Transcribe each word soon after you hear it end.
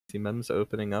See, Mem's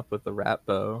opening up with the Rat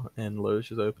Bow, and Loge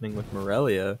is opening with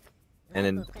Morelia. And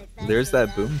then there's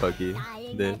that Boom Buggy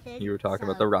that you were talking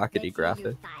about, the rockety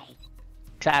graphic.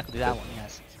 Exactly that one,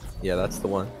 yes. Yeah, that's the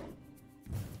one.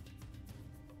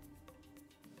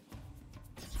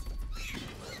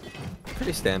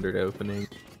 Pretty standard opening,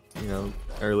 you know,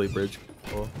 early bridge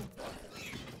control.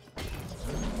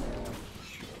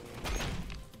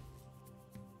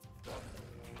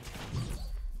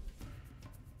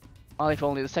 Well, if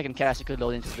only the second caster could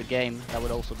load into the game, that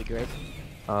would also be great.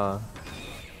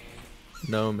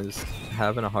 Gnome is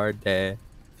having a hard day,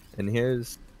 and here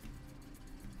is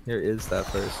that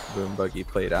first Boom Buggy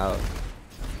played out.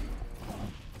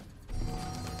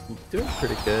 Doing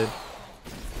pretty good.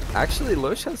 Actually,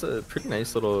 Loge has a pretty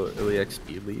nice little early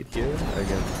XP lead here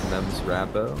against Mem's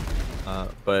Rambo,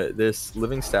 but this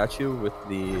living statue with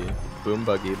the Boom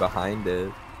Buggy behind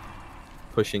it,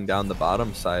 pushing down the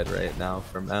bottom side right now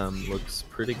for Mem, looks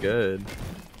pretty good.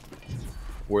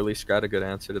 Worley's got a good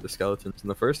answer to the skeletons, and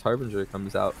the first Harbinger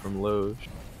comes out from Loge.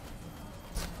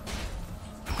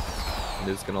 And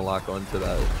is going to lock onto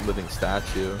that living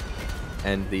statue,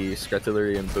 and the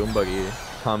Skretillery and Boom Buggy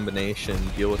combination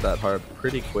deal with that Harp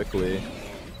pretty quickly.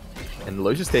 And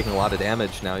Loge is taking a lot of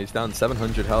damage now. He's down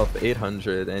 700 health,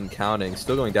 800 and counting,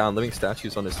 still going down. Living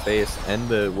statues on his face, and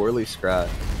the Worley Scrat.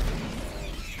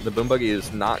 The Boom Buggy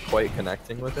is not quite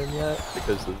connecting with him yet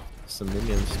because of some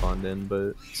minions spawned in,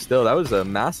 but still, that was a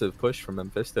massive push from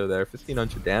Mephisto there.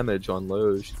 1500 damage on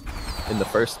Loge in the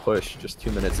first push, just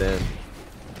 2 minutes in.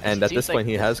 And at this point,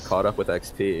 he has caught up with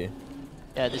XP.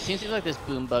 Yeah, this seems like this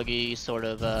Boom Buggy sort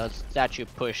of statue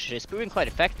push is proving quite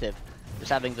effective.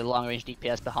 Just having the long range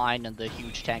DPS behind and the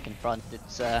huge tank in front,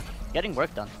 it's getting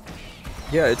work done.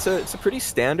 Yeah, it's a pretty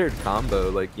standard combo,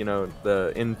 like, you know,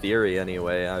 in theory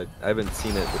anyway. I haven't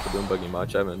seen it with the Boom Buggy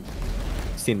much. I haven't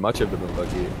seen much of the Boom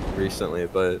Buggy recently,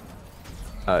 but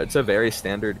it's a very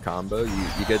standard combo.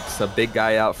 You get a big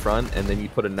guy out front, and then you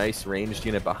put a nice ranged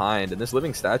unit behind, and this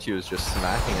living statue is just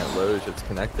smacking at Loge. It's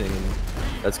connecting, and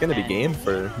that's going to be game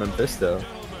for Mephisto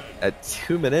at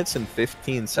 2 minutes and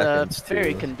 15 seconds.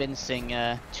 Very convincing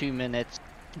 2 minutes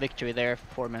victory there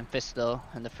for Mephisto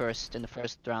in the first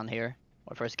round here,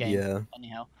 or first game. Yeah.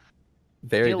 Anyhow,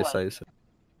 Very decisive.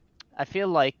 I feel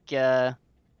like I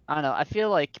don't know. I feel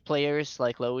like players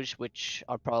like Loge, which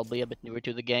are probably a bit newer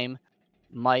to the game,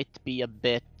 might be a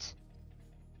bit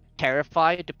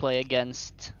terrified to play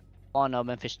against one of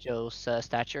Mephisto's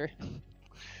stature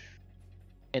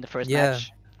in the first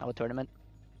match of a tournament.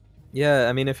 Yeah,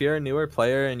 I mean, if you're a newer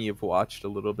player and you've watched a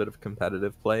little bit of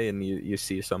competitive play and you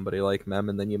see somebody like Mem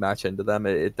and then you match into them,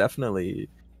 it definitely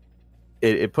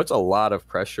it puts a lot of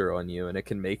pressure on you, and it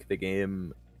can make the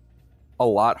game a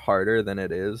lot harder than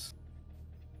it is.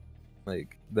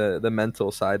 Like, the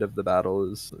mental side of the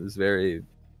battle is very,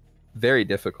 very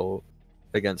difficult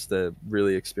against a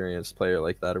really experienced player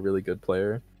like that, a really good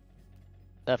player.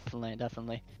 Definitely,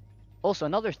 definitely. Also,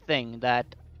 another thing that,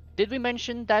 did we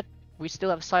mention that we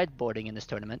still have sideboarding in this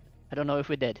tournament? I don't know if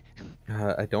we did.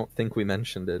 I don't think we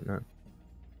mentioned it, no.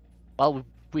 Well,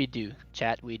 we do,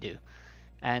 chat, we do.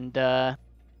 And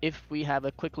if we have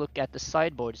a quick look at the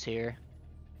sideboards here,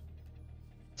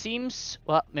 seems,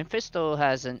 well, Mephisto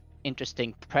has an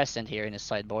interesting present here in his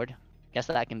sideboard. Guess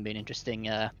that can be an interesting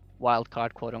wild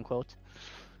card, quote unquote.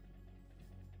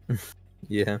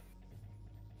 Yeah,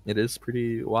 it is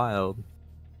pretty wild.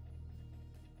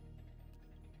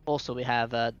 Also, we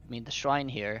have, I mean, the shrine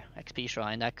here, XP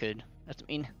shrine. That could, I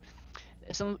mean,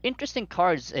 some interesting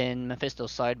cards in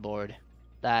Mephisto's sideboard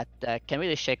that can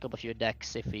really shake up a few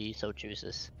decks if he so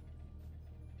chooses.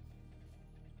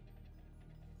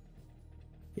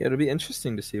 Yeah, it'll be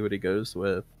interesting to see what he goes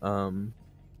with.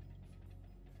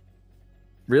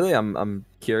 Really, I'm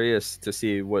curious to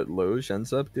see what Loge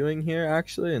ends up doing here,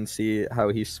 actually, and see how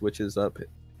he switches up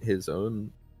his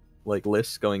own like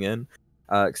list going in.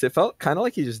 Because it felt kind of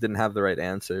like he just didn't have the right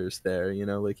answers there, you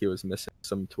know, like he was missing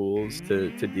some tools to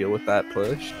deal with that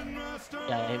push.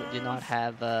 Yeah, he did not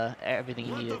have everything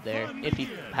he needed there. If he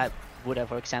would have,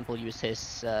 for example, used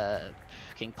his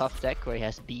King Puff deck, where he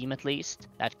has Beam at least,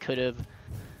 that could have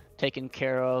taken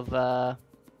care of the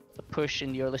push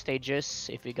in the early stages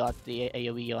if we got the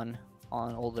AoE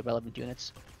on all the relevant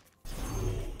units.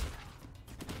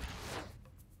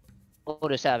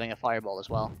 Otis having a Fireball as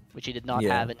well, which he did not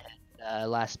have in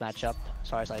last matchup, as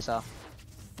far as I saw.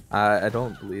 I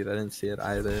don't believe, I didn't see it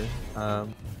either.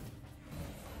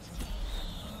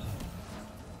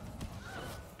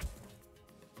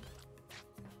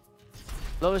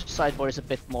 Lowe's sideboard is a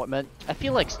bit more, but I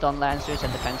feel like Stun Lancers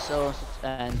and Defensos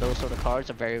and those sort of cards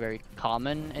are very, very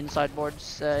common in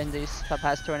sideboards in these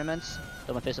past tournaments.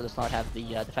 so Mephisto does not have the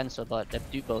defensor, but they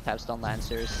do both have stun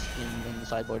lancers in the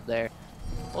sideboard there.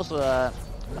 Also,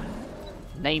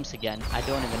 names again, I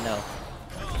don't even know.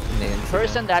 Names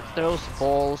Person that throws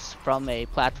balls from a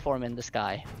platform in the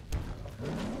sky.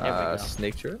 There we go.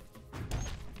 Snake Turret?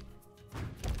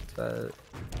 The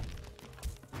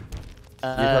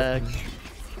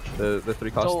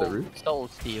 3 cost the root? Soul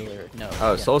Stealer, no.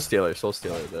 Oh, yeah. Soul Stealer,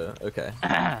 okay.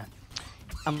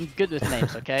 I'm good with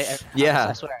names, okay? Yeah.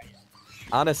 I swear.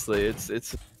 Honestly,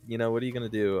 it's you know, what are you gonna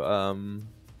do?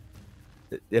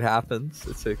 It happens.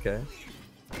 It's okay.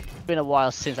 It's been a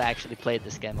while since I actually played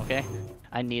this game, okay?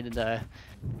 I need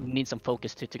some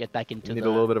focus to get back into You need a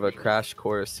little bit of a crash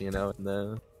course, you know,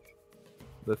 in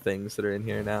the things that are in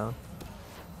here now.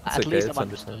 It's at okay, least it's I've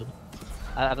understood.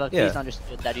 I've at least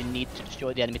understood that you need to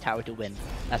destroy the enemy tower to win.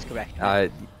 That's correct.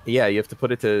 Right? Yeah, you have to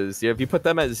put it to 0. If you put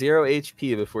them at 0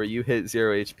 HP before you hit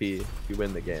 0 HP, you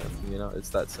win the game. You know, it's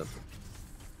that simple.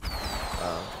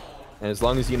 And as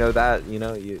long as you know that, you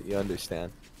know, you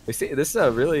understand. We see this is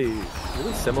a really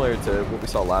similar to what we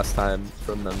saw last time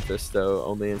from Mephisto.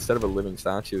 Only instead of a living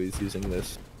statue, he's using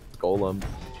this golem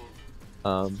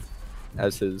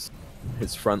as his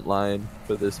front line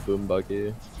for this boom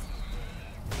buggy.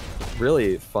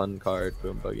 Really fun card,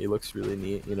 boom buggy. Looks really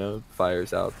neat. You know,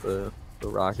 fires out the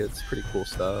rockets. Pretty cool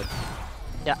stuff.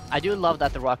 Yeah, I do love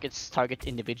that the rockets target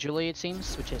individually. It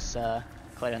seems, which is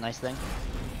quite a nice thing.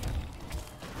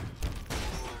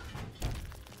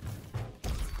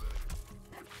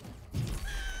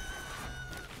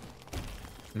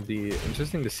 It'd be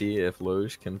interesting to see if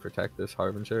Loge can protect this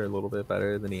Harbinger a little bit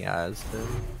better than he has been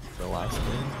the last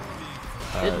game.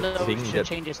 Did Loge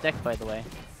change his deck, by the way,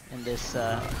 in this?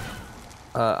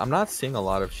 I'm not seeing a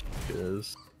lot of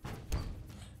changes.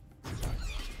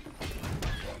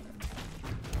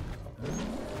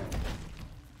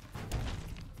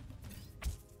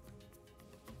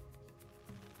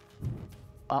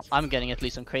 Well, I'm getting at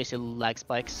least some crazy lag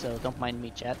spikes, so don't mind me,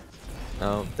 chat.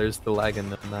 Oh, there's the lag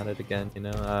and I'm at it again, you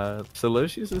know. So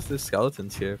Loge uses the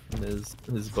skeletons here from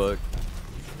his book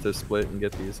to split and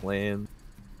get these lanes.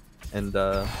 And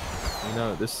you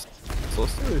know, this Soul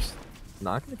Stealer's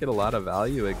not gonna get a lot of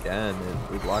value again.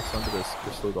 It locks onto this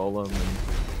Crystal Golem and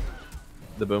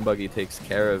the Boom Buggy takes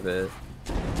care of it.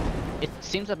 It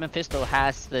seems that Mephisto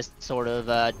has this sort of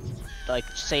like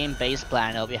same base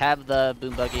plan of you have the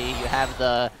Boom Buggy, you have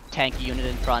the tanky unit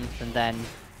in front, and then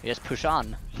you just push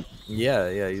on. Yeah,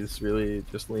 he's really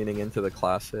just leaning into the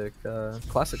classic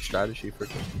strategy for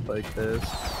games like this,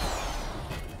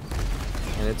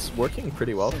 and it's working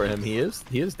pretty well for him. He is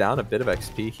down a bit of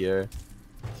XP here.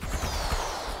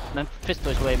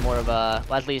 Mephisto is way more of a,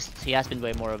 well, at least he has been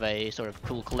way more of a sort of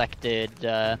cool, collected,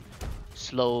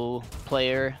 slow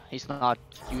player. He's not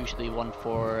usually one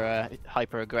for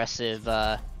hyper aggressive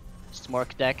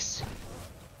smork decks.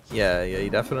 Yeah, he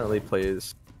definitely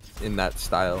plays in that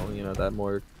style, you know, that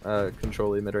more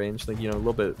control-y mid-range, like, you know, a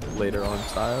little bit later on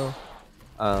style.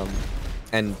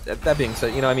 And that being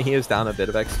said, you know, I mean, he is down a bit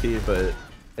of XP, but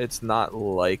it's not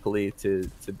likely to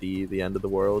be the end of the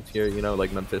world here, you know,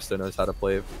 like Mephisto knows how to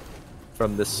play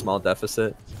from this small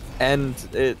deficit. And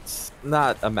it's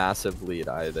not a massive lead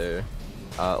either.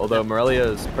 Although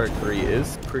Morelia's perk 3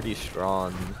 is pretty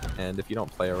strong, and if you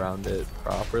don't play around it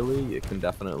properly, it can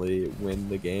definitely win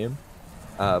the game.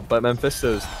 But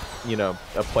Mephisto's, you know,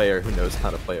 a player who knows how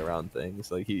to play around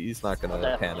things. Like, he's not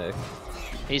gonna panic.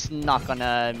 He's not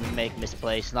gonna make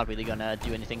misplays. He's not really gonna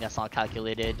do anything that's not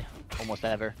calculated, almost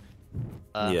ever.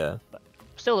 Yeah. But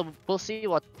still, we'll see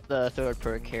what the third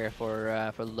perk here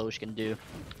for Loge can do.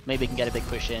 Maybe he can get a big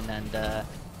push in and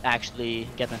actually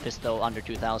get Mephisto under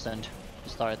 2,000 to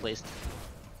start at least.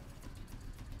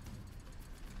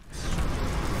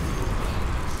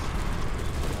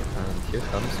 And here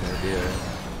comes Nervier.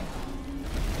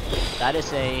 That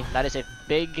is a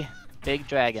big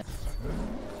dragon.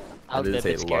 That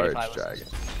is a large dragon.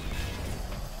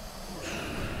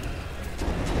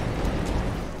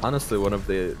 Honestly, one of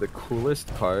the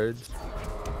coolest cards,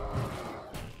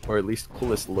 or at least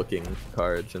coolest looking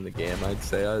cards in the game, I'd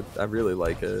say. I really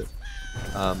like it.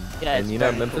 Yeah, and you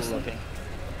know,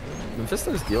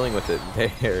 Mephisto's dealing with it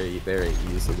very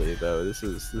easily though. This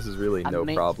is really no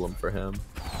problem for him.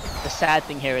 The sad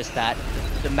thing here is that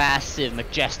the massive,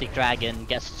 majestic dragon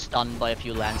gets stunned by a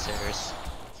few lancers.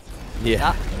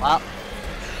 Yeah. Well,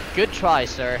 good try,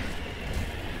 sir.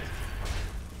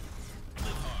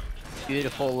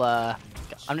 Beautiful.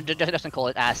 I'm just gonna call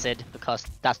it acid because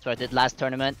that's what I did last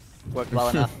tournament. Worked well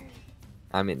enough.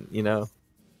 I mean, you know,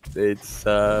 it's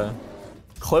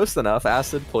close enough.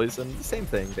 Acid, poison, the same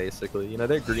thing basically. You know,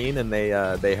 they're green and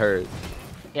they hurt.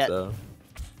 Yeah. So.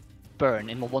 burn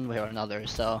in one way or another.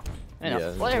 So, you know,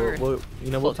 Yeah, whatever.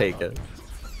 we'll take it.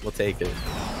 We'll take it.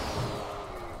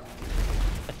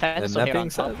 And that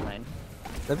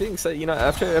being said, you know,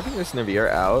 after having this Naveer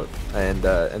out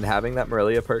and having that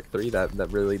Morelia perk 3,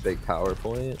 that really big power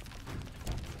point,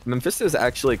 Mephisto is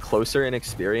actually closer in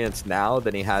experience now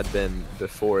than he had been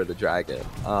before the dragon.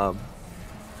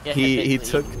 Yeah, he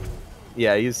took,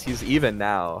 yeah, he's even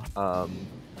now.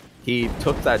 He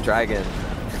took that dragon,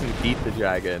 beat the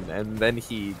dragon, and then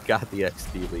he got the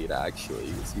XP lead. Actually,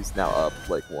 he's now up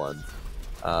like 1.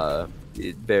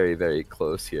 Very, very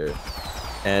close here.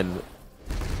 And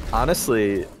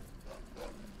honestly,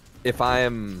 if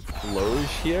I'm Loge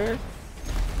here,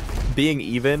 being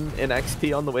even in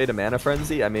XP on the way to Mana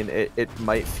Frenzy, I mean, it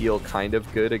might feel kind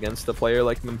of good against a player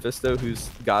like Mephisto who's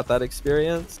got that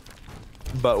experience.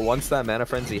 But once that Mana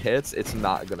Frenzy hits, it's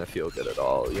not going to feel good at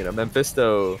all. You know,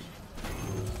 Mephisto,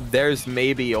 there's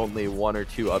maybe only 1 or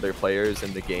 2 other players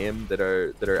in the game that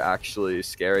are actually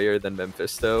scarier than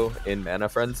Mephisto in Mana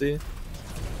Frenzy.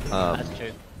 That's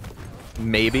true.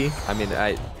 Maybe. I mean,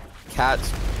 Cat's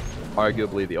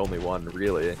arguably the only one,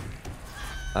 really.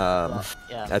 Well,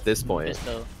 yeah, at this point.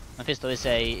 Mephisto is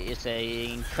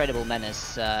a incredible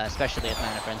menace, especially at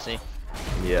Mana Frenzy.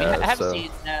 Yeah,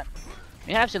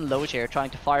 we have seen Loge here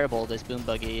trying to fireball this Boom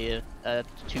Buggy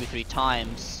 2-3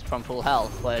 times from full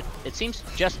health, but it seems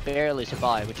to just barely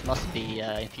survive, which must be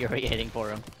infuriating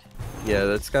for him. Yeah,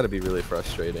 that's got to be really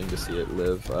frustrating to see it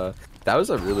live. That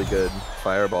was a really good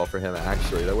fireball for him,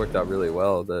 actually. That worked out really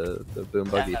well. The Boom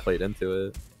Buggy played into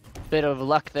it. Bit of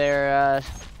luck there,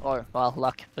 or, well,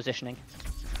 luck positioning.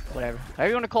 Whatever. However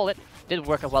you want to call it. Did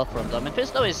work out well for him, though.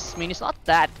 Mephisto is, I mean, he's not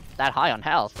that high on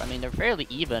health. I mean, they're fairly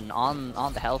even on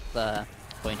the health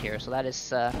point here, so that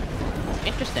is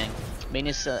interesting. I mean,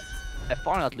 he's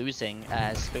far not losing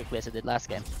as quickly as it did last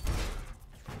game.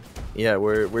 Yeah,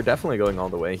 we're definitely going all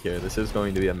the way here. This is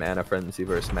going to be a Mana Frenzy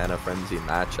versus Mana Frenzy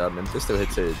matchup. Mephisto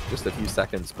hits it just a few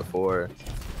seconds before.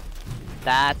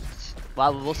 That,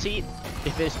 well, we'll see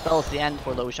if it spells the end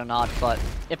for Loge or not, but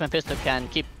if Mephisto can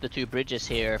keep the 2 bridges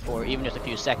here for even just a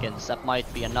few seconds, that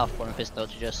might be enough for Mephisto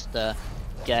to just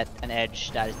get an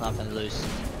edge that is not going to lose.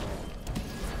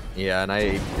 Yeah, and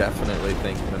I definitely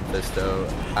think Mephisto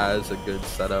has a good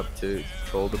setup to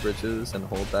control the bridges and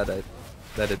hold that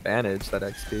advantage, that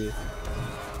XP.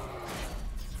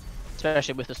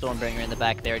 Especially with the Stormbringer in the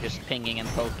back there, just pinging and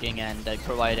poking and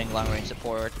providing long-range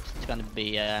support. It's gonna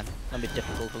be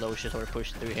difficult for Loge to sort of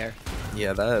push through here.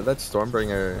 Yeah, that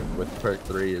Stormbringer with perk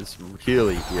 3 is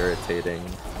really irritating.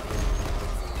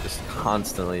 Just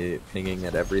constantly pinging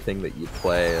at everything that you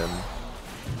play, and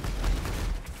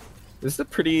this is a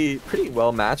pretty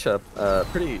well matchup,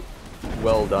 pretty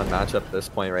well done matchup at this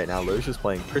point right now. Loge is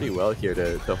playing pretty well here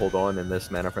to hold on in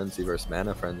this Mana Frenzy versus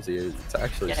Mana Frenzy. It's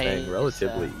actually staying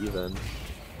relatively even.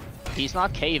 He's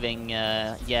not caving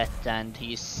yet, and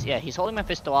he's holding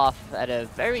Mephisto off at a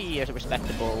very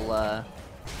respectable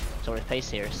sort of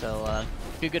pace here. So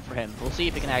good for him. We'll see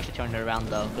if he can actually turn it around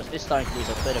though, because this is starting to lose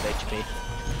a bit of HP.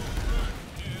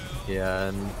 Yeah,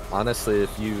 and honestly,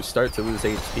 if you start to lose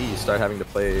HP, you start having to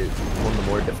play on the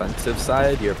more defensive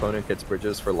side. Your opponent gets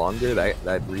bridges for longer.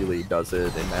 That really does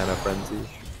it in Mana Frenzy.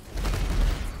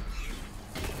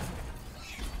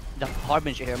 The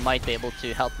Harbinger here might be able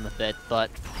to help him a bit, but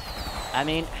I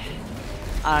mean,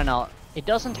 I don't know. It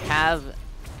doesn't have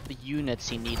the units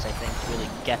he needs, I think, to really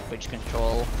get bridge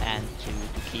control and to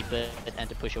keep it and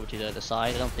to push over to the other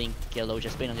side. I don't think Loge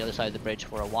has been on the other side of the bridge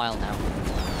for a while now.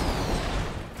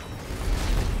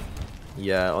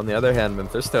 Yeah, on the other hand,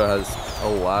 Mephisto has a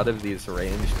lot of these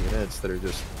ranged units that are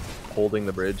just holding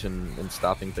the bridge and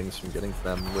stopping things from getting to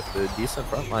them with a decent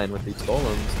front line with these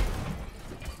golems.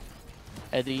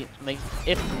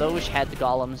 If Loge had the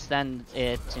golems, then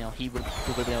he would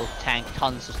be able to tank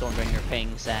tons of Stormbringer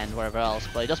pings and whatever else,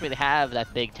 but he doesn't really have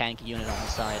that big tanky unit on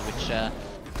his side,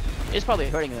 which is probably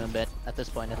hurting him a bit at this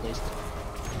point at least.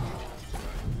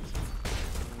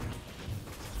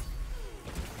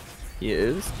 He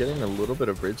is getting a little bit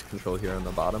of bridge control here on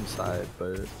the bottom side,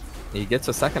 but he gets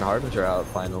a second Harbinger out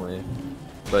finally.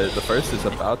 But the first is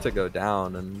about to go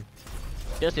down, and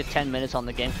just did 10 minutes on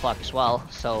the game clock as well,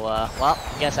 so well,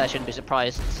 I guess I shouldn't be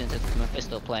surprised since it's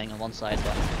Mephisto playing on one side.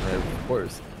 But yeah, of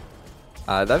course.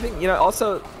 That thing,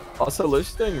 also Loge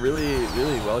is doing really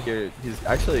well here. He's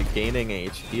actually gaining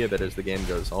HP a bit as the game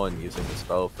goes on, using the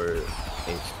spell for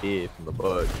HP from the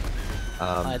book.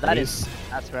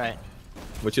 That's right.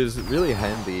 Which is really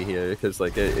handy here, because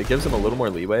like it gives him a little more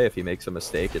leeway. If he makes a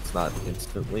mistake, it's not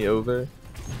instantly over.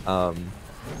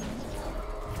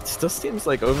 It still seems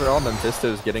like overall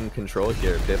Mephisto is getting control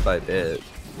here bit by bit.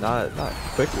 Not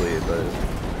quickly, but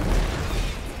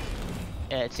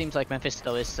Yeah, it seems like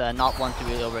Mephisto is not one to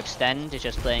really overextend. He's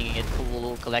just playing it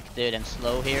cool, collected, and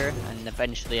slow here. And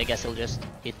eventually, I guess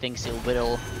he thinks he'll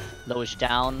whittle Lowish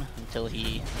down until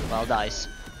he, well, dies.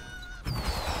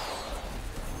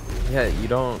 Yeah, you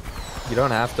don't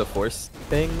have to force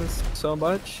things so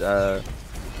much.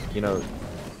 You know,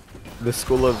 the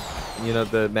school of, you know,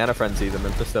 the Mana Frenzy, the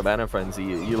Mephisto Mana Frenzy,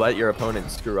 you let your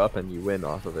opponent screw up and you win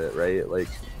off of it, right? Like,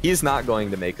 he's not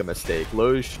going to make a mistake.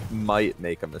 Loge might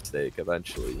make a mistake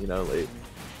eventually, you know, like,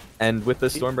 and with the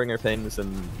Stormbringer things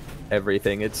and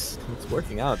everything, it's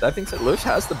working out. That being said, Loge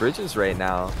has the bridges right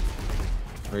now.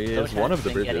 Or he is one of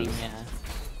the bridges.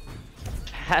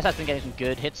 Has been getting some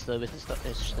good hits though with his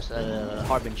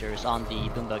Harbingers on the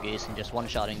Boom Buggies and just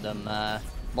one-shotting them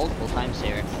multiple times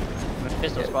here.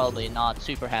 Mephisto's probably not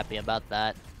super happy about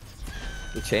that.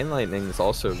 The Chain Lightning is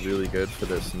also really good for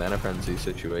this Mana Frenzy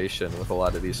situation with a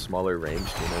lot of these smaller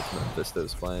ranged units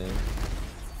Mephisto's playing.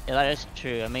 Yeah, that is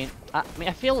true. I mean,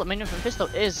 Mephisto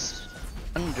is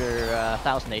under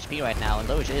 1000 HP right now, and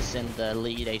Loge is in the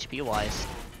lead HP-wise.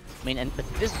 I mean, and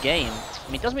with this game,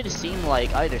 I mean, it doesn't really seem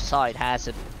like either side has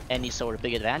any sort of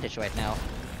big advantage right now.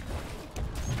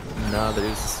 No,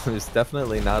 there's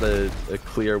definitely not a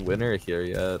clear winner here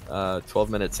yet. 12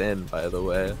 minutes in, by the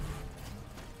way.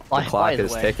 The clock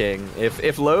is ticking.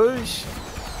 If Loge,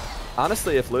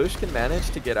 honestly, if Loge can manage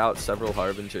to get out several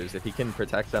Harbingers, if he can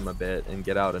protect them a bit and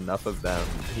get out enough of them,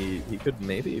 he could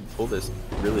maybe pull this,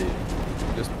 really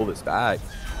just pull this back.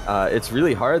 It's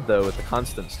really hard though with the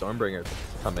constant Stormbringer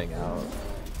coming out.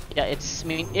 Yeah, I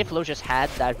mean, if Loge just had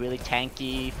that really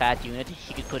tanky, fat unit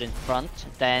he could put in front,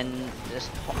 then this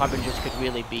Harbingers could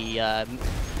really be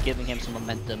giving him some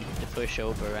momentum to push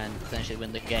over and potentially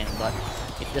win the game. But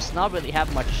it does not really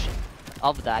have much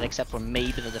of that except for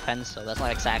maybe the defense, so that's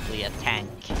not exactly a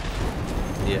tank.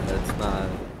 Yeah,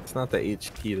 it's not the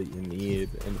HP that you need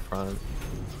in front.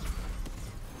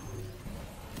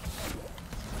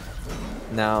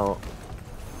 Now,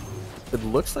 it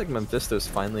looks like Mephisto's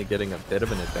finally getting a bit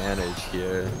of an advantage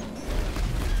here.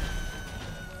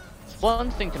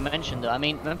 One thing to mention though, I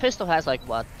mean, Mephisto has like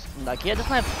what? Like, he doesn't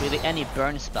have really any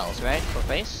burn spells, right? For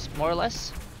face, more or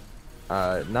less?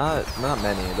 Not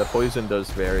many. The poison does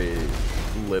very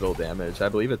little damage. I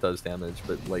believe it does damage,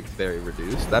 but like very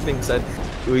reduced. That being said,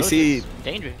 we see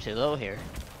dangerously low here.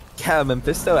 Yeah,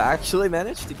 Mephisto actually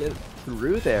managed to get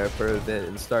through there for a bit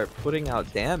and start putting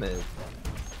out damage.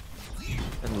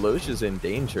 And Loge is in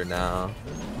danger now.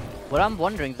 What I'm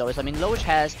wondering though is, I mean, Loge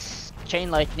has Chain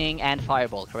Lightning and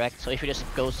Fireball, correct? So if he just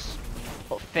goes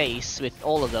face with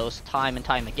all of those time and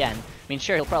time again, I mean,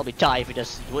 sure, he'll probably die if he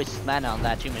just wastes mana on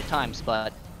that too many times,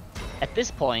 but at this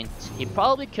point, he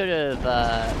probably could have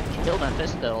killed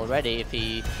Mephisto already if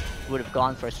he would have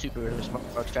gone for a super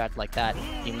smart strat like that,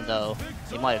 even though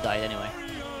he might have died anyway.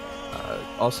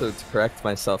 Also, to correct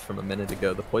myself from a minute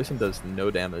ago, the poison does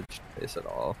no damage to face at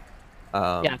all.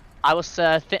 Yeah, I was.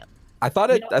 I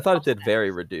thought it did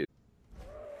very reduced.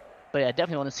 But yeah, I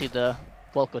definitely want to see the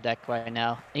Volco deck right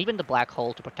now. Even the Black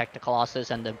Hole to protect the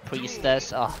Colossus and the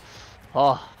Priestess.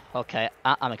 Oh, okay.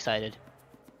 I'm excited.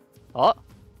 Oh,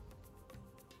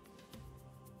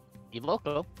 the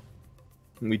Volco.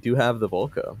 We do have the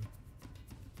Volco.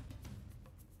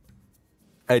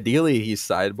 Ideally, he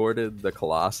sideboarded the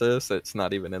Colossus. It's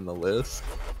not even in the list.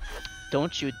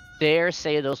 Don't you dare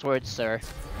say those words, sir.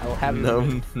 I will have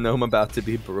you. No, I'm about to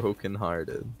be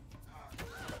brokenhearted.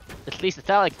 At least the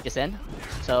Thalic is in.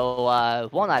 So,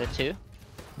 1 out of 2.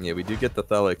 Yeah, we do get the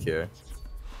Thalic here.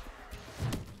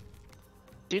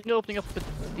 Didn't opening up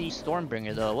with the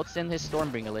Stormbringer, though. What's in his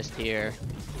Stormbringer list here?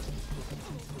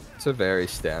 It's a very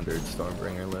standard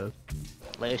Stormbringer list.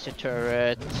 Laser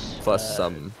turret. Plus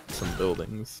some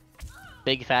buildings.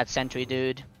 Big fat sentry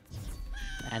dude.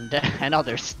 And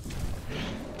others.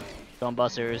 Stone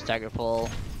Buzzers, Daggerfall,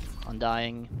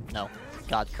 Undying. No.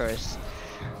 God Curse.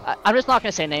 I'm just not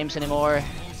gonna say names anymore.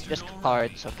 Just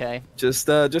cards, okay? Just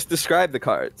describe the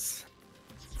cards.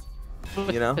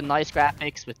 With you know? the nice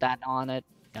graphics with that on it.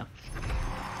 Yeah.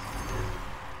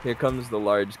 Here comes the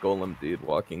large golem dude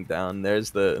walking down.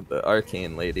 There's the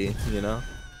arcane lady, you know?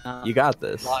 You got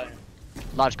this.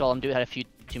 Large golem dude had a few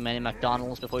too many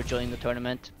McDonald's before joining the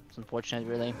tournament. It's unfortunate,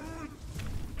 really.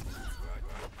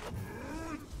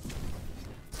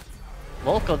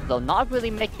 Volco, though, not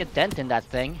really making a dent in that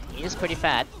thing. He is pretty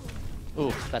fat.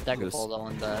 Ooh, that Daggerfall though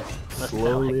on the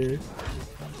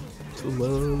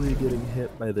slowly getting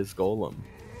hit by this golem.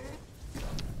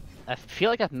 I feel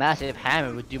like that massive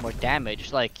hammer would do more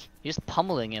damage. Like, you're just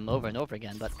pummeling him over and over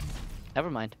again, but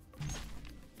never mind.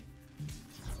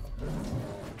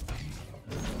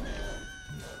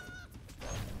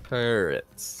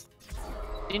 Turrets.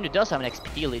 Sinilil does have an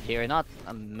XP lead here, not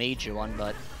a major one,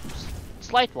 but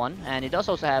slight one, and it does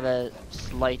also have a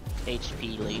slight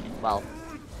HP lead. Well,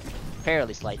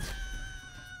 fairly slight.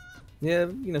 Yeah,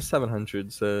 you know,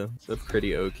 700's a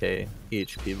pretty okay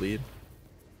HP lead.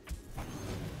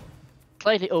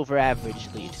 Slightly over average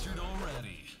lead.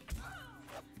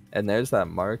 And there's that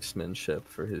marksmanship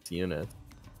for his unit.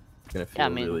 It's gonna feel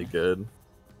really good.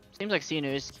 Seems like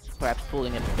Sinilil is perhaps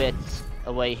pulling a bit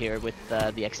away here with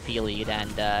the XP lead,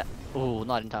 and ooh,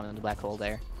 not in time on the black hole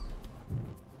there.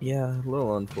 Yeah, a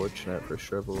little unfortunate for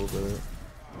Shrivel, but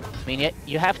I mean,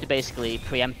 you have to basically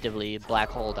preemptively black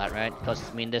hole that, right? Because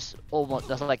I mean, there's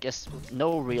like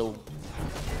no real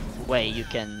way you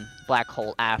can black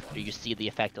hole after you see the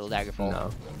effect of the daggerfall.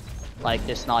 no. Like,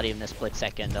 there's not even a split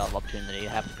second of opportunity. You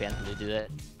have to preemptively do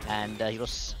it, and he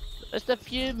was just a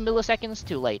few milliseconds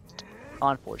too late.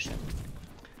 Unfortunate.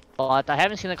 But I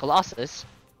haven't seen the Colossus,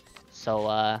 so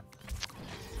I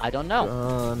don't know.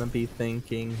 Gonna be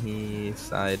thinking he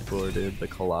sideboarded the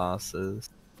Colossus.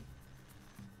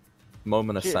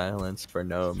 Moment of silence for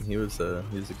Gnome. He was a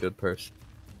good person.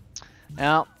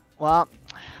 Yeah. Well,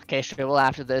 okay, sure. Well,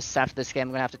 after this game, I'm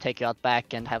gonna have to take you out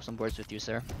back and have some words with you,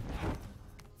 sir.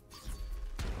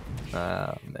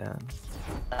 Ah, man.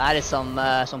 That is some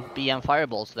BM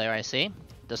fireballs there, I see.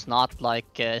 Does not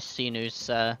like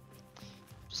Sinilil's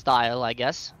style, I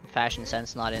guess. Fashion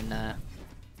sense, not in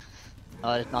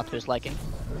not to his liking.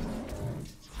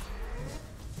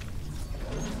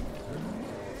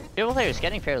 Shrivel there is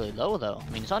getting fairly low though. I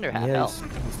mean, he's under half health.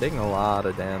 He's taking a lot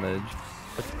of damage.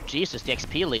 But Jesus, the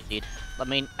XP lead. I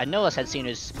mean, I know I said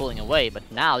Sinilil's pulling away, but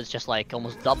now it's just like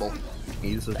almost double.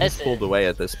 He's pulled away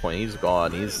at this point. He's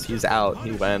gone. He's out.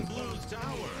 He went.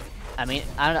 I mean,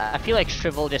 I feel like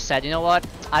Shrivel just said, you know what?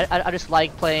 I just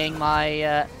like playing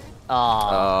my.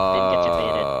 Didn't get you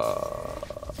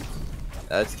baited.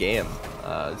 That's game.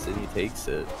 City takes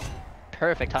it.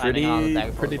 Perfect timing on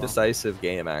the pretty decisive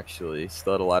game actually.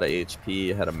 Still had a lot of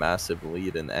HP. Had a massive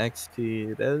lead in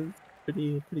XP. That was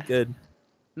pretty good.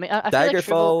 I mean, I Daggerfall.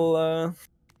 Feel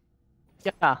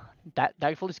like yeah,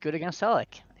 Daggerfall is good against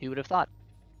Selec. Who would have thought?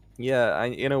 Yeah,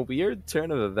 in a weird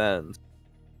turn of events.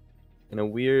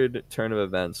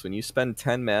 When you spend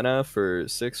 10 mana for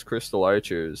 6 Crystal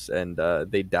Archers and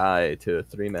they die to a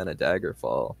 3 mana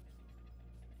Daggerfall,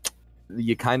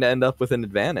 you kind of end up with an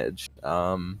advantage.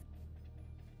 I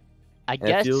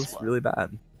guess it feels really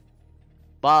bad.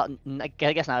 Well, I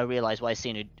guess now I realize why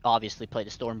Sinilil obviously played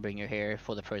the Stormbringer here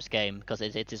for the first game, because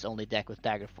it's his only deck with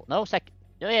Daggerfall. No,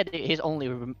 his only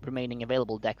remaining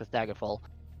available deck with Daggerfall.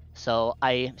 So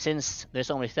since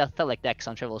there's only Thelic decks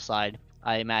on Shrivel's side,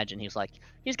 I imagine he's like,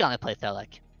 he's gonna play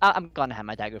Thelic. I'm gonna have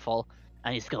my Daggerfall,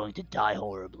 and he's going to die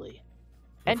horribly.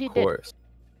 And he did. Of course.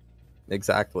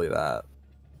 Exactly that.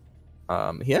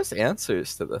 He has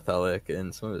answers to the Thelic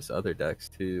in some of his other decks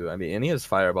too. I mean, and he has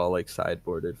Fireball like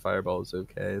sideboarded. Fireball is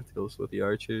okay. It deals with the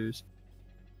archers.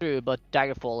 True, but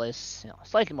Daggerfall is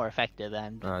slightly more effective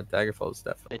and. Daggerfall is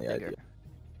definitely ideal.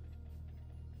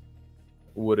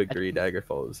 Would agree.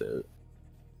 Daggerfall is it.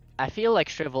 I feel like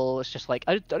Shrivel is just like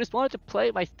I just wanted to play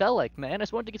my Thelic, man. I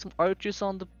just wanted to get some archers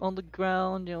on the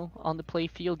ground, on the play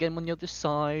field, get them on the other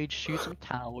side, shoot some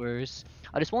towers.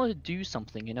 I just wanted to do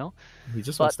something, He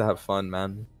just wants to have fun,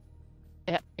 man.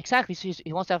 Yeah, exactly. So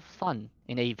he wants to have fun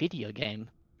in a video game.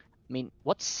 I mean,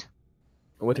 what is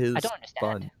I don't understand.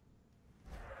 Fun?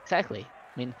 Exactly.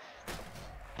 I mean,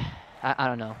 I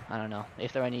don't know.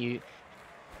 If there are any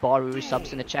Baru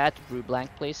subs in the chat, Brew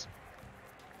Blank, please.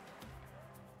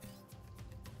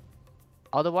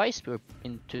 Otherwise, we're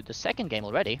into the second game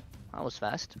already. That was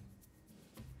fast.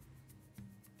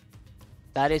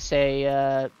 That is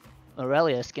a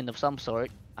Aurelia skin of some sort.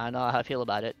 I don't know how I feel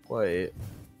about it. Wait.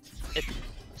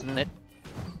 Isn't it?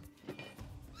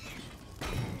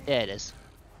 Yeah, it is.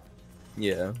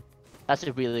 Yeah. That's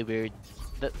a really weird...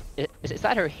 Is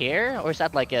that her hair? Or is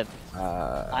that like a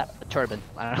turban?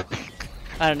 I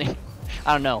don't know.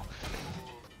 I don't know.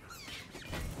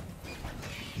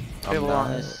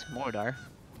 Everyone is Mordar.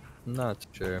 I'm not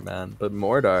sure, man. But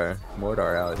Mordar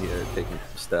out here taking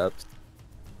some steps.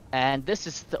 And this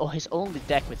is his only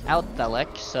deck without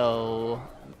Thelic, so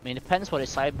I mean, it depends what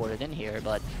is sideboarded in here,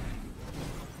 but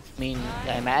I mean,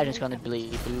 I imagine it's gonna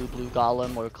be blue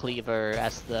Golem or Cleaver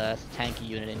as the tanky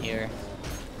unit in here.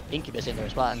 Incubus in there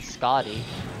as well, and Scotty.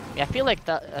 I mean, I feel like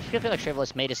Shrivel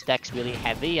has made his decks really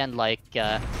heavy and like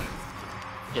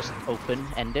just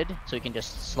open-ended, so you can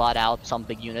just slot out some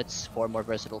big units for more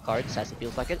versatile cards as it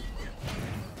feels like it.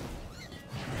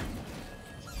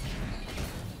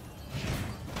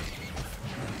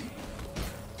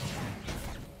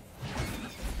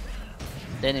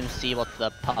 Didn't even see what the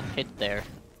pop hit there.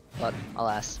 but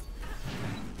alas.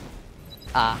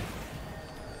 Ah.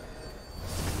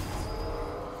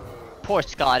 Poor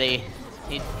Scotty.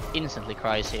 He instantly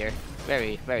cries here.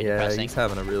 Very, very depressing. Yeah, he's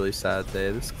having a really sad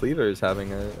day. This Cleaver is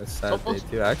having a sad day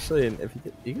too. Actually, if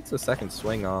he gets a second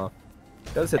swing off,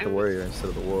 he does hit the Warrior instead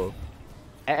of the Wolf.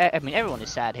 I mean, everyone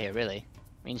is sad here, really.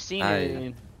 I mean,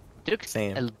 Sinu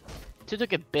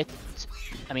took a bit.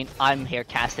 I mean, I'm here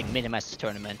casting Minimaster's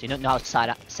Tournament. You don't know how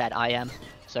sad I am,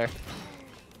 sir.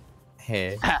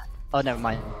 Hey. Oh, never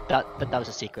mind. But that was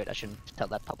a secret. I shouldn't tell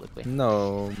that publicly.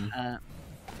 No.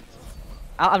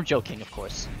 I'm joking, of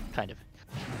course. Kind of.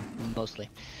 Mostly.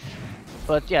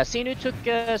 But yeah, Sinu took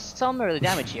some early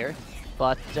damage here.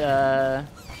 But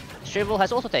Shrivel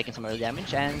has also taken some early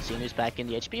damage, and Sinu's back in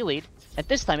the HP lead. And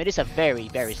this time it is a very,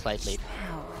 very slight lead.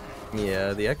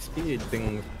 Yeah, the XP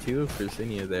thing too for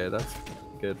Sinu there. That's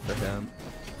good for him.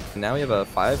 Now we have a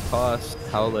 5-cost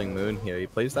Howling Moon here. He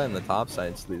plays that in the top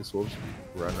side, so these wolves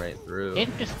run right through.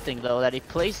 Interesting though that he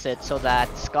plays it so that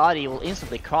Scotty will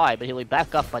instantly cry, but he'll be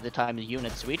back up by the time the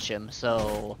units reach him.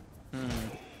 So,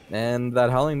 And that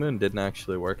Howling Moon didn't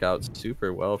actually work out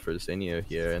super well for Zinnia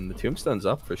here, and the Tombstone's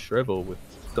up for Shrivel with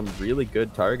some really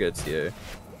good targets here.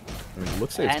 I mean, it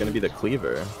looks like it's going to be the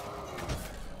Cleaver.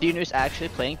 Dinu's actually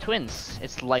playing twins.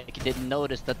 It's like he didn't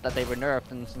notice that they were nerfed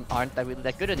and aren't really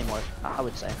that good anymore, I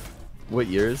would say. What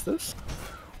year is this?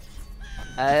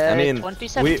 I mean,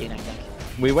 2017, I think.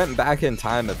 We went back in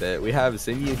time a bit. We have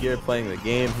Zinnia here playing the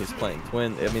game, he's playing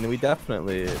twin. I mean, we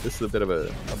definitely, this is a bit of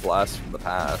a blast from the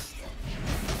past.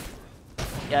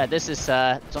 Yeah, this is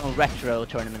some retro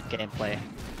tournament gameplay,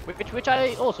 which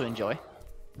I also enjoy.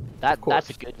 That's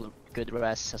a good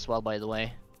res as well, by the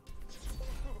way.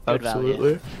 Good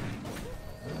Absolutely. value.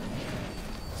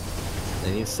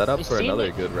 And he's set up for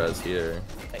another good res here.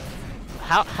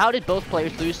 How did both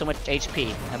players lose so much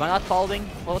HP? Am I not following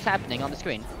what's happening on the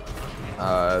screen?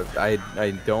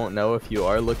 I don't know if you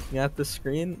are looking at the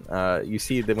screen. You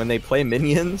see that when they play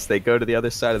minions, they go to the other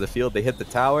side of the field, they hit the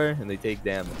tower, and they take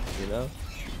damage, you know?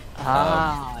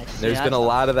 I see. There's been a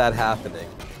lot of that happening.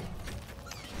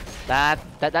 That's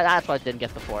what I didn't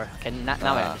get before. Okay, now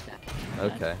I understand.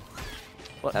 Okay.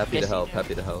 Well, happy to help,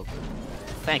 happy to help.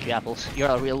 Thank you, Apples. You're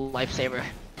a real lifesaver.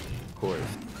 Of course.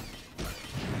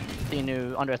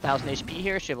 Sinu under 1000 HP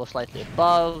here, Shrivel slightly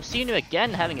above. Sinu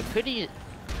again having a pretty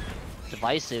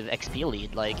divisive XP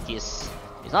lead, like he's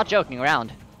not joking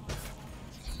around.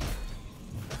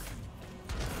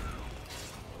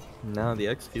 No, the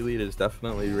XP lead is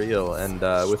definitely real, and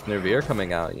with Nervier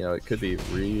coming out, you know, it could be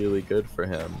really good for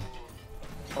him.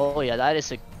 Oh yeah, that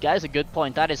is a good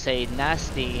point. That is a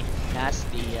nasty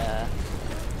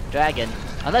dragon,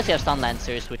 unless you have stun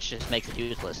lancers, which just makes it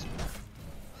useless.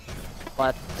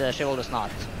 But Shrivel does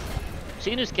not.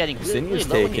 Sinu's getting really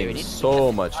low here. Taking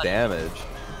so much damage.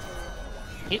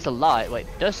 Needs a lot. Wait,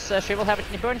 does Shrivel have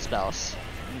any burn spells?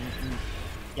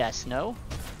 Yes, no?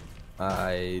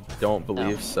 I don't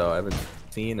believe so. I haven't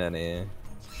seen any.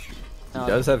 No. He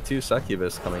does have 2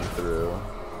 Succubus coming through.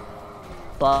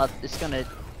 But it's gonna...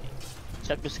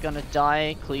 Chuck is gonna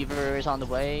die, Cleaver is on the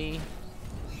way.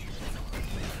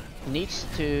 Needs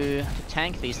to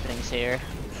tank these things here.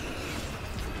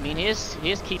 I mean, he is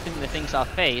keeping the things off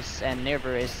face, and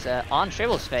Nerver is on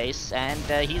Shrivel's face, and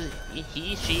it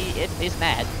is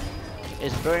mad.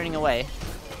 Is burning away.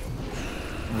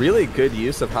 Really good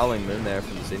use of Howling Moon there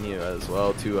from Zinnia as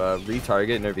well to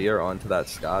retarget Nervier onto that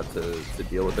Scott to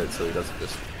deal with it so he doesn't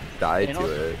just die to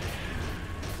it.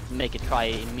 Make it cry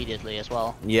immediately as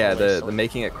well. Yeah, the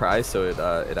making it cry so it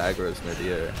aggroes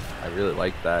Nervier. I really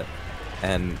like that.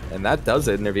 And that does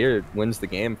it. Nervier wins the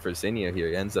game for Zinnia here.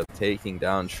 He ends up taking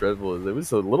down Shrivel. It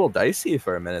was a little dicey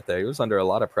for a minute there. He was under a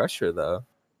lot of pressure though.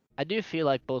 I do feel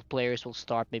like both players will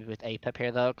start maybe with APEP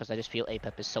here though, because I just feel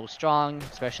APEP is so strong,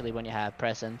 especially when you have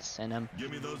presence in him.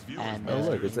 And oh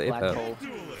look, it's APEP.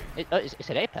 Is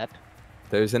it APEP?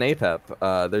 There's an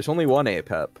APEP. There's only one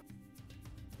APEP.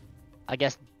 I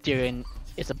guess Durian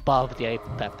is above the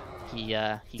APEP.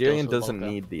 Durian doesn't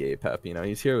need the APEP, you know,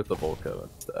 he's here with the Volco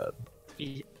instead.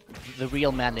 The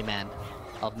real manly man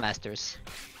of Masters.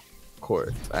 Of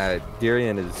course.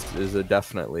 Durian is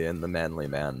definitely in the Manly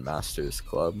Man Masters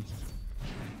Club.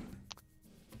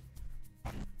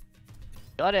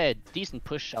 Got a decent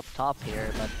push up top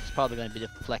here, but it's probably going to be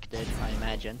deflected, I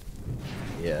imagine.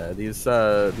 Yeah, these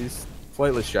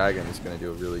Flightless Dragons going to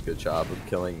do a really good job of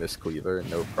killing this Cleaver,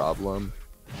 no problem.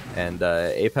 And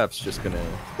APEP's just gonna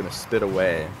spit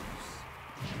away.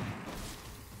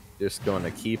 Just going to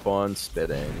keep on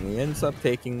spitting. He ends up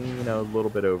taking, you know, a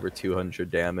little bit over 200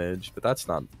 damage, but it's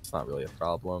not really a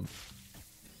problem.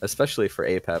 Especially for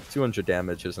APEP, 200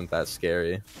 damage isn't that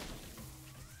scary.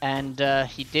 And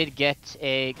he did get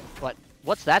a what?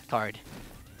 What's that card?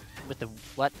 With the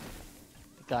what?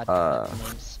 God,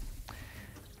 names.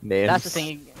 Names. That's the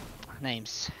thing.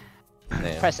 Names.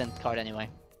 Present card anyway.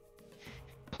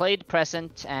 Played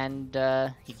present and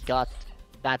he got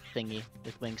that thingy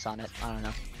with wings on it. I don't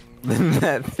know.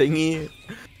 That thingy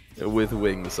with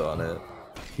wings on it.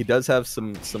 He does have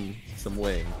some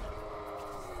wing.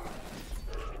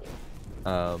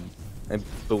 I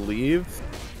believe.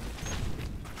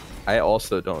 I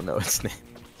also don't know its name.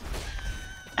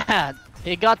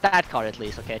 He got that card at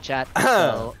least, okay, chat.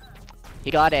 So he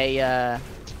got a.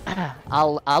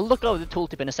 I'll look over the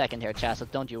tooltip in a second here, chat. So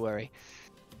don't you worry.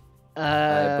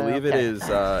 I believe okay.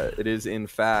 it is in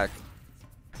fact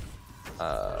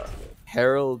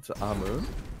Herald Amun.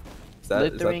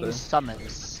 Slithering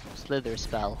summons. Slither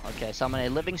spell. Okay, summon a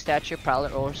living statue,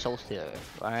 prowler, or soul stealer.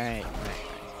 Alright.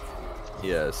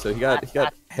 Yeah, so he got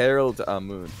Herald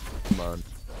Amun. Come on.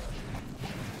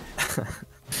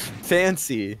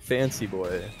 fancy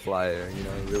boy flyer, you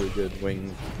know, really good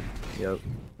wing. Yep.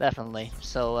 Definitely.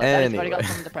 So anyway. that's what he got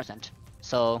from the present.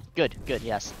 So good,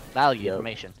 yes. Value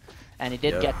information. And he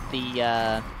did get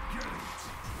the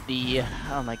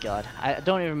oh my god, I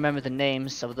don't even remember the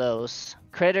names of those.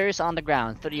 Critters on the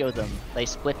ground, 30 of them. They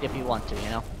split if you want to, you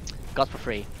know. Got for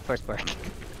free. First perk.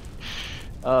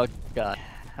 Oh god.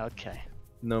 Okay.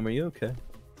 Gnome, are you okay?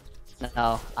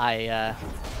 No,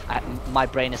 my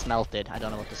brain is melted. I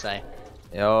don't know what to say.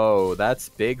 Oh, that's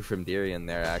big from Dirian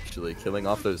there, actually. Killing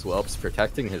off those whelps,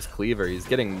 protecting his cleaver. He's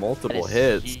getting multiple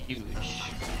hits. Huge.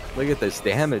 Look at this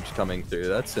damage coming through.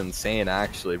 That's insane,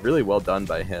 actually. Really well done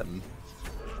by him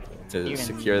to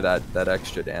secure that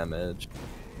extra damage.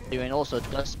 Dirian also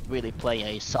does really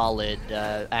play a solid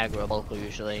aggro Volco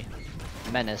usually.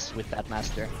 Menace with that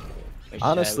master. Which,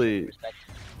 honestly,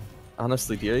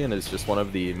 Dirian is just one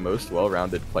of the most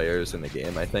well-rounded players in the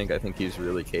game, I think. I think he's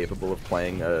really capable of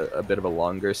playing a bit of a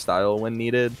longer style when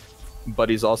needed, but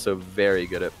he's also very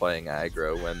good at playing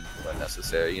aggro when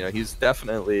necessary. You know, he's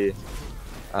definitely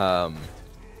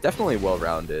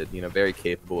well-rounded, you know, very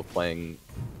capable of playing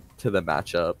to the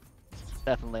matchup.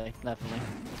 Definitely.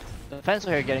 The defense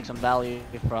here getting some value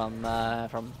from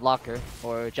Locker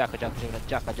or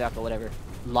Jaka, whatever.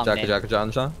 Long name.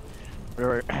 Jaka.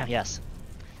 Yes.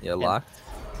 Yeah, locked.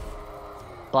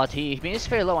 But he's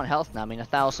very low on health now. I mean,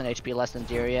 1000 HP less than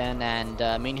Dirian, and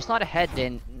I mean, he's not ahead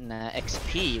in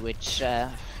XP, which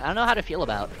I don't know how to feel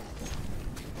about.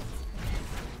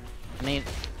 I mean,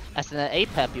 as an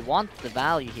APEP, you want the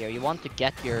value here. You want to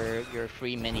get your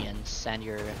free minions and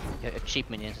your cheap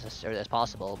minions as early as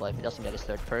possible. But if he doesn't get his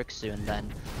third perk soon,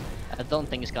 then I don't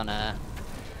think he's gonna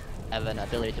have an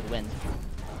ability to win.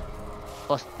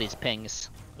 Plus these pings.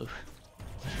 Oof.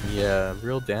 Yeah,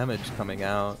 real damage coming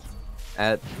out.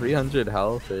 At 300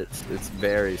 health, it's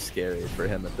very scary for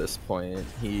him at this point.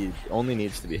 He only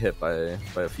needs to be hit by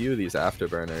a few of these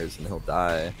afterburners and he'll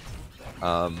die.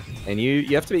 And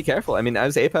you have to be careful. I mean,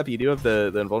 as APEP, you do have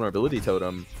the invulnerability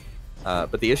totem,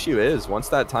 but the issue is once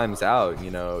that time's out, you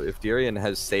know, if Dirian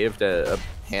has saved a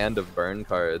hand of burn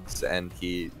cards and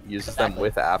he uses them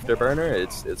with afterburner,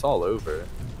 it's all over.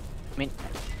 I mean,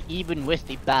 even with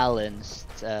the balanced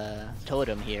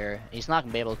totem here, he's not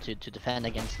gonna be able to defend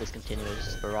against this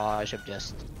continuous barrage of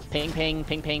just ping,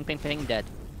 dead.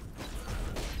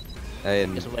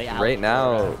 And right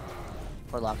now,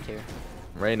 we're locked here.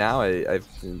 Right now, it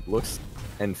looks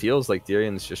and feels like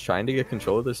Dirian's just trying to get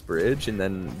control of this bridge and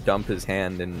then dump his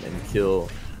hand and kill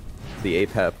the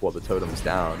APEP while the totem's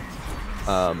down.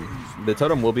 The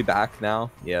totem will be back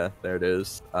now. Yeah, there it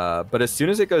is. But as soon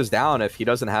as it goes down, if he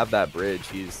doesn't have that bridge,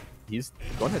 he's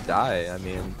going to die. I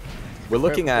mean, we're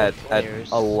looking at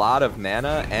a lot of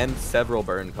mana and several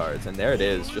burn cards, and there it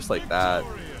is, just like that.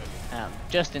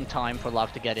 Just in time for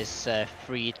Locke to get his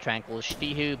free Tranquil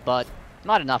Shihu, but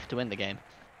not enough to win the game.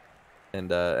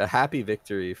 And a happy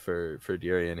victory for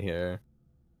Dirian here.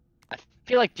 I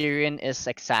feel like Dirian is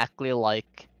exactly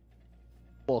like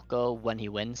Volco when he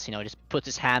wins. You know, just puts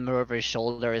his hammer over his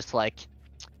shoulder. It's like,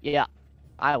 yeah,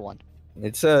 I won.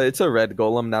 It's a red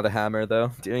golem, not a hammer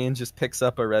though. Dirian just picks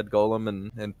up a red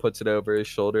golem and puts it over his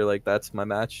shoulder like that's my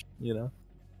match, you know.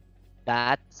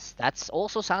 That's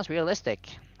also sounds realistic.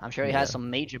 I'm sure he has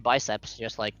some major biceps.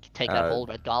 Just like take that whole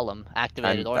red golem,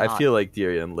 activate it or not. I feel like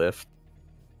Dirian lift.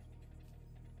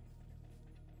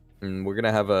 And we're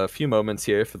gonna have a few moments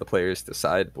here for the players to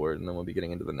sideboard, and then we'll be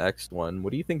getting into the next one.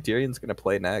 What do you think Dirian's gonna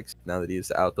play next now that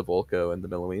he's out the Volco and the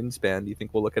Milloween span? Do you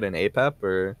think we'll look at an APEP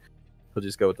or he'll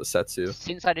just go with the Setsu?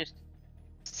 Since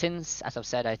as I've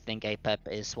said, I think APEP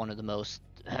is one of the most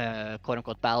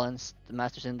quote-unquote balanced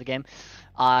masters in the game,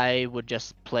 I would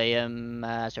just play him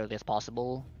as early as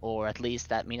possible, or at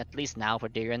least at least now for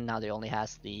Diren, now they only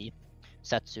has the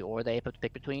Setsu or the APAP to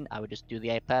pick between. I would just do the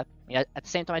APAP. Yeah, at the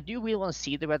same time, I do really want to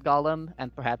see the Red Golem,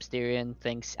 and perhaps Diren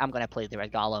thinks I'm gonna play the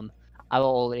Red Golem. I will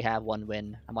already have one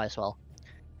win. I might as well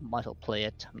play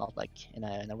it. I'm not like in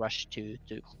a rush to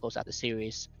close out the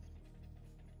series.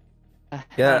 I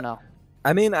don't know.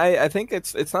 I mean, I think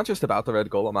it's not just about the Red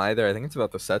Golem either. I think it's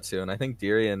about the Setsu, and I think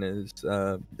Dirian is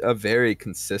a very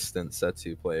consistent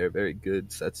Setsu player, very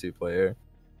good Setsu player.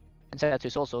 And Setsu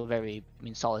is also a very,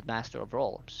 solid master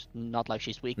overall. It's not like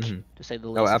she's weak, to say the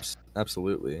least. Oh,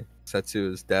 absolutely.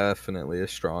 Setsu is definitely a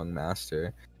strong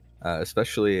master,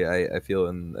 especially I feel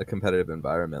in a competitive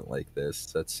environment like this.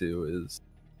 Setsu is.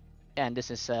 And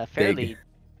this is fairly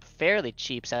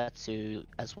cheap Setsu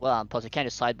as well. Plus, you can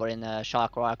just sideboard in a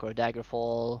Shock Rock or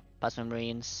Daggerfall, Plasma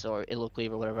Marines, or Illo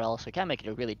Cleave or whatever else. So you can make it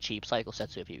a really cheap cycle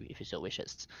Setsu if you so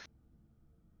wishes.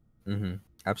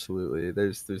 Absolutely.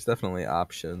 There's definitely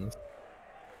options,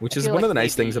 which is one of the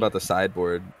nice things about the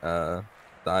sideboard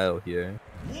style here.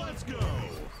 Let's go.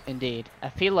 Indeed. I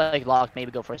feel like Locke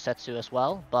maybe go for a Setsu as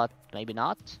well, but maybe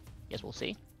not. Guess we'll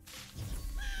see.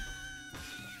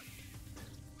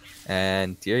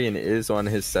 And Dirian is on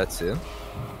his Setsu.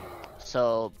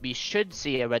 So we should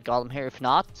see a Red Golem here. If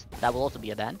not, that will also be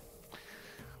a ban.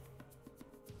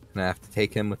 And I have to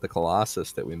take him with the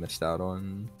Colossus that we missed out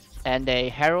on. And a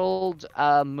Herald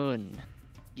Moon.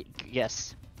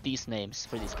 Yes, these names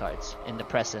for these cards in the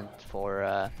present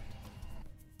for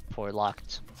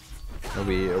Locked. Are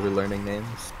we learning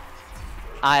names?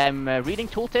 I'm reading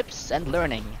tooltips and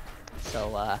learning.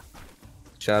 So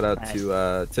shout out nice.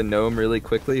 to Gnome really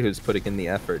quickly, who's putting in the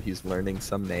effort. He's learning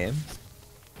some names.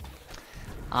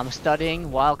 I'm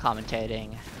studying while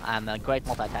commentating. I'm a great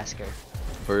multitasker.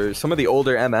 For some of the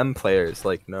older MM players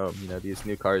like Gnome, these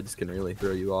new cards can really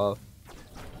throw you off.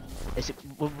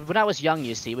 When I was young,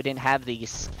 you see, we didn't have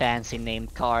these fancy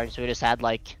named cards. We just had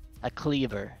like a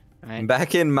cleaver. Right?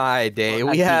 Back in my day,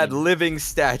 we had Living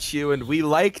Statue and we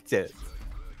liked it.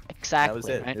 Exactly. That was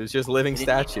it. Right? It was just Living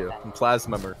Statue and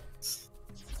Plasma Marines.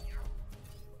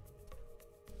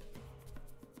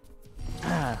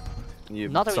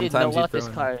 Not that we didn't know what this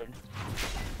card.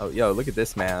 Oh, yo, look at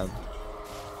this man.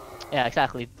 Yeah,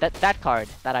 exactly. That card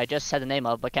that I just said the name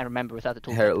of but can't remember without the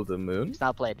tool. Herald of the Moon. It's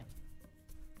now played.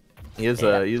 He is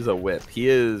a whip. He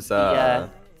is sort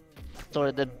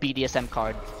of the BDSM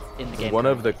card in the game. One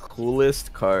of the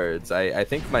coolest cards. I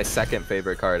think my second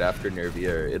favorite card after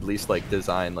Nervier, at least like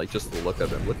design, like just the look of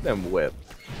him. Look at him whip.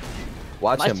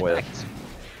 Watch him whip.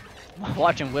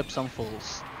 Watch him whip some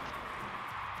fools.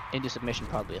 Into submission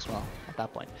probably as well at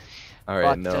that point. All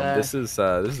right, no, this is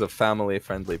a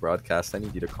family-friendly broadcast. I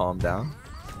need you to calm down.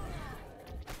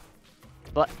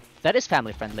 But that is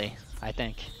family-friendly, I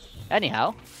think.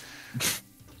 Anyhow,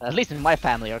 at least in my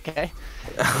family, okay?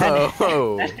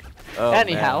 Oh,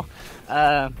 anyhow,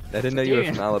 I didn't know you were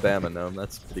from Alabama, Gnome.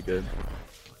 That's pretty good.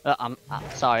 I'm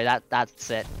sorry. That's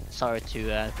it. Sorry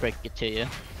to break it to you,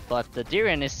 but the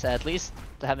Dirian is at least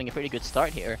having a pretty good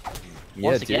start here.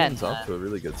 Yeah, Dirian's off to a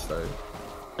really good start.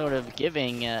 Sort of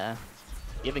giving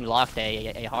Locked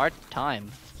a hard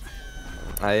time.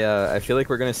 I feel like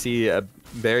we're gonna see a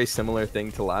very similar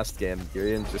thing to last game.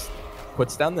 Dirian just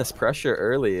puts down this pressure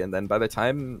early, and then by the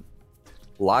time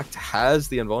Locked has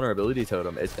the invulnerability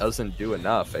totem, it doesn't do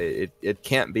enough. It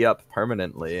can't be up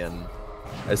permanently, and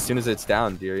as soon as it's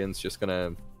down, Dirian's just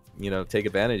gonna, take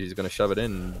advantage. He's gonna shove it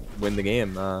in and win the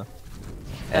game.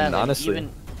 And honestly,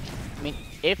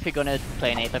 if you're gonna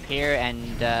play an ape up here and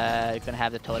you're gonna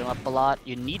have the totem up a lot,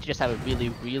 you need to just have a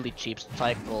really cheap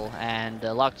cycle, and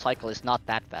Locked cycle is not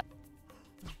that fast.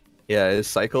 Yeah, his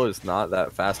cycle is not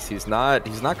that fast. He's not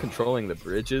controlling the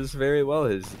bridges very well.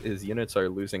 His units are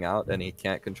losing out, and he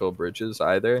can't control bridges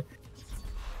either.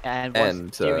 And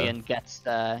once Dirian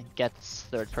gets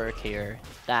third perk here,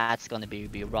 that's gonna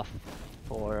be rough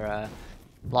for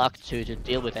Locked to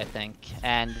deal with, I think.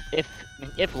 And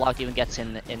if Locked even gets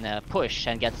in a push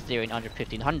and gets Dirian under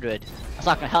 1500, that's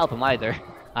not gonna help him either,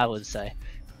 I would say.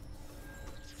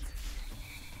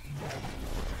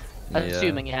 Yeah.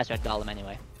 Assuming he has Red Golem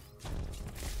anyway.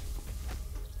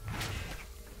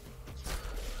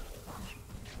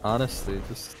 Honestly,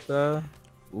 just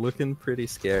looking pretty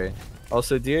scary.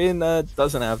 Also, Dirian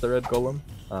doesn't have the Red Golem.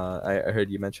 I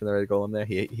heard you mention the Red Golem there.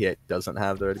 He doesn't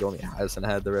have the Red Golem. He hasn't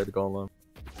had the Red Golem.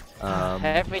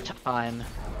 Every time.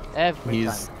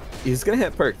 He's gonna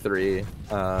hit perk 3.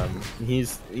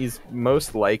 He's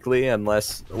most likely,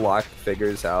 unless Locke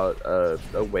figures out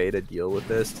a way to deal with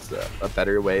this, a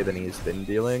better way than he's been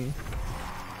dealing.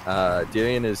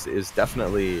 Darian is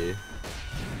definitely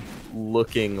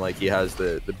looking like he has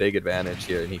the big advantage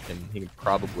here, and he can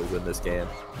probably win this game.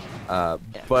 Yeah.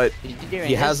 But Darian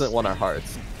he hasn't won our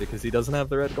hearts because he doesn't have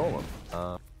the red golem.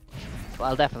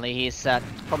 Well, definitely. He's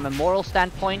from a moral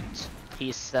standpoint,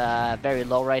 he's very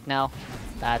low right now.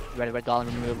 That red golem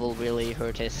removal really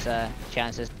hurt his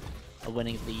chances of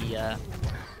winning the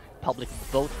public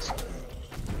vote.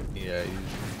 Yeah.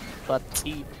 But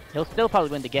he'll still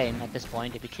probably win the game at this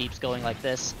point if he keeps going like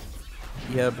this.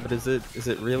 Yeah, but is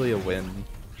it really a win?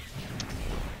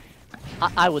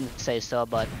 I wouldn't say so,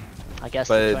 but I guess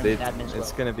but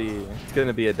it's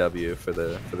gonna be a W for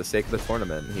the sake of the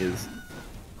tournament. He's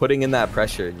putting in that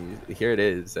pressure, and here it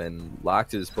is, and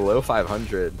Locked is below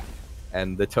 500,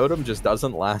 and the totem just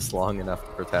doesn't last long enough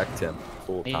to protect him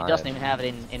full time. He doesn't even have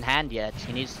it in hand yet.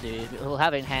 He'll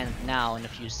have it in hand now in a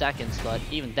few seconds, but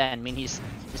even then, I mean, he's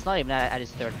not even at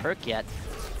his third perk yet,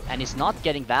 and he's not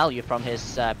getting value from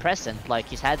his present. Like,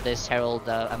 he's had this Herald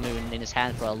Amun in his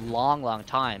hand for a long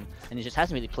time, and he just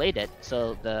hasn't really played it.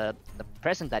 So the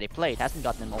present that he played hasn't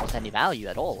gotten him almost any value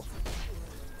at all.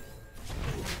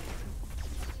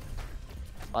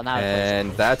 Well, now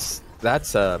and that's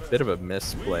a bit of a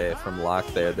misplay from Locke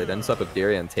there that ends up with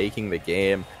Darian taking the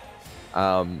game.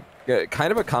 Kind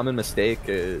of a common mistake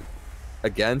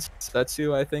against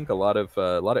Setsu, I think. A lot of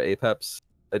Apeps,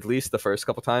 at least the first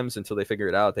couple times until they figure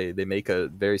it out, they make a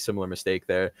very similar mistake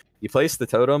there. You place the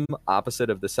totem opposite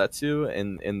of the Setsu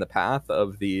in the path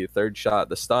of the third shot,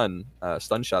 the stun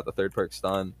shot, the third perk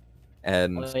stun,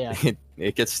 and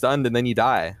it gets stunned and then you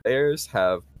die. Players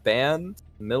have banned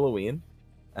Milloween,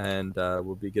 and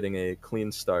we'll be getting a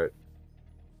clean start.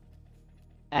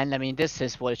 And I mean, this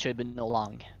is what it should have been all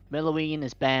along. Milloween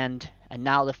is banned, and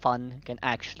now the fun can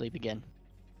actually begin.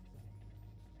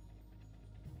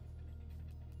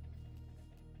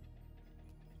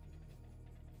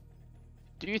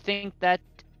 Do you think that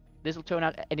this will turn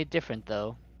out any different,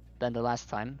 though, than the last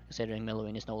time, considering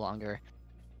Milloween is no longer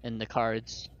in the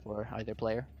cards for either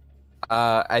player?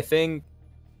 I think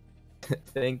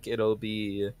it'll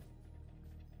be...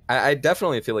 I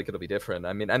definitely feel like it'll be different.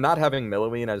 I mean, and not having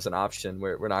Milloween as an option,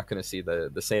 we're not going to see the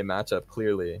same matchup,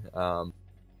 clearly.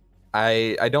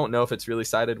 I don't know if it's really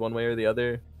sided one way or the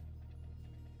other.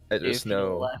 I just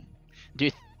know... do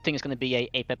you think it's going to be a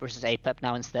Apep versus Apep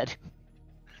now instead?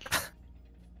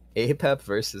 Apep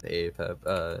versus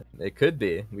Apep. It could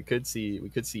be. We could see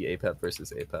Apep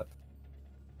versus Apep.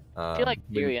 I feel like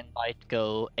Darian might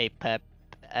go Apep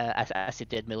as he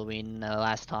did Milloween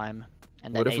last time.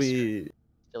 And then what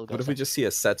if we just see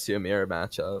a Setsu mirror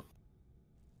matchup?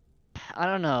 I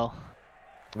don't know.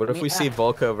 What if we see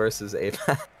Volco versus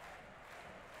Apep?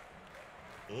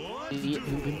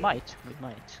 We might.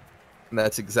 And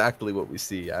that's exactly what we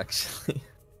see, actually.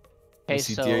 Okay, we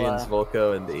see Darian's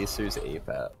Volco and the Acer's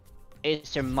Apep.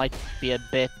 Acer might be a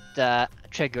bit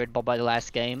triggered by the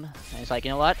last game. And it's like,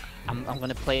 you know what? I'm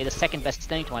gonna play the second best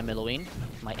thing to my Milloween,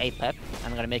 my Apep.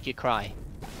 I'm gonna make you cry.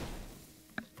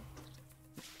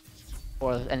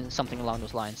 And something along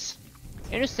those lines.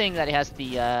 Interesting that he has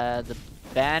the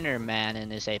Banner Man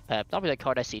in his Apep. Not really a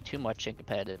card I see too much in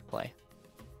competitive play.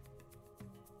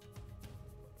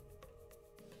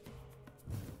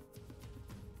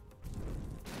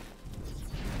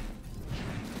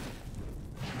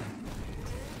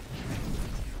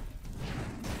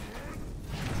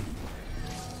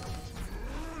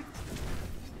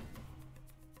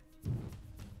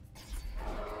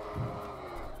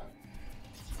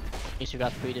 You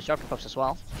got 3 Disruptor Puffs as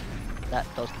well.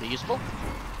 Those could be useful.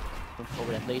 Move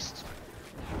forward at least.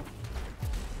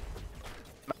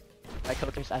 My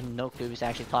coaches, I have no clue if he's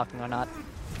actually talking or not.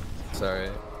 Sorry.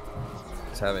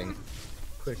 Just having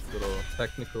quick little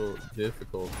technical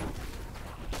difficulty.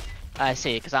 I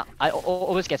see, because I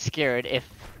always get scared if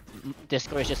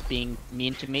Discord is just being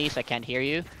mean to me, so I can't hear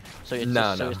you. So you're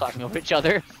just talking over each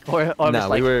other, or no,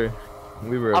 like, we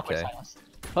were okay. Silence.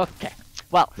 Okay.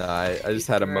 Well, no, I just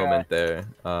had a moment there. It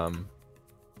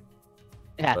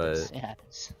happens. It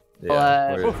happens.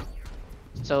 Yeah,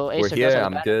 so we're here.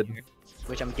 I'm good. Here,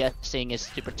 which I'm guessing is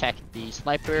to protect the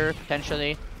sniper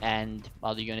potentially, and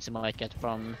other units he might get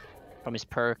from his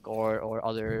perk or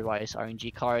otherwise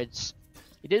RNG cards.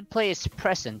 He did play his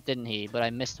present, didn't he? But I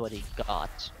missed what he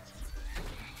got.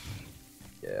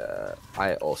 Yeah,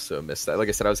 I also missed that. Like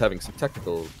I said, I was having some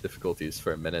technical difficulties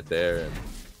for a minute there. And...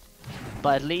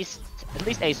 But at least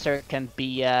Acer can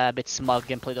be a bit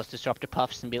smug and play those Disruptor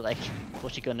Puffs and be like,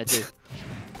 what's he gonna do?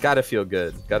 Gotta feel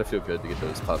good. Gotta feel good to get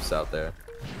those puffs out there.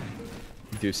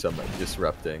 Do some like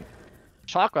disrupting.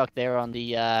 Shock Rock there on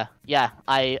the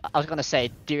I was gonna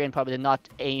say Darian probably did not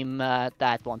aim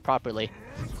that one properly.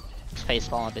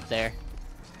 facepalm a bit there.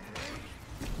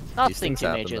 These Nothing things too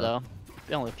happen, major though.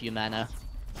 Only a few mana.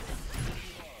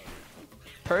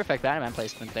 Perfect Bannerman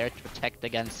placement there to protect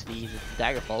against the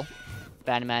Daggerfall.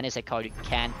 Bannerman is a card you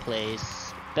can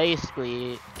place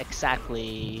basically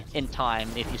exactly in time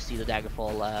if you see the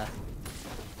Daggerfall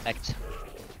effect.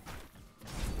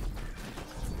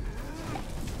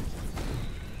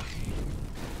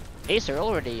 Acer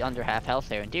already under half health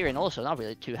there, and Dirian also not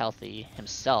really too healthy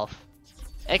himself.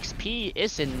 XP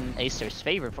is in Acer's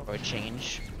favor for a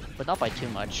change, but not by too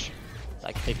much,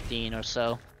 like 15 or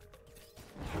so.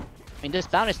 I mean, this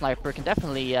Bounty Sniper can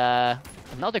definitely,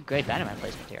 another great Bannerman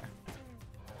placement here.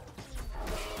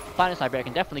 Bounty Sniper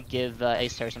can definitely give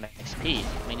Acer some XP.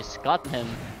 I mean, it's gotten him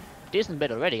a decent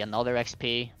bit already, another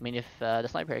XP. I mean, if the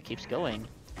Sniper keeps going,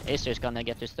 Acer's gonna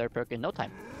get his third perk in no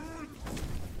time.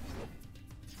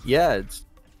 Yeah, it's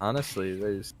honestly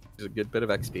there's a good bit of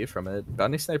XP from it.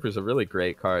 Bounty Sniper is a really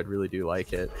great card. Really do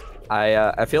like it.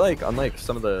 I feel like unlike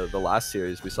some of the last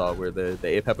series we saw where the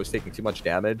APEP was taking too much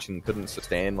damage and couldn't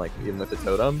sustain like even with the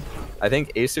totem, I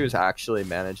think Acer's actually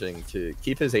managing to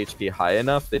keep his HP high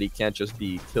enough that he can't just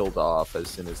be killed off as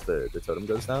soon as the totem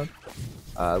goes down,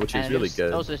 which is really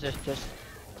good. Also,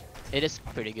 it is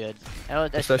pretty good.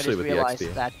 Especially with the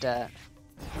XP. That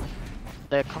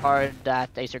the card that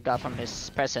Acer got from his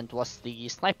present was the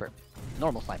Sniper,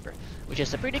 normal Sniper, which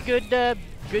is a pretty good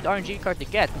good RNG card to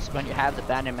get when you have the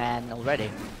Bannerman already,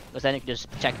 because then you can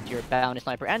just protect your Bounty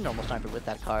Sniper and normal Sniper with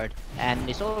that card, and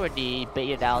he's already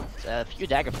baited out a few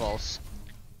Daggerfalls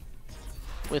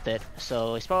with it,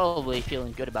 so he's probably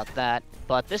feeling good about that.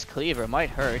 But this Cleaver might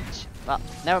hurt. Well,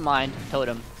 never mind,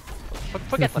 Totem.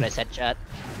 Forget what I said, chat.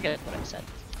 Forget what I said.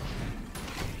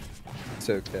 It's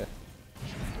okay.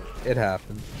 It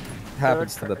happens. It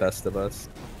happens to the best of us.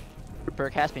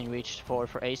 Perk has been reached for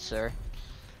Acer.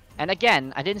 And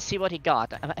again, I didn't see what he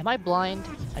got. Am I blind?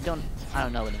 I don't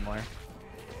know anymore.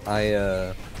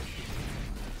 I'm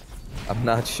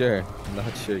not sure. I'm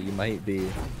not sure. You might be.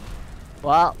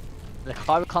 Well, the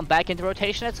card will come back into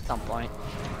rotation at some point.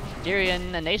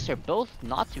 Dirian and Acer both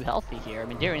not too healthy here. I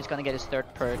mean, Dirian's gonna get his third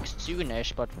perk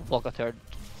soonish, but Volco third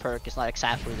perk is not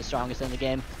exactly the strongest in the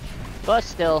game. But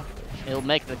still, it'll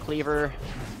make the Cleaver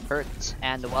hurt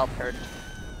and the Whelp hurt.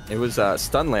 It was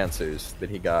Stun Lancers that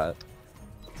he got.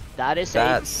 That's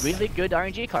a really good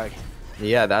RNG card.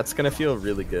 Yeah, that's gonna feel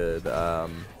really good.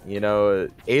 You know,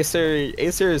 Acer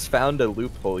has found a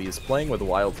loophole. He's playing with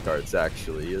Wildcards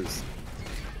actually.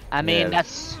 I mean, yeah.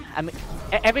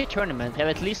 Every tournament they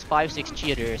have at least 5-6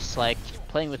 cheaters like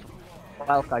playing with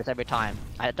Wildcards every time.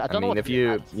 I don't know. If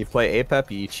you play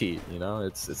APEP, you cheat. You know,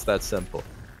 it's that simple.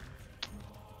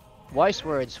 Wise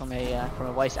words from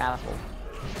a wise apple.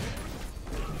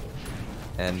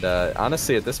 And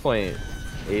honestly, at this point,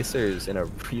 Acer's in a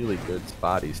really good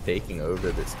spot. He's taking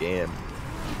over this game.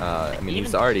 I mean,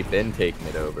 he's already been taking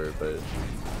it over,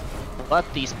 but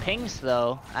these pings,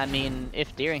 though. I mean,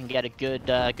 if Dirian can get a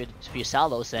good few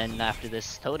salvos in after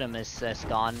this totem is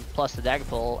gone, plus the dagger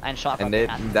pull and shotgun.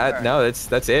 And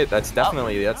that's it. That's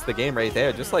definitely that's the game right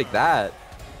there. Just like that,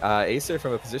 Acer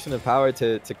from a position of power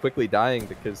to quickly dying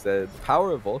because the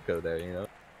power of Volco there, you know.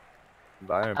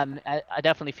 Environment. I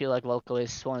definitely feel like Volco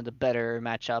is one of the better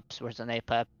matchups versus an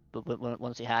APEP. But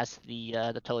once he has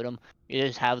the totem, you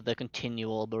just have the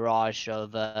continual barrage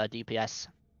of DPS,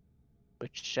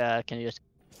 which can just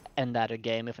end that a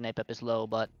game if an APEP is low,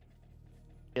 but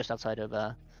just outside of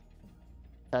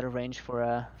range for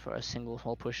a single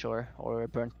small push or a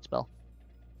burn spell.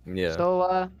 Yeah.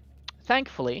 So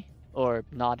thankfully, or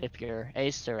not if you're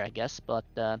Acer, I guess, but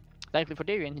thankfully for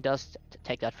Dirian, he does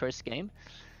take that first game.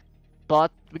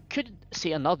 But we could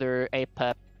see another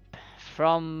APEP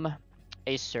from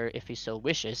Acer if he so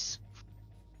wishes.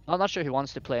 I'm not sure he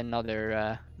wants to play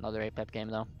another APEP game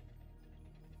though.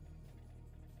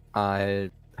 I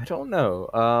don't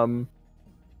know.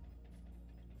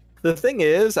 The thing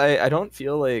is, I don't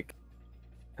feel like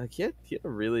he had a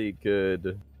really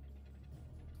good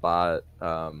spot.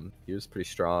 He was pretty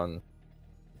strong,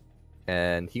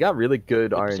 and he got really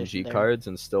good RNG cards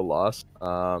and still lost.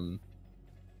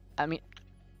 I mean,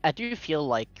 I do feel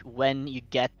like when you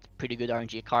get pretty good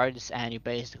RNG cards and you're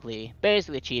basically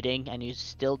cheating and you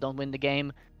still don't win the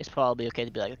game, it's probably okay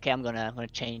to be like, okay, I'm gonna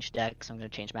change decks, I'm gonna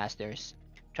change masters,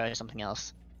 try something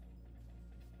else.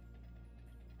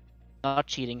 Not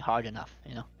cheating hard enough,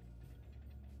 you know.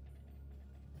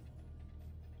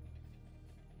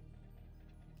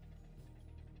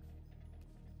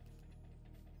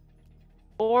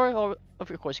 Or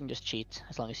of course you can just cheat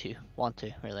as long as you want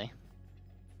to, really.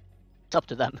 It's up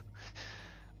to them.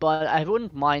 But I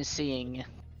wouldn't mind seeing...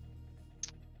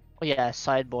 Oh yeah,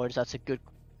 sideboards, that's a good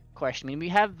question. I mean, we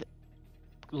have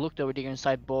looked over the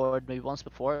sideboard maybe once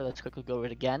before. Let's quickly go over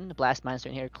it again. Blastmancer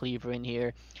in here, Cleaver in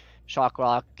here,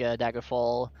 Shockrock,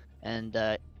 Daggerfall, and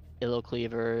Illo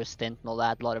Cleaver, Stint, and all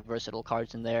that. A lot of versatile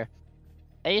cards in there.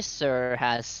 Acer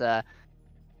has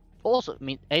also, I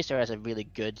mean, Acer has a really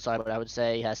good sideboard, I would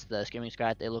say. He has the Screaming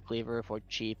Scrat, Illo Cleaver for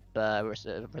cheap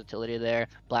versatility there.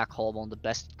 Black Hole, one of the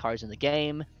best cards in the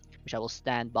game, which I will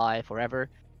stand by forever.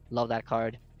 Love that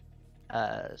card.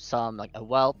 Some like a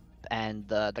Whelp and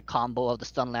the combo of the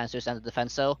Stun Lancers and the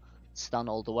Defenso, stun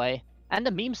all the way, and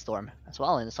the Meme Storm as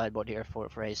well in the sideboard here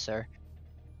for Acer.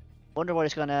 Wonder what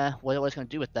he's gonna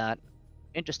do with that.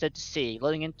 Interested to see.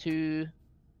 Loading into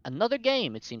another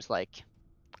game, it seems like.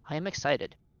 I am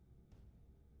excited.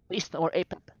 Please no more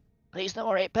APEP. Please no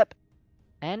more APEP.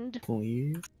 And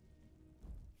please.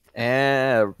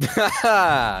 And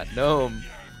Gnome.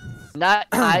 Not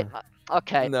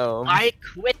okay. No. I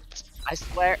quit. I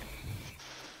swear.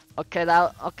 Okay,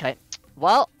 now okay.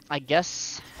 Well, I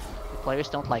guess the players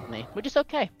don't like me, which is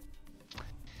okay.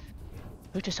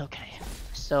 Which is okay.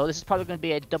 So this is probably going to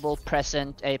be a double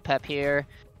present APEP here.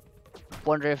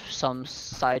 Wonder if some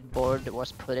sideboard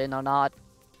was put in or not.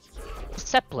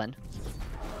 Zeppelin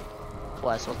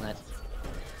was, wasn't it?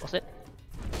 Was it?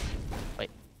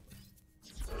 Wait.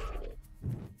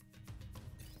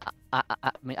 I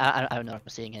mean, I don't know what I'm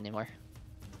seeing anymore.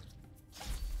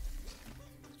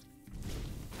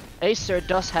 Acer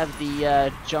does have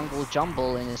the Jungle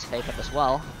Jumble in his APEP as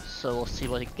well, so we'll see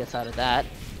what he gets out of that.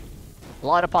 A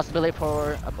lot of possibilities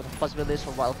for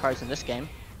wildcards in this game.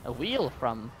 A wheel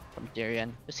from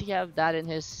Darian. Does he have that in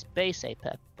his base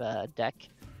APEP deck?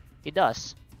 He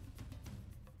does.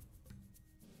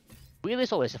 Wheel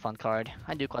is always a fun card.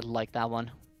 I do quite like that one.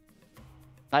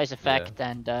 Nice effect, yeah.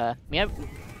 And yeah,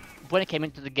 when it came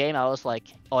into the game, I was like,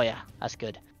 oh yeah, that's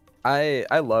good. I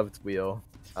loved Wheel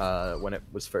when it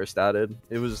was first added.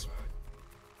 It was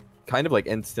kind of like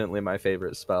instantly my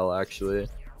favorite spell, actually.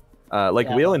 Like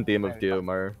yeah, Wheel and Beam of Doom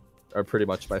are pretty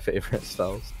much my favorite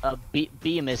spells.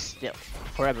 Beam is still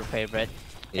forever favorite.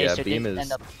 Yeah, Acer Beam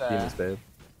is Beam is babe.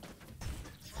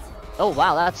 Oh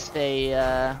wow, that's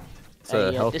a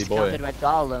healthy discounted boy. Red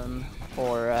Golem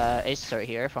for Acer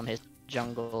here from his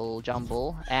Jungle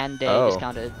Jumble, and a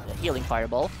discounted Healing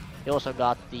Fireball. He also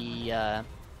got the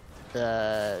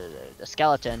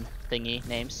skeleton thingy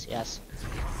names, yes,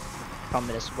 from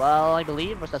it as well, I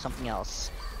believe. Or was that something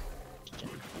else?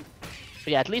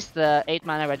 But yeah, at least the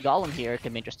 8-mana Red Golem here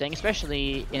can be interesting,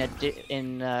 especially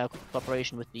in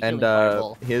cooperation with the Healing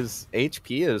Fireball. His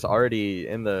HP is already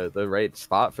in the right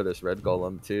spot for this Red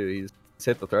Golem too. He's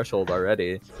hit the threshold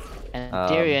already. And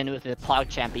Darian with the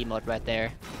PogChamp emote right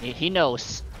there. He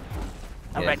knows.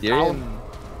 Yeah,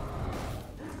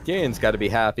 Darian's got to be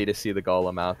happy to see the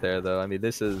Golem out there, though. I mean,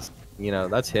 this is, you know,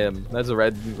 that's him. That's a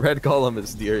red Golem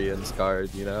is Darian's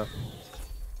card, you know.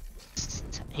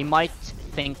 He might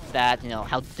think that, you know,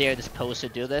 how dare this poster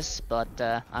do this, but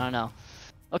I don't know.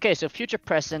 Okay, so future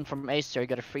present from Acer, he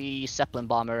got a free Zeppelin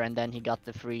Bomber, and then he got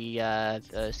the free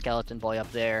Skeleton Boy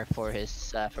up there for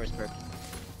his first perk.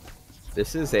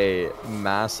 This is a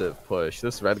massive push.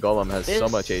 This Red Golem has so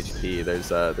much HP.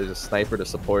 There's a sniper to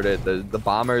support it. The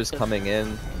bombers coming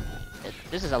in.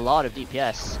 This is a lot of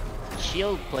DPS.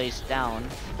 Shield plays down,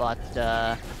 but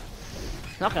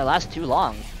it's not gonna last too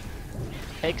long.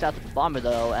 Takes out the bomber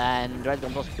though, and Red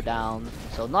Golem's also down.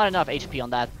 So not enough HP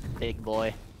on that big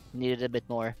boy. Needed a bit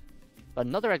more. But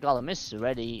another Red Golem is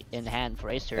ready in hand for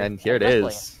Acer. And here it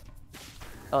is.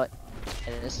 Oh,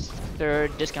 and this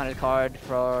third discounted card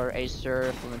for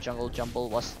Acer from the Jungle Jumble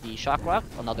was the Shockrock.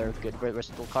 Another good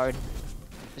versatile card.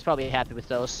 He's probably happy with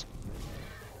those.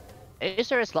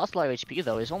 Acer has lost a lot of HP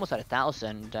though. He's almost at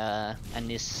 1,000, and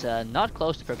he's not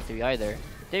close to Perk 3 either.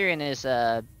 Darian is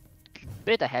a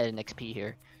bit ahead in XP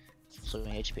here. So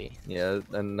HP. Yeah,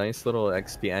 a nice little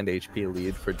XP and HP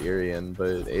lead for Darian,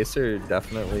 but Acer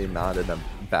definitely not in a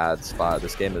bad spot.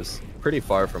 This game is pretty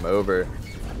far from over.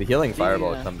 The Healing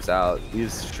Fireball comes out.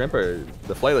 These Shrimper,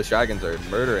 the Flightless Dragons are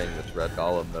murdering this Red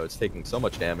Golem though. It's taking so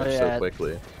much damage so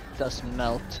quickly. It does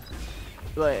melt.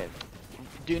 Wait,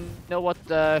 do you know what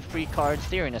free cards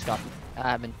Darian has gotten? I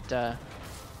haven't.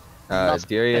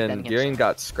 Darian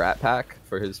got Scrat Pack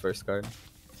for his first card.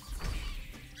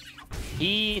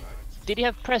 Did he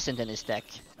have Present in his deck,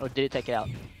 or did he take it out?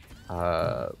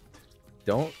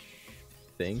 Don't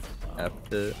think. Have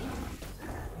to.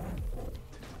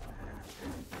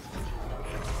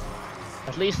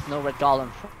 At least no Red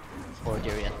Golem for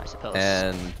Darian, I suppose.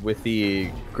 And with the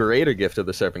greater gift of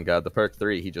the Serpent God, the perk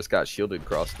 3, he just got shielded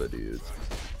crossbow dudes.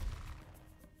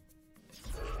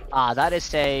 That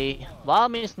is a... Well, I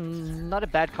mean, it's not a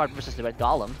bad card versus the Red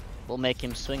Golem. will make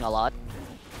him swing a lot.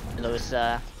 You know, his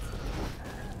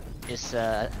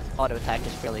auto attack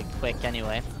is fairly quick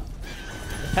anyway.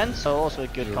 Defense also a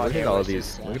good card here.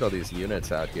 Look at all these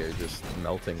units out here just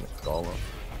melting with Golem.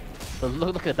 But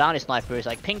look at the bounty snipers,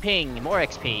 like ping ping, more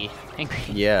XP, ping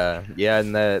ping. Yeah,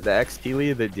 and the XP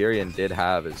lead that Durian did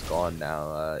have is gone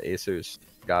now. Acer's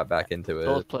got back into it.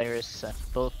 Both players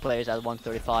at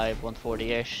 135,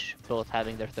 140-ish, both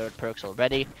having their third perks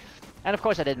already. And of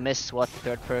course I did miss what the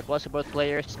third perk was for both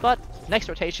players, but next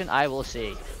rotation I will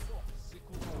see.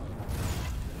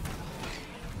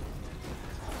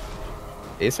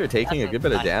 Acer taking a good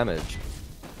bit of damage.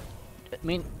 I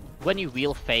mean, when you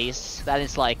wheel face, that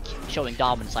is like showing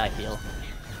dominance, I feel.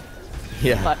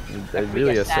 Yeah, but they're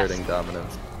really asserting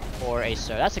dominance. For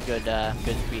Acer, that's a good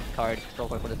good free card for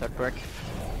the third perk.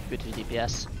 Good to the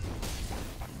DPS.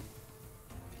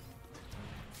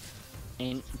 I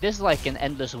mean, this is like an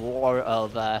endless war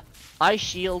of Ice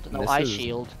Shield, no Ice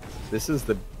Shield. This is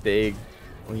the big,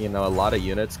 you know, a lot of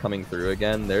units coming through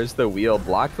again. There's the wheel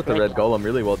blocked with the red golem,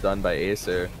 really well done by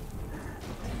Acer.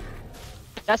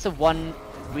 That's the one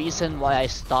reason why I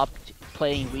stopped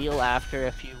playing wheel after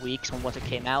a few weeks once it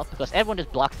came out, because everyone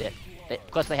just blocked it.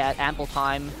 Because they had ample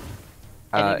time.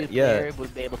 Any good player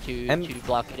would be able to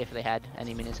block it if they had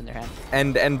any minions in their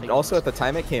hand. And also at the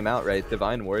time it came out, right,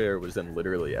 Divine Warrior was in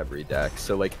literally every deck,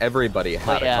 so like everybody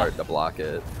had a card to block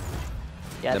it.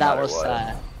 Yeah, that was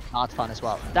not fun as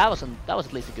well. That was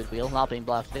at least a good wheel, not being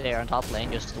blocked there on top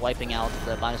lane, just wiping out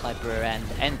the Bounty Sniper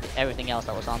and everything else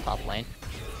that was on top lane.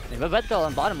 I mean, Red Girl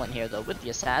on bottom lane here though, with the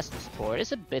assassin support,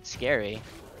 is a bit scary.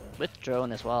 With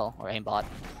drone as well, or aimbot.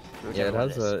 Yeah,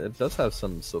 it does have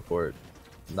some support.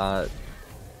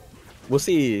 We'll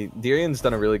see. Durian's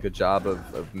done a really good job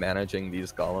of managing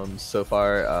these golems so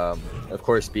far. Of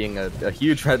course, being a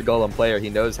huge red golem player, he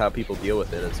knows how people deal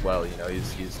with it as well. You know,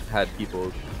 he's had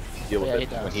people deal with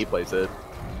it when he plays it.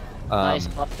 Nice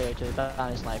buff there to the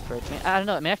Bounty Sniper. I mean, I don't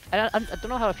know. I mean, I don't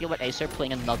know how I feel about Acer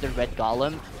playing another red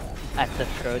golem at the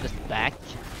furthest back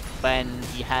when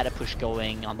he had a push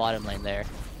going on bottom lane there.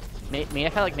 I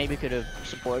felt like maybe could have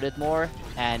supported more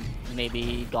and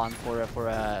maybe gone for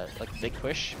a like big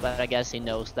push, but I guess he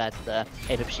knows that the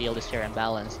APIP shield is fair and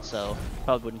balanced, so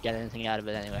probably wouldn't get anything out of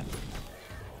it anyway.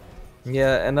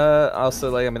 Yeah, and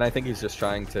also like I mean I think he's just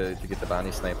trying to get the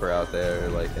Bounty Sniper out there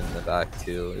like in the back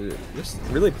too. Just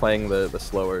really playing the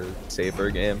slower, safer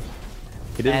game.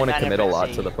 He didn't want to commit a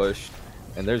lot to the push.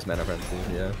 And there's Mana Frenzy,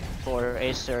 yeah. For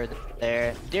Acer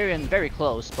there. Durian very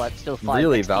close, but still 5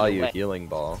 really value healing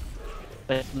ball.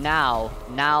 But now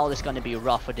it's going to be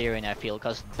rough for Durian, I feel,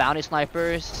 because Bounty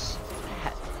Snipers,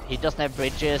 he doesn't have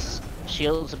bridges,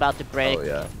 shield's about to break,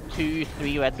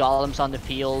 2-3 red golems on the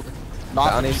field,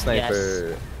 Bounty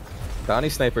Snipers,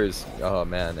 oh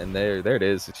man, and there it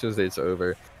is, it shows that it's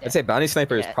over. I'd say Bounty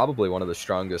Sniper is probably one of the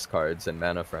strongest cards in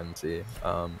Mana Frenzy.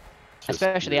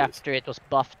 Especially after it was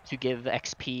buffed to give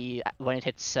XP when it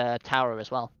hits tower as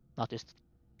well, not just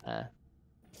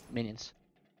minions.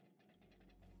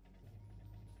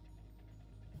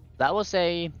 That was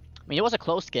it was a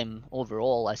close game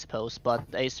overall, I suppose, but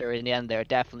Acer in the end there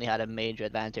definitely had a major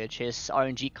advantage. His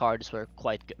RNG cards were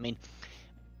quite good. I mean,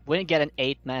 when you get an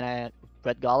 8 mana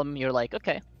red golem, you're like,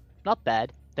 okay, not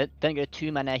bad. Then you get a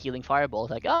 2 mana healing fireball.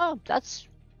 It's like, oh, that's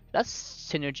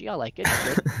synergy. I like it.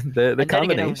 the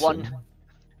combination.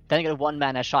 Then you get a 1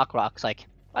 mana shock rock. It's like,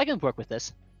 I can work with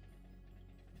this.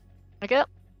 Okay,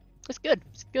 it's good.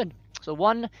 It's good. So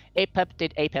 1 APEP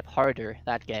did APEP harder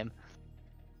that game.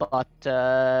 But,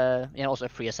 you know, also a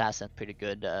free assassin, pretty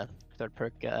good third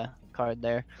perk card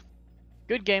there.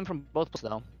 Good game from both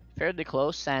players though. Fairly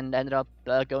close and ended up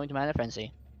going to Mana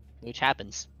Frenzy, which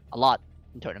happens a lot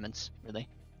in tournaments, really.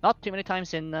 Not too many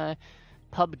times in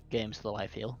pub games though, I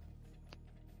feel.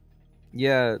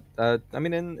 Yeah, I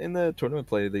mean, in the tournament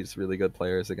play, these really good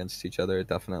players against each other, it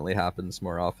definitely happens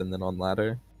more often than on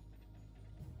ladder.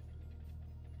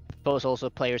 Suppose also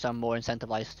players are more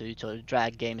incentivized to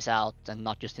drag games out and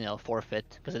not just, you know, forfeit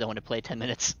because they don't want to play 10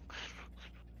 minutes.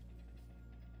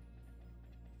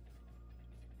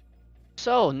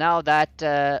 So now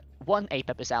that 1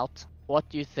 APEP is out, what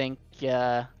do you think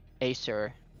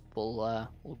Acer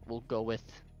will go with?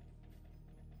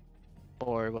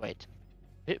 Or wait,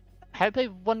 have you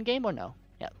played 1 game or no?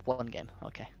 Yeah, 1 game.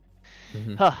 Okay.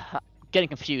 Getting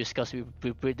confused because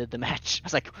we did the match. I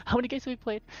was like, how many games have we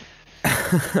played?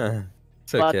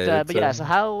 It's okay. But yeah, so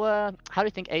how do you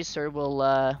think Acer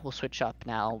will switch up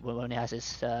now when he has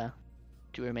his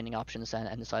 2 remaining options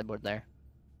and the sideboard there?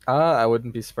 I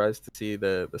wouldn't be surprised to see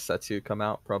the Setsu come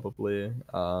out probably.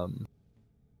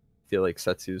 Feel like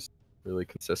Setsu's really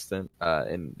consistent.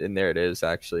 And there it is.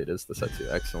 Actually, it is the Setsu.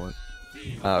 Excellent.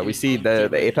 We see the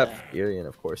APEP Furion,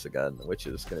 of course, again, which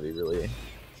is going to be really.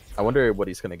 I wonder what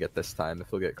he's going to get this time. If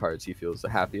he'll get cards he feels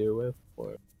happier with,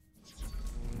 or.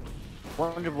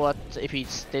 Wonder what if he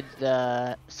did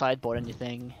the sideboard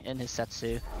anything in his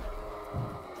Setsu.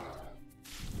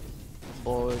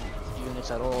 Board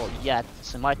units at all yet,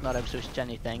 so might not have switched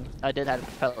anything. I did have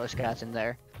Peddler's Cats in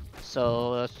there,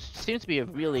 so seems to be a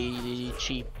really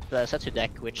cheap Setsu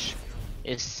deck, which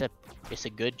is a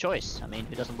good choice. I mean,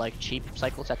 who doesn't like cheap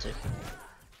cycle Setsu?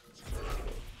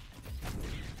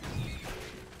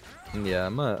 Yeah,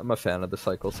 I'm a fan of the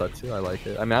cycle Setsu. I like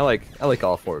it. I mean, I like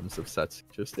all forms of Setsu.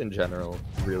 Just in general,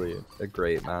 really a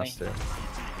great master.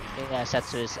 Yeah,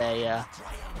 Setsu is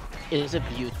a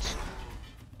beaut.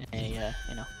 You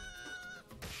know,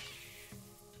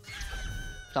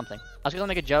 something. I was gonna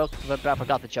make a joke, but I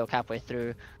forgot the joke halfway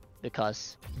through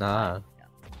because. Nah.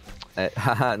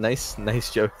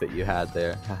 Nice joke that you had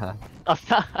there.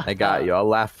 I got you. I'll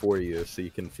laugh for you, so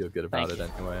you can feel good about it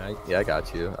anyway. I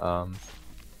got you.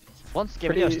 Once get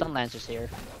rid of stun lancers here.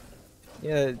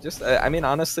 Yeah, just I mean,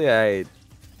 honestly,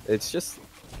 it's just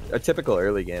a typical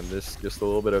early game. There's just a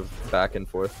little bit of back and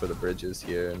forth for the bridges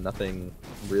here. Nothing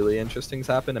really interesting's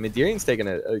happened. I mean, Deering's taken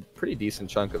a pretty decent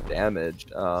chunk of damage.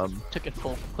 Took a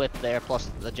full clip there,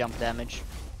 plus the jump damage.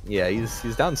 Yeah,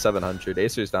 he's down 700.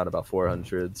 Acer's down about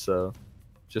 400, so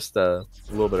just a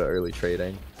little bit of early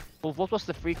trading. Well, what was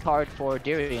the free card for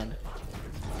Dirian?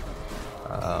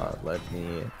 Let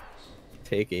me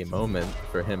take a moment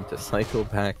for him to cycle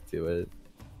back to it.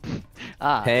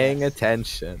 Paying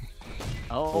attention.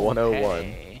 Oh, 101.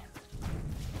 Okay.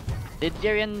 Did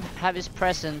Dirian have his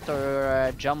present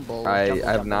or jumble? I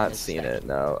have not seen it.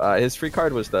 No. His free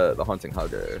card was the Haunting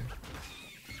Hugger.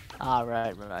 Ah,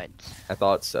 right. I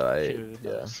thought so.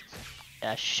 Yeah,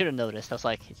 I should have noticed. I was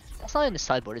like, that's not in the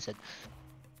sideboard, is it?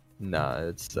 Nah,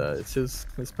 it's his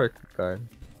perk card.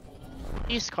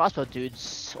 These crossbow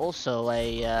dudes also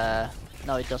a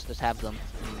no, it does just have them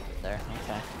there.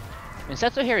 Okay. I mean,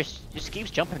 Setsu here just keeps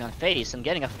jumping on face and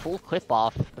getting a full clip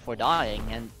off before dying,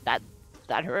 and that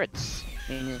hurts.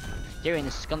 I mean, Dirian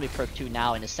is gonna be perk 2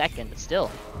 now in a second, but still,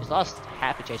 he's lost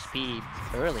half HP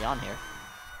early on here.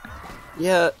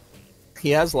 Yeah,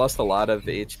 he has lost a lot of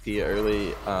HP early.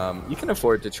 You can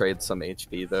afford to trade some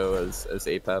HP though as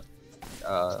APEP.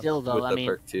 Still though, with I the mean,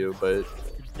 perk 2, but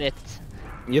it's a bit.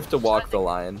 You have to walk the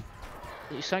line.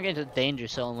 You start getting into the danger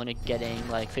zone when you're getting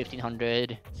like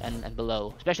 1500 and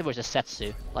below, especially versus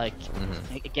Setsu. Like,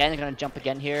 again, you're gonna jump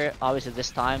again here. Obviously,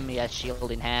 this time he has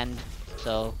shield in hand,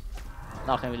 so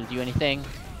not gonna really do anything.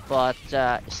 But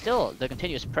still, the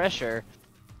continuous pressure,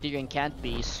 Dirian can't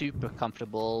be super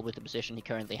comfortable with the position he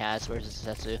currently has versus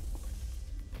Setsu.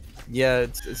 Yeah,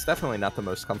 it's definitely not the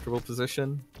most comfortable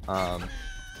position.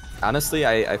 Honestly,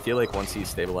 I feel like once he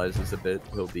stabilizes a bit,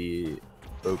 he'll be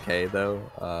okay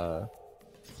though.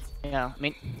 Yeah, I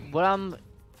mean, what I'm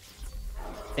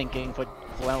thinking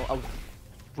I'm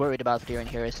worried about Dirian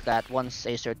here is that once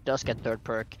Acer does get third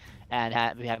perk and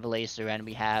we have a laser and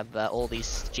we have all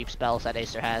these cheap spells that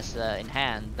Acer has in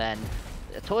hand, then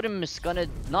Totem is gonna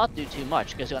not do too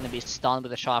much because it's gonna be stunned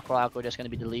with a shock rock or just gonna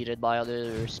be deleted by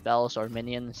other spells or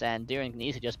minions, and Dirian can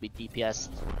easily just be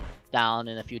DPS'd down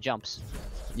in a few jumps.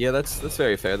 Yeah, that's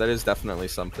very fair. That is definitely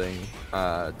something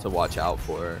to watch out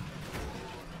for.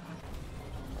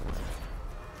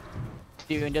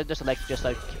 Dirian just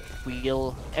like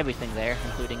wheel everything there,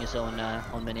 including his own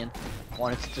minion.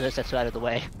 Wanted to set out of the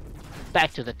way.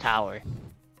 Back to the tower.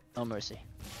 No mercy.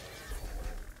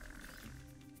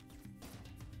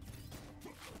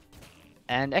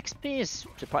 And XP is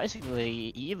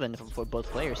surprisingly even for both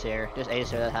players here. Just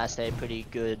Acer that has a pretty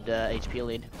good HP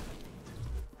lead.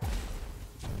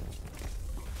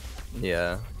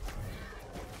 Yeah.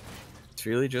 It's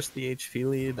really just the HP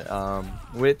lead,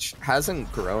 which hasn't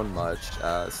grown much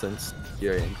since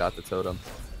Dirian got the totem.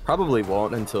 Probably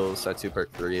won't until Setsu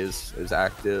perk 3 is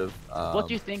active. What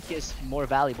do you think is more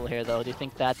valuable here, though? Do you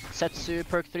think that Setsu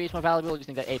perk 3 is more valuable, or do you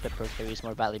think that APEP perk 3 is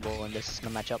more valuable in this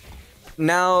matchup?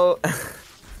 Now,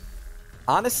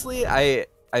 honestly, I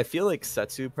feel like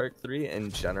Setsu perk 3 in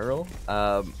general.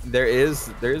 There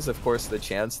is of course the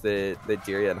chance that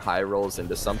Dirian high rolls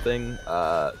into something.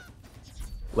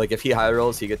 Like if he high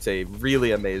rolls, he gets a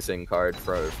really amazing card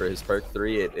for his perk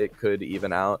 3. It could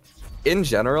even out. In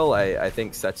general, I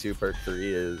think Setsu perk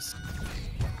 3 is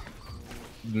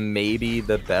maybe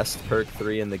the best perk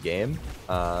 3 in the game,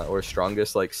 or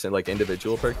strongest like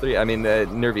individual perk 3. I mean,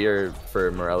 Nervier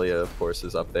for Morelia, of course,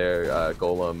 is up there.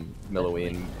 Golem,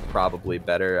 Milloween, probably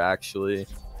better actually.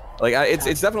 Like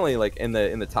it's definitely like in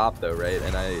the top though, right?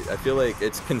 And I feel like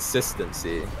it's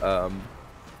consistency.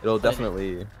 It'll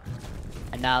definitely.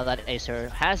 And now that Acer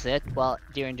has it, well,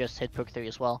 Deeren just hit perk 3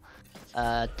 as well.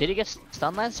 Did he get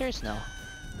stun lancers? No.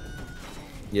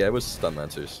 Yeah, it was stun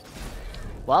lancers.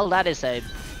 Well, that is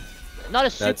not a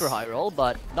super high roll,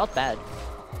 but not bad.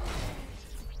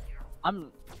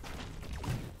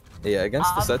 Yeah,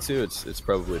 against the Setsu, it's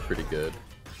probably pretty good.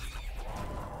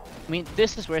 I mean,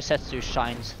 this is where Setsu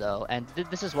shines though, and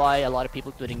this is why a lot of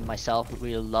people, including myself,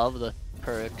 really love the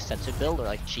perk Setsu build, or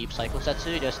like cheap cycle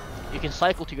Setsu. You can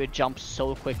cycle to your jump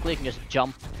so quickly. You can just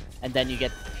jump, and then you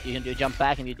can do a jump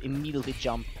back, and you immediately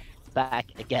jump back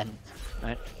again,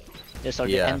 right? There's sort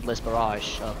of an endless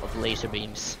barrage of laser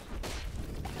beams.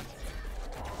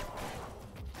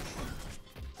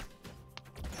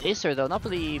 Acer though, not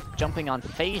really jumping on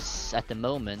face at the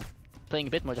moment. Playing a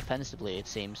bit more defensively, it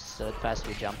seems, the past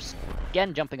few jumps.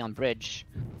 Again, jumping on bridge.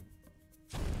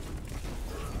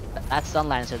 That stun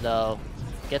lancer though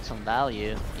gets some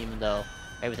value, even though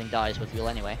everything dies with wheel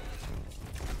anyway.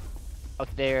 Out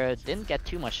there didn't get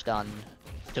too much done.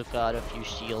 Took out a few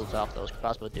shields off those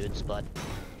crossbow dudes, but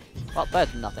well,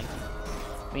 better than nothing.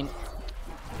 I mean,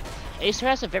 Acer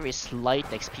has a very slight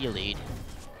XP lead,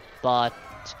 but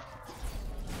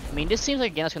I mean, this seems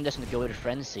like Gandalf's gonna just go to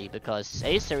Frenzy, because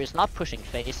Acer is not pushing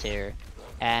face here,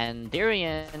 and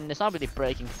Deeren is not really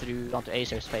breaking through onto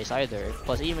Acer's face either.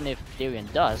 Plus, even if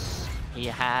Deeren does,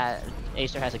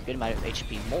 Acer has a good amount of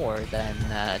HP more than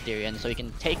Deeren, so he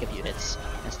can take a few hits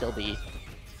and still be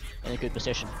in a good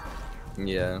position.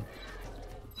 Yeah.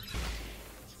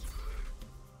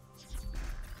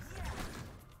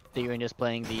 Deeren is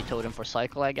playing the totem for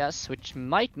cycle, I guess, which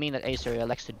might mean that Acer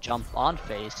elects to jump on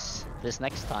face this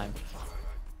next time.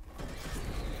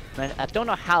 I don't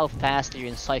know how fast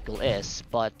Deeren's cycle is,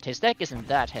 but his deck isn't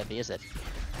that heavy, is it?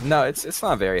 No, it's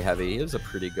not very heavy. He has a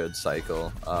pretty good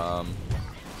cycle.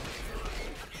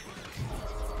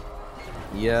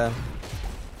 Yeah,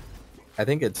 I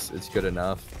think it's good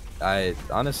enough. I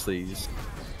honestly.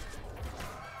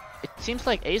 It seems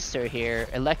like Acer here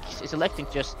is electing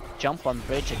to just jump on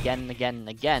bridge again and again and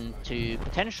again to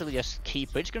potentially just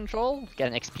keep bridge control,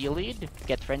 get an XP lead,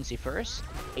 get Frenzy first,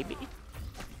 maybe.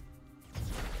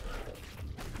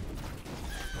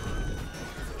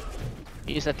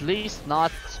 He's at least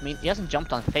not, I mean, he hasn't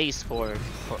jumped on face for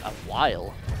a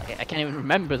while. I can't even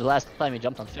remember the last time he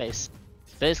jumped on face.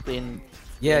 Basically in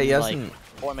he hasn't, like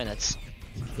 4 minutes.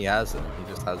 He hasn't,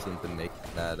 he just hasn't been making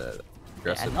that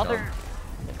aggressive jump.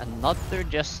 Another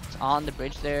just on the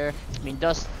bridge there. I mean,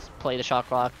 does play the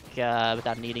shock rock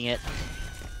without needing it.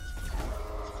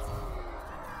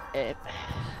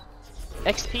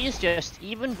 XP is just,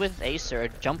 even with Acer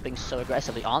jumping so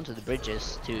aggressively onto the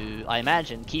bridges to, I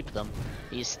imagine, keep them,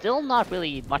 he's still not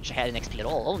really much ahead in XP at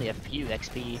all. Only a few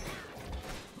XP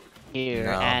here,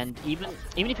 no. And even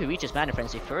if he reaches Mana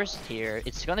Frenzy first here,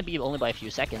 it's gonna be only by a few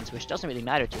seconds, which doesn't really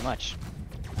matter too much.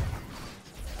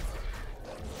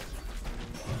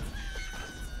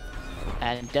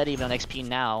 And dead even on XP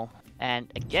now.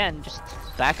 And again, just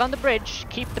back on the bridge,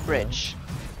 keep the bridge.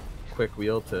 Quick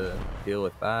wheel to deal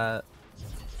with that.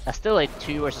 That's still a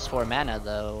 2 versus 4 mana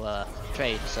though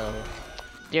trade, so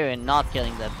Deeren not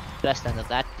getting the best end of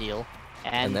that deal.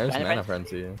 And there's Mana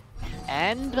Frenzy.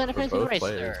 And Mana Frenzy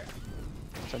Racer.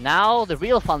 So now the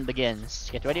real fun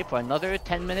begins. Get ready for another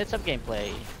 10 minutes of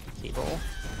gameplay, people.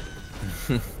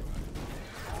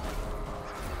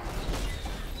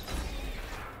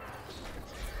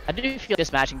 I do feel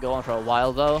this match can go on for a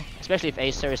while though, especially if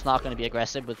Acer is not going to be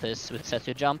aggressive with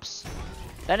Setsu jumps.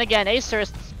 Then again, Acer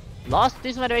has lost a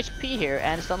decent amount of HP here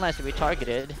and stun lines to be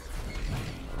targeted.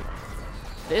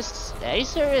 This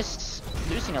Acer is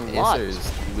losing a lot. Acer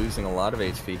is losing a lot of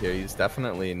HP here. He's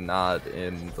definitely not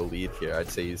in the lead here. I'd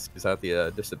say he's at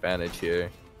the disadvantage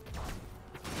here.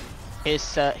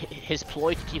 His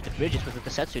ploy to keep the bridges with the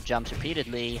Setsu jumps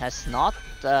repeatedly has not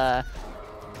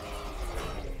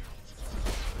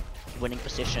winning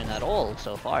position at all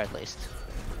so far, at least.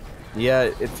 Yeah,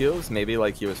 it feels maybe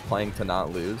like he was playing to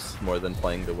not lose more than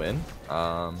playing to win.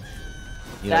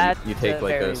 You know, you take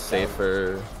like a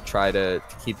safer, try to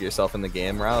keep yourself in the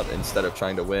game route instead of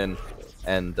trying to win.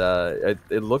 And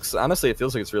it looks, honestly, it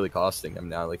feels like it's really costing him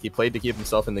now. Like he played to keep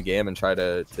himself in the game and try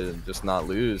to just not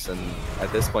lose. And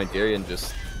at this point, Deeren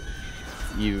just,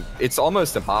 it's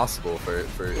almost impossible for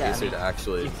Acer to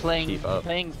actually keep up.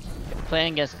 Playing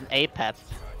against an APEP,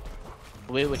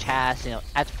 which has, you know,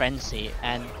 at Frenzy,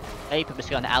 and APEP is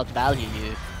going to outvalue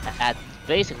you at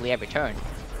basically every turn.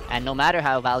 And no matter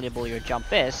how valuable your jump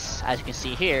is, as you can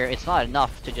see here, it's not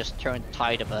enough to just turn the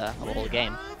tide of a whole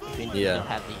game if you don't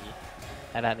have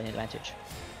an advantage.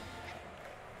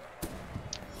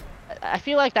 I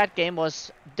feel like that game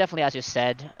was definitely, as you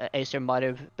said, Acer might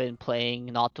have been playing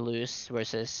not to lose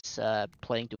versus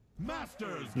playing to.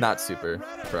 Not super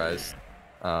surprised.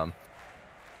 The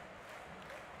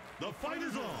fight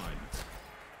is on.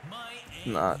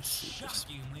 Not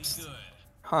super.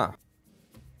 Huh.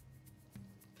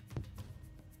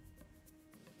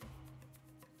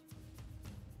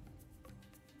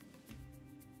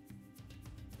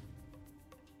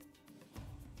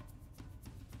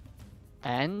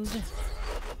 And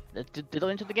diddle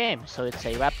into the game. So it's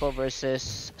a Rappo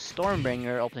versus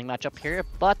Stormbringer opening matchup here,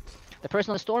 but the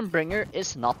person on the Stormbringer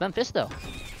is not Mephisto.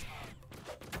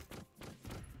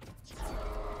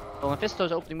 So Mephisto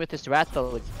is opening with his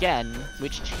Rappo again,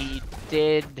 which he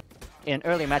did in an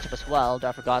earlier matchup as well, though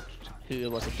I forgot who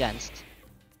it was against.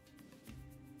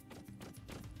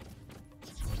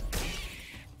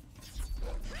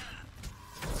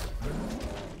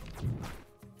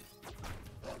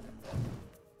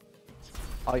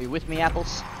 Are you with me,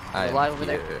 Apples? I'm live over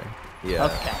here. there? Yeah.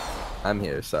 Okay. I'm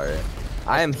here. Sorry.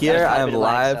 I am here. I am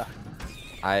live.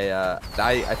 So. I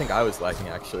think I was lagging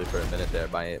actually for a minute there.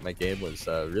 My game was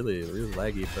really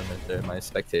laggy for a minute there. My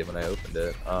spectate when I opened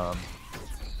it.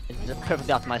 It's a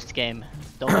perfectly optimized game.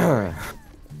 Don't worry.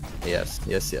 Yes.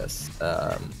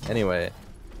 Anyway,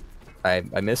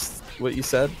 I missed what you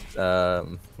said.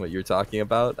 What you're talking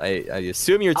about. I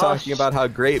assume you're talking about how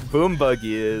great Boom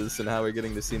Buggy is and how we're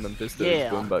getting to see Mephisto's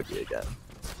Boom Buggy again.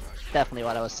 Definitely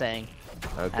what I was saying.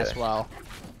 Okay. As well.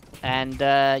 And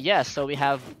yeah, so we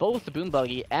have both the Boom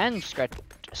Buggy and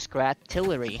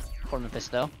Scratillery for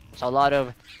Mephisto. So a lot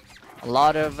of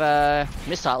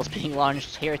missiles being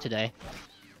launched here today.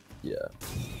 Yeah,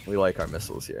 we like our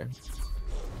missiles here.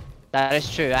 That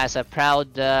is true. As a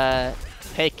proud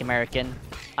fake American,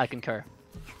 I concur.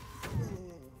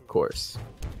 Of course.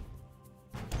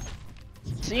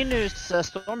 Sinilil's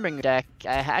Stormbringer deck, I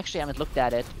actually haven't looked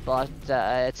at it, but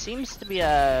it seems to be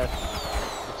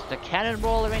it's the Cannon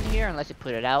Roller in here, unless you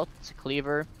put it out. It's a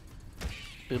Cleaver,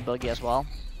 Boom Buggy as well,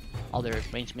 other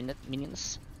ranged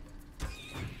minions.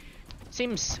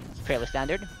 Seems fairly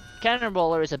standard. Cannon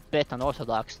Roller is a bit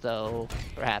unorthodox though,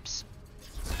 perhaps.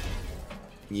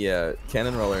 Yeah,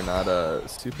 Cannon Roller, not a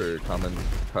super common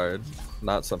card.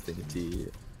 Not something to see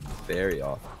very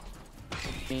often.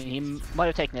 I mean, he might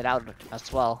have taken it out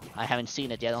as well. I haven't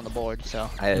seen it yet on the board, so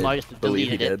I he might have believe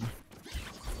he deleted it. did.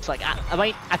 It's like,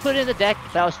 I put it in the deck,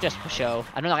 but that was just for show.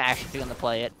 I'm not actually going to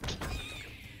play it.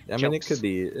 I mean, it could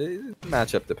be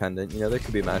matchup dependent. You know, there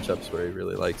could be matchups where he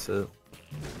really likes it.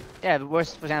 Yeah, but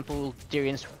worse, for example,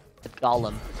 Darian's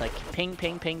Golem. It's like ping,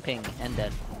 ping, ping, ping, and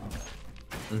then.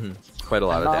 Quite a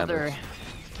lot of damage.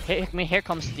 Here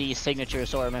comes the signature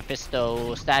Sora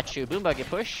Mephisto statue Boom Buggy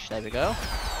push. There we go.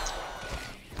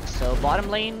 So bottom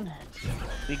lane,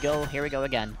 here we go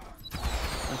again.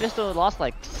 Mephisto lost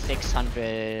like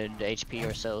 600 HP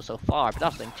or so far, but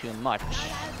nothing too much.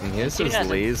 And here's his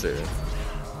laser.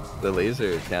 The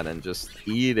laser cannon just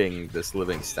eating this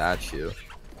living statue.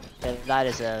 That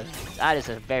is a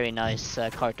very nice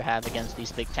card to have against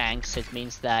these big tanks. It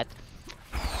means that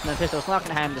Mephisto's not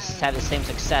going to have the same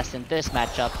success in this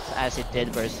matchup as it did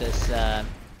versus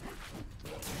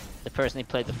the person he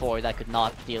played before that could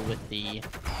not deal with the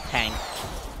tank.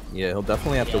 Yeah, he'll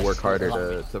definitely have to work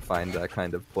harder to find that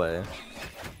kind of play.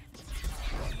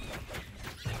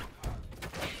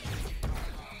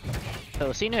 So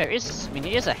Zengineer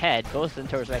he is ahead, both in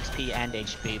terms of XP and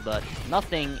HP, but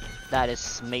nothing that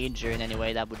is major in any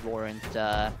way that would warrant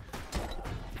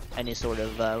any sort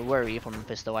of worry from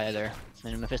Mephisto either. I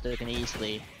mean, Mephisto can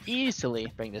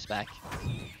easily bring this back.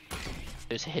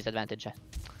 It's his advantage.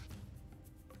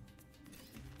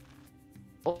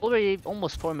 Already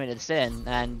almost 4 minutes in,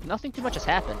 and nothing too much has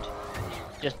happened.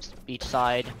 Just each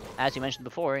side, as you mentioned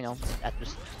before, you know, at the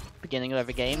beginning of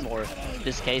every game, or in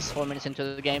this case, 4 minutes into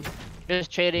the game,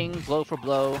 just trading blow for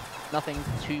blow. Nothing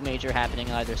too major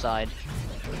happening on either side,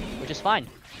 which is fine.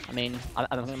 I mean,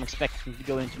 I'm expecting to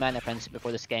go into Mana Frenzy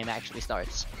before this game actually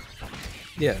starts.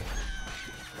 Yeah.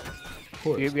 Of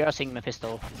course. We are seeing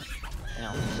Mephisto, you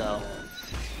know, so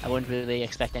I wouldn't really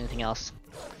expect anything else.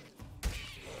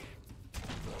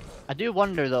 I do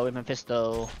wonder though if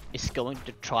Mephisto is going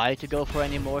to try to go for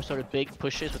any more sort of big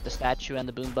pushes with the statue and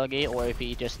the Boom Buggy, or if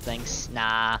he just thinks,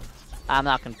 nah, I'm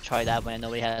not going to try that when I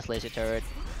know he has laser turret.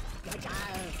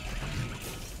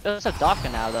 There's a Daka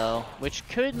now though, which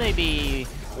could maybe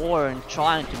warrant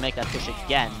trying to make that push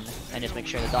again and just make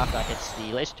sure the Daka hits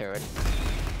the laser turret.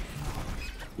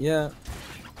 Yeah.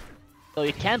 So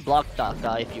you can block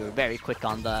Daka if you're very quick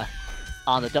on the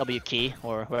W key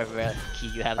or wherever key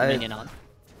you have the minion on.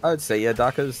 I would say, yeah,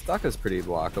 Daka's pretty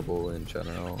blockable in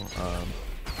general.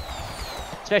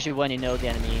 It's especially when you know the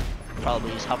enemy probably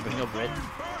is hovering over it.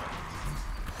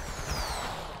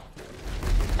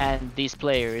 And these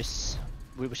players,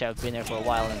 which have been there for a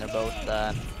while, and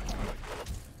they're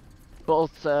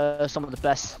both some of the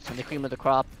best and the cream of the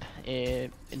crop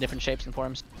in different shapes and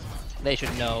forms. They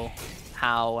should know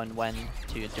how and when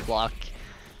to block.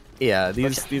 Yeah,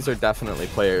 these are definitely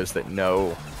players that know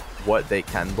what they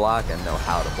can block and know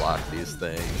how to block these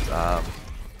things.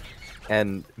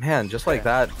 And man, just like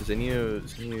that,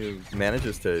 Zengineer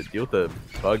manages to deal with the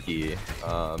buggy.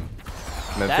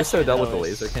 Mephisto dealt with the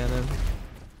laser cannon.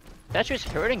 That's just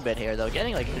hurting a bit here though,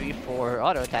 getting like 3-4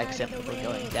 auto attacks simply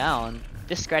going down.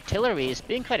 This artillery is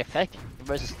being quite effective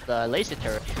versus the laser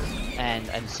turret and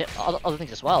other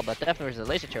things as well, but definitely versus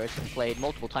the laser turret, it's been played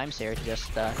multiple times here to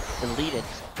just delete it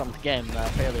from the game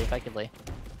fairly effectively.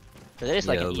 So it is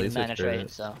like an even mana trade,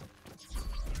 so.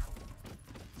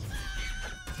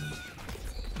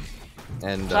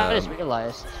 And I just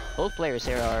realized both players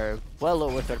here are well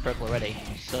over third perk already,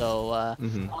 so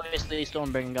obviously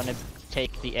Stormbringer gonna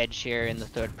take the edge here in the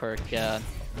third perk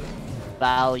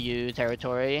value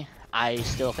territory. I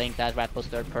still think that Ratpo's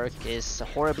third perk is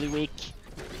horribly weak,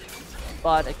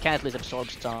 but it can at least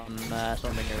absorb some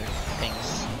Stormbringer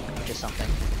things, which is something.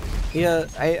 Yeah,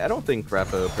 I don't think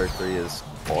Ratpo perk 3 is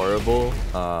horrible.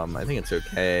 I think it's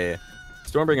okay.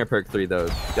 Stormbringer perk 3 though,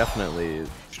 definitely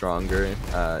stronger,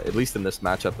 at least in this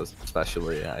matchup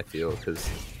especially, I feel, because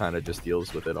kind of just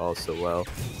deals with it all so well.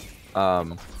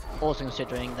 Also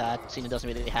considering that Cena doesn't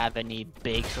really have any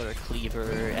big sort of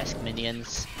cleaver-esque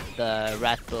minions, the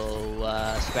Ratpo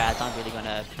strats aren't really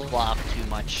gonna block too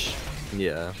much.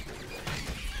 Yeah.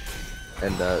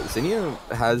 And Zengineer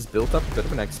has built up a bit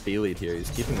of an XP lead here. He's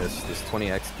keeping this 20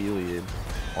 XP lead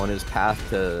on his path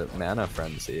to Mana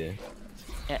Frenzy.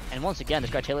 Yeah, and once again,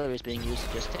 this artillery is being used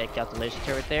to just take out the laser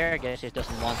turret there. I guess he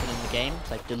doesn't want it in the game.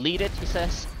 It's like, delete it, he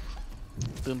says.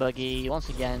 Boom Buggy, once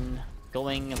again,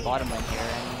 going bottom lane here.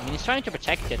 And I mean, he's trying to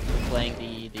protect it from playing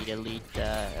the elite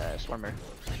Swarmer.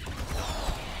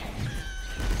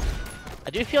 I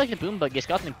do feel like the Boom Buggy has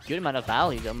gotten a good amount of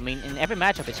value though. I mean, in every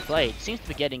matchup it's played, it seems to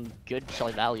be getting good,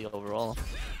 solid value overall.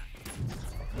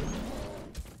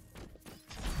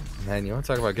 Man, you want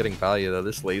to talk about getting value though.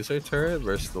 This laser turret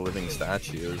versus the living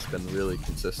statue has been really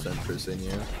consistent for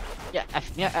Zengineer. Yeah,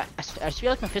 I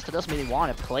feel like Mephisto doesn't really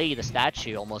want to play the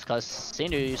statue almost, because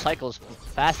Zengineer cycles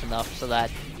fast enough so that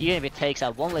even if it takes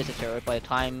out one laser turret, by the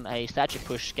time a statue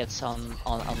push gets on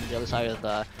the other side of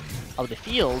the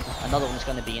field, another one's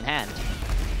going to be in hand.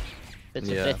 It's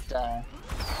a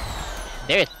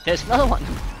bit. There's another one.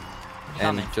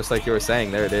 And just like you were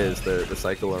saying, there it is, the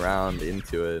cycle around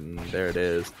into it, and there it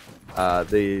is.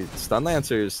 The stun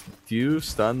lancers do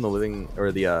stun the living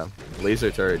or the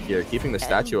laser turret here, keeping the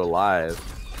statue alive.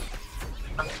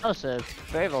 That was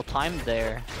very well timed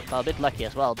there. Well, a bit lucky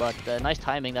as well, but nice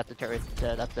timing that the turret,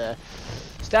 that the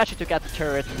statue took out the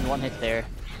turret in one hit there,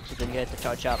 so didn't get to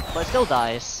charge up, but it still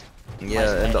dies.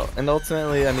 Yeah, and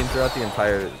ultimately, I mean, throughout the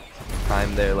entire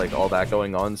time there, like all that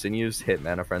going on, Zengineer's hit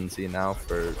Mana Frenzy now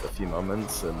for a few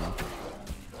moments, and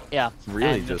yeah,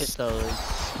 really and just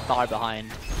Mephisto's far behind.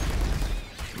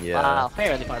 Yeah,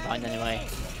 fairly far behind anyway.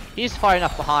 He's far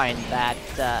enough behind that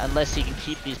unless he can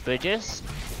keep these bridges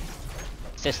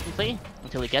consistently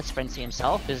until he gets Frenzy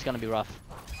himself, this is gonna be rough.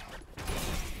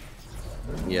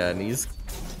 Yeah, and he's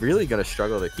really gonna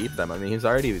struggle to keep them. I mean, he's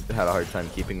already had a hard time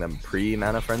keeping them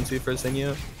pre-Mana Frenzy for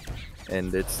Zengineer,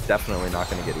 and it's definitely not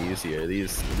gonna get easier.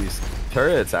 These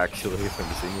turrets actually from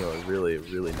Zengineer are really,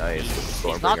 really nice with the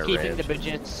Stormbringer He's not keeping range. the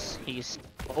bridges. He's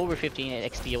over 15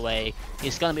 XP away.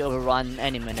 He's gonna be overrun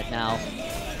any minute now.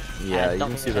 Yeah, you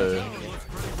can see the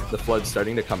flood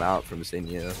starting to come out from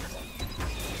Zengineer.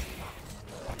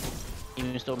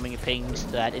 Even Stormbringer pings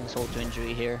to add insult to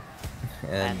injury here.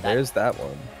 And there's that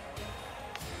one.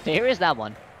 There is that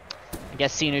one. I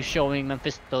guess Zengineer showing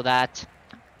Mephisto that,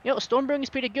 you know, Stormbringer is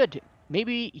pretty good.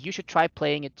 Maybe you should try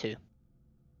playing it too.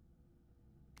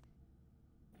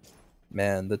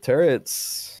 Man, the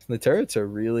turrets are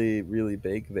really, really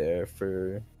big there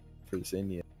for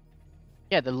Zengineer.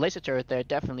 Yeah, the laser turret there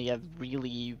definitely a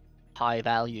really high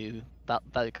value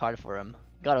card for him.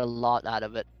 Got a lot out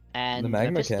of it, and the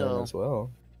magma Mephisto, cannon as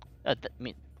well. I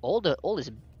mean, all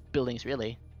these buildings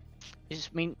really. I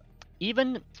mean,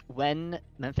 even when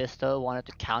Mephisto wanted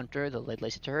to counter the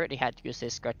laser turret, he had to use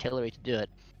his artillery to do it,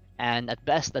 and at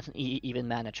best that's an even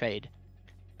mana trade.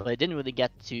 But it didn't really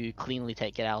get to cleanly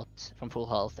take it out from full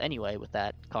health anyway with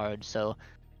that card, so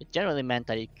it generally meant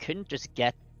that he couldn't just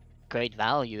get great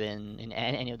value in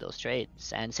any of those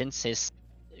trades. And since his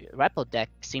Ratpo deck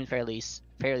seemed fairly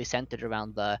centered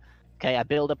around the, okay, I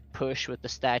build a push with the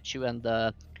statue and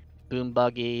the Boom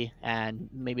Buggy and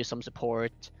maybe some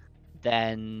support,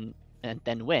 then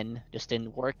win. Just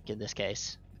didn't work in this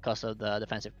case because of the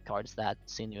defensive cards that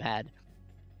Sinilil had.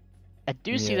 I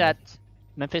do see that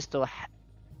Mephisto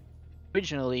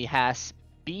originally has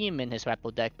Beam in his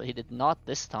Rapple deck, but he did not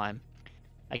this time.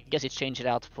 I guess he changed it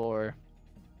out for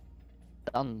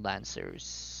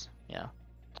Lancers. Yeah,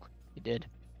 he did.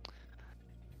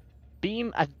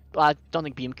 Beam, I don't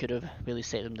think Beam could have really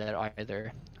saved him there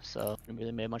either, so it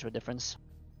really made much of a difference.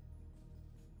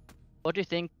 What do you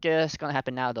think is gonna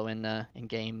happen now, though, in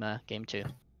game 2?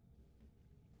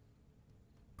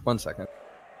 1 second.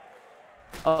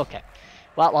 Oh, okay.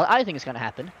 Well, what I think is gonna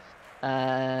happen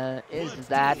is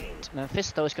that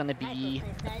Mephisto is gonna be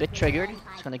a bit triggered.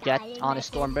 He's gonna get on his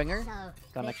Stormbringer,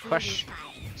 gonna crush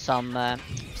some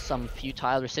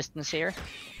futile resistance here,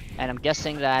 and I'm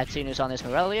guessing that Sinilil's on his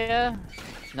Morelia.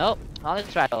 Nope, on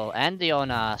his Rattle and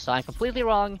Diona. So I'm completely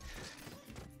wrong.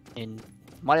 And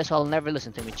might as well never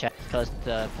listen to me, chat, because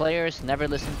the players never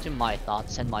listen to my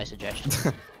thoughts and my suggestions.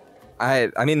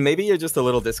 I mean, maybe you're just a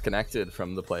little disconnected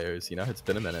from the players. You know, it's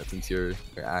been a minute since you're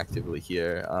actively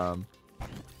here.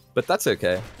 But that's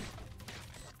okay.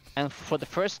 And for the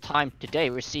first time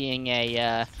today, we're seeing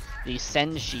the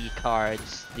Senshi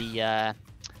cards.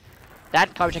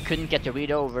 That card I couldn't get to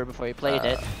read over before you played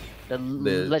it. The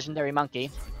legendary monkey.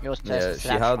 Yeah, see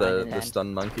how the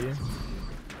stun monkey?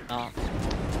 Oh.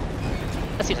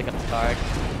 That seems like a card.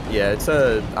 Yeah, it's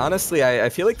honestly, I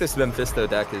feel like this Mephisto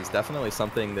deck is definitely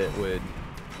something that would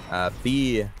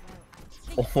be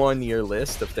on your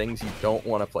list of things you don't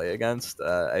want to play against.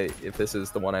 If this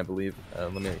is the one, I believe.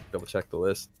 Let me double check the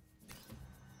list.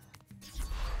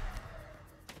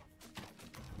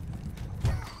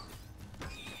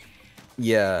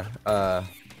 Yeah,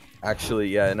 actually,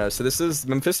 yeah, no, so this is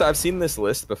Mephisto. I've seen this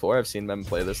list before. I've seen Mem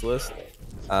play this list.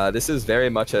 This is very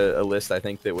much a list I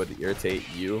think that would irritate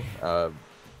you.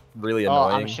 Really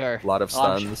annoying. I'm sure. A lot of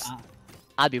stuns.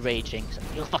 I'd be raging.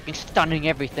 You're fucking stunning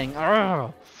everything.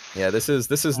 Urgh. Yeah, this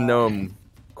is Gnome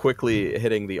quickly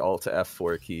hitting the Alt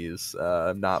F4 keys.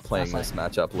 Not playing this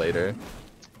matchup later.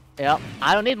 Yeah,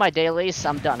 I don't need my dailies.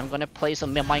 I'm done. I'm gonna play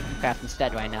some Minecraft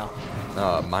instead right now.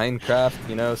 Minecraft,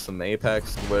 you know, some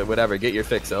Apex, whatever. Get your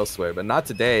fix elsewhere, but not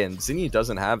today. And Zinni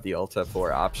doesn't have the Alt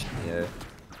F4 option here.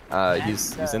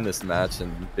 He's in this match,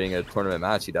 and being a tournament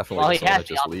match, he definitely doesn't want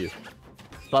to just leave.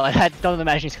 But I don't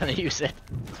imagine he's gonna use it.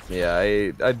 Yeah,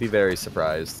 I'd be very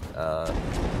surprised.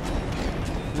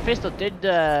 Mephisto did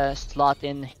slot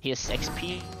in his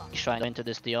XP shrine into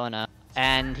this Diona,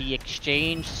 and he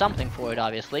exchanged something for it,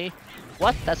 obviously.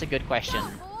 What? That's a good question.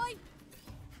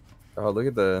 Oh, look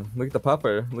at the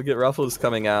pupper. Look at Ruffles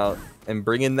coming out and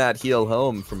bringing that heal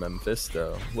home from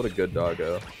Mephisto. What a good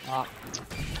doggo.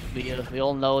 We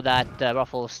all know that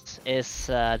Ruffles is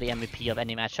the MVP of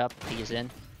any matchup he's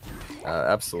in.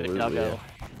 Absolutely. Good doggo.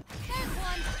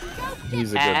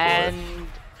 He's a good boy. And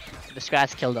the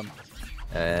Scrats killed him.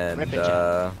 And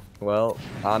well,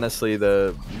 honestly,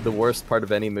 the worst part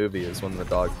of any movie is when the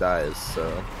dog dies.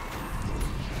 So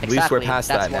at least we're past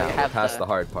that now. We're past the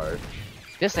hard part.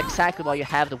 This is exactly why you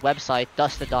have the website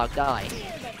Does the Dog Die?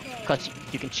 Because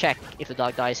you can check if the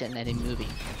dog dies in any movie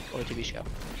or TV show.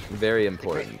 Very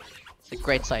important. It's a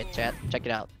great site, chat. Check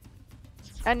it out.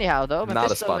 Anyhow, though,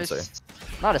 not a sponsor.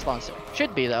 Not a sponsor.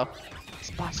 Should be, though.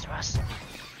 Sponsor us.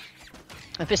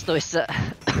 Mephisto is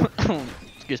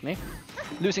excuse me,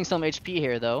 losing some HP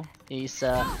here, though. He's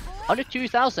under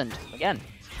 2,000 again.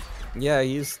 Yeah,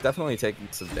 he's definitely taking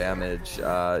some damage.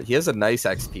 He has a nice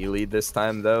XP lead this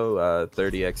time, though.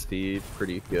 30 XP,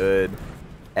 pretty good.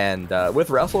 And with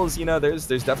Ruffles, you know, there's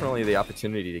definitely the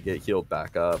opportunity to get healed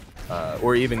back up,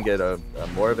 or even get a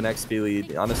more of an XP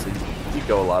lead. Honestly, you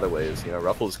go a lot of ways. You know,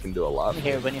 Ruffles can do a lot.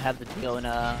 Here, when you have the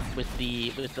Diona with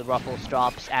the Ruffles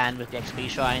drops and with the XP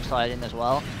shrine slide in as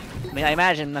well. I mean, I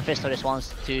imagine Mephisto just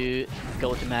wants to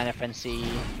go to Mana Frenzy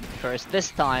first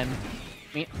this time.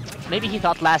 I mean, maybe he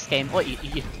thought last game, oh, you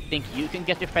think you can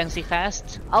get your Frenzy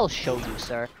fast? I'll show you,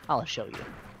 sir. I'll show you.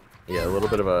 Yeah, a little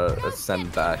bit of a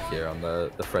send back here on the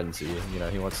Frenzy. You know,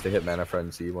 he wants to hit Mana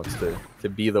Frenzy. He wants to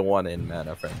be the one in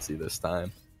Mana Frenzy this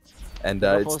time. And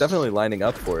it's definitely lining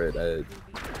up for it.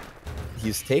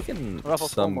 He's taken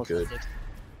some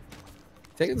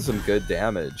good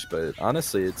damage, but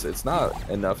honestly, it's not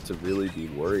enough to really be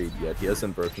worried yet. He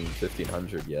hasn't broken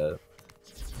 1500 yet.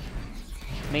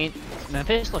 I mean,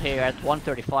 Mephisto here at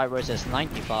 135 versus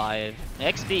 95. The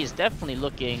XP is definitely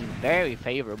looking very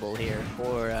favorable here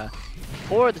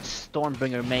for the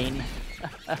Stormbringer main.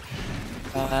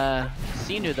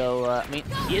 Sinilil though, I mean,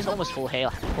 he is almost full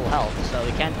health, so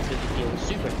he can't really feel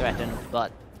super threatened.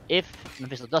 But if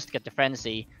Mephisto does get the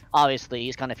frenzy, obviously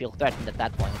he's gonna feel threatened at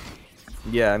that point.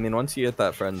 Yeah, I mean, once you hit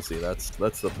that frenzy, that's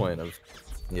the point of,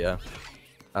 yeah.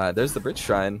 There's the Bridge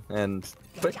Shrine, and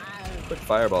quick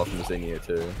fireball from Zengineer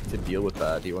to deal with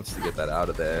that. He wants to get that out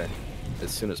of there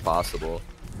as soon as possible.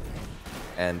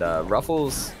 And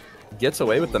Ruffles gets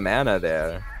away with the mana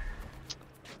there.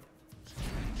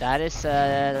 That is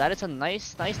a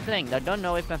nice thing. I don't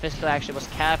know if Mephisto actually was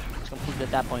capped completely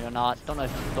at that point or not. Don't know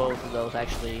if both of those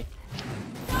actually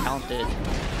counted.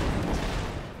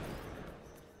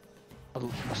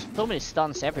 So many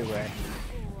stuns everywhere.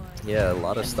 Yeah, a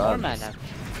lot of stuns. More mana.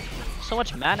 So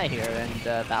much mana here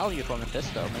and value for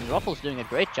Mephisto. I mean, Ruffles doing a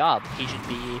great job. He should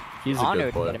be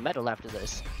honored to get a medal after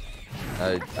this.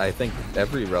 I think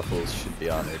every Ruffles should be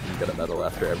honored and get a medal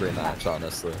after every match,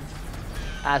 honestly.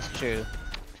 That's true.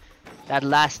 That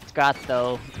last scrat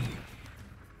though,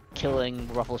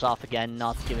 killing Ruffles off again,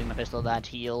 not giving Mephisto that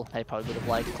heal I probably would have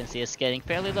liked since he is getting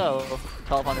fairly low,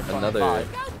 1225.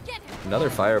 Another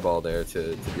fireball there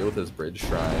to deal with his Bridge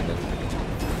Shrine,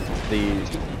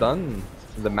 and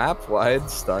the map wide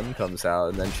stun comes out,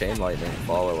 and then Chain Lightning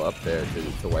follow up there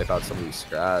to wipe out some of these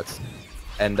strats.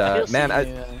 And man,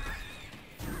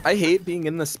 I hate being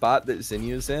in the spot that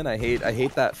Zinniu's in. I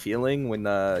hate that feeling when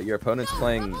your opponent's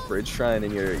playing Bridge Shrine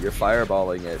and you're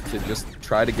fireballing it to just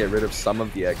try to get rid of some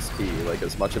of the XP, like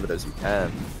as much of it as you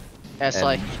can. It's and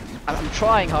like I'm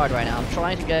trying hard right now. I'm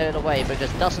trying to get it away, but it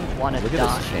just doesn't want to die. Look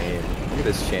at this chain. Look at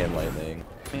this Chain Lightning.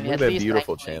 I mean, look at that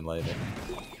beautiful Chain Lightning.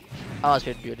 Oh, it's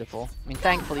beautiful. I mean,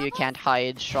 thankfully you can't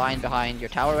hide Shrine behind your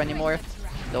tower anymore.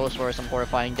 Those were some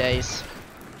horrifying days.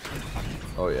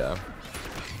 Oh yeah.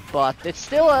 But it's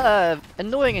still a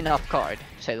annoying enough card,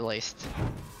 to say the least.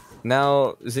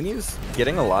 Now, Zinniu's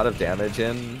getting a lot of damage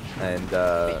in, and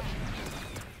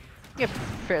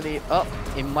fairly. Oh,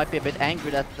 he might be a bit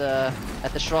angry at the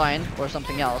shrine or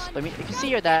something else. But I mean, you can see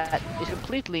here that it's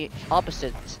completely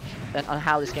opposite than on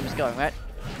how this game is going, right?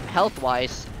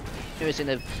 Health-wise, he was in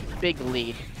a big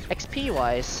lead.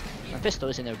 XP-wise, Mephisto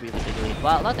is in a really big lead.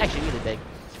 Well, not actually really big.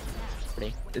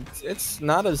 It's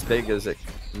not as big as it,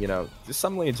 you know,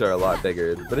 some leads are a lot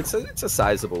bigger, but it's a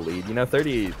sizable lead. You know,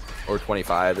 30 or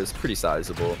 25 is pretty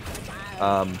sizable.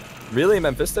 Really,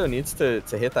 Mephisto needs to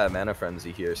hit that mana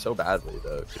frenzy here so badly,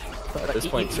 though. At this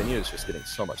point, Zinniu is just getting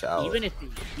so much out. Even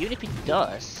if he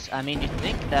does, I mean, you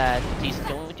think that he's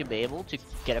going to be able to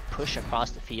get a push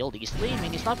across the field easily? I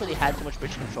mean, he's not really had too much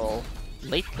bridge control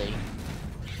lately.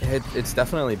 It's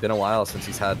definitely been a while since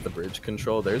he's had the bridge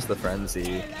control. There's the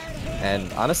frenzy,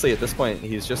 and honestly, at this point,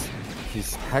 he's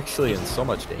actually in so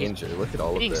much danger. Look at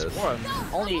all of this.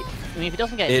 Only, I mean, if he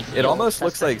doesn't get it almost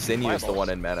looks like Zinniu is the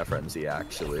one in mana frenzy.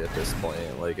 Actually, at this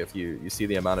point, like if you see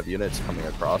the amount of units coming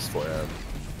across for him.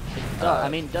 I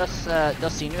mean, does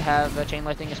Zinniu have Chain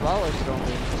Lightning as well, or is it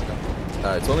only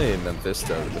Mephisto? It's only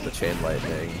Mephisto with the Chain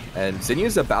Lightning, and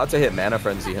Zinniu's about to hit mana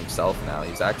frenzy himself now.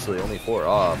 He's actually only 4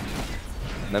 off.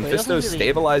 Mephisto's really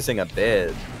stabilizing a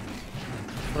bit.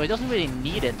 Well, he doesn't really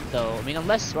need it though. I mean,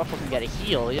 unless Ruffles can get a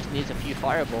heal, he just needs a few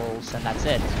fireballs and that's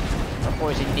it. Of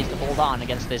course, he needs to hold on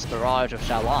against this barrage of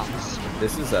Xiaolongs.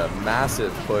 This is a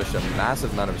massive push, a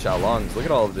massive amount of Xiaolongs. Look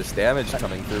at all of this damage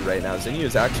coming through right now. Zinniu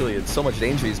is actually in so much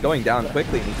danger. He's going down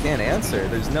quickly and he can't answer.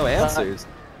 There's no answers.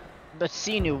 But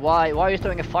Zinniu, why are you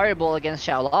throwing a fireball against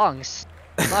Xiaolongs?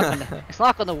 It's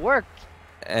not gonna work.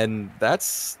 And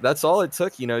that's all it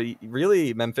took. You know,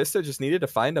 really, Mephisto just needed to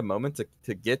find a moment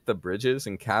to get the bridges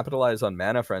and capitalize on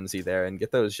mana frenzy there and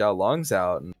get those Xiaolongs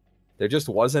out. And there just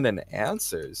wasn't an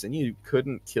answer. And you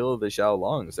couldn't kill the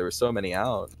Xiaolongs. There were so many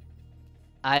out.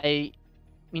 I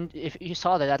mean, if you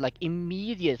saw that, like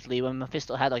immediately when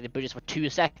Mephisto had like the bridges for 2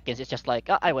 seconds, it's just like,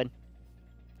 oh, I win.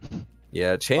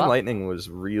 Yeah, Chain Lightning was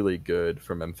really good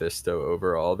for Mephisto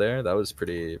overall there. That was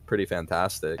pretty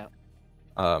fantastic. Yeah.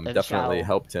 Definitely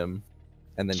helped him.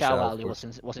 And then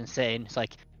Xiao was insane. It's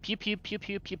like pew pew pew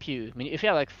pew pew pew. I mean, if you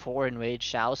have like 4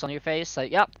 enraged Xiaos on your face,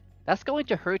 like yeah, that's going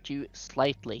to hurt you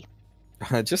slightly.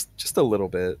 just a little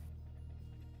bit.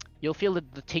 You'll feel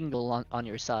the tingle on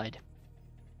your side.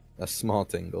 A small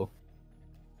tingle.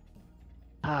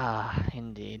 Ah,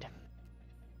 indeed.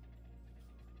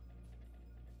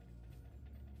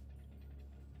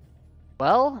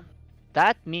 Well,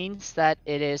 that means that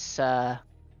it is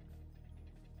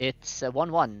it's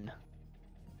 1-1.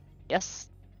 Yes?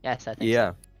 Yes, I think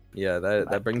yeah. so. Yeah,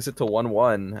 that brings it to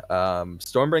 1-1.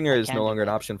 Stormbringer is no longer an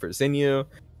option for Zinniu.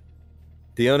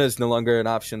 Diona is no longer an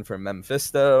option for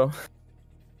Mephisto.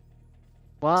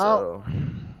 Well,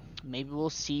 maybe we'll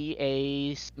see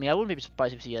a... I mean, I wouldn't be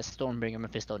surprised if we see a Stormbringer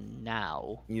Mephisto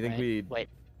now. You think we'd...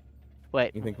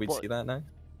 Wait. You think we'd see that now?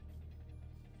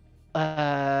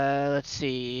 Let's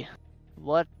see.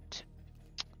 What?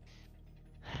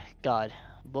 God.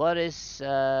 What is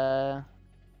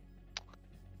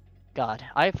God,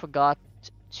 I forgot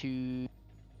to.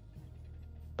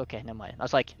 Okay, never mind. I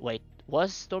was like, wait,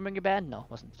 was Stormbringer banned? No,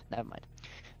 wasn't. Never mind.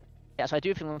 Yeah, so I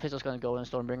do think Mephisto's gonna go in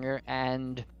Stormbringer,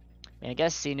 and I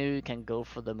guess Sinu can go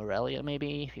for the Morelia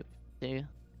maybe if you want to.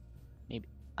 Maybe,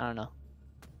 I don't know.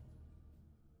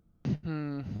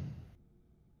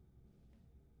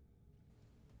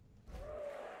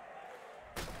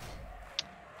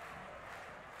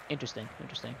 Interesting.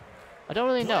 I don't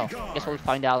really know. I guess we'll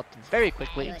find out very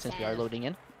quickly since we are loading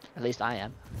in. At least I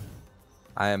am.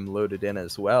 I am loaded in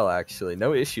as well, actually.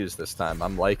 No issues this time.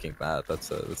 I'm liking that.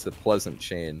 That's a pleasant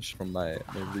change from my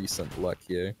recent luck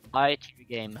here. I-tier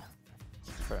game.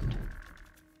 Confirmed.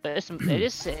 It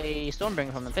is a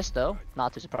Stormbringer from Mephisto,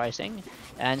 not too surprising,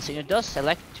 and Sinu does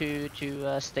elect to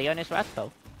stay on his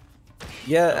Ratpo.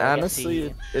 Yeah, So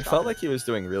honestly, it felt like he was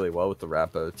doing really well with the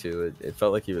Rappo too. It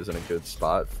felt like he was in a good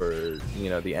spot for, you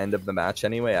know, the end of the match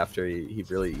anyway, after he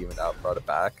really evened out, brought it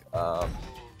back.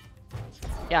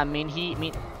 Yeah, I mean,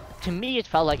 to me it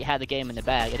felt like he had the game in the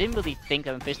bag. I didn't really think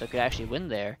that Mephisto could actually win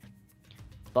there.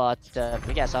 But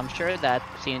yes, I'm sure that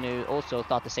Sinu also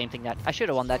thought the same thing, that I should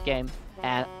have won that game,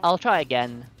 and I'll try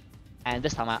again, and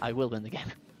this time I will win the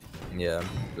game. Yeah,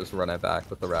 just run it back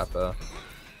with the Rappo.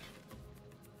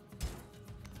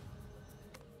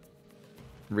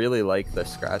 Really like the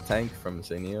Scrat Tank from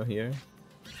Zengineer here.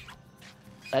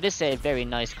 That is a very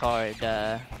nice card.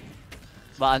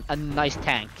 Well, a nice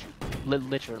tank,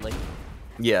 literally.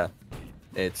 Yeah,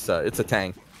 it's a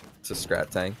tank. It's a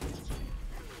Scrat Tank.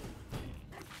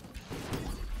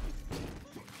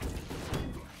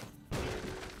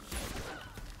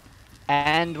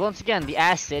 And once again, the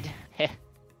acid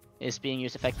is being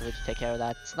used effectively to take care of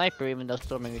that sniper, even though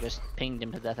Stormbringer just pinged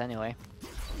him to death anyway.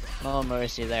 No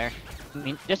mercy there. I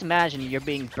mean, just imagine you're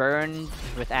being burned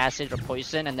with acid or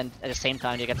poison, and then at the same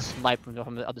time you get sniped from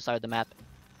the other side of the map.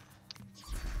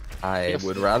 I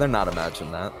would rather not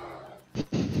imagine that.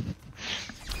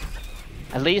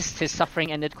 At least his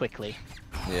suffering ended quickly.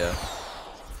 Yeah.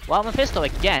 While Mephisto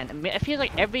again, I mean, I feel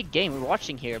like every game we're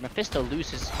watching here, Mephisto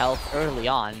loses health early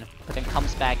on, but then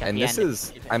comes back at the end. And this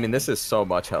is, I mean, this is so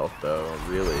much health though,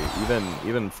 really.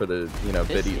 Even for the, you know,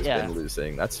 bit he's been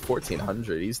losing. That's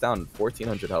 1400. He's down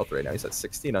 1400 health right now. He's at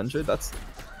 1600.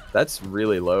 That's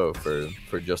really low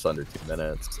for just under 2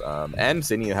 minutes. And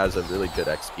Zinni has a really good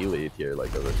XP lead here,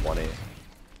 like over 20.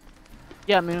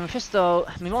 Yeah, I mean, Mephisto,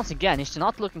 I mean, once again, he's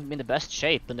not looking to be in the best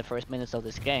shape in the first minutes of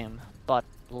this game. But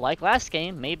like last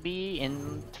game, maybe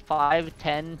in 5,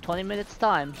 10, 20 minutes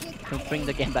time, he'll bring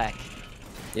the game back.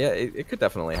 Yeah, it could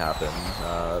definitely happen.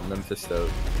 Mephisto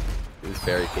is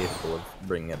very capable of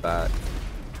bringing it back.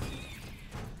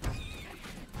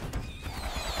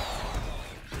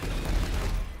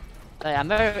 I'm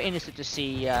very interested to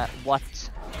see what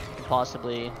could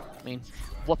possibly, I mean,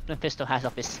 what Mephisto has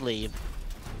up his sleeve.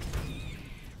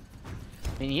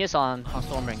 I mean, he is on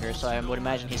Stormbringer, so I would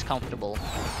imagine he's comfortable,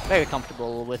 very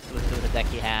comfortable with the deck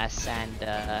he has,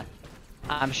 and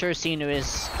I'm sure Sinu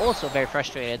is also very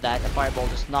frustrated that the Fireball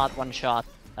does not one-shot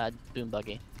Boom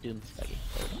Buggy. Boom.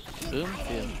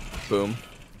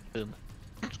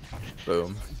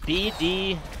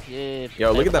 BD.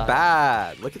 Yo, look at the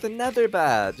bat! Look at the Nether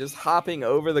bat! Just hopping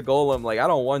over the Golem like, I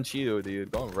don't want you,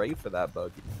 dude. Going right for that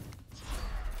buggy.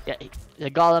 Yeah,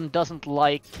 the Golem doesn't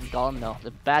like no,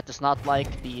 the bat does not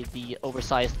like the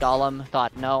oversized Golem.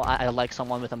 Thought, no, I like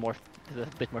someone with a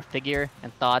bit more figure,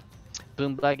 and thought,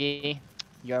 Boom Buggy,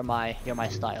 you're my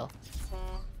style.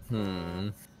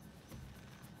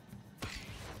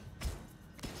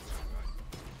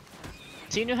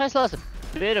 Sinu has lost a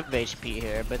bit of HP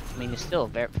here, but I mean he's still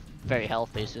very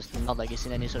healthy. It's just not like he's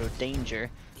in any sort of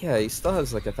danger. Yeah, he still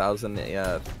has like 1000,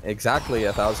 exactly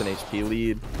 1000 HP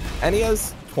lead, and he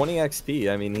has 20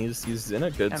 XP. I mean, he's in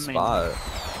a good spot.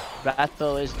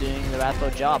 Ratpo is doing the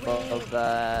Ratpo job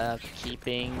of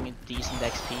keeping decent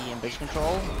XP and bridge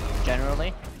control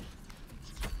generally.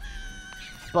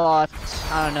 But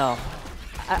I don't know.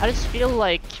 I just feel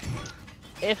like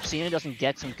if Sinu doesn't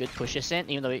get some good pushes in,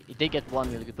 even though he did get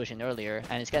one really good push in earlier,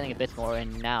 and he's getting a bit more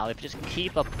in now, if you just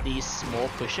keep up these small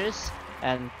pushes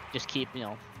and just keep, you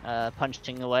know,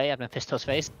 punching away at Mephisto's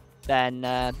face, then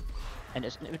and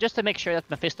just to make sure that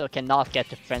Mephisto cannot get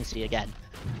to Frenzy again,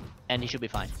 and he should be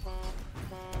fine.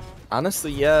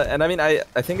 Honestly, yeah, and I mean, I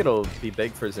think it'll be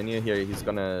big for Zinnia here. He's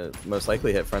gonna most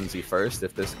likely hit Frenzy first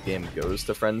if this game goes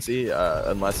to Frenzy,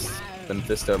 unless the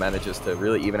Mephisto manages to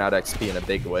really even out XP in a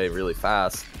big way really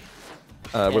fast.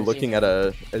 We're looking at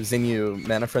a Zinyu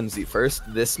Mana Frenzy first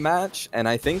this match, and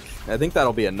I think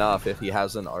that'll be enough if he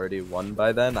hasn't already won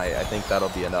by then. I think that'll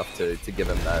be enough to give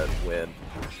him that win.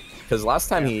 Because last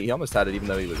time he almost had it even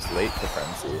though he was late to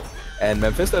Frenzy. And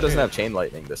Mephisto doesn't have Chain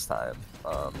Lightning this time.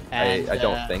 I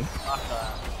don't think.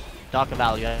 Daka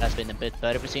value has been a bit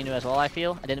better for Sinilil as well, I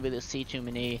feel. I didn't really see too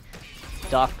many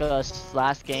Daka's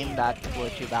last game that were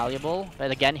too valuable. But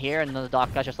again here, another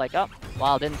Daka just like, oh,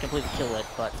 well, didn't completely kill it,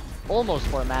 but almost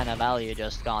 4 mana value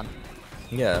just gone.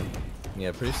 Yeah,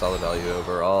 pretty solid value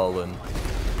overall, and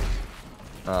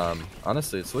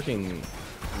honestly, it's looking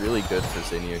really good for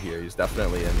Zinyu here. He's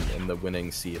definitely in the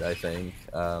winning seat, I think.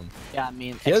 Yeah, I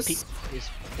mean, XP is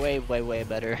way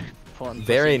better.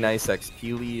 Very nice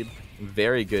XP lead,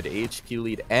 very good HP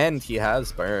lead, and he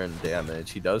has burn damage.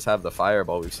 He does have the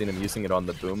Fireball. We've seen him using it on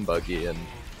the Boom Buggy, and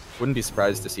wouldn't be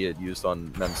surprised to see it used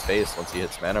on Mem's face once he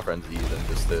hits Mana Frenzy, even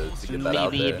just to get that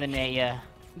out there.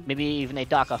 Maybe even a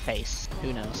Daka face.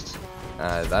 Who knows?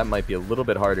 That might be a little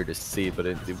bit harder to see, but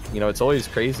it's always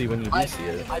crazy when you do see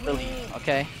it. I believe.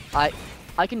 Okay,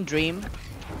 I can dream.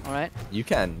 All right. You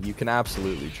can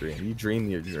absolutely dream. You dream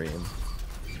your dream.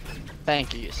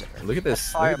 Thank you, sir. Look at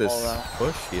this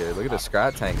push here. Look at the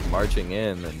Scrat Tank marching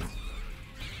in, and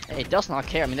it does not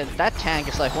care. I mean, that tank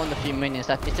is like one of the few minions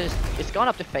that it's gone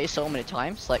up the face so many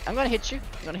times. Like, I'm gonna hit you.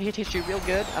 I'm gonna hit you real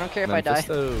good. I don't care if I die.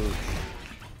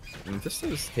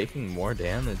 Mephisto's taking more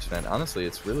damage, man. Honestly,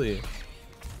 it's really...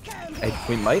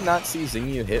 we might not see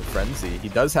Zinyu hit Frenzy. He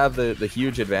does have the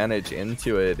huge advantage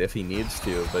into it if he needs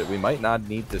to, but we might not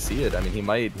need to see it. I mean, he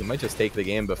might just take the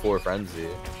game before Frenzy.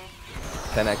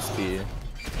 10 XP.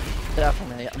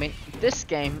 Definitely. I mean, this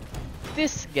game,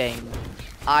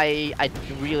 I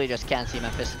really just can't see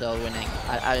Mephisto winning.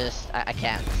 I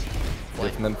can't.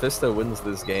 If Mephisto wins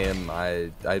this game,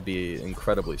 I'd be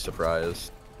incredibly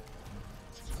surprised.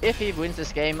 If he wins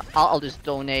this game, I'll just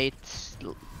donate.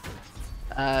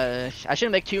 I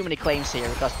shouldn't make too many claims here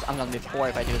because I'm gonna be poor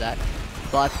if I do that.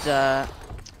 But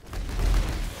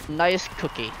nice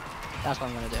cookie. That's what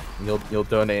I'm gonna do. You'll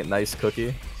donate nice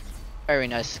cookie. Very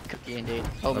nice cookie indeed.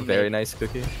 A very nice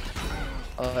cookie.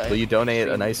 Will you donate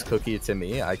a nice cookie to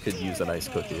me? I could use a nice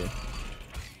cookie.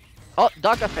 Oh,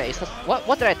 Daka face.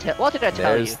 What did I tell you?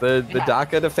 There's the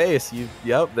Daka to face.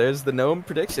 Yep. There's the gnome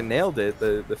prediction. Nailed it.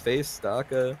 The face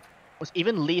Daka was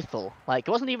even lethal. Like,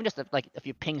 it wasn't even just like a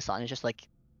few pings on. It just like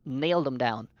nailed them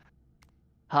down.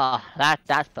 Ah,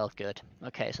 that felt good.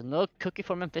 Okay, so no cookie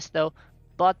for Mephisto,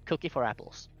 but cookie for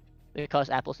Apples, because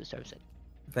Apples deserves it.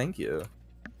 Thank you.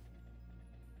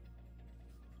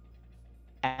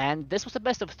 And this was the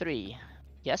best of 3.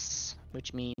 Yes,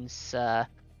 which means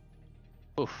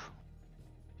oof.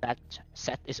 That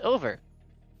set is over.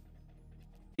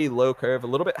 Low curve, a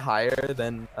little bit higher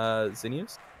than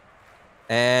Zinyu's.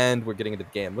 And we're getting into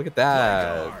the game. Look at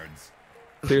that.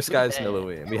 Clear Skies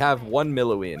Milloween. We have one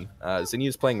Milloween.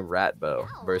 Zinyu's playing Ratbow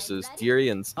versus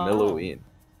Dirian's Milloween.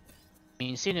 I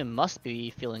mean, Zinyu must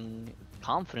be feeling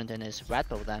confident in his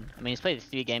Ratbow then. I mean, he's played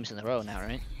 3 games in a row now,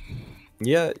 right?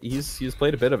 Yeah, he's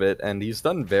played a bit of it, and he's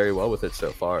done very well with it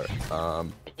so far.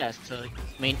 Yeah, so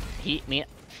I mean,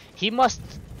 he must.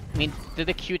 I mean,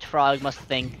 the cute frog must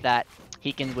think that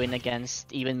he can win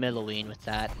against even Milloween with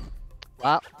that.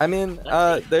 Well, I mean,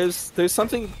 there's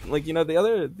something like,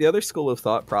 the other school of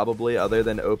thought probably, other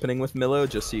than opening with Millow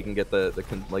just so you can get the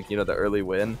early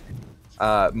win,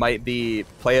 might be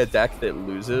play a deck that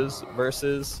loses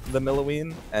versus the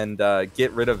Milloween and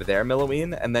get rid of their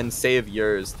Milloween and then save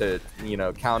yours to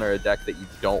counter a deck that you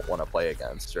don't want to play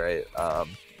against, right?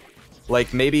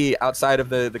 Like maybe outside of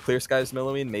the Clear Skies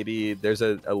Milloween, maybe there's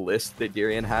a list that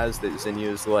Dirian has that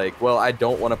Zinyu's like, well, I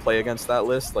don't want to play against that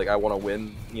list. Like I want to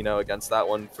win, against that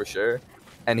one for sure.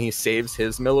 And he saves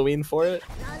his Milloween for it.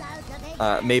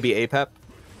 Maybe Apep.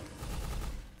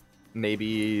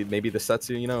 Maybe the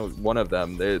Setsu, one of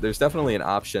them. There's definitely an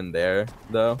option there,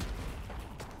 though.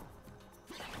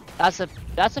 That's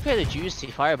a fairly juicy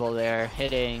fireball there,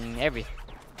 hitting everything.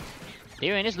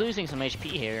 Dirian is losing some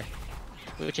HP here,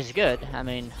 which is good. I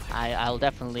mean, I'll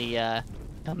definitely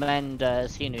commend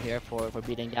Zinyu here for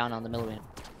beating down on the Milloween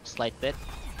slight bit.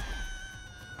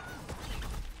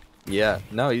 Yeah,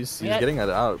 no, he's getting it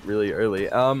out really early.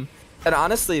 And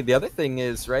honestly, the other thing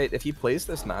is, right, if he plays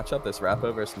this matchup, this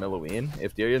Rappo versus Milloween,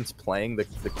 if Dirian's playing the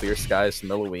Clear Skies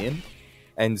Milloween,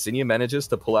 and Zinyu manages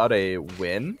to pull out a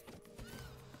win,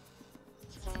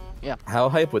 yeah, how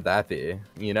hype would that be?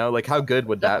 Like how good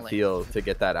would that feel to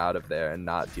get that out of there and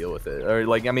not deal with it? Or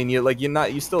like, I mean,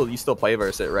 you still play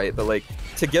versus it, right? But like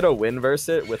to get a win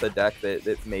versus it with a deck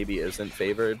that maybe isn't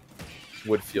favored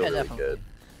would feel really good.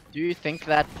 Do you think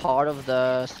that part of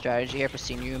the strategy here for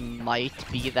Sinilil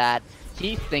might be that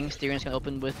he thinks Tyrion's gonna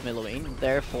open with Milloween,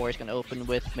 therefore he's gonna open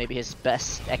with maybe his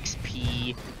best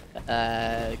XP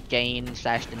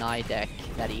gain/deny deck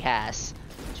that he has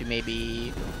to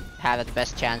maybe have the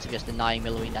best chance of just denying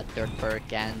Milloween that third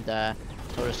perk and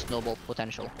sort of snowball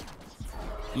potential?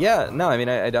 Yeah, no, I mean,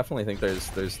 I definitely think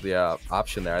there's the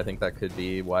option there. I think that could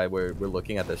be why we're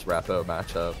looking at this Rappo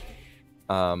matchup.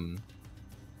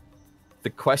 The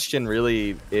question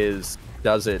really is,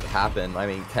 does it happen? I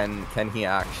mean, can he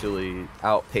actually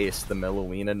outpace the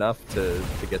Milloween enough to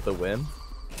get the win?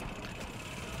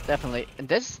 Definitely, and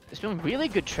there's been really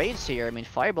good trades here. I mean,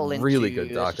 Fireball into Really good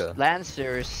Daka.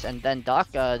 Lancers, and then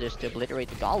Daka just to obliterate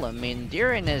the Golem. I mean,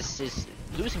 Diren is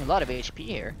losing a lot of HP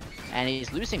here, and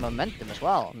he's losing momentum as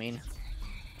well. I mean,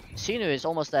 Sinilil is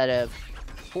almost at a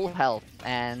full health,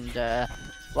 and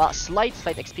well, slight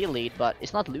XP lead, but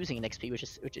it's not losing in XP,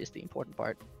 which is the important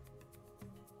part.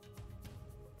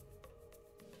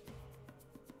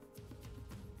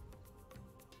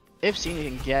 If Sinilil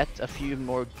can get a few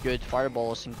more good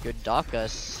fireballs and good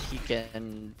Dakas, he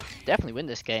can definitely win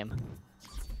this game.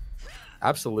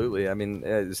 Absolutely. I mean,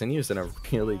 Zengineer's in a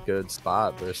really good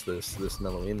spot versus this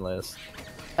Milloween list.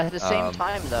 At the same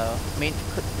time, though, I mean,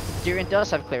 Diren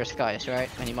does have clear skies, right?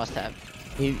 And he must have.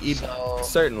 He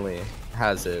certainly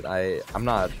has it. I'm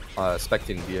not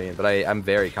spectating Diren, but I'm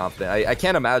very confident. I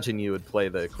can't imagine you would play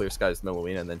the Clear Skies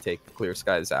Milloween and then take Clear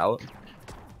Skies out.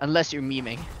 Unless you're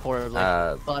memeing, or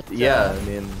like, but yeah, I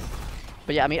mean,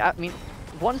 but yeah, I mean,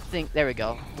 one thing. There we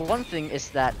go. One thing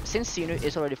is that since Sinilil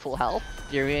is already full health,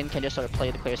 Diren can just sort of play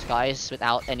the Clear Skies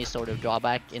without any sort of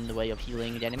drawback in the way of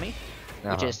healing the enemy,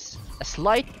 which is a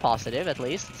slight positive, at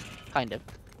least, kind of.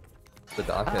 The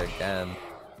Daka again.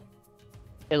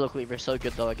 Illocleaver so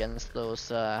good though against those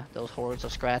hordes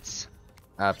of Scrats.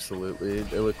 Absolutely,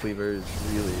 Illocleaver is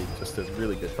really just a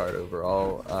really good card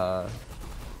overall.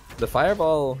 The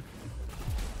Fireball,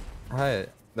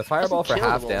 the Fireball for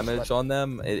half damage on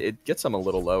them, it gets them a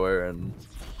little lower, and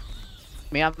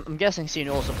I mean, I'm guessing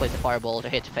Sinilil also plays the Fireball to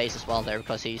hit face as well there,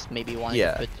 because he's maybe wanting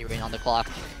to put Diren on the clock.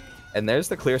 And there's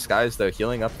the Clear Skies though,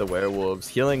 healing up the werewolves,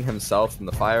 healing himself from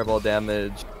the Fireball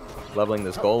damage, leveling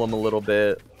this golem a little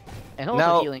bit. And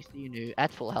also healing Sinilil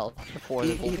at full health before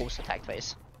the wolves attack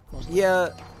phase. Yeah.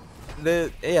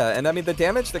 And I mean the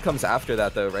damage that comes after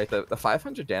that though, right? The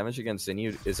 500 damage against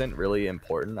Zinyu isn't really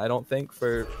important, I don't think,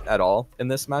 at all in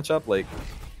this matchup. Like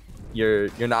you're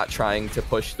not trying to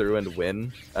push through and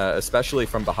win, especially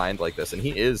from behind like this. And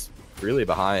he is really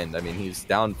behind. I mean, he's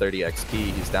down 30 XP,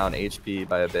 he's down HP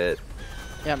by a bit.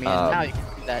 Yeah, I mean, now you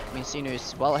can see that. I mean, Sinilil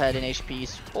is well ahead in HP.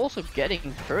 He's also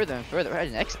getting further and further ahead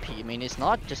in XP. I mean, he's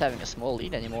not just having a small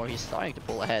lead anymore. He's starting to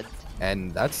pull ahead.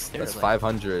 And that's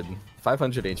 500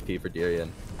 HP for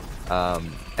Diren.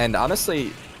 And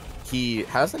honestly, he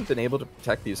hasn't been able to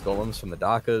protect these golems from the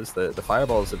Dakas. The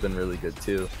fireballs have been really good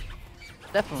too.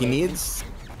 Definitely.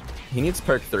 He needs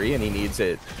perk 3 and he needs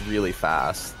it really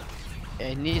fast. Yeah,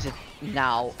 he needs it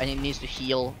now, and he needs to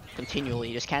heal continually.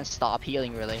 He just can't stop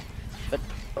healing really.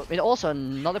 But also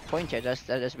another point here that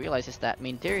I just realized is that, I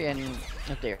mean, Sinilil,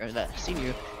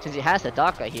 since he has the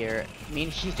Daka here, I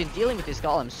mean, he's been dealing with these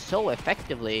golems so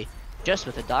effectively just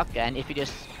with the Daka, and if he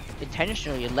just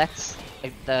intentionally lets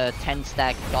like, the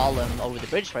 10-stack golem over the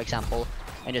bridge, for example,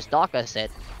 and just Dakas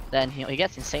it, then he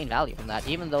gets insane value from that,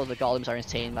 even though the golems are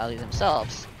insane value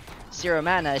themselves. 0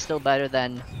 mana is still better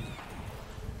than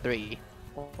 3,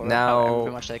 or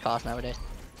however much they cost nowadays.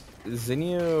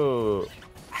 Zinyu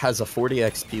has a 40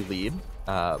 XP lead,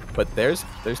 but there's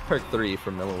perk 3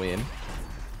 from Milloween.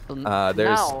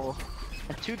 There's now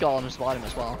 2 golems bottom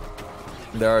as well.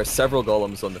 There are several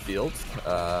golems on the field.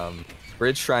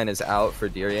 Bridge Shrine is out for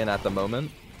Diren at the moment.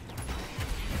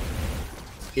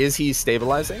 Is he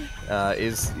stabilizing?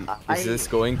 Is this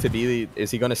going to be? Is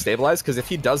he going to stabilize? Because if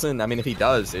he doesn't, I mean, if he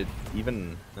does, it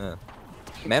even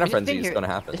Mana Frenzy is going to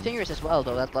happen. The thing is as well,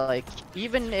 though, that like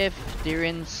even if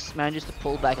Diren manages to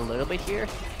pull back a little bit here,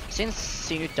 since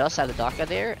Sinilil does have the Daka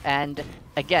there, and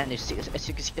again, as you can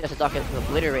see, there's a Daka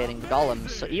obliterating the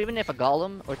golems. So even if a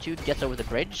golem or 2 gets over the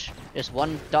bridge, there's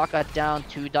 1 Daka down,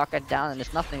 2 Daka down, and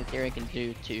there's nothing that Diren can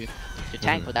do to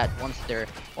tank for that once they're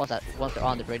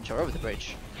on the bridge or over the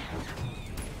bridge.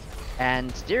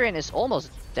 And Diren is almost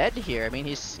dead here. I mean,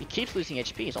 he keeps losing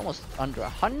HP. He's almost under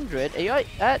 100.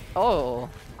 Oh,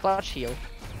 clutch heal.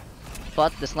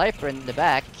 But the sniper in the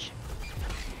back.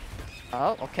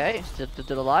 Oh, okay.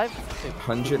 Still alive.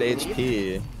 100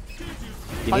 HP.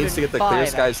 He needs to get the Clear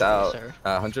Skies out.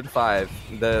 105.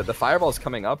 The fireball's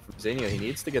coming up from Zinyu. He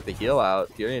needs to get the heal out.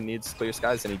 Diren needs Clear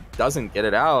Skies, and he doesn't get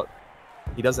it out.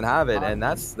 He doesn't have it, and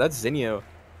that's Zinyu.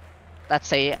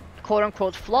 That's a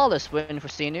quote-unquote flawless win for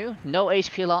Sinu. No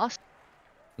HP loss.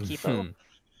 Keepo.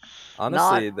 Honestly,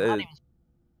 Not even...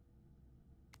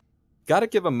 gotta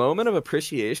give a moment of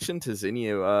appreciation to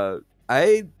Zinyu.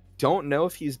 I don't know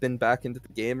if he's been back into the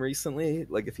game recently,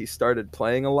 like if he started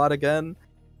playing a lot again.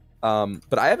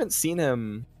 But I haven't seen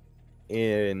him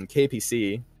in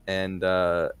KPC, and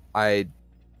I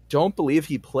don't believe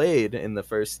he played in the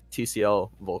first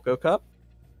TCL Volco Cup.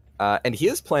 And he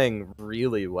is playing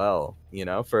really well, you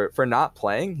know, for not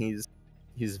playing, he's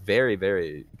very,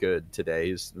 very good today.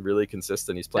 He's really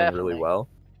consistent. He's playing really well.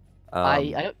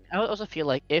 I also feel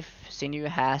like if Sinu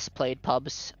has played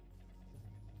pubs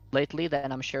lately,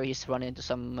 then I'm sure he's run into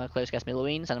some close against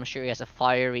Miloines, and I'm sure he has a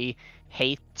fiery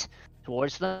hate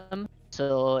towards them.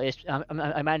 So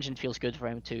I imagine it feels good for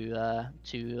him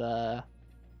to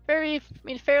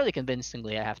fairly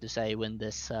convincingly, I have to say, win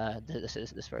this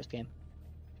first game.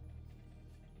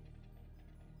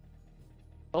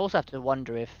 I also have to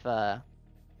wonder if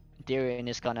Darian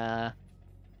is gonna,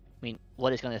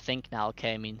 what he's gonna think now.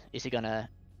 Okay, is he gonna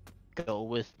go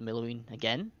with Miloine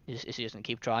again? Is he just gonna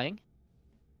keep trying?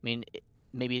 Maybe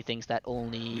he thinks that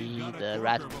only the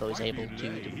Ratbo is able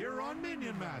to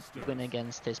win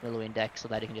against his Miloine deck, so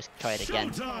that he can just try it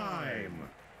again.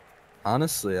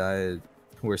 Honestly,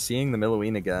 we're seeing the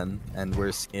Miloine again, and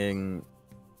we're seeing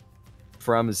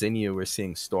from Zinyu, we're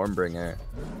seeing Stormbringer.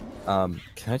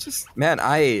 Can I just, man,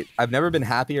 I've never been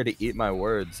happier to eat my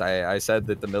words. I said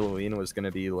that the Miloine was going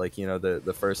to be like, you know,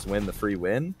 the first win, the free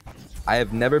win. I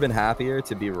have never been happier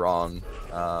to be wrong.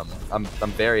 I'm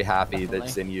very happy that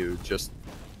Zinyu just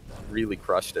really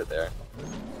crushed it there.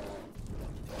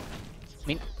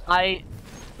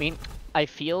 I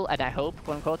feel and I hope,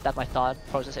 quote unquote, that my thought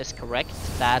process is correct,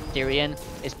 that Darian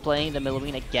is playing the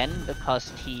Miloine again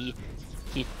because he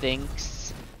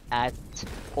thinks that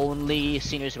only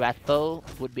Sinu's Ratbo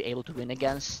would be able to win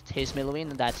against his Miloine,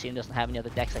 and that Sinu doesn't have any other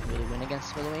decks that can really win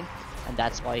against Miloine, and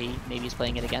that's why maybe he's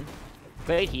playing it again.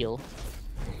 Great heal.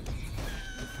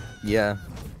 Yeah,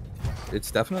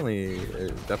 it's definitely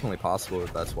possible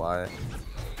that that's why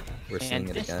we're seeing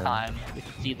it again. And this time, we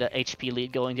can see the HP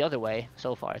lead going the other way,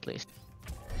 so far at least.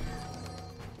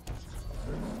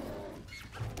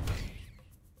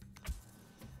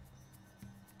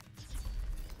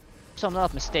 So I'm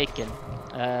not mistaken,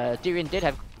 Darian did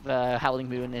have Howling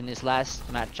Moon in his last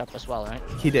matchup as well, right?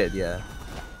 He did, yeah.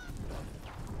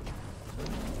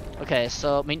 Okay,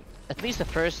 so at least the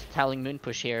first Howling Moon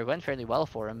push here went fairly well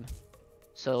for him,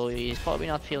 so he's probably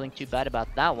not feeling too bad about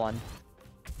that one.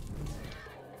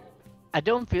 I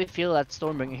don't really feel that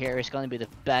Stormbringer here is going to be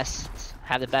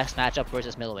have the best matchup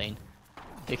versus Miloine.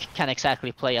 You can't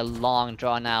exactly play a long,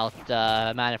 drawn-out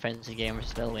Mana Frenzy game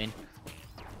versus Miloine.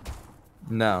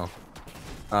 No.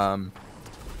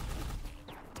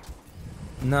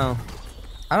 No.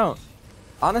 I don't...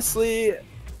 Honestly,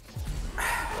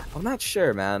 I'm not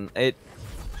sure, man.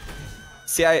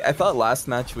 See, I thought last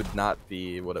match would not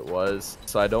be what it was,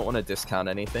 so I don't want to discount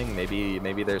anything.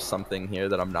 Maybe there's something here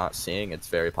that I'm not seeing. It's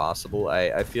very possible.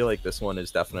 I feel like this one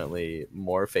is definitely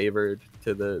more favored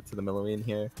to the Miloine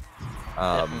here.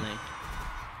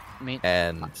 Definitely.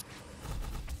 And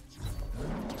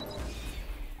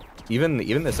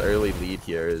even this early lead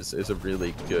here is a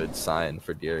really good sign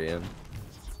for Darian.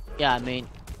 Yeah,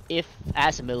 if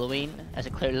as a Miloine, as a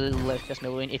clearly left-class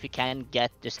Miloine, if you can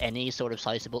get just any sort of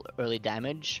sizable early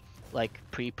damage, like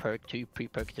pre-perk 2,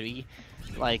 pre-perk 3,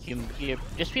 like you're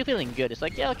just feeling good. It's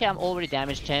like, yeah, okay, I'm already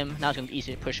damaged him. Now it's gonna be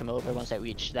easy to push him over once I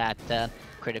reach that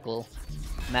critical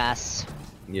mass.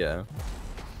 Yeah.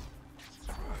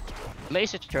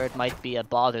 Laser turret might be a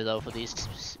bother though for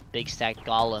these big stacked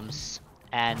golems,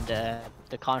 and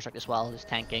the construct as well is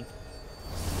tanking.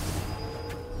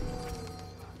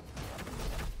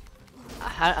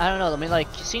 I don't know,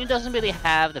 Sinu doesn't really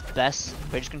have the best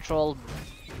bridge control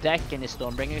deck in his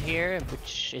Stormbringer here,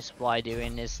 which is why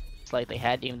Darian is slightly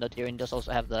ahead, even though Darian does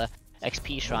also have the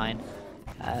XP Shrine,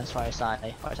 as far as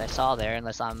I saw there,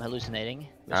 unless I'm hallucinating.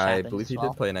 I believe he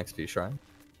did play an XP Shrine.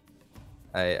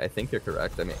 I think you're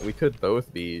correct. We could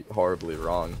both be horribly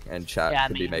wrong, and chat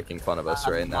could be making fun of us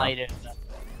right now.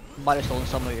 Might have stolen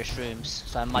some of your streams,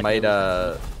 so I might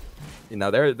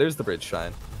there's the bridge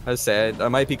Shrine. I say I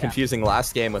might be confusing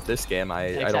last game with this game.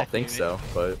 I don't think so,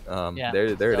 but there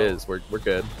it is. We're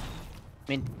good.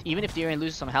 Even if Darian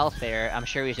loses some health there, I'm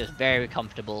sure he's just very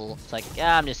comfortable. It's like,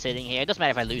 yeah, I'm just sitting here. It doesn't matter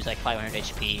if I lose like 500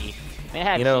 HP. I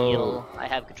have heal. I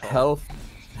have control.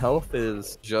 Health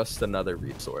is just another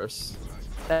resource.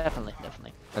 Definitely.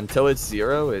 Until it's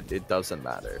 0, it doesn't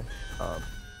matter.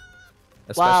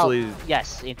 Especially. Well,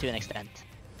 yes, to an extent.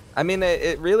 I mean,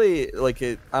 it really, like,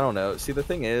 I don't know. See, the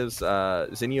thing is,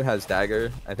 Zinyu has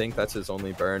Dagger. I think that's his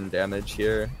only burn damage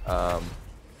here.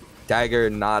 Dagger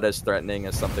not as threatening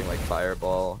as something like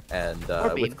Fireball, and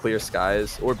with Clear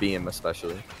Skies, or Beam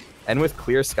especially. And with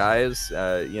Clear Skies,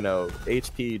 you know,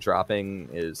 HP dropping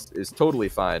is totally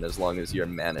fine as long as you're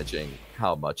managing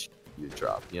how much you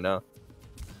drop, you know?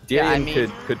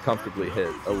 Darian could comfortably hit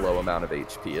a low amount of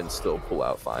HP and still pull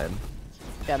out fine.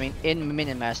 Yeah, I mean, in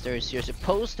Minion Masters, you're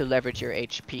supposed to leverage your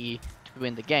HP to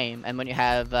win the game, and when you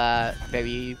have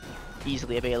very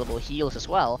easily available heals as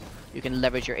well, you can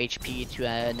leverage your HP to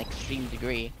an extreme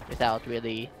degree without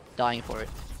really dying for it.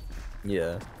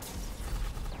 Yeah.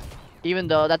 Even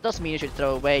though that doesn't mean you should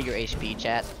throw away your HP,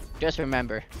 chat. Just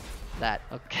remember that,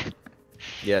 okay?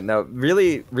 Yeah, no,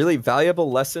 really, really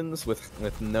valuable lessons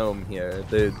with Gnome here.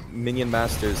 The Minion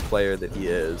Masters player that he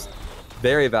is.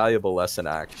 Very valuable lesson,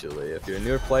 actually. If you're a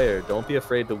newer player, don't be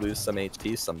afraid to lose some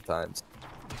HP sometimes.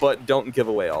 But don't give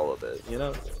away all of it, you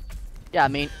know? Yeah, I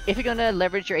mean, if you're gonna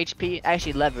leverage your HP,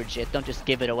 actually leverage it. Don't just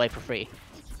give it away for free.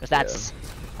 Because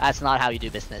that's not how you do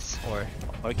business,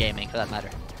 or gaming, for that matter.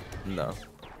 No.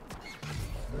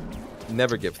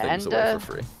 Never give things away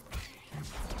for free.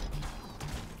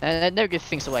 And never give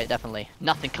things away, definitely.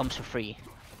 Nothing comes for free.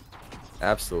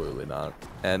 Absolutely not.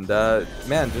 And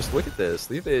man, just look at this.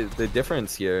 Look at the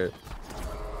difference here.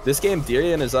 This game,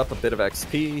 Darian is up a bit of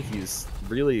XP. He's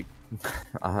really,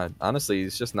 honestly,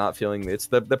 he's just not feeling it's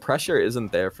the pressure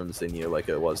isn't there from Zinyu like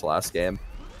it was last game.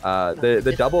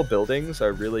 The double buildings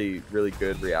are really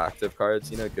good reactive cards.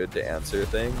 You know, good to answer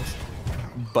things,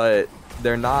 but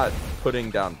they're not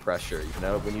putting down pressure. You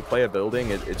know, when you play a building,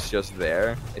 it's just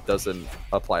there. It doesn't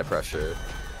apply pressure.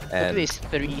 And look at these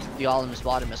 3 Golems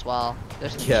bottom as well.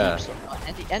 There's some keeps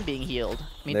and being healed.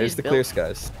 I mean, there's the Clear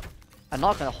Skies. I'm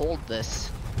not gonna hold this.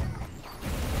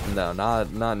 No,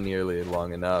 not nearly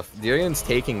long enough. Darian's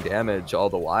taking damage all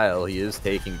the while. He is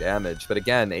taking damage, but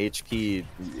again, HP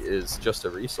is just a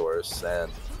resource.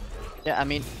 And yeah, I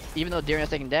mean, even though Darian's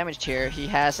taking damage here, he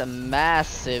has a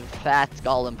massive fat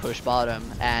Golem push bottom,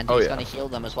 and he's gonna heal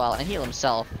them as well, and heal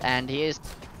himself. And he is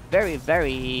very,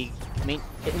 I mean,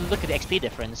 look at the XP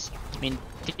difference. I mean,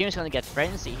 Darian's gonna get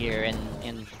Frenzy here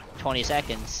in 20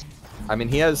 seconds. I mean,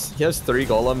 he has 3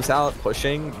 Golems out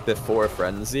pushing before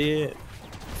Frenzy,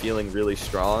 feeling really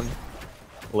strong.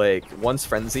 Like, once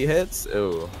Frenzy hits,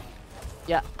 ooh.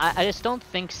 Yeah, I just don't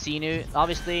think Sinu,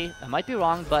 obviously, I might be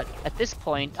wrong, but at this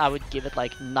point, I would give it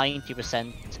like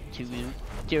 90% to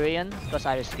Darian, because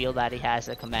I just feel that he has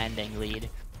a commanding lead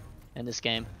in this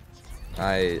game.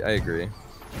 I agree.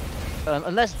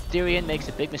 Unless Darian makes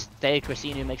a big mistake or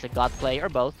Sinu makes a god play, or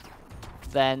both,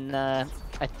 then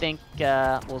I think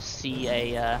we'll see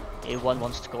a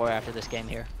 1-1 score after this game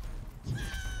here.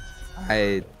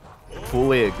 I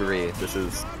fully agree.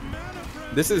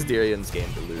 This is Darian's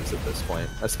game to lose at this point,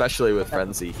 especially with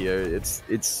Frenzy here.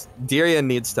 It's Darian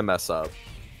needs to mess up,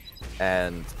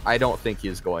 and I don't think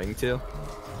he's going to.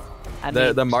 I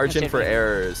mean, the margin for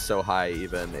error is so high,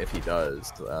 even if he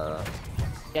does.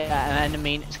 Yeah, and I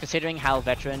mean, considering how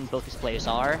veteran both these players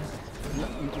are,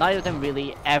 neither of them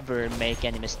really ever make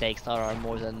any mistakes that are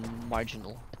more than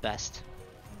marginal at best.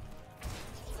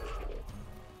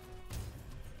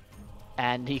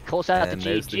 And he calls out the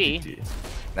GG.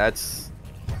 That's...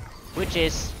 Which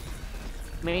is...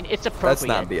 I mean, it's appropriate.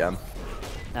 That's not BM.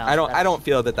 No, I don't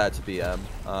feel that that's BM.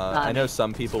 I know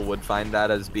some people would find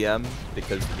that as BM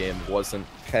because the game wasn't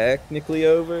technically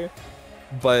over.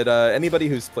 But anybody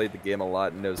who's played the game a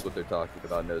lot and knows what they're talking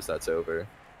about knows that's over.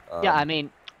 Yeah, I mean,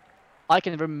 I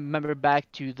can remember back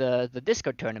to the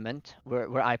Discord tournament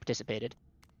where I participated.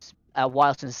 It's a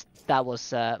while since that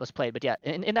was played, but yeah,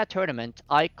 in that tournament,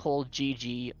 I called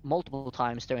GG multiple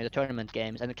times during the tournament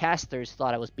games, and the casters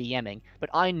thought I was BMing, but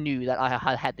I knew that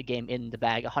I had the game in the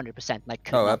bag 100%, and I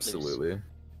could not absolutely. lose.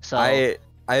 So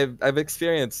I've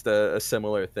experienced a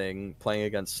similar thing playing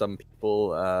against some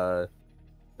people.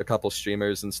 A couple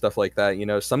streamers and stuff like that. You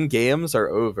know, some games are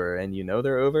over and you know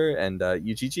they're over, and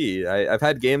you GG. I've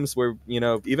had games where, you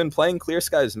know, even playing Clear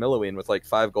Skies Milloween with like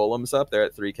 5 Golems up, they're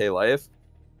at 3k life,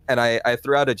 and I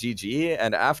threw out a GG,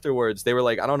 and afterwards they were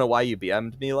like, I don't know why you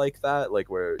BM'd me like that, like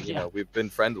we're, you know, we've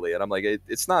been friendly, and I'm like,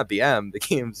 it's not BM, the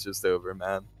game's just over,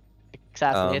 man.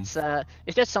 Exactly.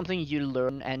 It's just something you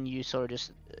learn and you sort of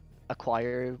just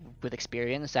acquire with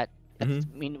experience. That I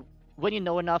mean, when you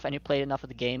know enough and you play enough of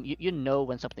the game, you know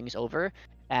when something is over,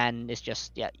 and it's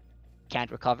just, yeah, can't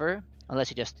recover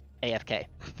unless you just AFK.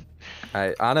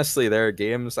 Honestly, there are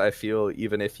games I feel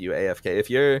even if you AFK, if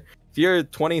you're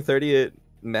 20-30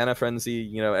 mana frenzy,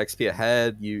 you know, XP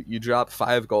ahead, you drop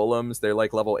 5 golems, they're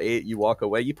like level 8, you walk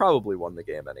away, you probably won the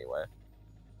game anyway.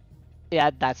 Yeah,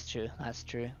 that's true. That's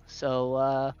true.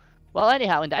 So, well,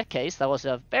 anyhow, in that case, that was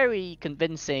a very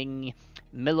convincing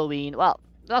Milloween. Well,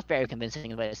 not very convincing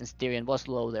in a way, since Tyrion was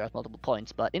low there at multiple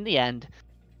points, but in the end,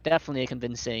 definitely a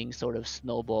convincing sort of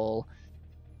snowball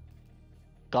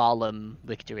golem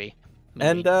victory.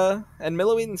 And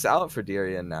Milloween's out for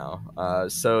Tyrion now.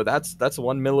 So that's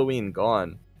one Milloween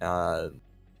gone. I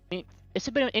mean, it's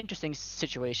a bit of an interesting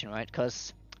situation, right?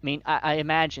 Because I mean, I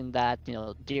imagine that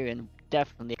Tyrion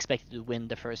definitely expected to win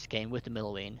the first game with the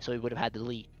Milloween, so he would have had the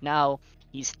lead. Now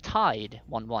he's tied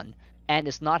 1-1 and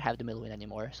does not have the Milloween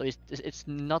anymore, so it's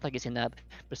not like he's in a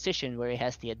position where he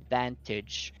has the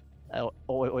advantage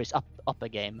or is up a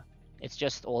game. It's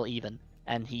just all even,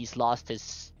 and he's lost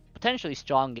his potentially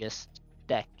strongest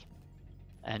deck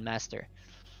and master,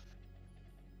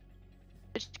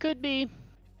 which could be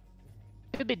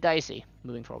dicey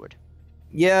moving forward.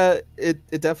 Yeah,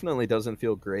 it definitely doesn't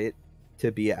feel great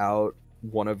to be out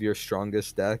one of your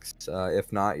strongest decks,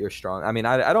 if not your strong. I mean,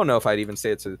 I don't know if I'd even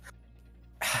say it's a.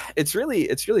 It's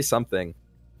really something.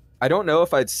 I don't know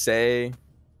if I'd say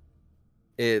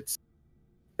it's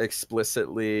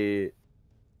explicitly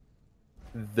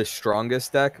the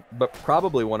strongest deck, but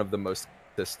probably one of the most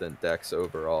consistent decks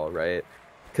overall, right?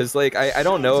 Because like I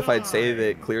don't know if I'd say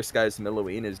that Clear Skies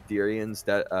Milloween is Dyrion's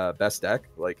best deck.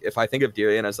 Like if I think of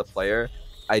Tyrion as a player,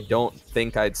 I don't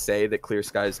think I'd say that Clear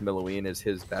Skies Milloween is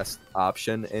his best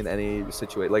option in any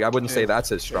situation. Like I wouldn't say that's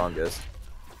his strongest,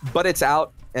 but it's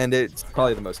out and it's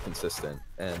probably the most consistent.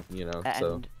 And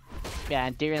so yeah,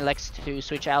 and Tyrion likes to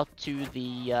switch out to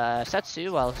the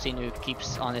Setsu while Sinu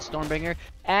keeps on his Stormbringer.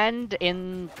 And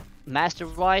in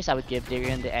Master-wise, I would give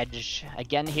Tyrion the edge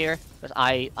again here, because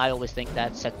I always think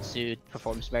that Setsu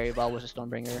performs very well with the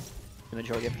Stormbringer the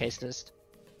majority of cases.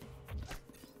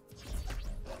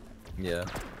 Yeah.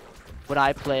 When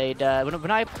I played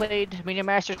when I played Mini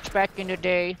Masters back in the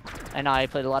day, and I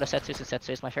played a lot of Setsu, since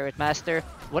Setsu is my favorite master,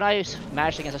 when I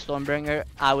matched against a Stormbringer,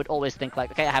 I would always think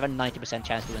like, okay, I have a 90%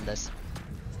 chance to win this.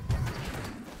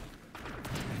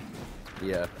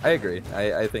 Yeah, I agree.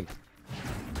 I think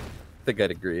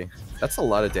I'd agree. That's a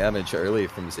lot of damage early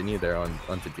from Zinni there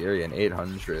onto Tyrion.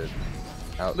 800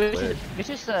 outplayed. Which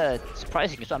is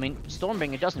surprising. So I mean,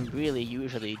 Stormbringer doesn't really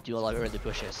usually do a lot of early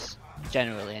pushes,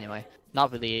 generally anyway.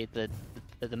 Not really the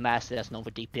master that's known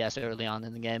for DPS early on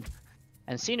in the game.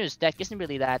 And Sinu's deck isn't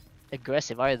really that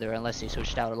aggressive either, unless he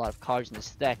switched out a lot of cards in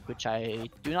his deck, which I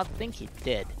do not think he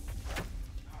did.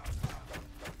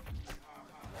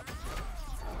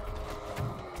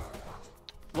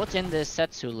 What's in this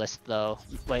Setsu list though?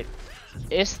 Wait,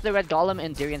 is the Red Golem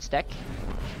in Tyrion's deck?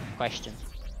 Question.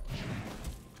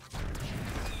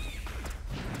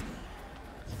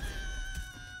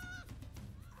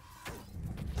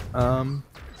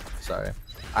 Sorry.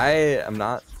 I am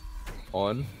not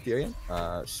on Tyrion,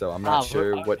 so I'm not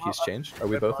sure what he's changed. Are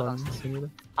we both on Sinilil?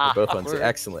 We're both on.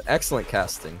 Excellent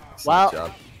casting. Excellent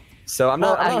job. So I'm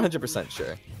not 100%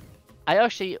 sure. I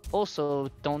actually also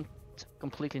don't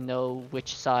completely know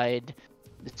which side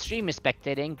the stream is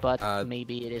spectating, but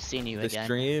maybe it is Sinu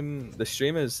again. The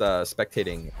stream is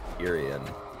spectating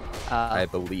Tyrion, I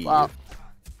believe. Well,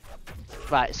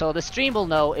 right, so the stream will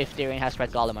know if Tyrion has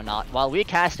Red Golem or not, while we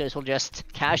casters will just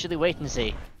casually wait and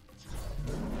see.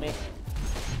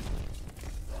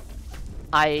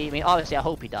 I mean, obviously, I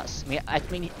hope he does. I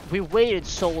mean, we waited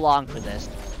so long for this.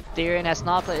 Tyrion has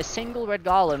not played a single Red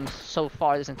Golem so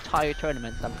far this entire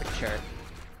tournament, I'm pretty sure.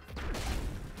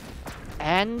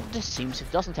 And seems he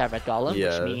doesn't have Red Golem,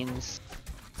 which means,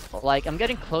 like, I'm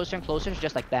getting closer and closer to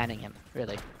just like banning him.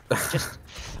 Really,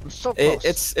 I'm so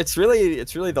close. It's really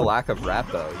the lack of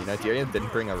Rappo. You know, Tyrion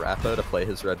didn't bring a Rappo to play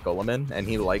his Red Golem in, and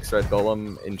he likes Red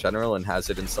Golem in general and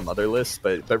has it in some other lists.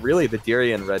 But really, the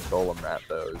Tyrion Red Golem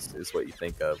Rappo is what you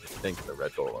think of. Think of the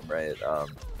Red Golem, right?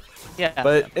 Yeah.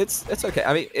 But it's okay.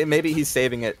 I mean, maybe he's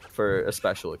saving it for a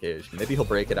special occasion. Maybe he'll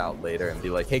break it out later and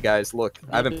be like, "Hey guys, look,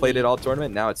 I haven't played it all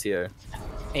tournament. Now it's here."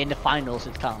 In the finals,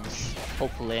 it comes.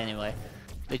 Hopefully, anyway.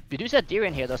 But we do see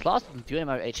Tyrion here. There's lots of good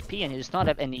amount of HP, and he does not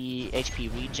have any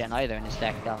HP regen either in his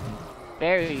deck. I'm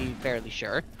fairly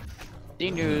sure.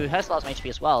 Sinu has lots of HP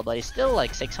as well, but he's still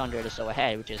like 600 or so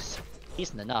ahead, which is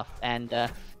decent enough. And I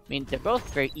mean, they're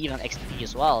both very even on XP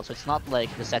as well, so it's not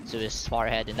like the Setsu is far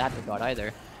ahead in that regard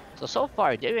either. So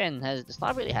far, Tyrion does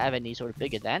not really have any sort of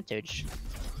big advantage.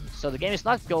 So the game is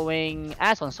not going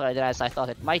as one-sided as I thought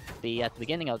it might be at the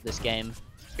beginning of this game.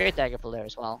 Great Daggerful there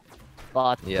as well.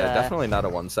 But yeah, definitely not a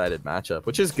one-sided matchup,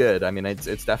 which is good. I mean, it's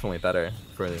definitely better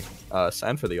for us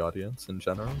and for the audience in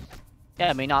general.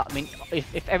 Yeah, I mean,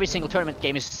 if every single tournament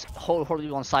game is wholly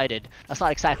one-sided, that's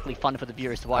not exactly fun for the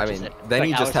viewers to watch. I mean, then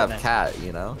you just have Cat,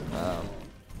 you know.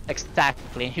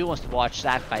 Exactly. And who wants to watch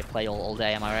that guy play all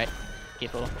day? Am I right,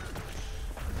 people?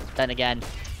 Then again,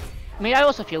 I mean, I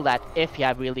also feel that if you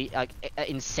have really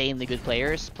insanely good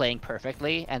players playing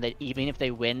perfectly, and that even if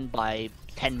they win by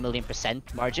 10 million%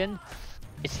 margin,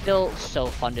 it's still so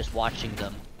fun just watching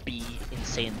them be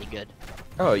insanely good.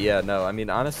 Oh yeah, no, I mean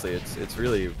honestly, it's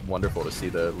really wonderful to see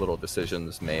the little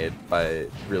decisions made by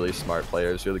really smart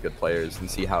players, really good players, and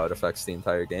see how it affects the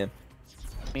entire game.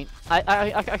 I mean,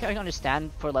 I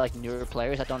understand for like newer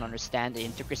players that don't understand the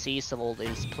intricacies of all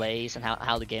these plays and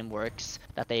how the game works,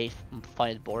 that they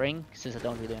find it boring since they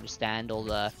don't really understand all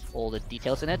the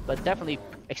details in it. But definitely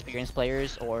experienced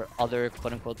players or other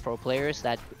quote-unquote pro players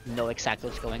that know exactly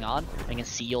what's going on and can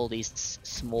see all these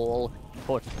small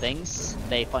important things,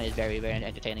 they find it very, very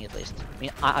entertaining at least. I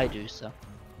mean, I do so.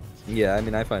 Yeah, I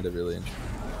mean I find it really interesting.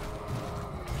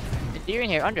 The deer in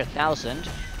here under 1,000.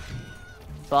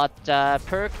 But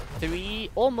perk 3,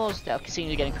 almost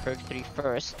Casino getting perk 3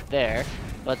 first there,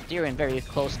 but Diren very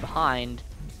close behind.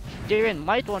 Diren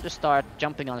might want to start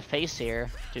jumping on face here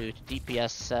to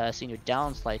DPS Senior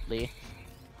down slightly.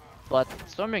 But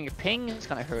Stormbringer Ping is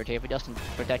gonna hurt here if he doesn't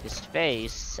protect his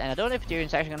face. And I don't know if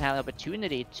Diren's actually gonna have an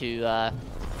opportunity to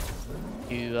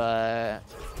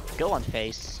go on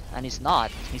face, and he's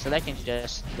not. He's electing to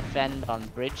just defend on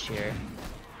bridge here.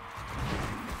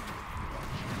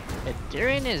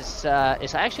 Diren is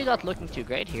actually not looking too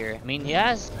great here. I mean, he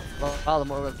has well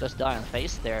more just die on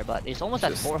face there, but he's almost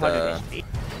at 400 HP.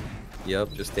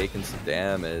 Yep, just taking some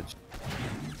damage.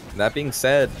 That being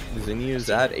said, Zengineer's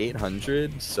at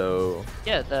 800, so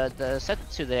yeah, the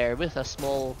Setsu there with a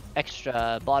small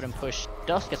extra bottom push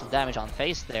does get some damage on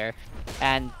face there,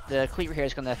 and the Cleaver here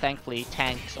is gonna thankfully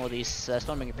tank some of these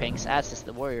Stormbringer Pings, as is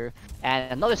the Warrior.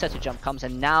 And another Setsu jump comes,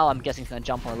 and now I'm guessing he's gonna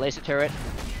jump on a laser turret.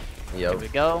 Yep. Here we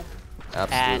go.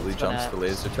 Absolutely jumps the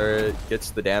laser turret,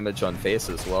 gets the damage on face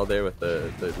as well there with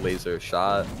the laser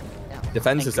shot. Yeah.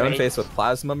 Defends his own face with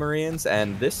Plasma Marines,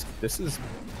 and this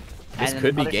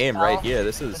could be game right here.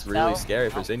 This is really scary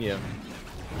for Zinnia.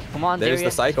 Come on, there's the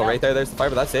cycle right there. There's the fire,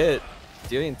 but that's it.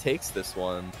 Darian takes this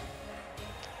one.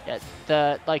 Yeah,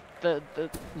 the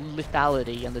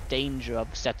lethality and the danger of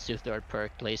Setsu third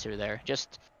perk laser there.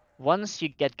 Just once you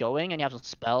get going and you have some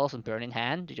spells and burn in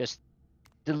hand, you just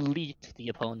delete the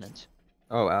opponent.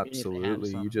 Oh, absolutely.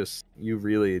 You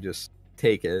really just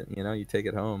take it, you know, you take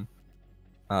it home.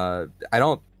 I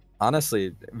don't,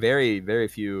 honestly, very, very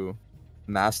few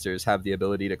masters have the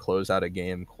ability to close out a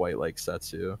game quite like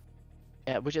Setsu.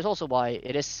 Yeah, which is also why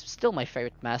it is still my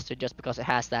favorite master, just because it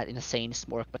has that insane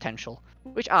smork potential,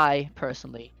 which I,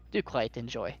 personally, do quite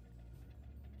enjoy.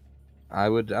 I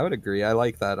would agree. I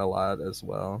like that a lot as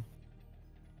well.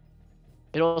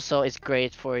 It also is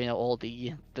great for, you know, all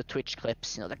the Twitch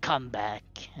clips, you know, the comeback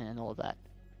and all that.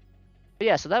 But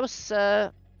yeah, so that was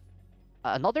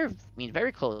another, I mean,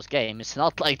 very close game. It's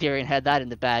not like Darian had that in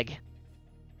the bag.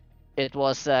 It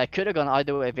was could have gone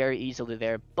either way very easily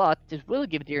there, but it will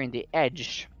give Darian the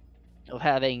edge of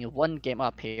having one game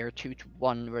up here,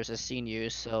 2-1 versus Sinu.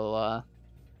 So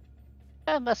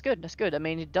yeah, that's good. That's good. I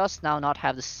mean, he does now not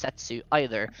have the Setsu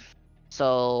either.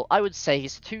 So I would say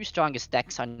his two strongest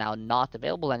decks are now not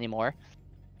available anymore.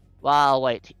 Well,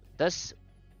 wait, does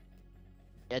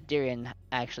Darian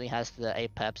actually has the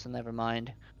Apex, so never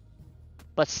mind.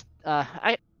 But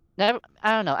I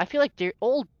don't know. I feel like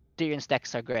all Darian's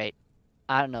decks are great.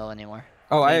 I don't know anymore.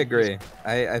 Oh, I agree.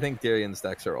 I think Darian's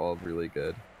decks are all really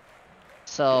good.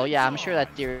 So yeah, I'm sure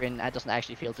that Darian doesn't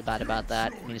actually feel too bad about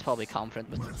that. I mean, he's probably confident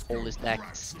with all his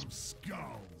decks.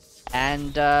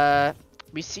 And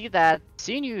we see that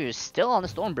Sinu is still on the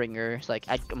Stormbringer. It's like,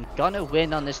 I'm gonna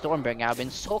win on the Stormbringer. I've been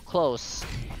so close.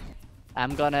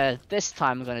 This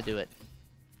time I'm gonna do it.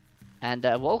 And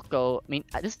Volco, I mean,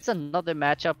 this is another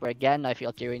matchup where again, I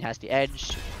feel Darian has the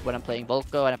edge. When I'm playing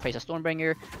Volco and I face a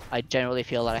Stormbringer, I generally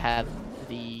feel that I have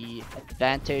the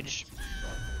advantage.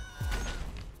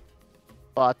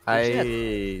 But I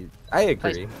agree.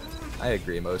 I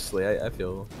agree mostly. I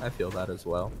feel that as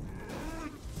well.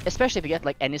 Especially if you get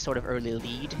like any sort of early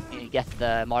lead, you get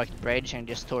the marked bridge and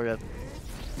just sort of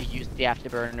use the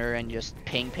afterburner and just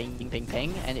ping,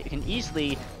 and it can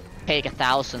easily take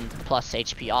 1,000+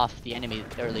 HP off the enemy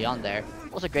early on there.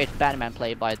 Also great Batman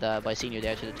play by Senior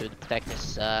there to protect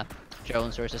his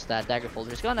drones versus that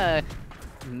Daggerfall. It's gonna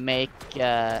make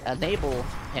enable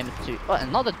him to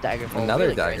another Daggerfall. Another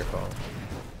really Daggerfall.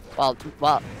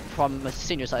 Well, from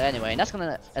Senior side anyway, and that's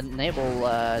gonna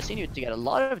enable Senior to get a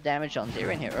lot of damage on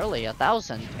Darian here early,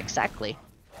 1,000 exactly.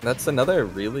 That's another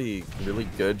really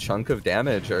good chunk of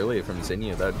damage early from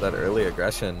Zinyu. That early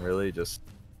aggression really just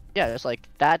Yeah, there's like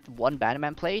that one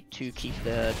Bannerman play to keep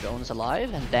the drones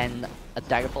alive, and then a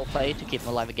Daggerfall play to keep them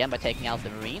alive again by taking out the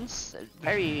Marines.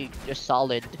 Very just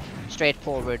solid,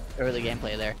 straightforward early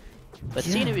gameplay there. But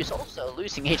Yeah. Sinilil is also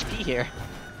losing HP here.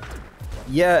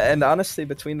 Yeah, and honestly,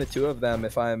 between the two of them,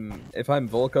 if I'm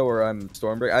Volco or I'm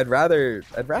Stormbringer, I'd rather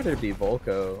be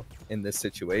Volco in this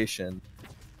situation.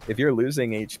 If you're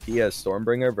losing HP as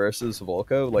Stormbringer versus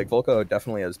Volco, like Volco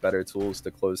definitely has better tools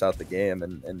to close out the game,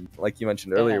 and like you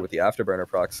mentioned earlier with the Afterburner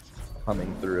procs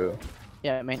coming through.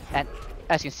 Yeah, I mean, and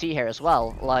as you can see here as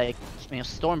well, like, you know,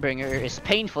 Stormbringer is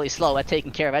painfully slow at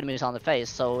taking care of enemies on the face,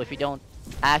 so if you don't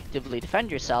actively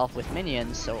defend yourself with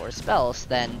minions or spells,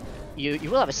 then you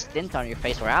will have a stint on your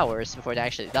face for hours before it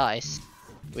actually dies,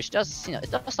 which does, you know,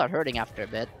 it does start hurting after a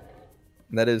bit.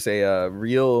 That is a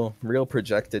real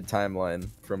projected timeline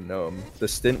from Gnome. The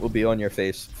stint will be on your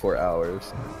face for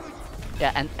hours.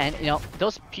 Yeah, and you know,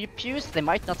 those pews, they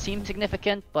might not seem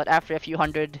significant, but after a few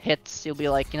hundred hits, you'll be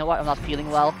like, you know what, I'm not feeling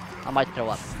well, I might throw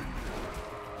up.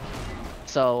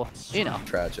 So, you know.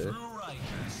 Tragic.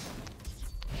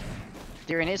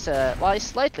 Darian is, well, he's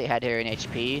slightly ahead here in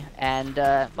HP, and,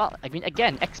 well, I mean,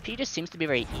 again, XP just seems to be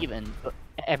very even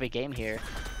every game here.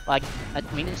 Like, I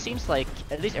mean, it seems like,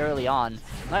 at least early on,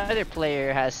 neither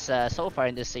player has, so far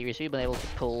in this series, been able to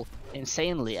pull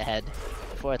insanely ahead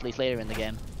before at least later in the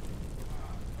game.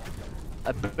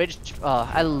 A bridge, oh,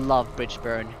 I love Bridge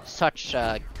Burn. Such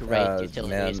a great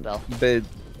utility spell. But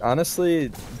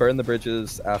honestly, burn the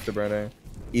bridges, Afterburner,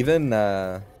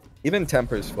 even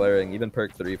Temper's Flaring, even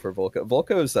perk 3 for Volco.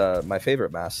 Volco's my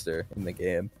favorite master in the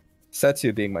game.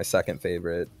 Setsu being my second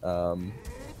favorite.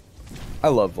 I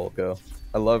love Volco.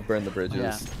 I love Burn the Bridges.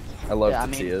 Yeah. I love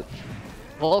to see it.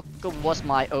 Volco was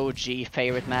my OG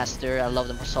favorite master. I loved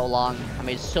him for so long. I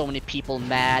made so many people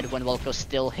mad when Volco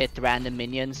still hit random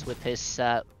minions with his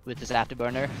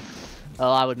Afterburner.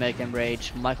 Oh, I would make him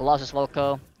rage. Michael lost his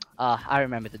Volco. I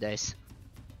remember the days.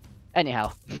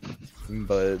 Anyhow.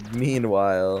 But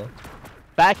meanwhile,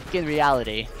 back in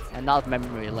reality and not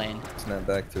memory lane. It's not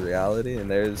back to reality, and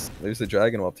there's the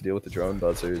Dragonwhelp to deal with the drone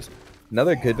buzzers.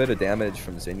 Another good bit of damage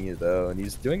from Zinyu though, and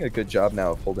he's doing a good job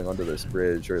now of holding onto this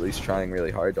bridge, or at least trying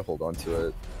really hard to hold onto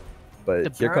it. But the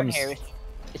here comes. Here,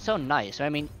 it's so nice. I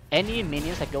mean, any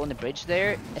minions that go on the bridge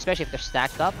there, especially if they're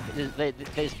stacked up, they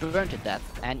just burn to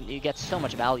death, and you get so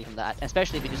much value from that.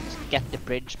 Especially if you just get the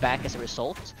bridge back as a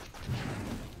result,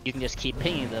 you can just keep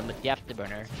pinging them with the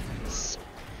Afterburner. It's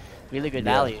really good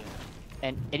value.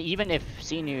 And even if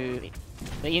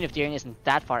Darian isn't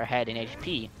that far ahead in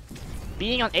HP,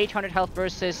 being on 800 health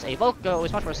versus a Volco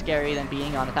is much more scary than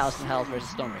being on 1000 health versus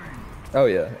Stormbringer. Oh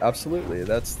yeah, absolutely.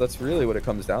 That's really what it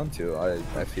comes down to.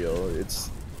 I feel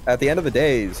it's at the end of the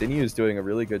day, Zinyu is doing a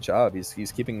really good job.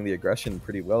 He's keeping the aggression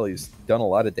pretty well. He's done a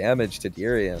lot of damage to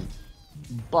Darian.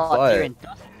 But Darian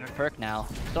does have a perk now.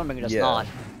 Stormbringer does not.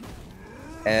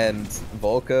 And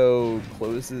Volco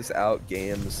closes out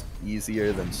games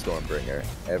easier than Stormbringer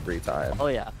every time. Oh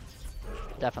yeah,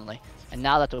 definitely. And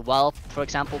now that the Whelp, for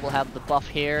example, will have the buff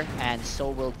here, and so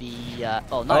will the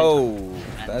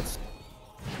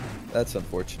that's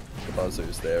unfortunate. The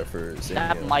buzzers there for Zinyu.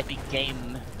 That might be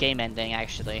game ending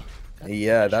actually.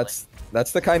 Yeah, that's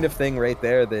the kind of thing right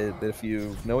there that if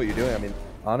you know what you're doing, I mean,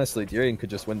 honestly, Darian could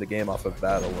just win the game off of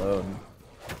that alone.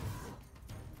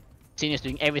 Zinyu's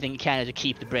doing everything he can to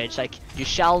keep the bridge. Like, you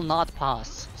shall not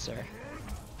pass, sir.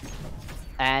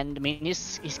 And I mean,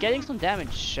 he's getting some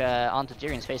damage onto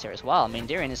Darian's face here as well. I mean,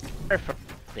 Darian is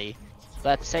perfectly,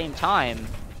 but at the same time,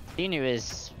 Zinyu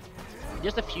is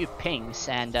just a few pings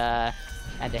and a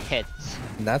hit.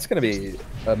 And that's gonna be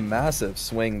a massive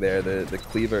swing there. The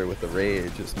cleaver with the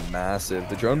rage is massive.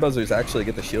 The drone buzzers actually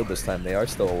get the shield this time. They are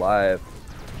still alive.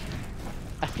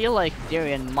 I feel like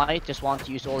Darian might just want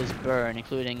to use all his burn,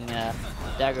 including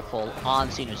Daggerfall, on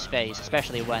Zinyu's face,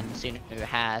 especially when Zinyu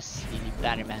has the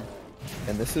Bannerman.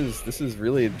 And this is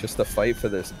really just a fight for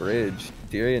this bridge.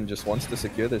 Darian just wants to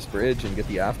secure this bridge and get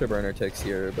the Afterburner ticks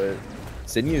here, but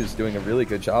Zinyu's doing a really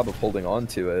good job of holding on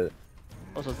to it.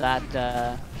 Also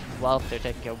that, well, they're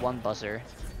taking care of one buzzer.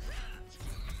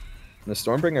 The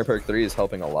Stormbringer perk 3 is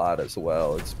helping a lot as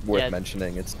well. It's worth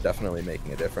mentioning. It's definitely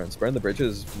making a difference. Burn the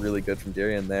Bridges is really good from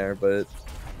Darian there, but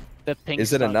the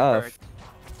is it enough? Perk.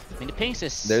 I mean, the pings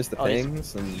is... There's the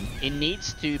pings. And he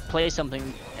needs to play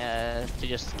something to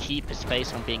just keep his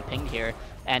face from being pinged here.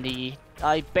 And he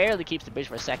barely keeps the bridge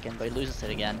for a second, but he loses it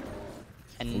again.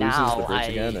 And loses the bridge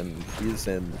again, and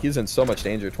he's in so much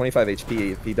danger. 25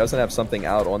 HP. If he doesn't have something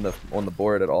out on the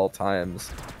board at all times,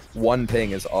 one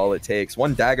ping is all it takes.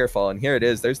 One Daggerfall, and here it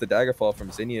is. There's the Daggerfall from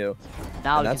Zinyu.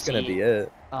 Now and that's gonna be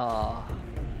it.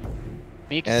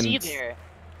 You can see there.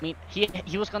 I mean,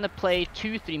 he was gonna play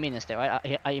 2-3 minions there,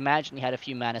 right? I imagine he had a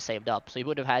few mana saved up, so he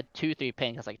would have had 2-3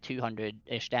 ping, that's like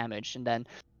 200-ish damage, and then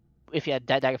if he had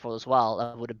Dead Daggerfall as well,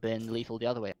 that would have been lethal the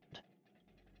other way around.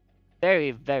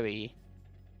 Very, very,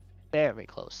 very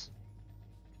close.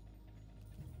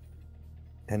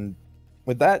 And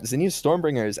with that, Zinni's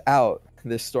Stormbringer is out.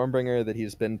 This Stormbringer that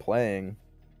he's been playing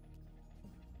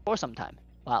For some time.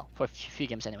 Wow, for a few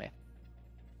games anyway.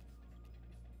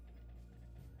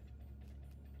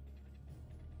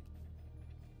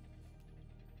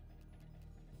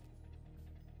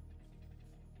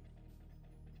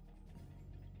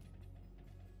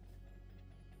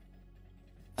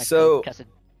 So Cast it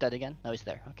dead again? No, he's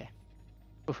there. Okay.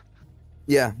 Oof.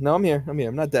 yeah, no, I'm here.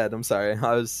 I'm not dead. I'm sorry.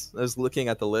 I was looking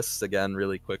at the lists again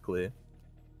really quickly.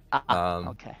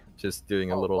 Okay. Just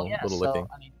doing a little looking.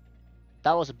 I mean,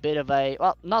 that was a bit of a,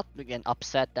 well, not again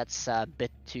upset. That's a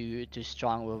bit too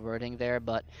strong of a wording there,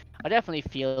 but I definitely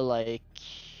feel like,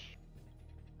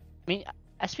 I mean,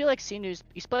 I feel like Sinu's,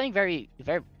 he's playing very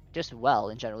just well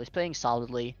in general. He's playing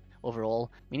solidly overall.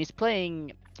 I mean, he's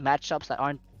playing matchups that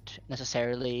aren't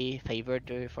necessarily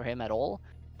favored for him at all,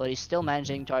 but he's still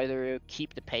managing to either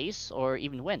keep the pace or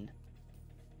even win.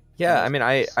 Yeah, I mean,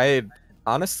 I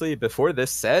honestly, before this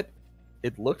set,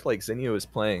 it looked like Zinnia was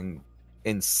playing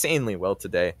insanely well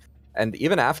today. And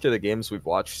even after the games we've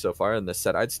watched so far in this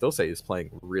set, I'd still say he's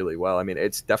playing really well. I mean,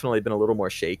 it's definitely been a little more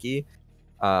shaky,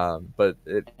 but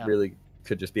it really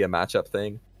could just be a matchup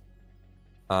thing.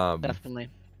 Definitely.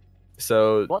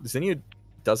 So Zinnia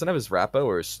doesn't have his Rappo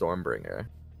or his Stormbringer.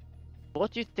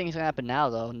 What do you think is gonna happen now,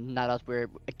 though? Now that we're,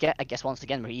 I guess once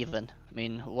again we're even. I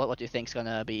mean, what do you think is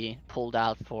gonna be pulled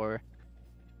out for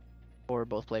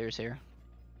both players here?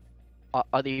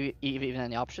 Are there even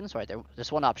any options? Right, there's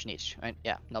one option each, right?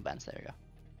 Yeah, no bans. There you go.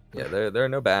 Yeah, there are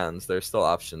no bans. There's still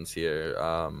options here.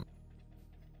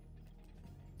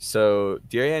 So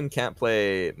Durian can't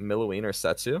play Milloween or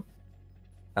Setsu.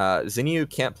 Zinnia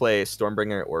can't play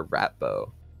Stormbringer or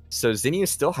Ratbow. So Zinnia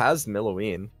still has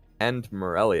Milloween and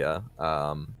Morelia.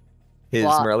 His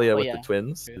Morelia with the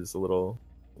twins is a little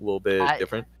bit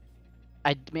different.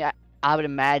 I mean, I would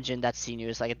imagine that Senior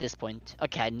is like at this point,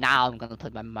 okay, now I'm gonna play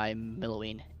my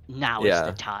Milloween. Now is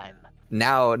the time.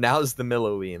 Now's the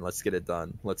Milloween. Let's get it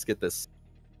done. Let's get this.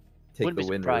 Take the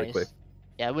win really quick.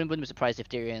 Yeah, I wouldn't be surprised if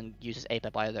Tyrion uses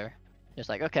APEP either. Just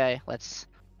like, okay, let's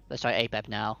try APEP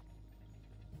now.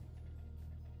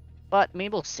 But I mean,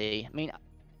 we'll see. I mean,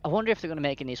 I wonder if they're gonna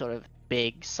make any sort of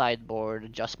big sideboard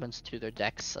adjustments to their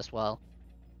decks as well.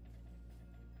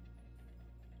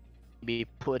 Maybe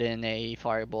put in a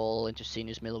Fireball into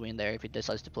Senior's Milloween there if he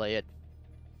decides to play it.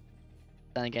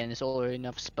 Then again, there's already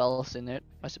enough spells in it,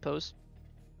 I suppose.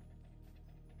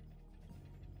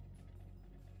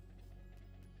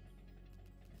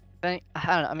 I don't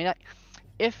know, I mean,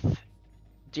 if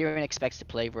Tyrion expects to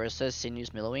play versus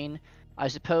Senior's Milloween, I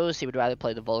suppose he would rather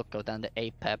play the Volco than the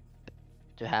APEP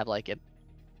to have like a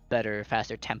better,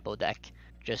 faster tempo deck.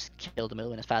 Just kill the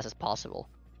Milloween as fast as possible.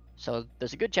 So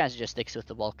there's a good chance he just sticks with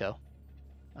the Volco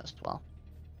as well.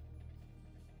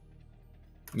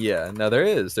 Yeah, no,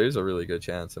 there's a really good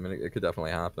chance. I mean, it could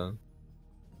definitely happen.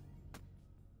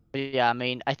 But yeah, I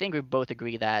mean, I think we both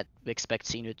agree that we expect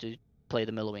Senior to play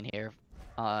the Milloween here,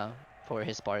 for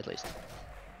his part at least.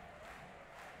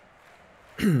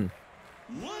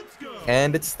 Let's go.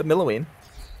 And it's the Milloween.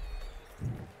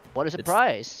 What a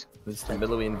surprise! It's the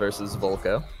Milloween versus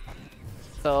Volco.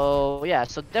 So yeah,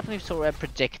 so definitely sort of a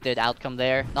predicted outcome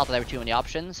there. Not that there were too many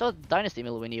options. So Dynasty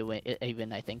Milloween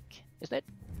even, I think, isn't it?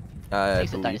 I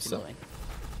believe Dynasty so. Milloween.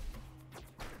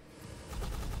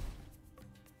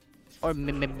 Or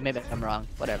maybe I'm wrong.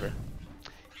 Whatever.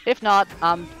 If not,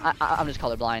 I'm just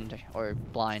colorblind or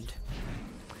blind.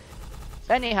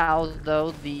 Anyhow,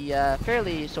 though, the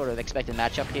fairly sort of expected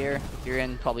matchup here,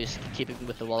 Tyrion probably keeping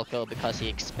with the Volco because he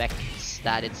expects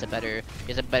that it's a better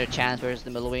chance versus the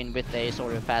Milloween with a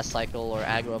sort of fast cycle or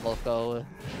aggro Volco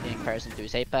in comparison to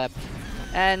his APEP.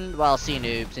 And while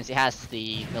Sinoob, since he has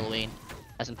the Milloween,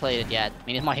 hasn't played it yet, I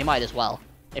mean he might as well.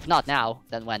 If not now,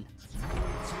 then when?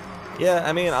 Yeah,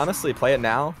 I mean honestly, play it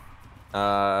now.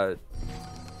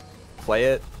 Play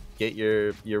it. Get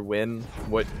your win,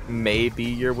 what may be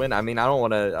your win. I mean, I don't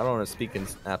want to speak in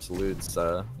absolutes.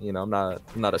 You know, I'm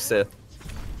not a Sith,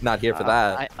 not here for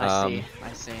that. I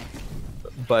see.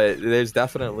 But there's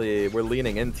definitely, we're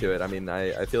leaning into it. I mean,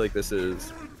 I feel like this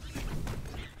is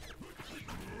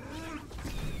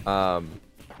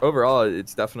overall,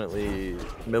 it's definitely,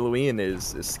 Milloween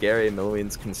is scary.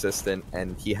 Milloween's consistent,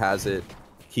 and he has it.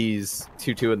 He's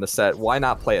 2-2 in the set. Why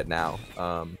not play it now?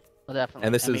 Well, definitely.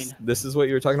 And this is what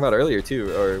you were talking about earlier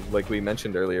too, or like we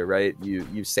mentioned earlier, right?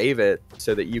 You save it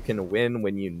so that you can win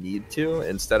when you need to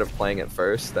instead of playing it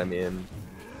first. I mean,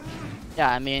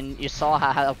 yeah, I mean, you saw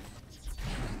how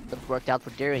it worked out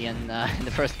for Darian in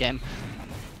the first game.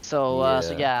 So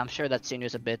so yeah, I'm sure that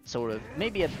Senior's a bit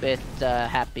maybe a bit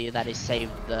happy that he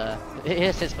saved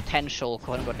his potential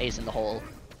quote-unquote ace in the hole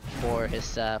for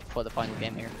the final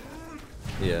game here.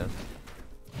 Yeah.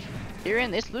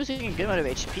 Darian is losing a good amount of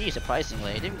HP,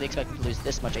 surprisingly. I didn't really expect him to lose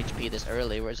this much HP this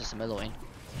early, whereas it's a Sinilil.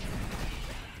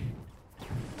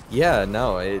 Yeah,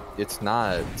 no, it's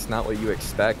not what you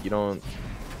expect. You don't,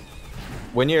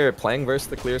 when you're playing versus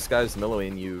the Clear Skies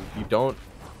Sinilil, you don't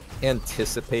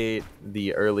anticipate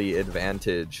the early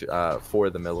advantage for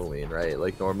the Sinilil, right?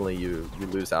 Like normally you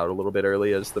lose out a little bit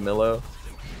early as the Milo,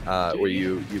 where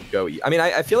you go. I mean,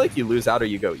 I feel like you lose out or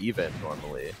you go even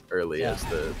normally early as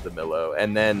the Milo,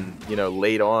 and then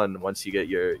late on once you get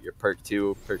your perk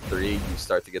 2, perk 3, you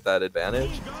start to get that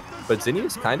advantage. But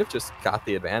Zinni's kind of just got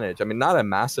the advantage. I mean, not a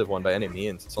massive one by any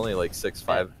means. It's only like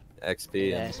 6-5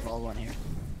 XP. Yeah, a small one here.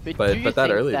 But that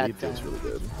early lead feels really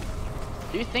good.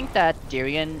 Do you think that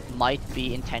Darian might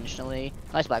be intentionally,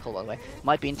 nice black hole by the way,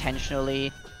 might be intentionally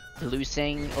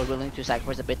losing or willing to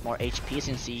sacrifice a bit more HP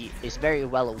since he is very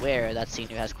well aware that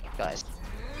Senior has guys?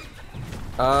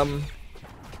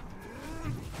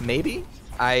 Maybe.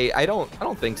 I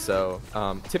don't think so.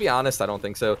 To be honest, I don't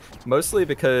think so. Mostly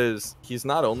because he's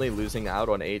not only losing out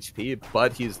on HP,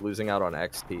 but he's losing out on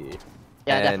XP.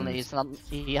 Yeah, definitely.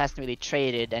 He hasn't really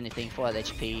traded anything for that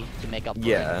HP to make up for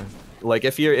it. Like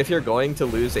if you're going to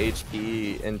lose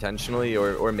HP intentionally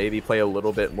or maybe play a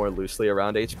little bit more loosely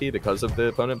around HP because of the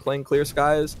opponent playing Clear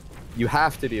Skies, you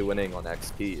have to be winning on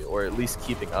XP or at least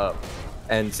keeping up.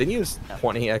 And Zinni's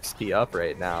 20 XP up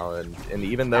right now, and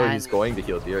even though he's going to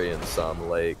heal Darian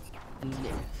some, like...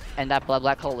 And that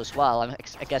black hole as well,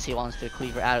 I guess he wants to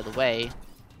cleaver out of the way,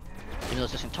 even though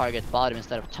it's just going to target bottom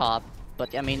instead of top.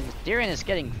 But I mean, Darian is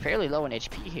getting fairly low in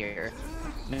HP here.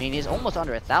 I mean, he's almost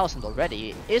under 1,000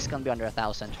 already. He is gonna be under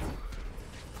 1,000.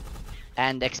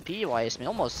 And XP wise, I mean,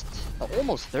 almost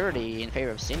 30 in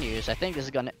favor of Sinews. I think this is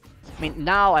gonna. I mean,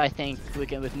 now I think we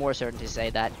can with more certainty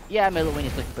say that yeah, Middlewin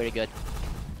is looking pretty good.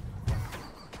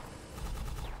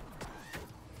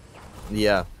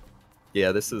 Yeah,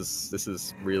 this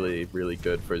is really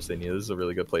good for Zinnia. This is a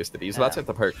really good place to be. He's about to hit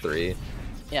the perk 3.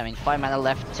 Yeah, I mean 5 mana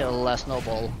left till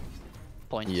snowball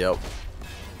point. Yep.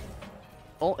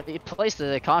 Oh, he placed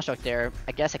the construct there,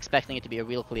 I guess expecting it to be a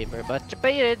real cleaver, but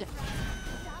debated.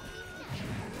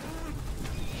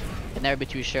 Can never be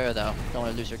too sure though. Don't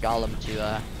want to lose your golem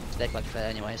to stick like that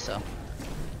anyway, so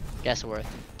guess worth.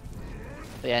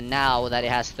 But yeah, now that he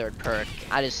has 3rd perk,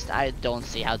 I don't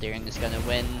see how Darian is gonna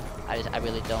win. I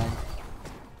really don't.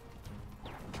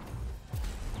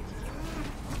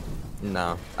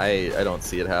 No, I don't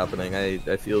see it happening.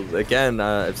 I feel, again,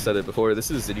 I've said it before,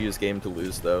 this is Zinnia's game to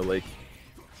lose though. Like,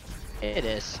 it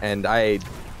is. And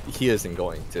he isn't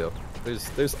going to.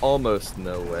 There's almost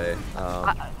no way.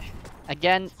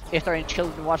 Again, if there are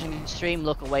children watching the stream,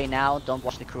 look away now. Don't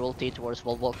watch the cruelty towards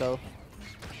Volco.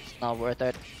 It's not worth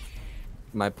it.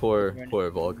 My poor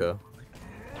Volco.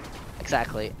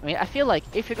 Exactly. I mean, I feel like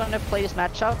if you're gonna play this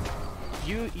matchup,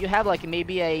 you have like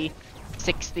maybe a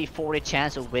 60-40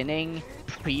 chance of winning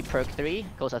pre-perk 3.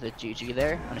 Goes out to GG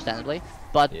there, understandably.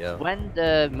 But when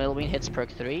the Middlewing hits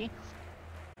perk 3,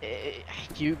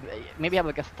 you maybe have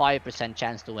like a 5%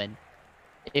 chance to win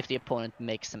if the opponent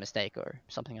makes a mistake or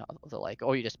something of the like,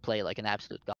 or you just play like an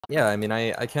absolute god. Yeah, I mean,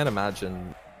 I can't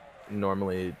imagine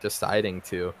normally deciding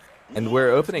to. And we're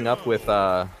opening up with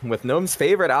Gnome's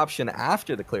favorite option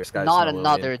after the Clear Skies. Not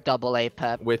another double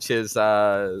APEP. Which is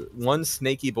one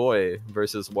snaky boy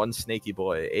versus one snaky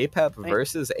boy. APEP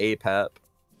versus APEP.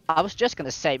 I was just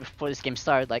gonna say before this game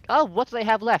started, like, oh, what do they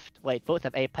have left? Wait, both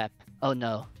have APEP. Oh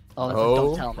no.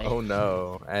 Oh, don't tell me. Oh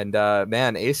no. And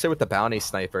man, Acer with the bounty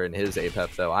sniper in his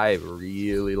APEP though, I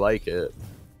really like it.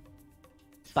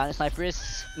 Bounty sniper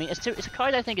is, I mean, it's a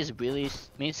card I think is really,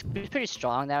 I mean, it's pretty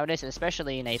strong nowadays, and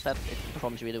especially in APEP, it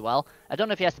performs really well. I don't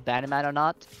know if he has the banner man or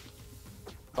not,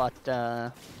 but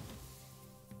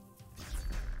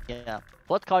yeah.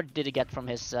 What card did he get from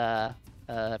his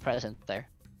present there?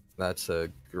 That's a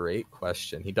great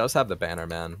question. He does have the banner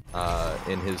man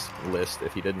in his list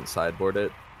if he didn't sideboard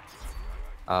it.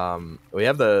 We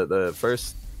have the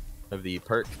first of the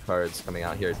perk cards coming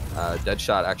out here.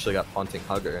 Deadshot actually got Haunting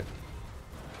Hugger.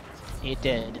 He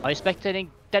did. Are you spectating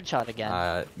Deadshot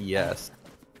again? Yes.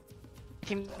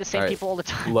 The same people all the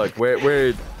time. Look,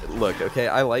 look, okay,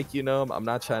 I like you, Gnome. I'm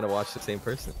not trying to watch the same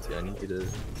person. I need you to...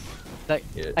 Like,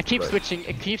 Yeah, I keep but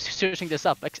switching this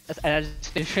up, and I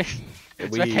just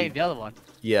switching the other one.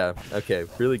 Yeah. Okay.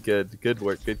 Really good. Good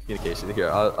work. Good communication. Here,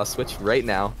 I'll switch right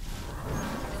now.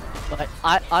 But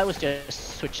I was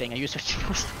just switching. Are you switching?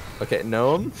 Okay.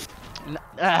 Gnome. No,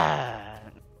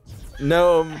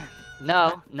 Gnome.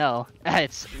 no.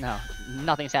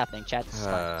 Nothing's happening, chat. This is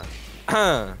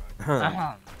fine.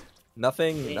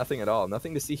 Nothing at all.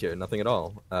 Nothing to see here. Nothing at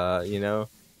all. You know,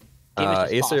 Damage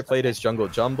is Acer lost, played okay. his jungle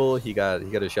jumble. He got a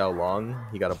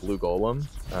Xiaolong. He got a blue golem.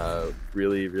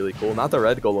 Really cool. Not the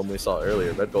red golem we saw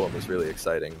earlier. Red golem was really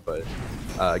exciting, but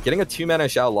getting a 2-mana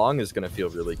Xiaolong is gonna feel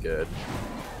really good.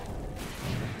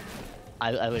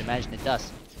 I would imagine it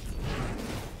does.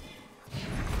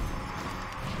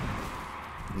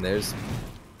 And there's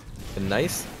a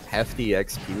nice hefty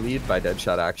XP lead by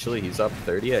Deadshot. Actually, he's up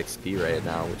 30 XP right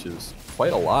now, which is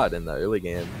quite a lot in the early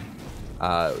game.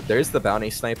 There's the bounty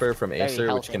sniper from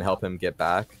Acer, which can help him get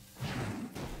back.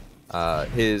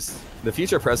 The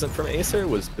future present from Acer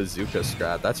was Bazooka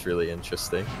Scrat. That's really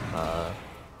interesting.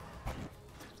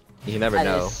 You never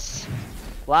know.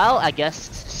 Well, I guess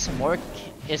Smork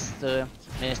is the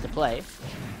play.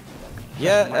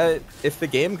 Yeah, if the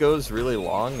game goes really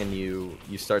long and you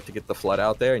start to get the flood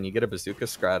out there and you get a Bazooka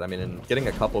Scrat, I mean, and getting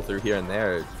a couple through here and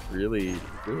there really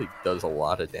does a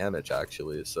lot of damage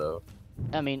actually. So.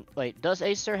 I mean, wait, does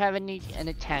Acer have any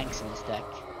tanks in his deck?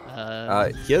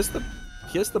 He has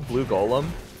the blue golem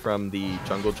from the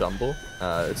jungle jumble.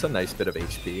 It's a nice bit of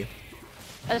HP.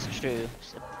 That's true.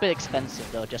 It's a bit expensive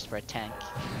though, just for a tank.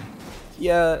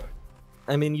 Yeah,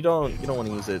 I mean you don't want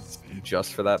to use it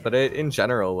just for that, but in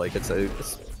general, like it's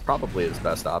probably his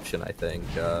best option, I think.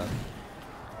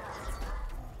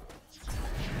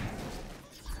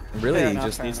 Really, he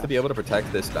just needs to be able to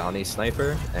protect this bounty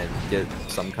sniper and get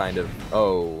some kind of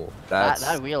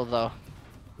that wheel though.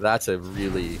 That's a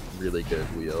really good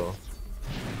wheel.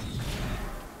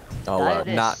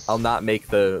 I'll not make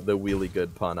the wheelie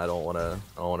good pun. I don't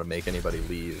wanna make anybody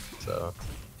leave. So.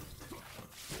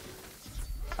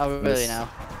 Oh really now?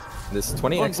 This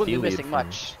 20 XP lead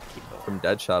from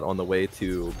Deadshot on the way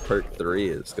to perk 3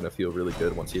 is gonna feel really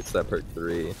good once he hits that perk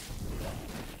 3.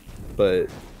 But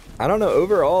I don't know.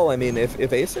 Overall, I mean,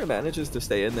 if Acer manages to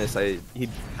stay in this, he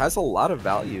has a lot of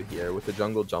value here with the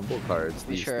jungle jumble cards.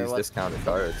 These discounted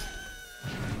cards.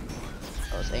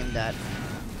 I was aimed at.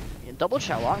 Double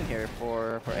Xiaolong here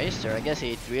for Acer. I guess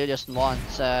he really just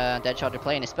wants Deadshot to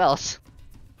play any spells.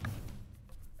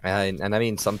 And I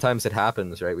mean, sometimes it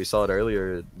happens, right? We saw it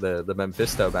earlier, the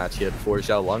Mephisto match. He had 4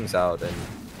 Xiaolongs out,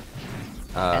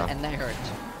 and they hurt.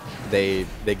 They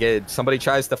get somebody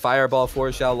tries to fireball 4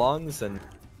 Xiaolongs, and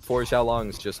 4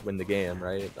 Xiaolongs just win the game,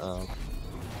 right?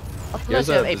 Here's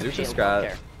a Bazooka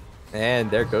Scrat,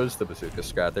 and there goes the Bazooka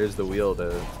Scrat. There's the wheel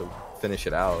to finish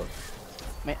it out.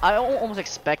 I mean, I almost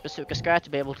expect Bazooka Scrat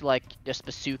to be able to like just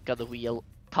bazooka the wheel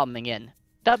coming in.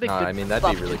 That'd be good. I mean,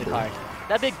 that'd be really cool.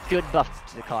 That'd be a good buff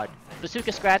to the card.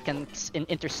 Bazooka Scrat can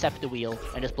intercept the wheel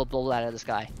and just blow it out of the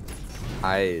sky.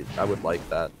 I would like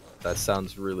that. That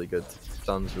sounds really good.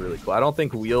 Sounds really cool. I don't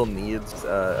think wheel needs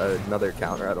another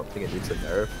counter. I don't think it needs a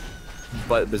nerf.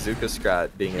 But Bazooka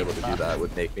Scrat being able to do that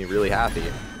would make me really happy.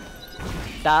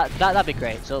 That'd be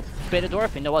great. So,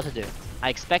 Bitadorf, you know what to do. I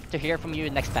expect to hear from you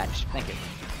next patch. Thank you.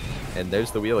 And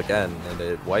there's the wheel again, and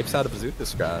it wipes out a Bazooka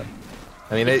Scrat.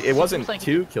 I mean, it wasn't like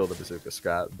to kill the Bazooka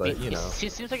Scrat, but you know.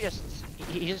 It seems like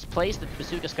he just plays the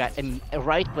Bazooka Scrat and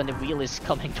right when the wheel is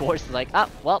coming towards, like,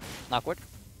 well, awkward.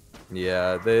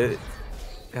 Yeah,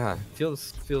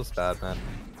 feels bad, man.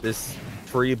 This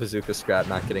free Bazooka Scrat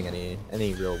not getting any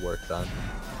real work done.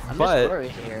 I'm just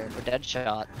worried here for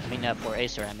Deadshot. I mean, for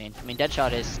Acer. I mean,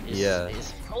 Deadshot is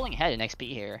rolling ahead in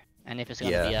XP here. And if it's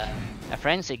gonna be a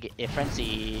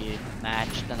frenzy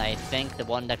match, then I think the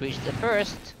one that reaches it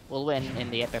first will win in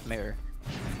the FF mirror.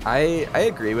 I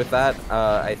agree with that.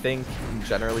 I think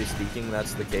generally speaking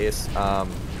that's the case.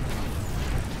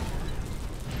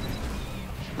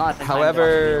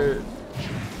 However,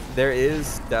 there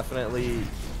is definitely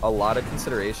a lot of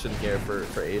consideration here for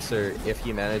Acer if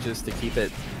he manages to keep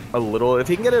it a little. If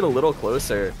he can get it a little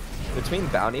closer. Between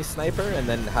Bounty Sniper and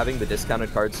then having the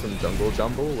discounted cards from Jungle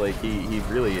Jumble, like he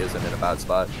really isn't in a bad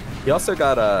spot. He also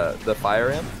got the Fire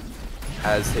Imp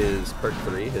as his perk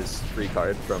 3, his free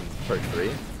card from perk 3.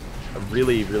 A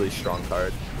really strong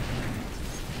card.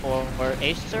 Or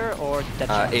Acer or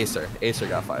Deadshot? Acer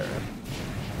got Fire Imp.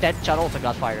 Deadshot also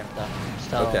got Fire Imp though.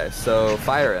 So okay, so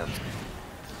Fire Imp.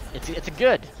 It's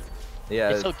good. Yeah,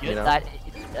 it's so good you know. that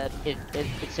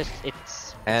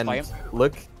it's And Fire.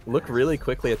 look really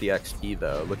quickly at the XP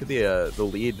though. Look at the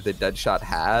lead the Deadshot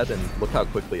had, and look how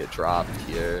quickly it dropped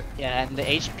here. Yeah, and the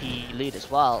HP lead as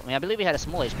well. I mean, I believe he had a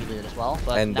small HP lead as well,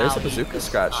 but And now there's a he bazooka does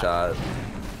scratch not. shot.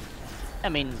 I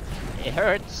mean, it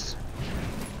hurts.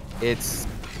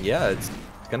 Yeah,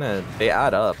 they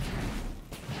add up.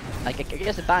 Like, I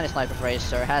guess the Banner Sniper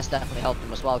Racer has definitely helped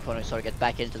him as well, to sort of get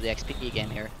back into the XP game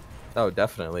here. Oh,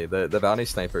 definitely. The bounty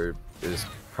sniper is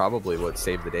probably what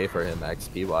saved the day for him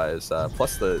XP wise.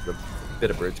 Plus the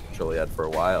bit of bridge control he had for a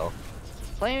while.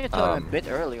 Playing it a bit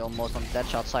early almost on the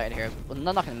Deadshot side here. Well,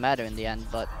 not gonna matter in the end,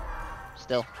 but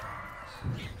still.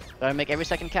 Gotta make every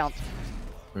second count.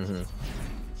 Mm-hmm.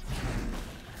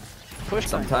 Push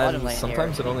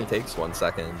sometimes it only takes 1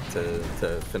 second to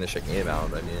finish a game out.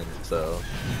 I mean, so.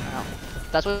 Wow.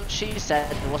 That's what she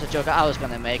said. It was a joke I was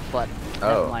gonna make, but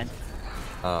never mind.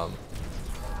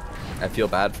 I feel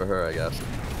bad for her, I guess.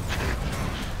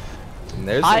 And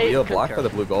there's the wheel blocked by the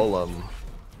blue golem.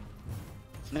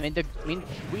 I mean,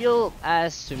 wheel,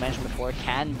 as we mentioned before,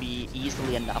 can be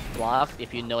easily enough blocked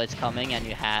if you know it's coming and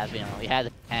you have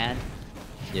the hand.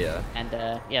 Yeah. And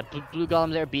yeah, blue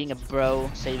golem there being a bro,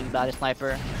 saving Bounty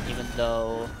Sniper, even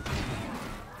though.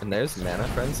 And there's Mana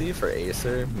Frenzy for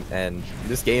Acer, and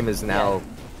this game is now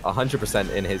 100%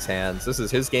 in his hands. This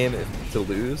is his game to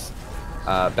lose.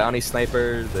 Bounty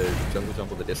Sniper, the jungle jump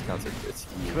with the discounts, it's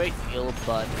huge. Great wheel,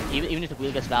 but even if the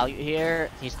wheel gets value here,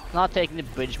 he's not taking the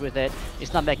bridge with it,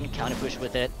 he's not making a counter push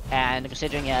with it, and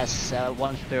considering he has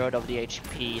 1/3 of the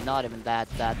HP, not even that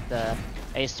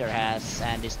Acer has,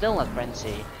 and he's still not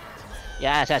Frenzy.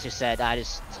 Yeah, as you said,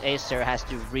 Acer has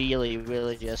to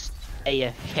really just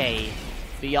AFK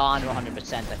beyond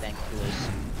 100%, I think, to lose.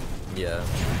 Yeah.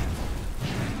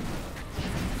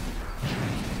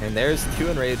 And there's 2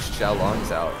 enraged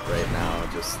Xiaolongs out right now,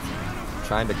 just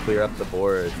trying to clear up the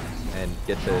board and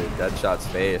get to Deadshot's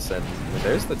face. And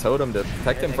there's the totem to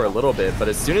protect him for a little bit, but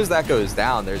as soon as that goes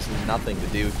down, there's nothing to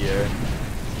do here.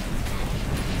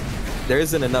 There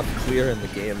isn't enough clear in the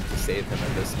game to save him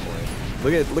at this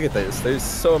point. Look at this. There's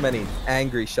so many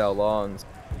angry Xiaolongs.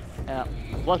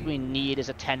 What we need is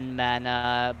a 10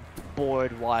 mana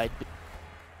board wide.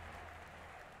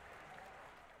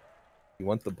 You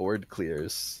want the board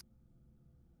clears.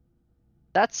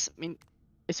 I mean,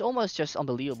 it's almost just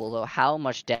unbelievable though how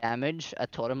much damage a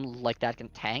totem like that can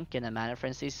tank in a Mana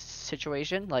Frenzy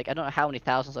situation. Like, I don't know how many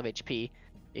thousands of HP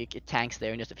it tanks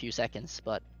there in just a few seconds,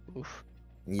 but oof.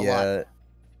 Yeah,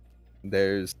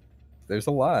 there's a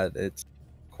lot. It's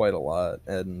quite a lot,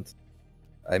 and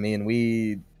I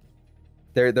mean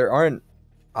there aren't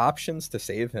options to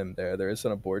save him there. There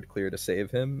isn't a board clear to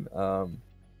save him.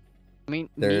 I mean,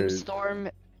 Meme Storm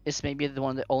is maybe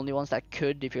one of the only ones that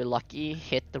could, if you're lucky,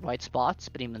 hit the right spots,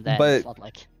 but even then, it's not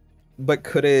like. But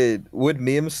would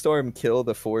Meme Storm kill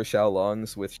the 4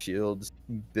 Xiaolongs with shields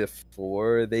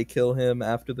before they kill him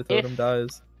after the totem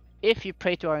dies? If you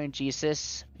pray to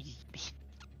RNGesus,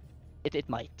 it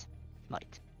might.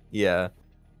 Yeah.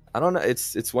 I don't know,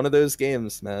 it's one of those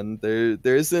games, man.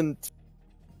 There isn't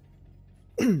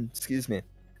excuse me.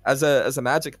 As a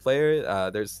Magic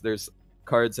player, there's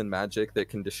cards in Magic that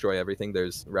can destroy everything.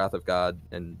 There's Wrath of God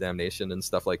and Damnation and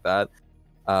stuff like that.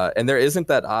 And there isn't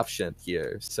that option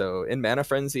here. So in Mana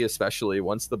Frenzy especially,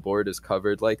 once the board is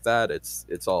covered like that,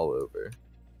 it's all over.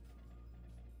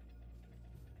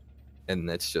 And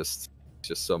it's just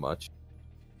so much.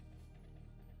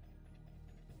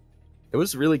 It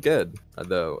was really good,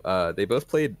 though. They both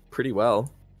played pretty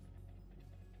well.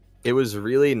 It was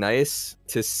really nice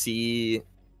to see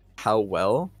how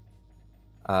well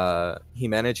he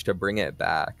managed to bring it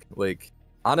back. Like,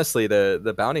 honestly,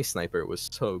 the Bounty Sniper was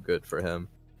so good for him.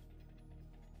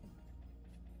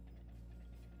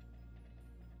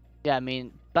 Yeah, I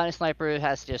mean, Bounty Sniper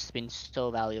has just been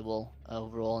so valuable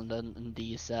overall in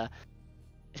these,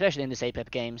 especially in these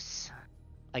APEP games.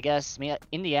 I guess, I mean,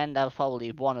 in the end, that was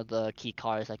probably one of the key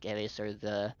cards, like Eraser,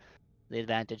 the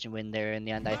advantage and win there in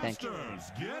the end, I think.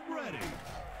 Masters, get ready.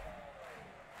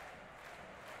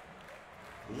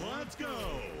 Let's go.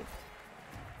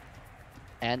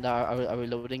 And are we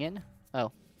loading in?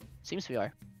 Oh, seems we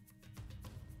are.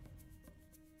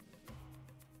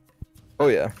 Oh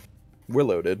yeah, we're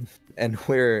loaded, and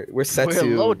we're set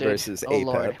to versus APEP.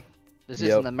 Lord. This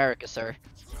isn't America, sir.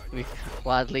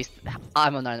 Well, at least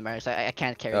I'm not in America, so I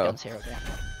can't carry guns here. Okay?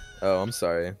 Oh, I'm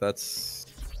sorry. That's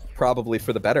probably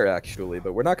for the better, actually.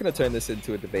 But we're not going to turn this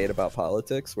into a debate about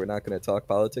politics. We're not going to talk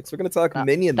politics. We're going to talk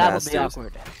Minion Masters. That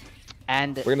would be awkward.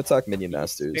 And we're going to talk Minion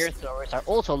Masters. Spear throwers are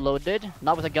also loaded,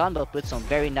 not with a gun, but with some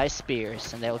very nice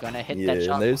spears, and they're going to hit that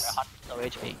shot for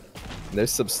 100 HP.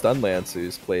 There's some stun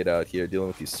lancers played out here dealing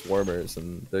with these swarmers,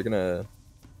 and they're going to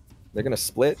They're gonna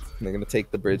split, and they're gonna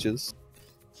take the bridges.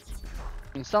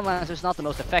 In some Lancers, not the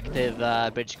most effective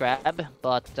bridge grab,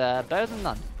 but better than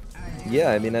none.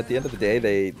 Yeah, I mean, at the end of the day,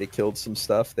 they killed some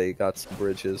stuff. They got some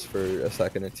bridges for a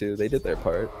second or two. They did their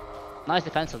part. Nice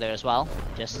defensive there as well.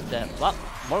 Just, well,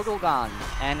 Morgul gone,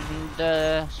 and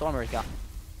Stormer is gone.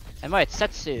 And right,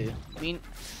 Setsu. I mean,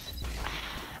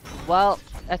 well,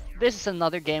 this is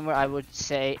another game where I would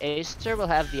say Acer will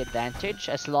have the advantage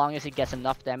as long as he gets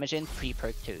enough damage in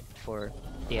pre-perk 2 for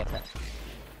DFF.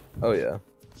 Oh yeah.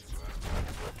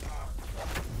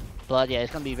 But yeah,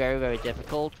 it's gonna be very, very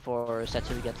difficult for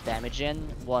Setsu to get damage in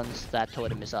once that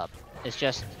totem is up. It's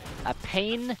just a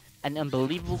pain, an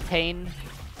unbelievable pain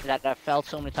that I've felt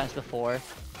so many times before,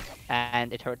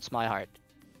 and it hurts my heart.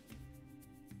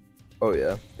 Oh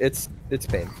yeah. It's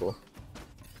painful.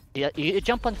 You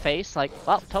jump on face, like,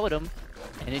 well, totem,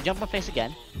 and you jump on face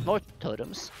again, more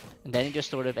totems, and then you just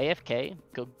sort of AFK,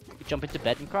 go jump into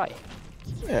bed and cry.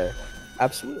 Yeah,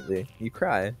 absolutely. You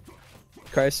cry.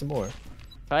 Cry some more.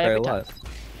 Cry Cry every a time. lot.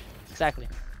 Exactly.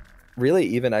 Really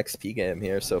even XP game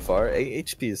here so far.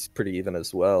 HP is pretty even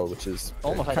as well, which is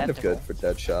Almost kind of identical. good for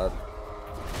Deadshot.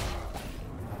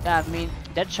 Yeah, I mean,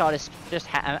 Deadshot is just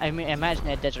I mean, imagine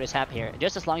that Deadshot is happy here.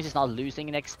 Just as long as he's not losing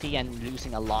in XP and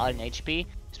losing a lot in HP,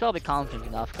 he's probably confident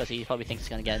enough because he probably thinks he's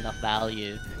gonna get enough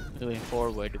value moving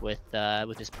forward with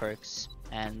his perks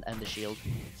and the shield.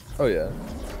 Oh yeah.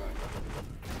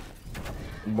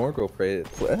 Morgul played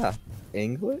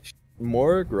English?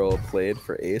 Morgul played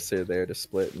for Acer there to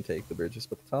split and take the bridges,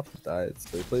 but the top died,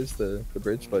 so he plays the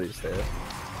bridge buddies there.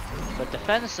 But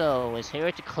Defenso is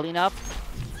here to clean up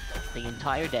the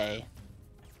entire day.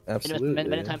 Absolutely.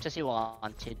 Many times as you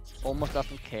want. It almost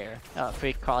doesn't care.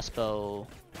 Free crossbow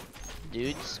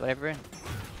dudes, whatever.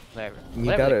 You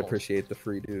gotta appreciate the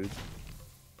free dude.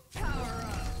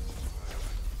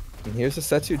 And here's a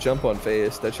Setsu jump on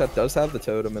face. Deadshot does have the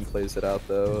totem and plays it out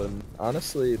though, and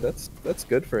honestly, that's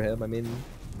good for him. I mean,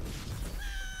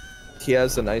 he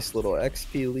has a nice little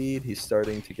XP lead. He's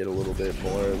starting to get a little bit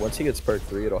more. Once he gets perk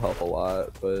 3, it'll help a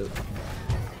lot, but...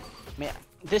 I mean,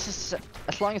 this is,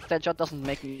 as long as Deadshot doesn't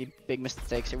make any big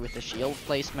mistakes here with the shield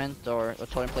placement or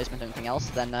totem placement or anything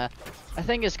else, then I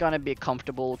think it's gonna be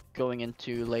comfortable going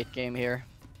into late game here.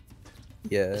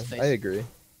 Yeah, I agree.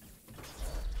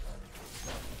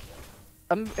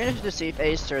 I'm interested to see if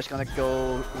Acer is gonna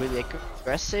go really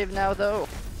aggressive now though.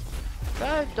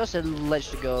 Does allege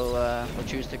to go, or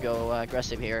choose to go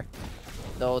aggressive here.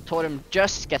 Though Totem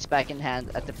just gets back in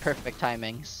hand at the perfect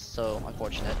timing, so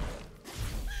unfortunate.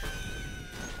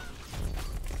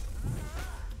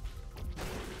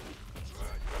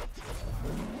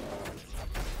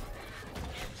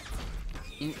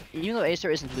 Even though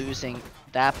Acer isn't losing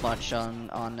that much on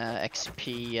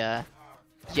XP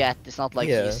yet, it's not like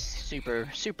he's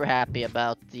super happy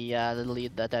about the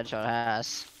lead that Deadshot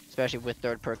has, especially with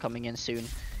third perk coming in soon.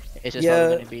 It's just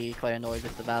probably going to be quite annoyed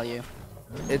with the value.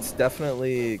 It's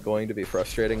definitely going to be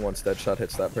frustrating once Deadshot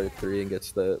hits that perk 3 and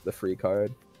gets the free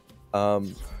card.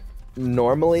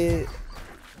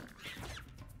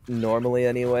 Normally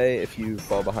anyway, if you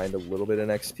fall behind a little bit in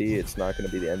XP, it's not going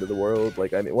to be the end of the world.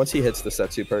 Like, I mean, once he hits the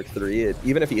Setsu perk 3,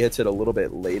 even if he hits it a little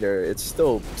bit later, it's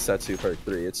still Setsu perk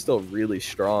 3. It's still really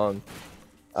strong.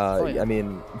 I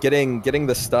mean, getting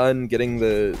the stun, getting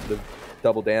the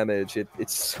double damage,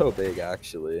 it's so big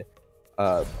actually.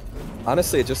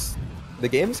 Honestly, the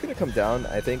game is going to come down,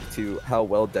 I think, to how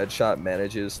well Deadshot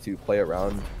manages to play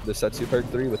around the Setsu perk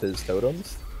 3 with his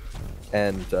totems,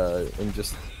 and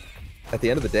just at the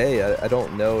end of the day, I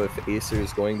don't know if Acer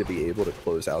is going to be able to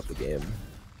close out the game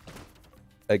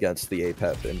against the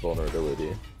APEP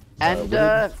invulnerability.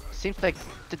 And seems like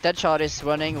the Deadshot is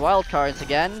running Wildcards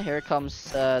again. Here comes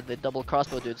the double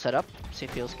crossbow dude setup. See,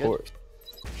 feels good. Of course.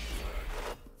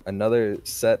 Another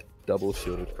set double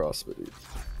shielded crossbow dude.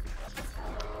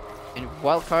 And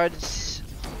Wildcards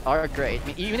are great. I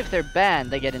mean, even if they're banned,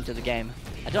 they get into the game.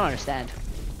 I don't understand.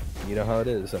 You know how it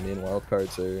is. I mean,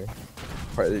 wildcards are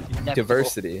part of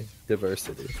diversity.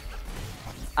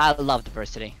 I love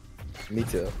diversity. Me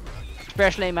too.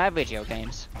 Especially in my video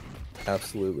games.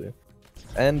 Absolutely.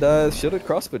 And shielded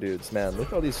crossbow dudes, man.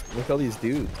 Look all these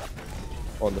dudes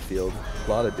on the field. A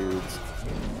lot of dudes.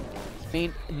 I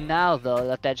mean, now though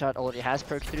that Deadshot already has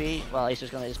perk 3, well, Acer's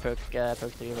gonna use perk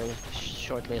 3 very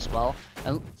shortly as well.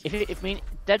 And if I mean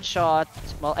Deadshot,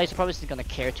 well, Acer probably isn't gonna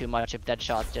care too much if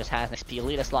Deadshot just has an XP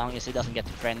lead as long as he doesn't get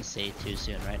to frenzy too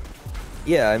soon, right?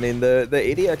 Yeah, I mean the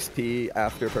 80 XP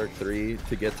after perk 3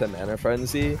 to get to Mana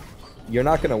Frenzy, you're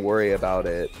not gonna worry about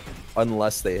it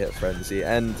unless they hit Frenzy.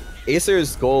 And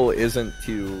Acer's goal isn't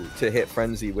to hit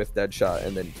Frenzy with Deadshot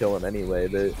and then kill him anyway.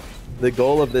 The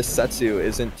goal of this Setsu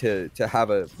isn't to have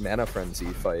a Mana Frenzy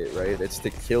fight, right? It's to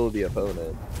kill the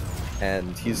opponent.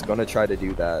 And he's gonna try to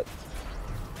do that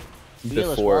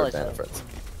before Mana Frenzy.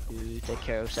 To take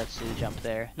care of Setsu jump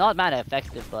there. Not mana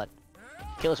effective, but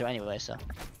kills her anyway, so.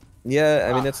 Yeah,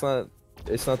 I mean it's not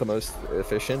the most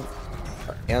efficient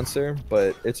answer,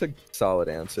 but it's a solid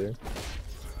answer.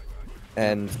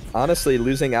 And honestly,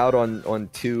 losing out on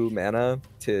 2 mana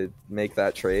to make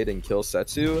that trade and kill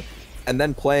Setsu, and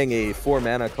then playing a 4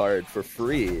 mana card for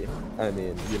free, I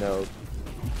mean, you know,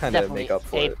 kind of make up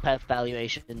for it. APEP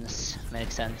valuations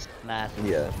makes sense. Math.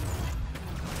 Yeah.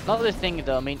 Another thing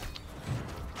though, I mean,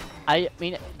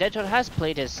 Deadshot has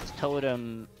played his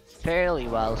totem fairly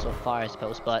well so far, I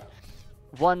suppose, but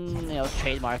one,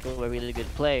 trademark of a really good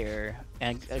player,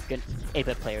 and a good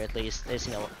APEP player at least, is,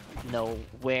 know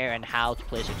where and how to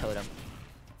place your totem.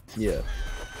 Yeah.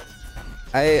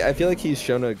 I feel like he's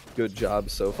shown a good job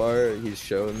so far. He's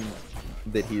shown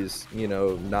that he's,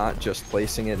 not just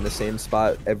placing it in the same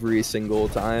spot every single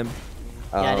time.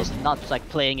 Yeah, it's not just like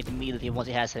playing it immediately once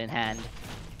he has it in hand.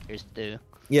 Here's the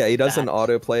Yeah, he doesn't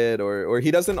autoplay it, or he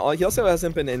doesn't. He also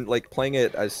hasn't been playing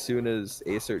it as soon as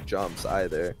Acer jumps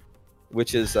either,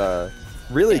 which is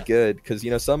really good because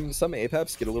some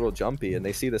Apeps get a little jumpy and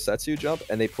they see the Setsu jump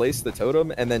and they place the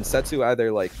totem and then Setsu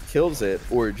either kills it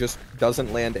or just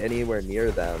doesn't land anywhere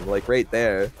near them. Like right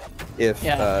there, if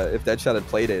Deadshot had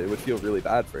played it, it would feel really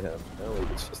bad for him.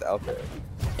 It's just out there.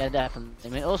 Yeah, definitely.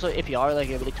 I mean, also if you are a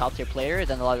really top tier player,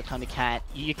 then a lot of the time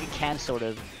you can sort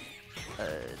of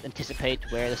anticipate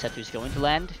where the Setsu is going to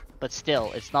land, but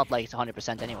still, it's not like it's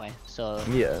 100% anyway. So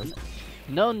yeah,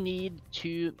 no need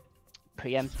to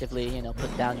preemptively,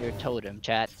 put down your totem,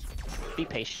 chat. Be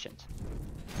patient.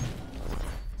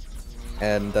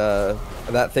 And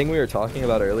that thing we were talking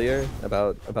about earlier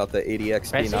about the 80 XP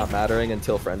Frenzy? not mattering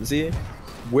until Frenzy,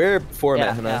 we're 4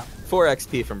 mana, 4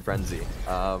 XP from Frenzy.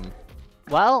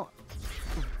 Well,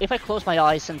 if I close my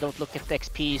eyes and don't look at the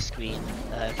XP screen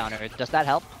counter, does that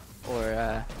help?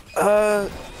 Or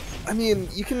I mean,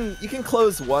 you can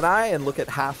close one eye and look at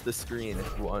half the screen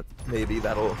if you want. Maybe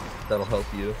that'll help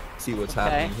you see what's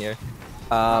happening here.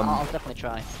 I'll definitely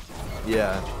try.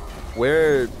 Yeah,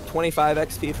 we're 25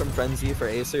 XP from Frenzy for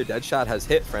Acer. Deadshot has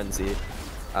hit Frenzy.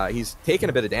 He's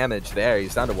taken a bit of damage there.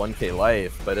 He's down to 1k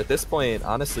life, but at this point,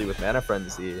 honestly, with Mana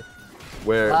Frenzy,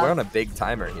 we're on a big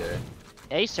timer here.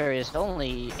 Acer is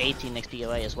only 18 XP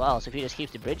away as well, so if he just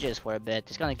keeps the bridges for a bit,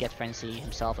 he's gonna get Frenzy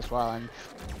himself as well. And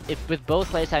if with both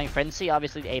players having Frenzy,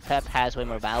 obviously APEP has way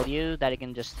more value that he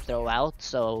can just throw out,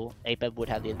 so APEP would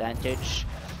have the advantage,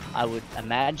 I would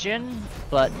imagine.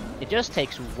 But it just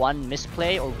takes one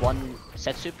misplay or one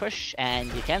Setsu push, and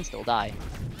you can still die.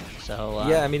 So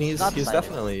yeah, I mean he's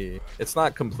definitely, it's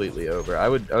not completely over. I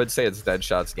would say it's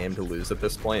Deadshot's game to lose at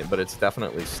this point, but it's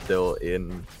definitely still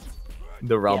in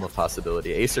the realm of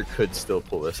possibility. Acer could still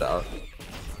pull this out.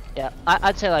 Yeah,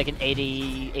 I'd say like an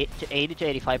 80 to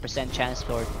 85% chance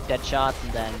for Deadshot,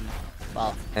 and then,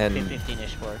 well,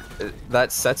 15-ish for...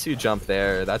 That Setsu jump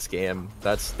there, that's game.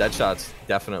 That's Deadshot's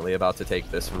definitely about to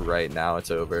take this right now. It's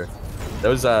over. It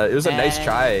was a nice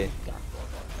try.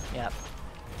 Yeah.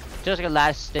 Just like a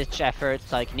last-ditch effort.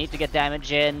 Like, need to get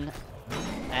damage in.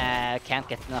 Can't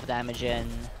get enough damage in.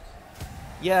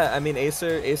 Yeah, I mean,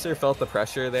 Acer felt the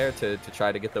pressure there to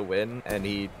try to get the win, and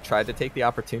he tried to take the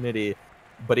opportunity,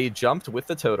 but he jumped with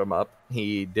the totem up.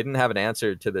 He didn't have an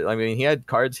answer to the... I mean, he had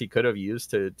cards he could have used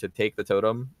to take the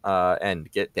totem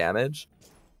and get damage,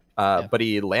 but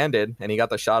he landed, and he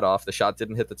got the shot off. The shot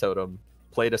didn't hit the totem,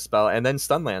 played a spell, and then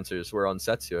Stun Lancers were on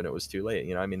Setsu, and it was too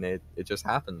late. I mean, it just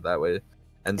happened that way,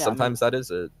 and sometimes that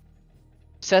is it.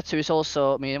 Setsu is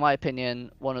also, I mean, in my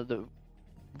opinion, one of the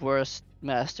worst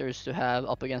masters to have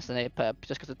up against an APEP,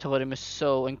 just because the totem is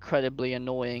so incredibly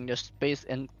annoying, just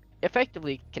and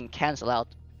effectively can cancel out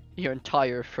your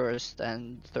entire first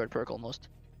and third perk almost.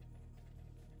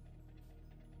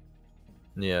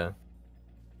 Yeah.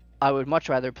 I would much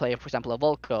rather play, for example, a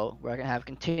Volco, where I can have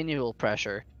continual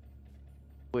pressure,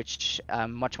 which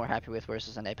I'm much more happy with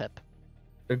versus an APEP.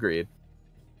 Agreed.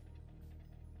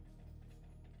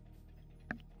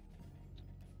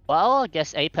 Well, I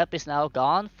guess APEP is now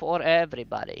gone for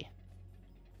everybody.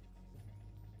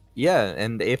 Yeah,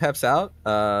 and APEP's out.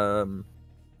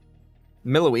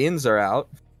 Millowines are out.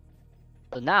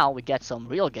 So now we get some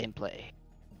real gameplay.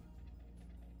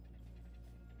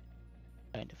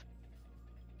 Kind of.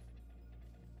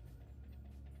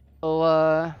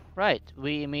 Right.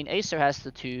 I mean, Acer has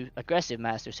the two aggressive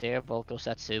masters here, Volco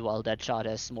Setsu, while Deadshot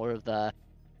has more of the,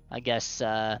 I guess,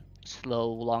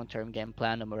 slow, long-term game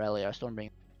plan of Morelia or Stormbringer.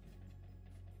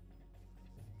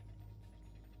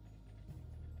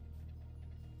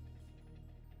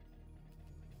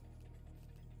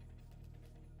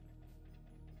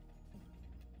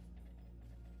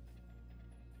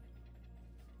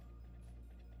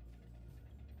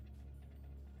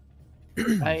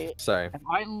 Sorry. Am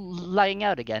I lying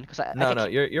out again? Because I No, think no,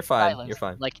 you're fine. silence, You're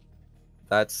fine. Like,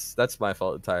 That's my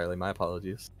fault entirely. My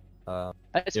apologies.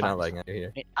 it's You're fine. not lying out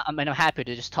here. I mean, I'm happy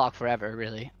to just talk forever,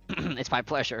 really. It's my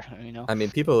pleasure, you know. I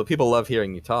mean, people love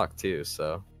hearing you talk too.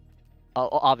 So.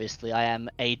 Obviously, I am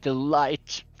a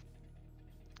delight.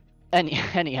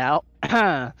 Anyhow,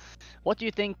 what do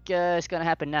you think is gonna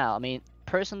happen now? I mean,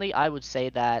 personally, I would say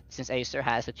that since Acer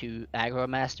has the two aggro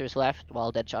masters left,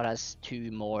 while Deadshot has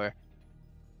two more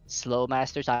slow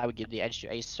masters, I would give the edge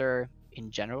to Acer in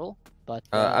general. But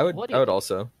I would what do you think?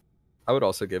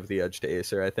 also give the edge to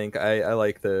Acer. I think I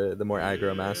like the more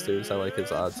aggro masters. I like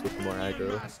his odds with the more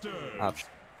aggro option.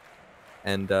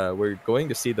 And we're going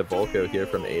to see the Volco here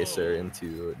from Acer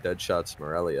into Deadshot's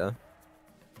Morelia.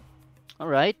 All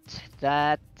right,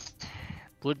 that's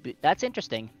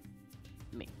interesting.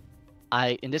 I mean,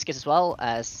 in this case as well,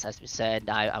 as we said,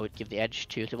 I would give the edge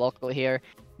to Volco here.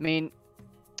 I mean,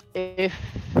 if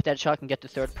Deadshot can get the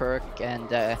third perk and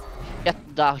get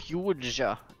the huge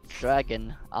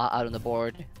dragon out on the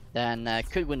board, then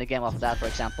could win the game off of that, for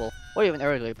example, or even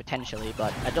earlier potentially.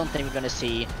 But I don't think we're gonna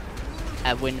see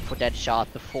a win for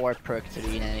Deadshot before perk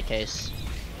 3 in any case.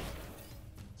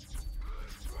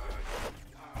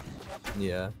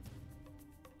 Yeah.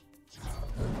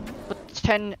 But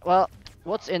well,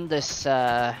 what's in this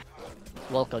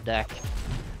Volco deck?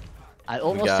 I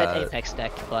almost said Apex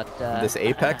deck, but this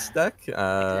Apex deck.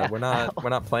 Yeah. We're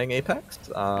not playing Apex.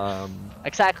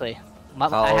 Exactly.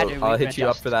 I'll hit you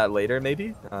up for that later,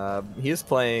 maybe. He is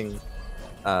playing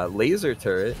Laser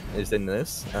Turret is in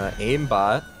this.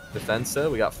 Aimbot,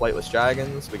 Defensa. We got Flightless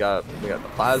Dragons. We got the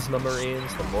Plasma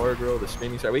Marines, the Morgrill, the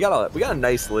Screaming Star. We got a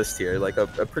nice list here, like a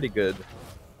pretty good,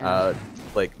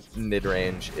 like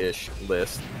mid-range-ish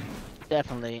list.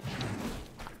 Definitely.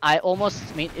 I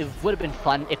mean, it would have been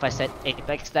fun if I said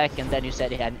Apex deck and then you said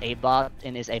he had an A-bot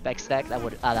in his Apex deck. That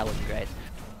would be great.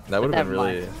 That would have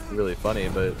been really funny,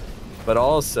 but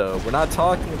also we're not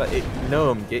talking about it.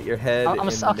 Gnome, get your head in the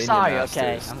Minion sorry. Masters.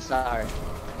 Okay,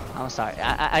 I'm sorry.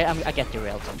 I get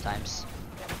derailed sometimes.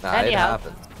 Nah, it Anyhow,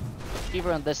 happens.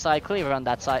 Cleaver on this side, Cleaver on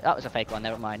that side. Oh, it's a fake one.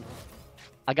 Never mind.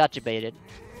 I got you baited.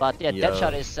 But yeah,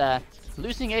 Deadshot is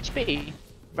losing HP.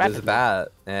 There's a bat,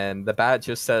 and the bat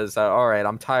just says, "Alright,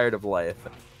 I'm tired of life."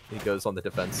 He goes on the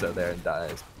defenso there and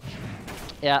dies.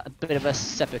 Yeah, a bit of a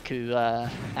seppuku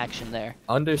action there.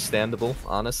 Understandable,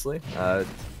 honestly. I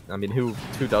mean, who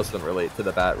doesn't relate to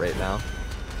the bat right now?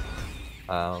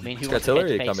 I mean,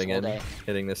 Artillery coming in,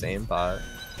 hitting this aimbot.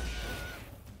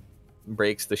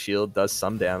 Breaks the shield, does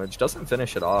some damage, doesn't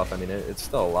finish it off. I mean, it's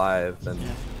still alive. And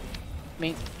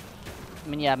yeah.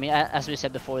 I mean, as we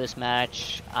said before this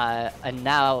match, and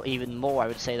now even more, I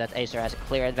would say that Acer has a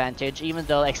clear advantage, even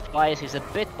though XP is a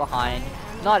bit behind,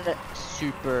 not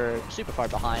super far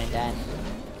behind, and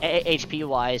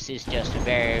HP-wise is just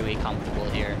very comfortable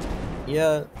here.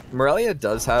 Yeah, Morelia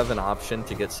does have an option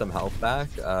to get some health back.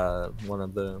 One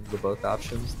of the both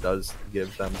options does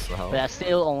give them some health. But that's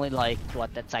still only like,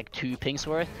 what, that's like 2 pings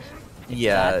worth?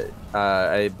 Yeah,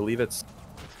 I believe it's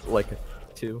like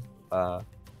 2.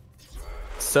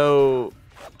 So,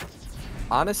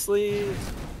 honestly,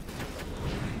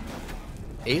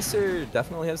 Acer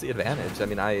definitely has the advantage. I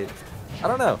mean, I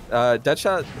don't know.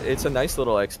 Deadshot, it's a nice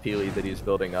little XP lead that he's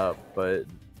building up, but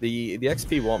the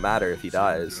XP won't matter if he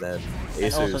dies. And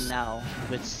Acer's... And also now,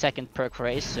 with second perk for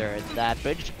Acer, that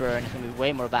Bridge Burn is going to be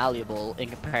way more valuable in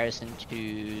comparison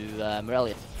to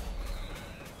Morelia.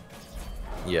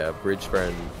 Yeah, Bridge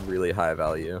Burn, really high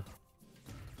value.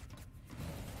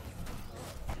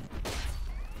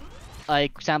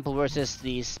 Like example versus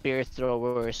the Spear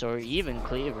Throwers or even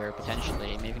Cleaver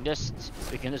potentially. I mean,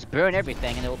 we can just burn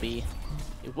everything and it will be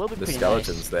the pretty skeletons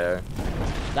nice. There.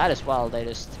 That as well, they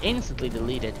just instantly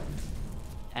deleted.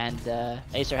 And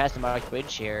Acer has the marked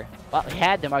bridge here. Well, he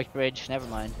had the marked bridge, never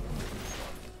mind.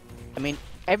 I mean,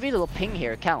 every little ping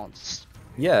here counts.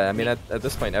 Yeah, I mean, at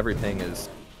this point, everything is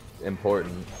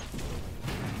important.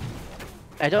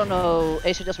 I don't know,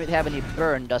 Acer doesn't really have any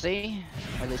burn, does he?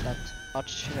 Or at least not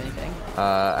much of anything.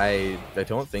 I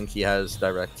don't think he has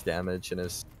direct damage in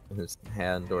his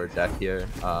hand or deck here.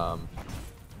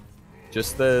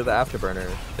 Just the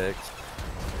afterburner picks.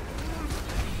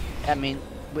 I mean,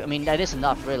 I mean, that is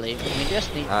enough, really. I mean,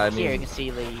 just need, I here mean- you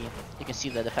can see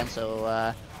the defense.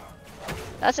 So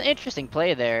that's an interesting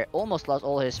play there. Almost lost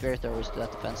all his spirit throwers to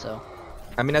that defense. So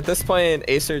I mean, at this point,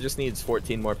 Acer just needs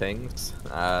 14 more pings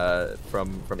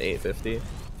from 850,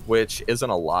 which isn't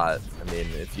a lot. I mean,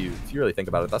 if you really think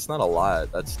about it, that's not a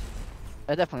lot. That's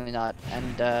definitely not.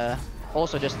 And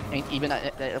also just even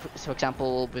for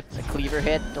example with a cleaver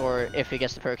hit, or if he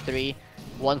gets the perk 3,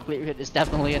 1 cleaver hit is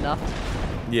definitely enough.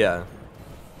 yeah.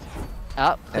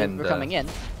 Ah, And, we're coming in.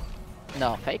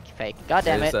 No, fake. God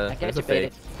damn it! I There's can't a debate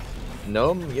it. fake.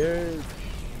 Gnome,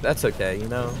 that's okay. You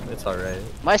know, it's all right.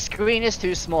 My screen is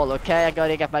too small. Okay, I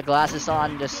gotta get my glasses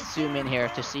on. Just zoom in here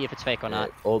to see if it's fake or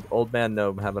not. Old man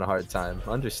Gnome having a hard time.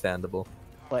 Understandable.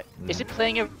 But is it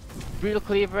playing a real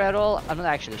cleaver at all? I'm not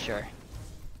actually sure.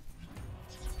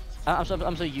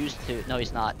 I'm so used to. No,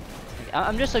 he's not.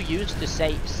 I'm just so used to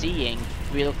seeing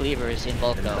real cleavers in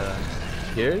Volco.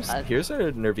 And, here's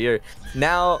our Nervier.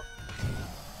 Now,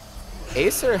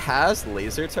 Acer has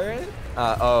laser turret.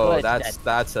 Oh,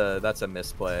 that's a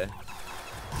misplay.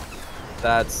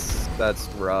 That's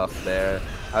rough there.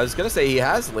 I was gonna say he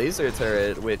has laser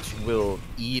turret, which will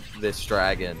eat this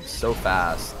dragon so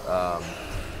fast.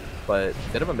 But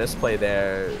bit of a misplay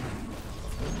there.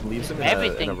 Leaves him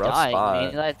in a rough spot. I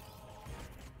mean, like,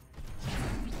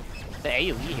 the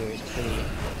AoE here is pretty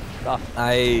rough.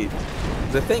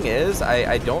 The thing is,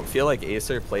 I don't feel like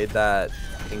Acer played that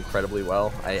incredibly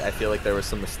well. I feel like there were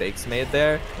some mistakes made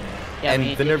there. Yeah, and I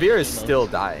mean, the Nervier is still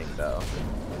dying though.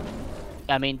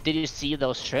 I mean, did you see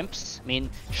those shrimps? I mean,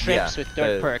 shrimps with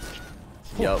third perk.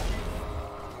 Yep.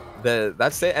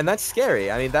 That's it, and that's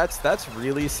scary. I mean, that's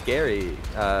really scary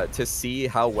to see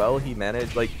how well he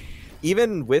managed. Like,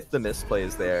 even with the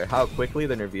misplays there, how quickly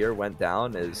the Nervier went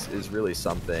down is really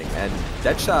something. And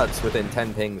Deadshot's within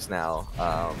 10 pings now.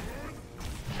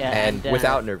 And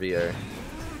without Nervier.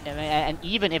 I mean, and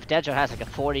even if Deadshot has like a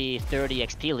 40-30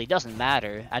 XP lead, doesn't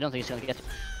matter. I don't think he's gonna get.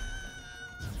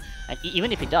 And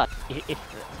even if he does,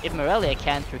 if Morelia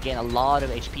can't regain a lot of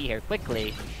HP here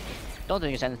quickly, don't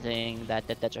think there's anything that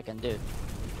Deadshot can do.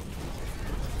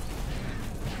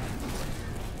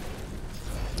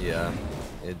 Yeah,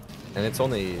 and it's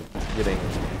only getting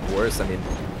worse. I mean,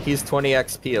 he's 20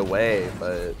 XP away,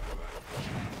 but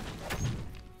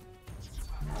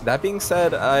that being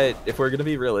said, if we're gonna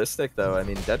be realistic, though, I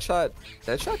mean, Deadshot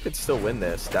could still win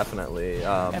this, definitely.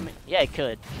 I mean, yeah, it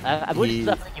could. I would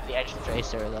definitely give the edge to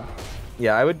Acer, though.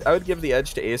 Yeah, I would give the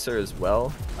edge to Acer as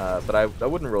well, but I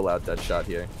wouldn't rule out Deadshot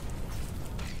here.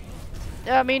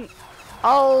 Yeah, I mean,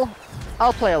 I'll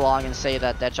play along and say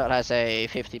that Deadshot has a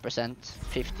 50%,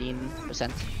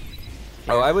 15%.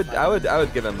 Oh, I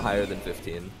would give him higher than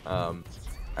 15.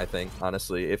 I think,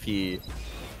 honestly, if he's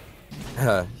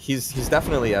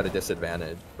definitely at a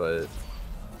disadvantage, but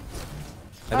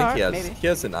I think he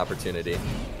has an opportunity.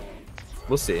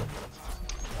 We'll see.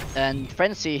 And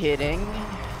Frenzy hitting.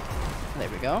 There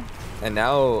we go. And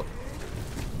now,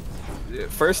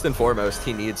 first and foremost,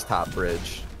 he needs top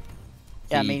bridge.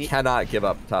 Yeah, he cannot give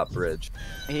up top bridge.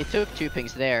 He took 2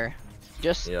 pings there.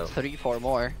 Just 3-4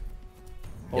 more.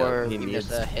 Or he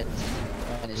needs a hit.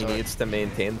 He needs to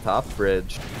maintain top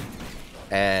bridge.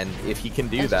 And if he can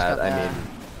do that, I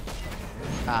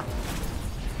mean...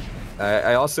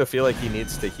 I also feel like he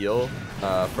needs to heal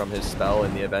from his spell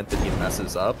in the event that he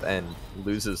messes up and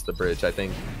loses the bridge. I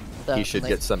think he should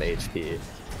get some HP.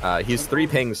 He's 3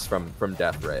 pings from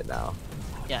death right now.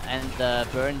 Yeah, and the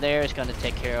burn there is gonna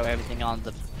take care of everything on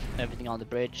the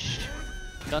bridge.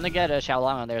 Gonna get a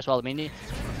Julaiwnl on there as well. I mean,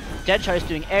 Deadshot is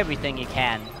doing everything he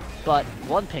can, but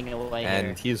 1 ping away and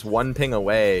here. He's 1 ping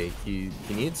away. He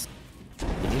needs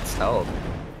help.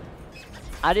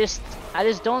 I just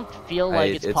don't feel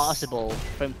like it's possible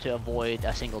for him to avoid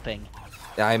a single ping.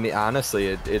 I mean,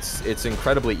 honestly, it's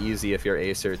incredibly easy if you're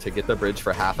Acer to get the bridge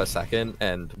for half a second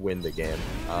and win the game.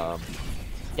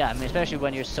 Yeah, I mean, especially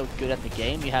when you're so good at the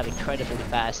game, you have incredibly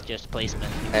fast just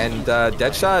placement. And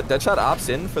Deadshot opts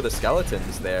in for the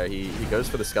skeletons there. He goes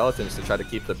for the skeletons to try to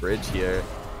keep the bridge here,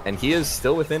 and he is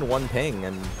still within 1 ping.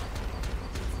 And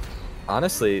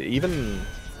honestly, even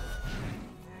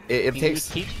it takes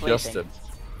just a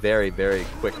very, very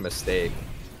quick mistake.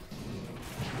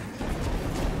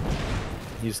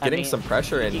 He's getting some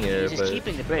pressure in here, he's just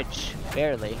keeping the bridge,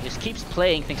 barely. He just keeps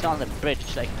playing things on the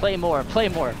bridge, like play more, play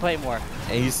more, play more.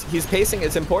 And he's pacing.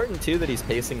 It's important too that he's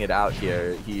pacing it out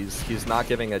here. He's not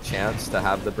giving a chance to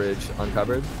have the bridge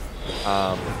uncovered.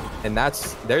 And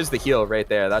there's the heal right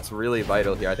there. That's really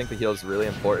vital here. I think the heal is really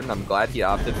important. I'm glad he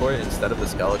opted for it instead of the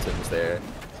skeletons there.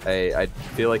 I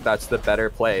feel like that's the better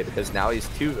play because now he's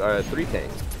three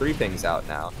pings out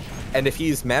now. And if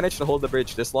he's managed to hold the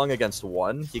bridge this long against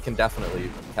one, he can definitely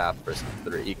tap versus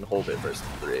 3. He can hold it versus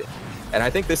 3. And I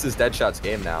think this is Deadshot's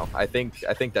game now. I think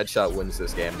Deadshot wins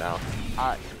this game now.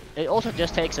 It also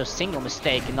just takes a single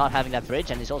mistake in not having that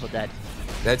bridge, and he's also dead.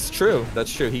 That's true.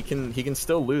 That's true. He can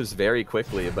still lose very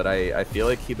quickly, but I feel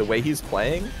like the way he's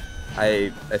playing,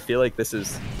 I feel like this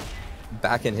is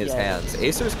back in his hands.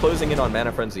 Acer's closing in on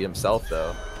Mana Frenzy himself,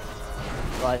 though.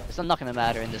 Well, it's not gonna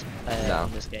matter in this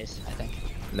in this case, I think.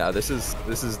 No, this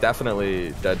is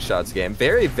definitely Deadshot's game.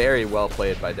 Very, very well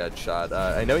played by Deadshot.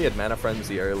 I know he had Mana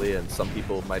Frenzy early, and some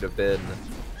people might have been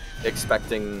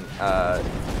expecting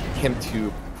him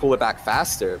to pull it back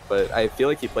faster, but I feel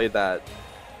like he played that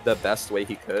the best way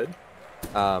he could.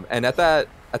 And at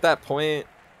that point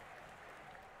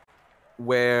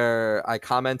where I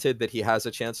commented that he has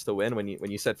a chance to win when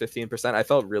you said 15%, I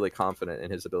felt really confident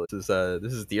in his ability. This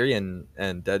is Dirian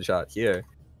and Deadshot here.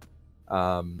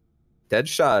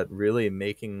 Deadshot really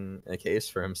making a case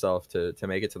for himself to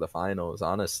make it to the finals.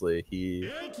 Honestly,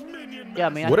 I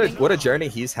mean, what a journey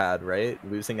he's had, right?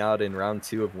 Losing out in round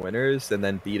 2 of winners and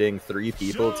then beating 4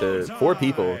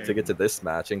 people to get to this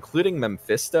match, including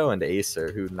Mephisto and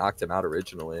Acer, who knocked him out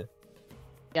originally.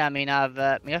 Yeah, I mean,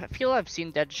 I feel I've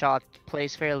seen Deadshot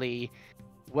plays fairly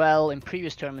well in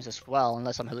previous tournaments as well,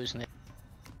 unless I'm hallucinating.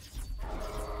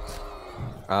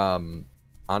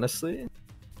 Honestly,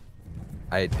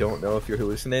 I don't know if you're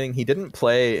hallucinating. He didn't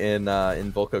play in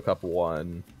Volco Cup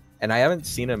 1, and I haven't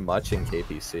seen him much in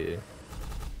KPC.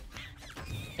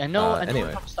 I know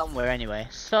anyway. From somewhere anyway.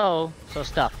 So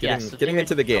stuff. Getting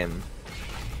into the game.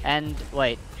 And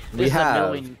wait, we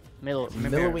have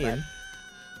Milloween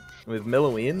with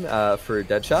Milloween for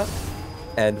Deadshot,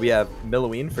 and we have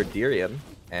Milloween for Dirian,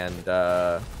 and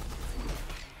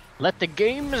let the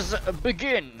games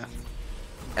begin.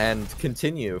 And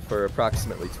continue for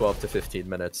approximately 12 to 15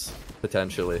 minutes,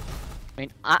 potentially. I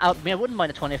mean, I wouldn't mind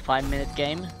a 25-minute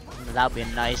game. That would be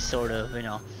a nice sort of, you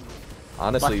know.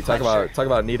 Honestly, you talk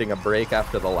about needing a break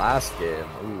after the last game.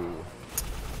 Ooh.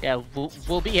 Yeah,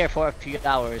 we'll be here for a few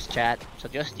hours, chat. So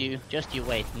just you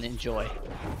wait and enjoy.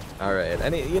 All right.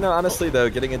 Honestly though,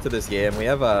 getting into this game, we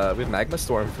have Magma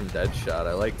Storm from Deadshot.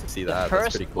 I like to see that.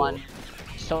 That's pretty cool. One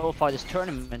so far this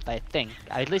tournament, I think.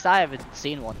 At least I haven't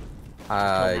seen one.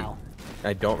 I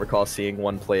don't recall seeing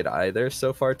one played either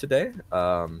so far today.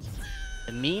 The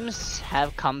memes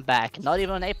have come back, not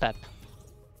even an APEP.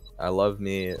 I love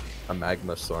me a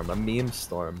Magma Storm, a meme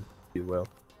storm, if you will.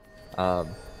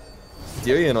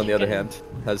 Dirian, on the other hand,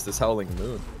 has this Howling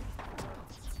Moon.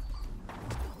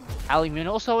 Howling Moon,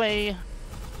 also a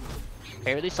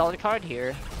fairly solid card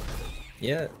here.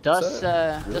 Yeah. Does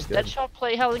really does good. Deadshot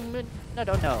play Howling Moon? I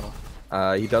don't know.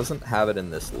 He doesn't have it in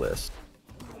this list.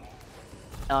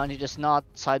 No, and he does not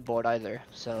sideboard either,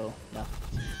 so no.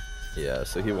 Yeah,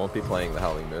 so he won't be playing the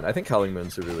Howling Moon. I think Howling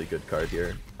Moon's a really good card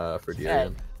here for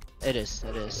Dirian. Yeah, it is.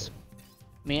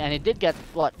 I mean, and he did get,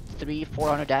 what,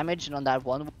 300-400 damage and on that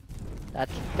one that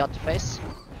got to face?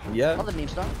 Yeah. On the meme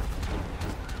storm.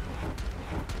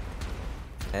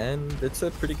 And it's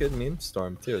a pretty good meme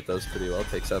storm too. It does pretty well.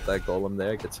 Takes out that golem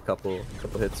there, gets a couple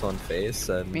hits on face,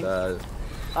 and I mean,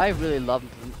 I really love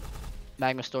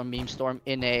Magma Storm, Meme Storm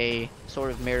in a sort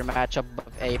of mirror matchup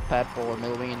of APEP or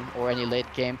Milloween or any late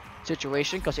game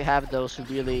situation, because you have those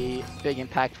really big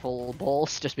impactful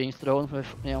balls just being thrown with,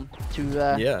 you know,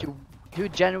 to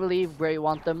generally where you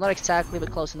want them, not exactly but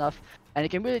close enough, and you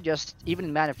can really just, even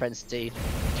in Mana Frenzy,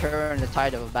 turn the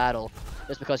tide of a battle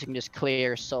just because you can just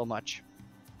clear so much.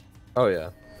 Oh yeah.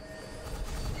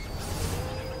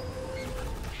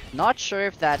 Not sure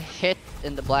if that hit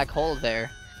in the black hole there.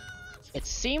 It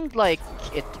seemed like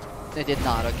it did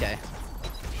not, okay.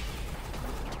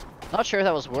 Not sure if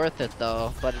that was worth it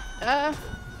though, but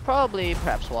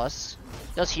perhaps was.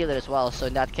 Does heal it as well, so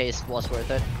in that case was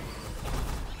worth it.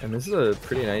 And this is a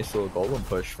pretty nice little golem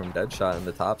push from Deadshot in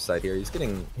the top side here. He's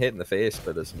getting hit in the face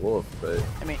by this wolf, but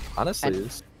I mean, honestly,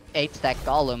 it's 8-stack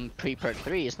golem pre-perk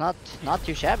 3 is not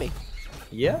too shabby.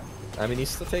 Yeah, I mean he's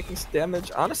still taking some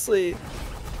damage. Honestly,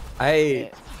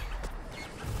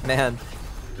 man.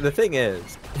 The thing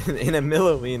is, in a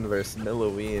Milloween versus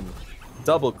Milloween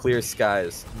double clear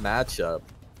skies matchup,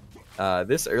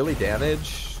 this early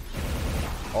damage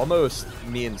almost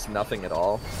means nothing at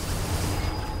all.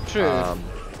 True.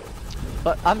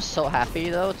 But I'm so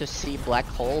happy though to see Black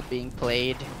Hole being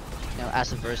played, you know,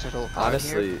 as a versatile card.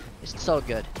 Honestly, here. It's so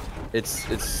good. It's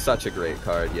such a great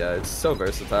card. Yeah, it's so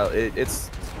versatile.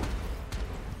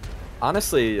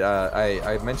 Honestly,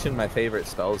 I mentioned my favorite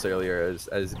spells earlier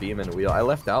as Beam and Wheel. I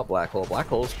left out Black Hole. Black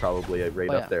Hole's probably right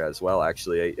up there as well,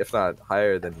 actually, if not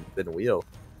higher than Wheel.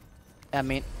 I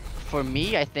mean, for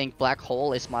me, I think Black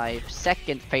Hole is my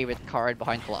second favorite card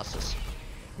behind Colossus.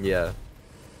 Yeah.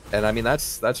 And I mean,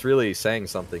 that's really saying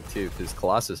something too, because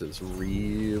Colossus is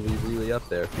really up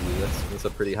there for you. That's a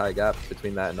pretty high gap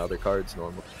between that and other cards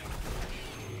normally.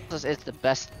 Colossus is the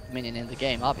best minion in the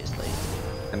game, obviously.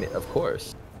 I mean, of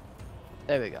course.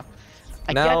 There we go.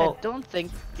 Again, Now, I don't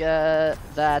think that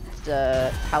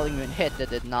Howling Moon hit that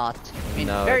did not. I mean,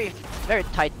 No. very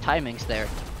tight timings there.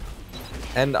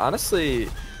 And honestly,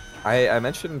 I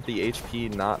mentioned the HP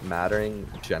not mattering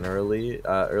generally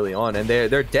early on, and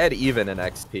they're dead even in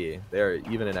XP. They're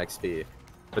even in XP.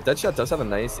 But Deadshot does have a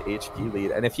nice HP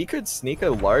lead, and if he could sneak a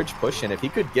large push in, if he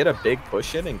could get a big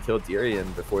push in and kill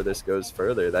Dirian before this goes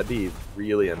further, that'd be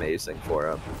really amazing for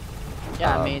him.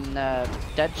 Yeah, I mean,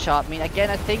 Deadshot, I mean, again,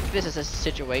 I think this is a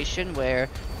situation where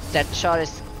Deadshot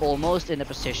is almost in a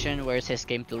position where it's his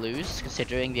game to lose,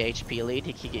 considering the HP lead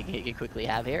he can quickly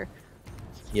have here.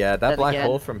 Yeah, that Then black again-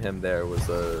 hole from him there was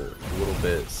a little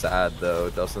bit sad, though.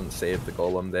 Doesn't save the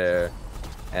golem there.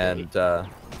 And,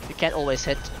 You can't always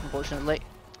hit, unfortunately.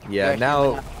 yeah, You're now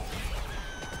human.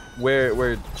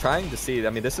 we're trying to see. I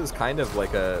mean, this is kind of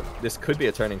like this could be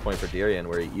a turning point for Dirian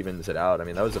where he evens it out. I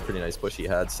mean, that was a pretty nice push he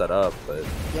had set up, but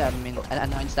Yeah, I mean,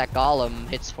 and 9-stack Golem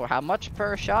hits for how much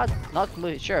per shot? Not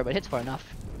completely sure, but hits for enough.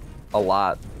 a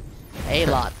lot. A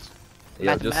lot.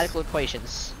 Yeah, just- Mathematical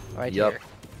equations right Yep. here.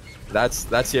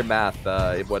 That's your math.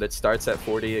 What it starts at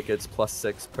 40, it gets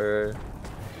 +6 per.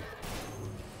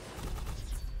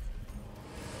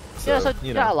 Yeah, so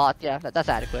you yeah, a know. lot. Yeah, that's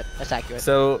adequate. That's accurate.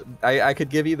 So I could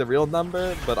give you the real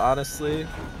number, but honestly,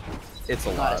 it's a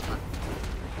Not lot. as much.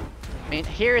 I mean,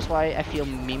 here's why I feel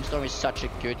Meme Storm is such a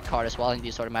good card as well in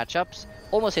these sort of matchups.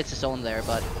 Almost hits his own there,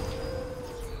 but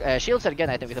shields it again,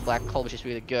 I think, with the Black Hole, which is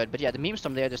really good. But yeah, the Meme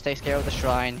Storm there just takes care of the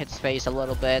Shrine, hits face a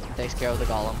little bit, and takes care of the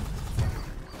Golem.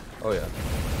 Oh yeah.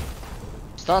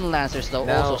 Stun Lancers, though,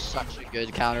 Now- also such a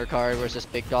good counter card versus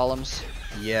big Golems.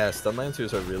 Yeah, Stun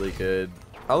Lancers are really good.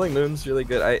 Howling Moon's really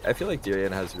good. I feel like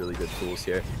Dirian has really good tools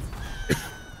here.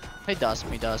 He does,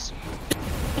 he does.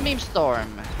 The Meme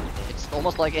Storm. It's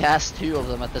almost like it has two of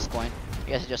them at this point. I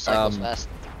guess it just cycles fast.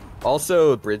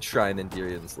 Also, Bridge Shrine in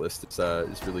Dirian's list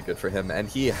is really good for him, and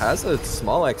he has a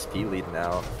small XP lead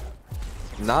now.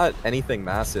 Not anything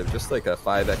massive, just like a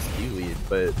 5 XP lead,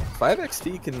 but 5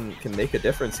 XP can make a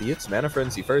difference. He hits Mana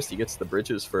Frenzy first, he gets the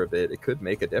bridges for a bit. It could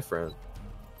make a difference.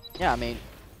 Yeah, I mean,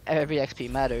 every XP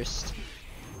matters.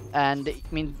 And, I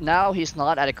mean, now he's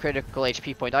not at a critical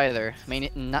HP point either. I mean,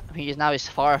 he now is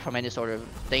far from any sort of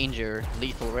danger,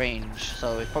 lethal range,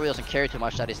 so he probably doesn't care too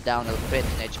much that he's down a bit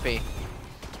in HP.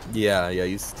 Yeah,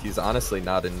 he's honestly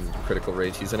not in critical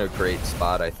range. He's in a great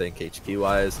spot, I think,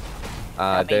 HP-wise.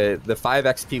 I mean- The 5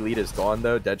 XP lead is gone,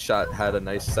 though. Deadshot had a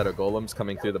nice set of golems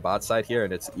coming through the bot side here,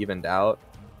 and it's evened out.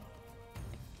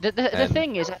 The And-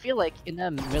 thing is, I feel like in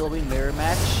a Milloween mirror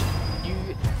match,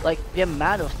 like the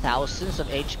amount of thousands of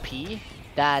HP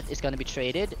that is going to be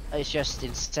traded is just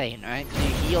insane, right?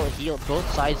 You heal, both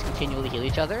sides continually heal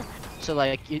each other. So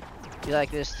like you like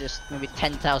there's just maybe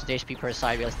 10,000 HP per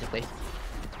side realistically.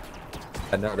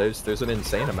 And no, there's an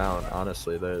insane amount,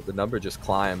 honestly. The number just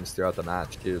climbs throughout the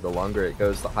match, too. The longer it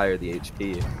goes, the higher the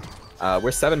HP.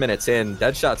 We're 7 minutes in.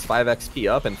 Deadshot's 5 XP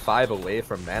up and 5 away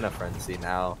from Mana Frenzy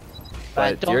now.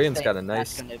 I But don't Dirian's think got a that's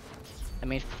nice... gonna- I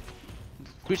mean,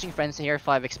 Cruising Frenzy here,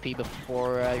 5 XP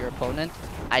before your opponent.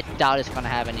 I doubt it's gonna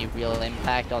have any real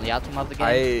impact on the outcome of the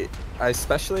game. I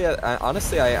especially,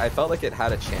 honestly, I felt like it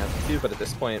had a chance to, but at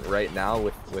this point right now,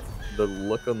 with the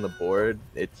look on the board,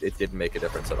 it didn't make a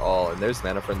difference at all. And there's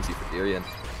Mana Frenzy for Dirian.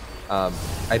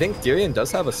 I think Dirian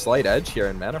does have a slight edge here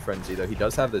in Mana Frenzy, though. He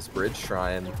does have this Bridge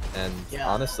Shrine, and Yeah.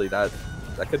 honestly, that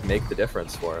could make the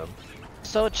difference for him.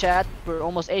 So chat, we're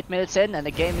almost 8 minutes in and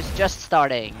the game is just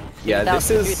starting. Yeah, this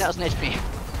 3,000 HP.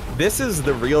 This is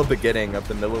the real beginning of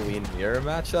the Milloween Mirror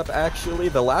matchup, actually.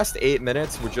 The last 8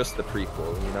 minutes were just the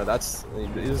prequel, you know, it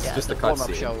was Yeah, just the a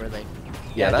warm-up show, cutscene. really.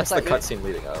 Yeah, that's just the like cutscene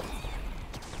leading up.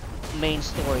 main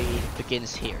story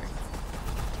begins here.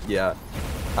 Yeah.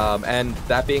 And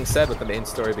that being said, with the main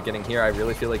story beginning here, I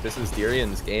really feel like this is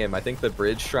Dirian's game. I think the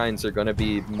Bridge Shrines are going to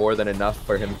be more than enough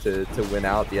for him to win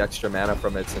out. The extra mana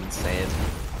from it's insane.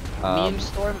 Meme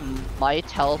Storm might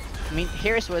help. I mean,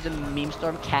 here's where the Meme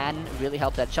Storm can really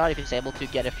help that shot if he's able to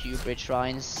get a few Bridge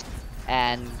Shrines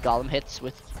and Golem hits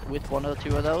with one or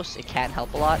two of those. It can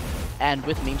help a lot. And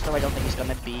with Meme Storm, I don't think he's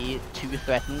gonna be too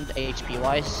threatened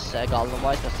HP-wise,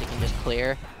 Golem-wise, because he can just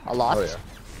clear a lot. Oh, yeah.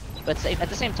 But at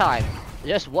the same time,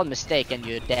 just one mistake and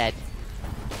you're dead.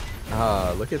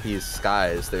 Ah, look at these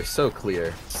skies. They're so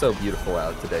clear. So beautiful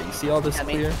out today. You see all this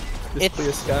clear? This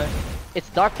clear sky? It's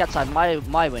dark outside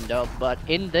my window, but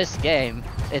in this game,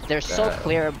 they're so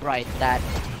clear and bright that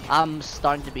I'm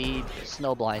starting to be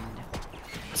snowblind.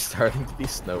 Starting to be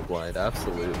snowblind,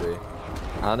 absolutely.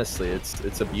 Honestly,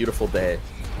 it's a beautiful day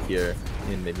here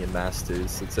in Minion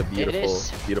Masters. It's a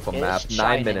beautiful map.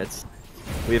 9 minutes.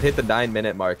 We have hit the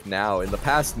 9-minute mark now. In the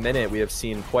past minute, we have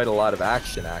seen quite a lot of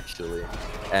action, actually.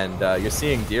 And you're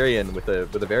seeing Dirian with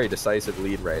a very decisive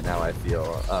lead right now, I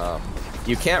feel.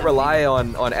 You can't rely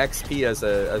on XP as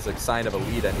a sign of a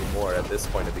lead anymore at this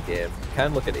point of the game. You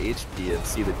can look at HP and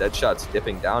see the dead shots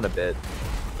dipping down a bit.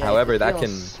 Yeah, however, that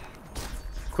can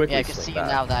quickly I can see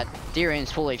now that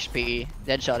Dirian's full HP,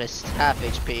 Deadshot is half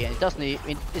HP, and it doesn't. It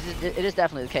is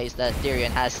definitely the case that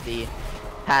Dirian has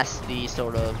the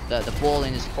sort of the ball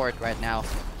in his court right now.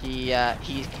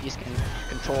 He's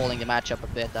controlling the matchup a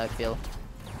bit, I feel.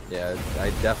 Yeah,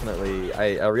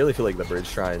 I really feel like the bridge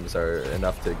shrines are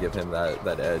enough to give him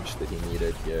that edge that he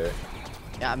needed here.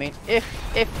 Yeah, I mean, if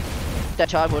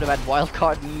Deadshot would have had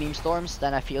wildcard meme storms,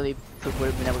 then I feel he would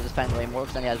have been able to defend way more,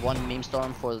 because then he had one meme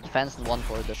storm for the defense and one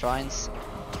for the shrines.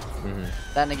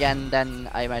 Then again,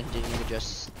 I imagine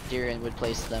Dirian would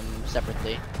place them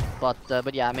separately. But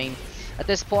yeah, I mean, at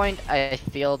this point, I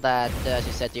feel that, as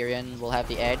you said, Dirian will have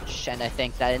the edge, and I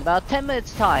think that in about 10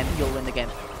 minutes time, you'll win the game.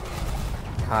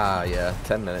 Ah, yeah,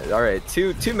 10 minutes. All right,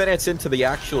 two minutes into the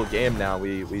actual game now.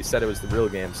 We said it was the real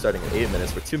game starting at 8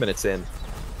 minutes. We're 2 minutes in,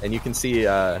 and you can see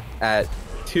at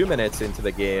 2 minutes into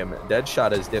the game,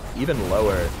 Deadshot has dipped even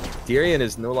lower. Dirian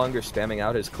is no longer spamming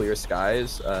out his clear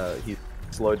skies. He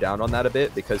slowed down on that a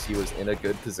bit because he was in a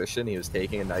good position. He was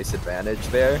taking a nice advantage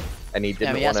there, and he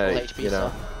didn't want to, you know.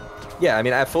 Yeah, I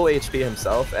mean, at full HP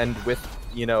himself, and with,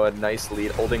 you know, a nice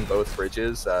lead, holding both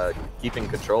bridges, keeping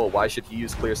control. Why should he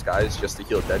use clear skies just to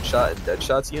heal Deadshot and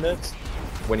Deadshot's units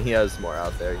when he has more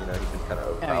out there? You know, he can kind of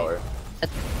overpower. I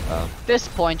mean, at this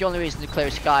point, the only reason to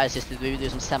clear skies is to do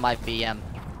some semi-VM.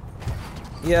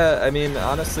 Yeah, I mean,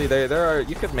 honestly, there are,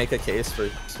 you could make a case for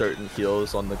certain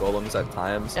heals on the golems at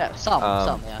times. Yeah, some,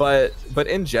 yeah. But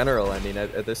in general, I mean,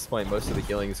 at this point, most of the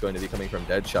healing is going to be coming from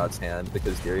Deadshot's hand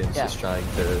because Dirian's just trying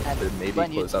to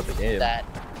maybe close out the game. I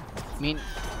mean,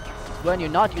 when you're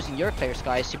not using your clear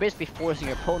skies, you're basically forcing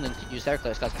your opponent to use their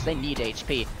clear skies because they need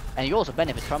HP, and you also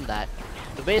benefit from that.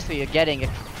 So basically, you're getting a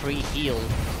free heal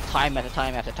time after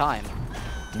time after time.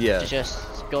 Yeah. It's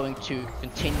just going to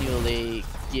continually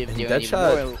give Dirian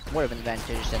even more of an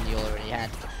advantage than you already had.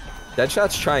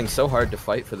 Deadshot's trying so hard to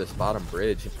fight for this bottom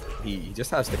bridge. He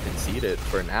just has to concede it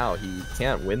for now. He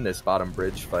can't win this bottom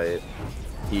bridge fight.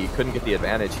 He couldn't get the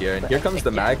advantage here, and here comes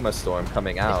the Magma Storm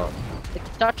coming out.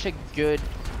 It's such a good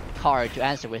card to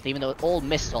answer with, even though it all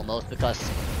missed almost because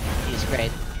he's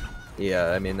great.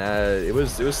 Yeah, I mean, it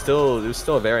was still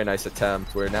a very nice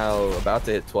attempt. We're now about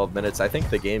to hit 12 minutes. I think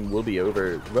the game will be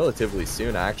over relatively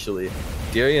soon, actually.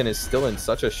 Dirian is still in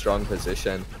such a strong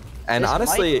position, and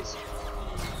honestly,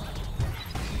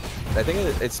 I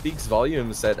think it speaks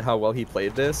volumes at how well he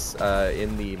played this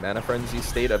in the Mana Frenzy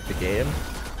state of the game,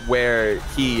 where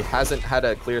he hasn't had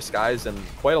a clear skies in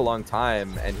quite a long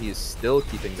time, and he's still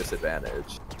keeping this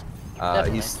advantage.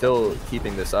 He's still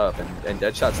keeping this up, and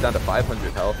Deadshot's down to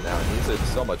 500 health now, and he's in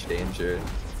so much danger.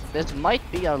 This might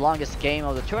be our longest game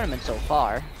of the tournament so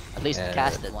far, at least the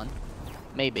casted one.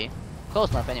 Maybe. Close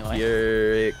enough anyway.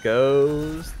 Here it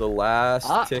goes, the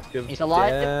last tick of damage.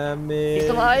 He's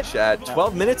alive. At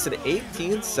 12 minutes and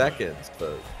 18 seconds,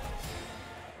 folks.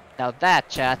 Now that,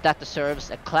 chat, that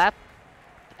deserves a clap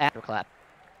and a clap.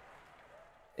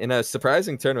 In a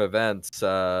surprising turn of events,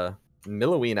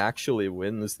 Julaiwnl actually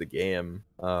wins the game.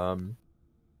 And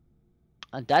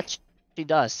that she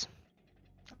does.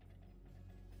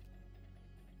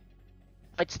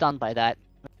 Quite stunned by that.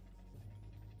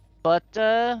 But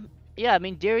yeah, I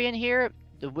mean, Dirian here,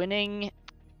 the winning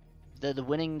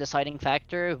deciding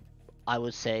factor, I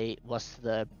would say, was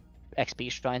the XP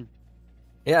shrine.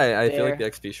 Yeah, I feel like the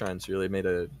XP shrines really made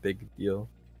a big deal.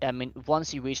 I mean,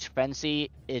 once he reached Frenzy,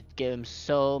 it gave him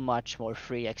so much more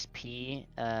free XP,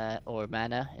 or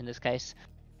mana in this case.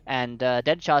 And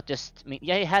Deadshot just, I mean,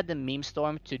 yeah, he had the meme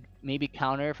storm to maybe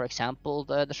counter, for example,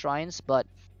 the shrines, but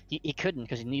he couldn't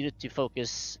because he needed to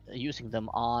focus using them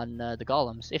on the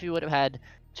golems. If he would have had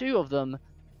two of them,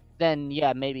 then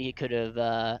yeah, maybe he could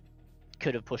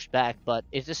have pushed back. But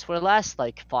it's just for the last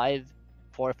like 4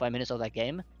 or 5 minutes of that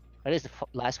game, or at least the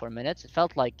last 4 minutes, it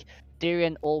felt like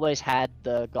Dirian always had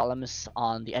the golems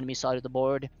on the enemy side of the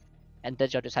board, and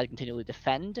Deadshot just had to continually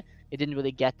defend. He didn't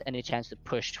really get any chance to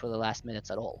push for the last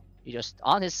minutes at all. He just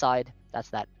on his side. That's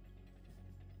that.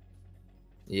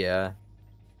 Yeah.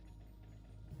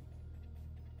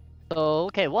 So,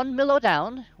 okay, one Milo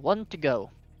down, one to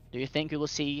go. Do you think we will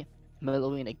see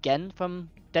Milloween again from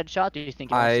Deadshot? Do you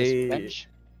think he wants his revenge?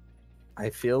 I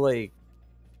feel like...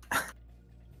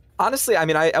 Honestly, I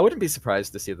mean, I wouldn't be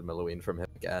surprised to see the Milloween from him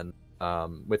again.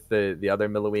 With the other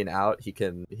Milloween out, he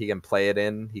can play it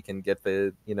in. He can get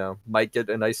the, might get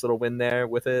a nice little win there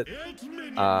with it.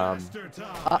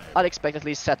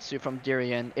 Unexpectedly Setsu from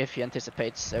Dirian if he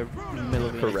anticipates a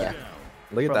Milloween. Correct.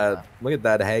 Look at that! Look at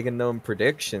that Thehagengnome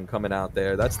prediction coming out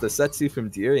there. That's the Setsu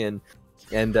from Dirian,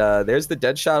 and there's the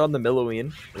dead shot on the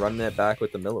Milloween, running it back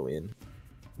with the Milloween.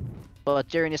 But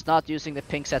Dirian is not using the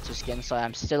pink Setsu skin, so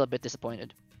I'm still a bit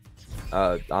disappointed.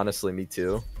 Honestly, me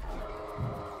too.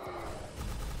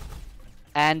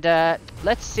 And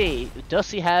let's see,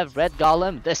 does he have Red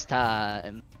Golem this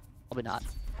time? Probably not.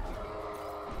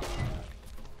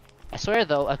 I swear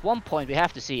though, at one point we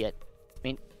have to see it. I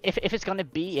mean, if it's gonna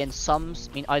be in some,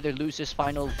 either losers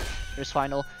final, winners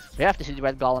final, we have to see the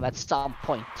Red Golem at some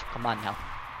point. Come on now.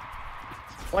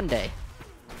 One day.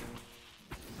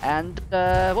 And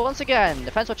once again,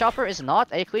 Defensive Chopper is not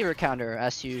a cleaver counter,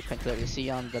 as you can clearly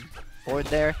see on the board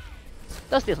there.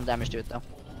 Does deal some damage to it though.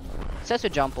 Sets to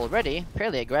jump already,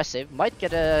 fairly aggressive. Might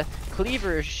get a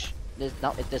cleaver.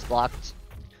 No, it is blocked.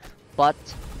 But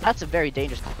that's a very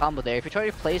dangerous combo there. If you try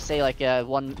to play, say, like a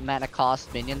 1 mana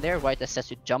cost minion there, right, that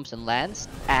Setsu jumps and lands,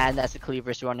 and as the cleaver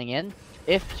is running in,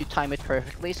 if you time it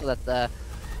perfectly so that the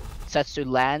Setsu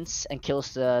lands and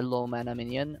kills the low mana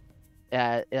minion,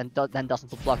 and then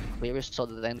doesn't block the cleaver so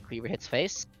that then the cleaver hits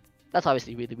face, that's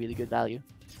obviously really, really good value.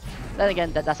 Then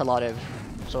again, that's a lot of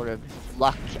sort of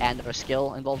luck and or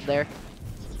skill involved there.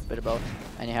 Bit of both,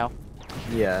 anyhow.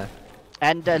 Yeah.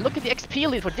 And look at the XP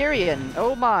lead for Dirian.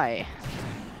 Oh my.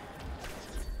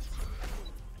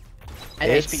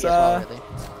 And it's, HP as well, really.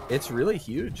 It's really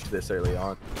huge this early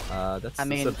on. That's a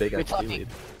big XP lead.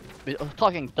 We're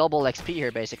talking double XP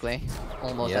here, basically.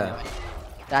 Almost, anyway.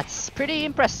 That's pretty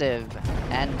impressive.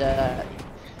 And I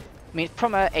mean,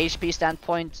 from a HP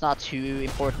standpoint, it's not too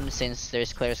important since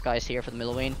there's clear skies here for the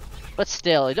Milloween. But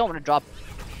still, you don't want to drop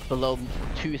below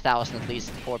 2,000 at least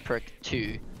for perk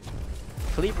 2.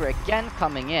 Cleaver again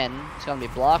coming in. It's gonna be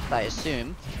blocked, I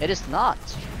assume. It is not.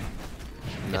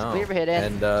 No. It's Cleaver hit in.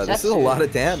 And this is a lot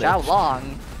of damage.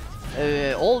 Xiaolong,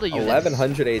 all the units.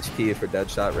 1100 HP for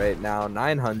Deadshot right now.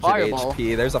 900 Fireball.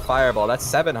 HP. There's a fireball. That's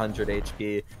 700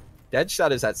 HP.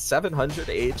 Deadshot is at 700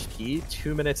 HP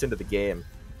 2 minutes into the game.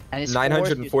 And it's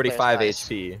 945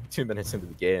 HP 2 minutes into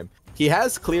the game. He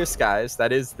has clear skies.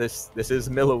 That is this is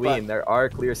Milloween. There are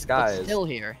clear skies. But still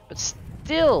here. But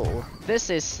still, this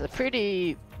is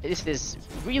pretty. This is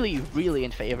really, really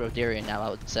in favor of Dirian now, I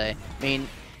would say. I mean,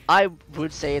 I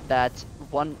would say that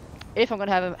if I'm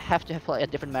gonna have to play a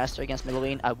different master against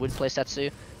Milloween, I would play Setsu.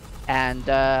 And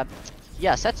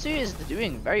yeah, Setsu is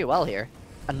doing very well here.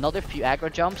 Another few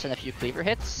aggro jumps and a few cleaver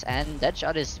hits, and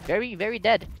Deadshot is very, very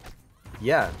dead.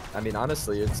 Yeah, I mean,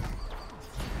 honestly,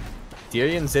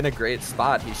 Dirian's in a great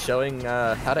spot. He's showing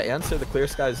how to answer the Clear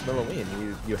Skies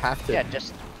Milloween. You have to... Yeah,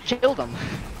 just kill them.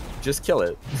 Just kill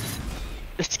it.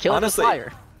 Just kill it with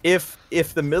fire. If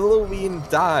the Milloween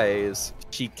dies,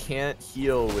 she can't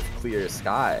heal with Clear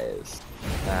Skies.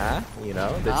 You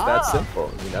know, it's that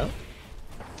simple, you know?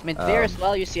 I mean, there as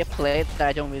well, you see a play that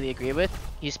I don't really agree with.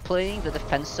 He's playing the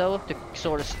Defenso to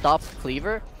sort of stop the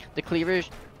Cleaver. The Cleaver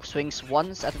swings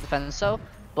once at the Defenso,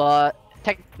 but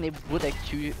technically would take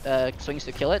 2 swings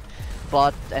to kill it,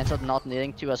 but ends up not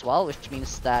needing to as well, which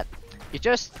means that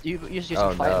you use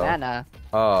your 5 mana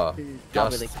to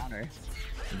not really counter.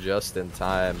 Just in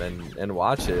time, and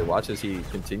watch as he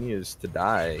continues to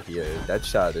die here.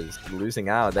 Deadshot is losing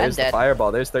out. There's the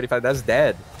fireball. There's 35. That's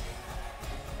dead.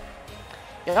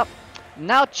 Yep.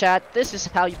 Now chat, this is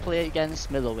how you play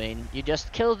against Milloween. You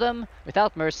just kill them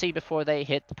without mercy before they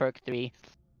hit perk 3,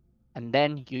 and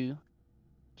then you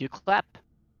clap.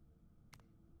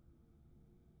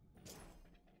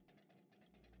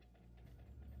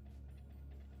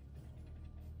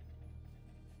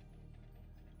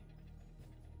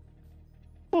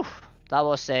 Oof, that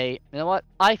was you know what?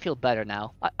 I feel better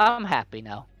now. I'm happy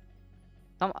now.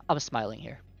 I'm smiling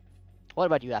here. What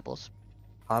about you, Apples?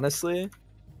 Honestly,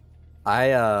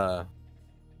 I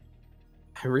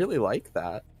really like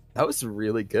that. That was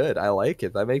really good. I like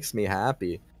it. That makes me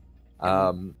happy.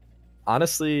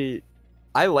 Honestly,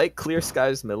 I like Clear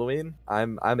Skies Milloween.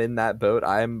 I'm in that boat.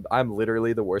 I'm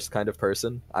literally the worst kind of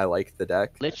person. I like the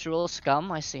deck. Literal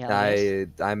scum. I see how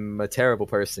I'm a terrible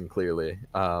person, clearly.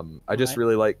 I just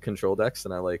really like control decks,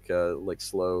 and I like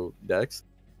slow decks.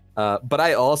 But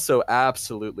I also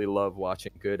absolutely love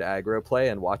watching good aggro play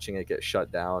and watching it get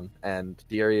shut down. And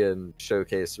Dirian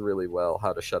showcased really well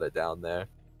how to shut it down there.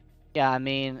 Yeah, I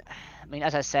mean,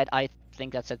 as I said, I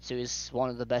think that Setsu is one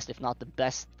of the best, if not the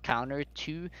best, counter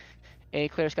to a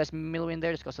Clear Skies Millowin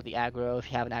there, just because of the aggro. If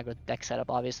you have an aggro deck setup,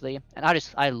 obviously, and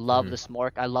I love the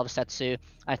Smork. I love Setsu.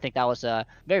 I think that was a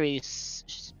very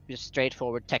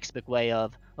straightforward textbook way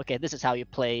of, okay, this is how you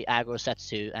play aggro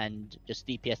Setsu and just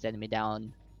DPS the enemy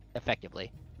down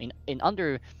effectively. I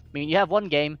mean, you have one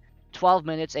game, 12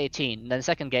 minutes, 18. Then the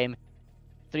second game,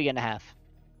 3.5.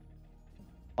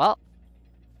 Well,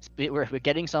 we're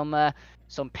getting some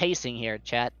pacing here,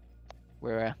 chat.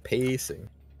 We're Pacing.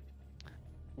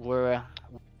 we're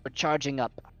charging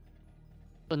up.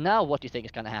 So now, what do you think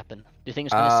is gonna happen? Do you think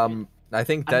it's gonna? I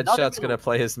think Another Deadshot's gonna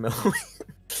play his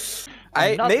Milloween.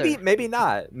 Maybe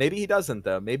not. Maybe he doesn't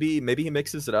though. Maybe he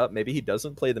mixes it up. Maybe he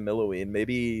doesn't play the Milloween.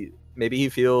 Maybe he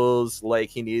feels like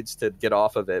he needs to get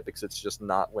off of it because it's just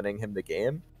not winning him the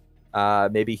game.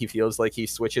 Maybe he feels like he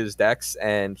switches decks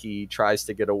and he tries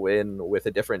to get a win with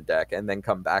a different deck and then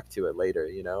come back to it later.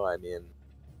 You know, I mean,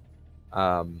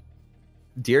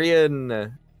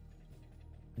 Dirian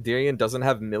doesn't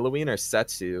have Milloween or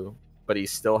Setsu, but he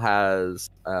still has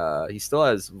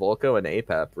Volco and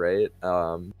Apep, right?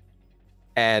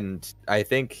 And I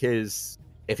think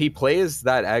if he plays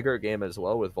that aggro game as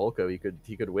well with Volco,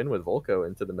 he could win with Volco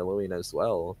into the Milloween as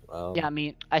well. Yeah, I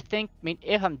mean,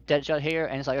 if I'm Deadshot here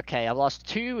and it's like, okay, I've lost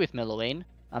 2 with Milloween,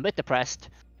 I'm a bit depressed,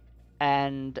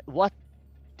 and what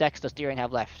decks does Dirian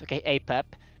have left? Okay, Apep.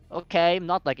 Okay,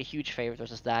 not like a huge favorite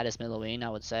versus that as Milloween, I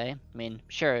would say. I mean,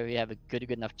 sure, you have a good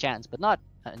enough chance, but not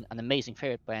an amazing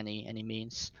favorite by any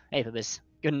means. Apep is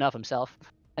good enough himself.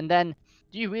 And then,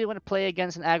 do you really want to play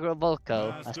against an aggro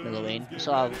Volco as Milloween? You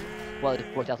saw well it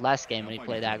worked out last game when he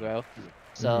played aggro.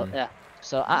 So yeah.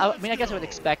 So I mean, I guess I would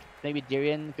expect maybe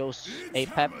Dirian goes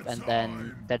Apep and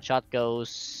then Deadshot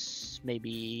goes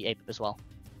maybe Apep as well.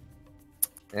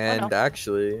 And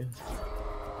actually,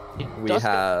 we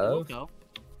have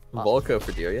Volco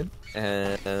for Dirian,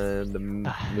 and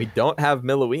we don't have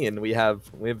Milloween. We have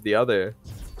the other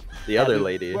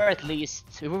lady. We were at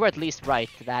least right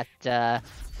that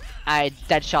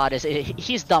Deadshot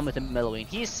he's done with the Milloween.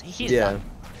 He's done.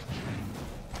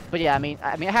 But yeah, I mean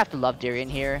I have to love Dirian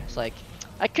here. It's like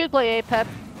I could play Apep.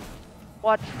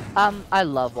 What? I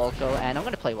love Volco and I'm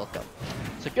gonna play Volco.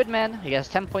 So good man, he gets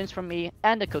 10 points from me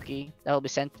and a cookie that will be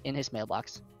sent in his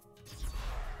mailbox.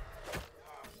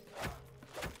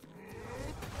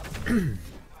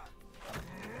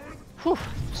 Whew.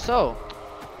 So,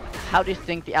 how do you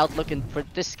think the outlook for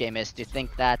this game is? Do you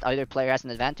think that either player has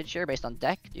an advantage here based on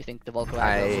deck? Do you think the Volco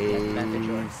aggro has an advantage?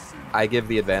 Or? I give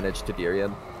the advantage to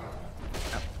Dirian.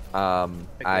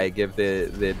 I give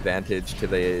the advantage to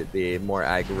the more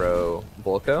aggro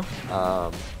Volco.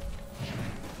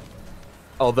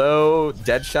 Although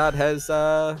Deadshot has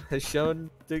shown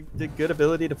the good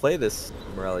ability to play this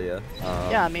Morelia.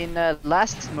 Yeah, I mean,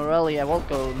 last Morelia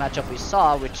Volco matchup we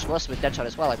saw, which was with Deadshot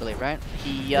as well, I believe, right?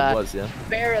 He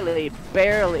barely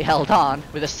held on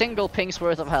with a single ping's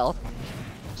worth of health.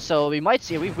 So we might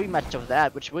see a rematch of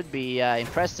that, which would be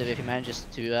impressive if he manages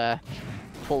to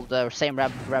pull the same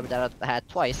rabbit out of the hat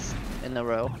twice in a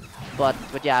row. But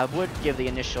yeah, I would give the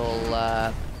initial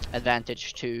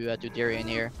advantage to Dirian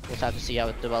here. We'll have to see how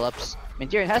it develops. I mean,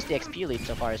 Dirian has the XP lead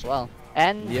so far as well,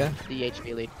 and the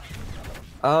HP lead.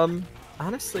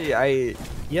 Honestly, I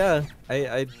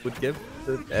would give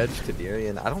the edge to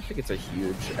Dirian. I don't think it's a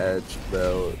huge edge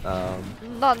though.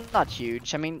 Not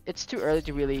huge. I mean, it's too early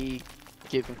to really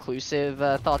give conclusive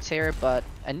thoughts here, but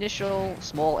initial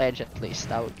small edge at least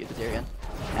I would give to Dirian.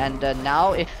 And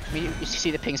now, if you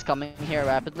see the pings coming here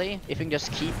rapidly, if we can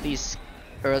just keep these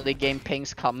early game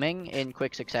pings coming in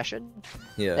quick succession,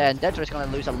 then Deadshot is going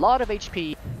to lose a lot of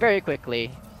HP very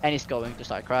quickly, and he's going to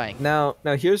start crying. Now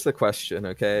here's the question,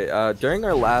 okay? During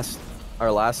our last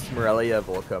Morelia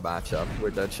Volco matchup, where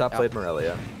Deadshot played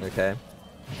Morelia, okay?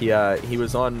 He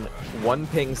was on 1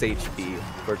 ping's HP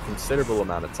for a considerable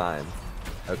amount of time,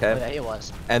 okay? Oh, yeah, he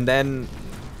was. And then,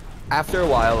 after a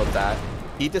while of that,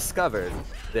 he discovered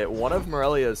that one of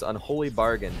Morelia's unholy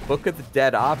bargain, Book of the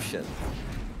Dead option,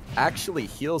 actually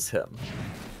heals him.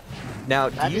 Now,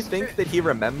 do you think that he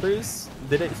remembers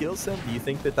that it heals him? Do you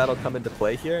think that that'll come into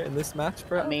play here in this match,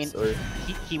 perhaps? I mean,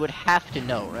 he would have to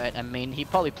know, right? I mean, he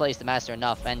probably plays the Master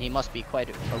enough, and he must be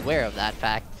quite aware of that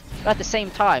fact. But at the same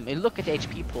time, you look at the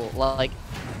HP pool, like...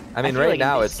 I mean, right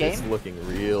now it's looking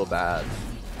real bad.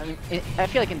 I mean, I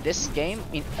feel like in this game,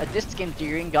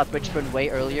 Dirian got Bridgeburn way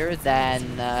earlier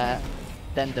than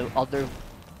the other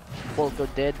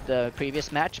Volco did the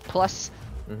previous match. Plus,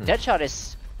 Deadshot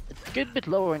is a good bit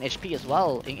lower in HP as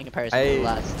well in comparison to the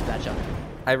last matchup.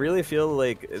 I really feel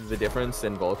like the difference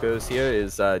in Volcos here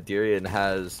is Dirian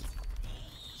has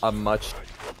a much...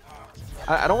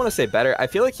 I don't want to say better. I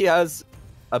feel like he has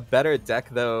a better deck,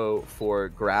 though, for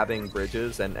grabbing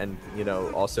bridges and you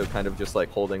know, also kind of just, like,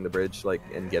 holding the bridge, like,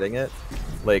 and getting it.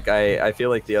 Like, I feel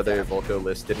like the other Volco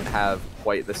list didn't have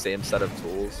quite the same set of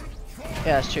tools.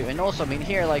 Yeah, that's true. And also, I mean,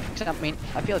 here, like, for example, I mean,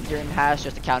 I feel like Durian has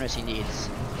just the counters he needs.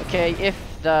 Okay, if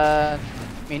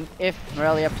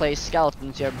Morelia plays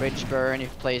Skeleton to a Bridge Burn,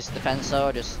 if he plays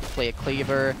Defenso, just play a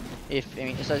Cleaver.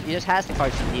 So he just has the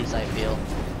cards he needs, I feel.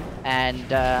 And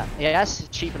he has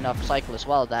cheap enough cycle as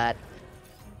well that,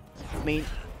 I mean,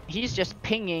 he's just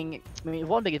pinging. I mean,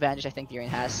 one big advantage I think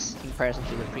Durian has in comparison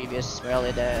to the previous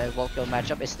Morelia, the Volco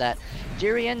matchup, is that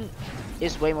Durian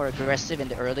is way more aggressive in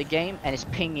the early game and is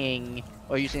pinging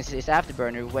or using his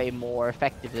afterburner way more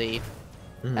effectively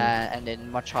and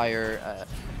in much higher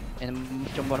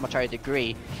much higher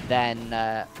degree than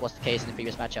was the case in the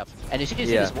previous matchup. And you see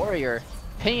this warrior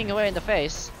pinging away in the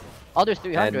face, under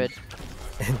 300.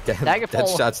 And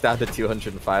Deadshot's down to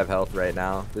 205 health right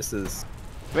now. This is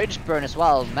Bridge Burn as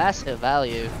well, massive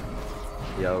value.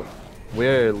 Yo,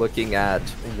 we're looking at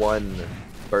one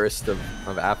burst of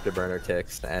afterburner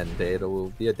ticks, and it will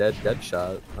be a dead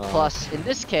shot. Plus, in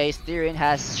this case, Durian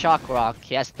has Shock Rock,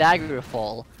 he has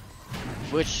Daggerfall,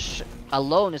 which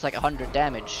alone is like 100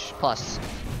 damage plus.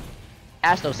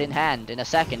 Has those in hand in a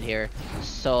second here,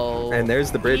 so... And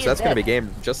there's the bridge, that's gonna be game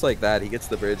just like that. He gets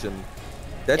the bridge, and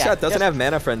Deadshot doesn't have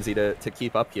Mana Frenzy to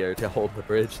keep up here, to hold the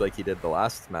bridge like he did the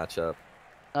last matchup.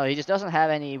 No, he just doesn't have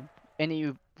any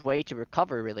way to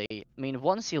recover, really. I mean,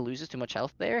 once he loses too much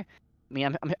health there, I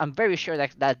mean, I'm very sure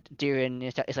that Durian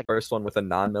is like... First one with a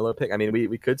non-Milo pick. I mean,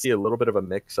 we could see a little bit of a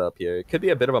mix-up here. It could be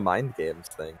a bit of a mind games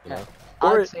thing, you know?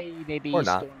 I'd say maybe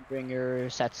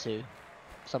Stormbringer Setsu.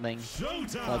 Something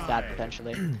like that,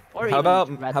 potentially. Or how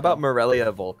about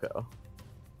Morelia Volco?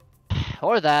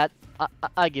 Or that.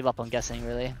 I give up on guessing,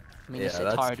 really. I mean, it's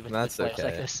hard with players like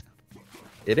this.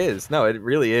 It is. No, it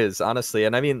really is, honestly.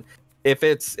 And I mean, if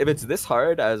it's this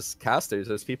hard as casters,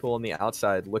 as people on the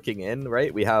outside looking in,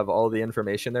 right? We have all the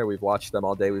information there. We've watched them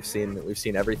all day. We've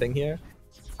seen everything here.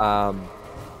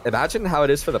 Imagine how it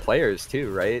is for the players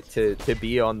too, right? To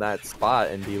be on that spot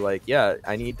and be like, yeah,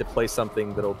 I need to play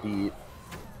something that'll beat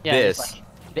this. It's like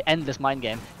the endless mind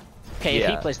game. Okay,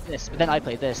 if he plays this, but then I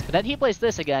play this, but then he plays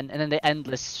this again, and then the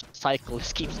endless cycle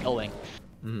just keeps going.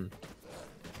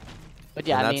 But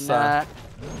yeah, I mean,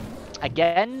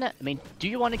 again, I mean, do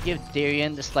you want to give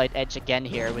Durian the slight edge again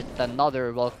here with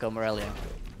another Volco Morelia?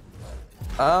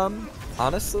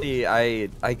 Honestly, I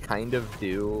kind of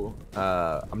do.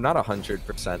 I'm not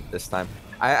 100% this time.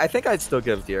 I think I'd still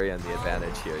give Durian the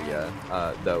advantage here,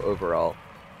 though, overall.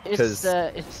 Is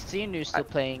Zengineer still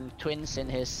playing Twins in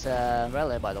his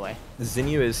Morelia, by the way?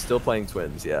 Zengineer is still playing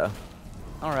Twins, yeah.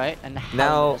 Alright, and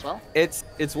now, as well?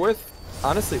 it's worth...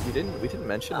 Honestly, we didn't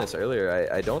mention this earlier.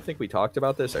 I don't think we talked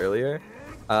about this earlier.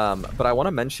 But I want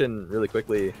to mention really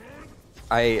quickly,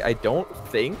 I don't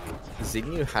think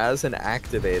Zengineer has an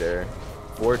activator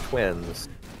for Twins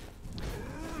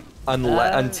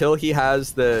until he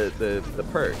has the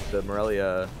perk, the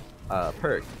Morelia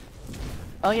perk.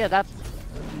 Oh yeah, that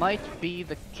might be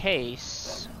the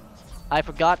case. I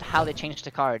forgot how they changed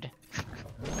the card.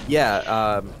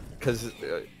 Yeah, because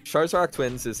Charizard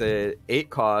Twins is a 8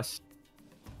 cost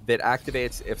that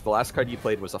activates if the last card you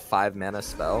played was a 5 mana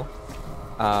spell.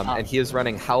 And he is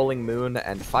running Howling Moon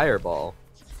and Fireball.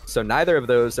 So neither of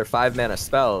those are 5 mana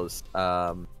spells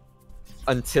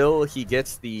until he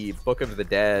gets the Book of the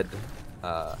Dead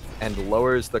and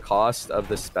lowers the cost of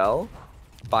the spell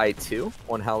by 2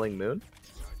 on Howling Moon.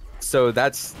 So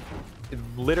that's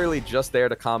literally just there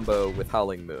to combo with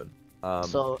Howling Moon.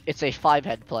 So it's a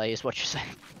 5-head play is what you're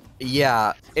saying.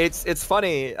 Yeah, it's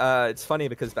funny. It's funny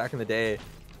because back in the day,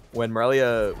 when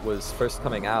Morelia was first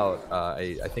coming out,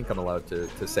 I think I'm allowed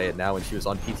to say it now, when she was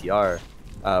on PTR,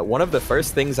 one of the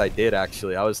first things I did,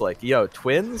 actually, I was like, yo,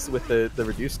 Twins with the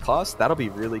reduced cost, that'll be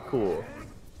really cool.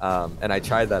 And I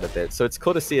tried that a bit. So it's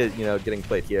cool to see it, you know, getting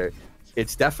played here.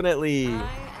 It's definitely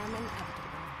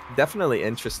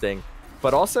interesting.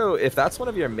 But also, if that's one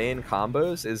of your main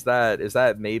combos, is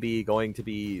that maybe going to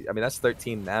be... I mean, that's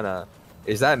 13 mana.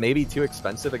 Is that maybe too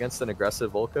expensive against an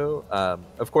aggressive Volco?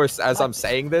 Of course, as I'm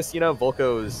saying this, you know,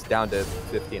 Volco's down to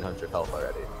 1500 health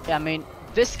already. Yeah, I mean,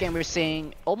 this game we're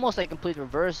seeing almost a complete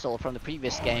reversal from the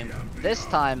previous game. This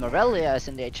time, Morelia is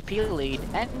in the HP lead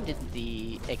and in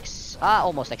the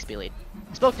almost XP lead.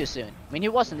 Spoke too soon. I mean, he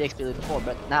was in the XP lead before,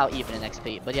 but now even in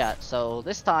XP. But yeah, so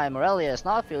this time Morelia is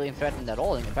not feeling threatened at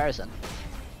all in comparison.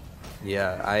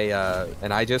 Yeah,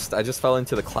 I just fell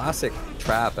into the classic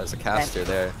trap as a caster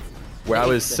there, where I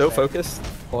was so focused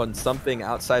on something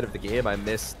outside of the game, I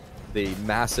missed the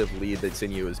massive lead that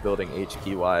Zinyu is building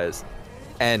HP-wise,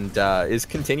 and is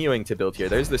continuing to build here.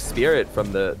 There's the Spirit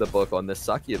from the book on this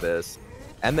Succubus,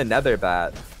 and the Nether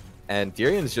Bat, and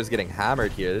Durian's just getting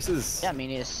hammered here. This is... Yeah, I mean,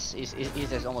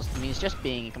 he's almost... I mean, he's just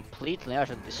being completely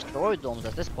destroyed almost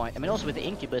at this point. I mean, also with the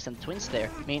Incubus and Twins there.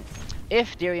 I mean,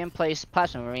 if Durian plays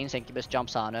Plasma Marines, Incubus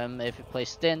jumps on him. If he plays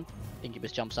Stint,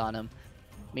 Incubus jumps on him.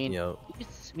 I mean,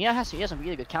 he has some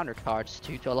really good counter cards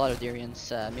to a lot of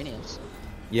Durian's minions.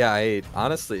 Yeah,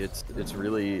 honestly, it's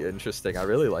really interesting. I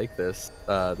really like this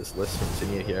this list from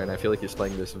Zinyu here, and I feel like he's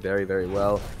playing this very, very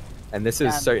well. And this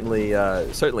is certainly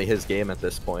his game at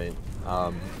this point.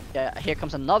 Yeah, here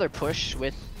comes another push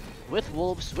with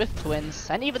wolves, with twins,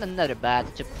 and even another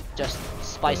bat to just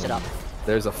spice it up.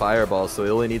 There's a fireball, so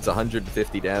he only needs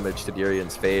 150 damage to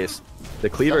Durian's face. The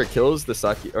cleaver kills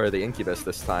the Incubus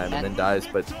this time, and then dies,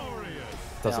 but it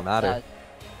doesn't matter.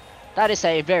 That is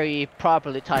a very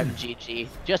properly timed GG,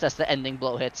 just as the ending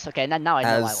blow hits. Okay, now I know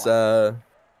I won.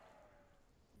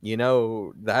 You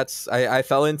know, I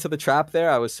fell into the trap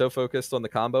there. I was so focused on the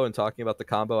combo and talking about the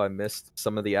combo, I missed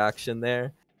some of the action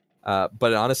there.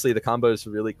 But honestly, the combo is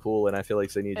really cool, and I feel like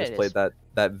Zinyu just played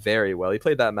that very well. He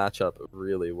played that matchup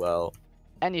really well.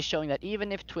 And he's showing that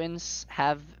even if twins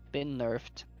have been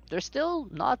nerfed, they're still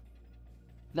not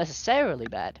necessarily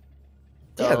bad.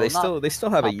 Yeah, they still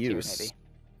have a use. Maybe.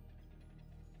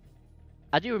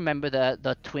 I do remember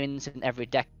the twins in every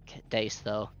deck days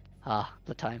though.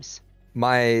 The times.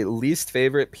 My least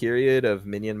favorite period of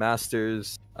Minion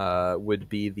Masters would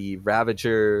be the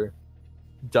Ravager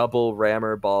double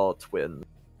Rammer Ball twin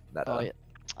meta. Oh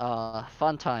yeah.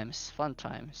 Fun times.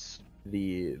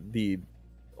 The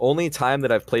only time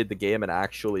that I've played the game and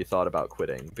actually thought about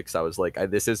quitting, because I was like,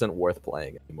 this isn't worth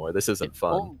playing anymore. This isn't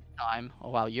fun. Time. Oh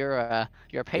wow, you're a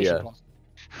patient one.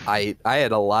 I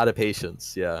had a lot of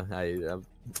patience. Yeah,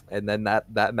 and then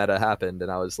that meta happened,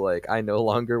 and I was like, I no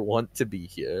longer want to be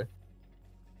here.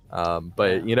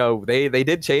 But you know, they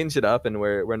did change it up, and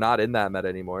we're not in that meta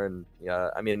anymore. And yeah,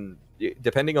 I mean,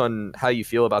 depending on how you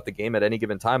feel about the game at any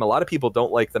given time, a lot of people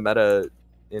don't like the meta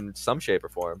in some shape or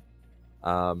form.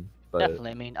 But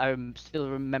definitely. I mean, I still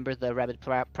remember the Rabbit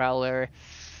Prowler.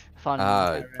 Fun.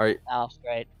 Are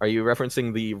you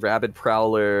referencing the Rabid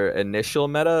Prowler initial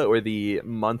meta, or the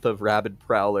month of Rabid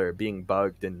Prowler being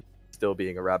bugged and still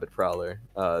being a Rabid Prowler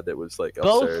that was like absurd?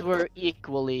 Both were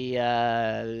equally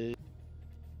yeah.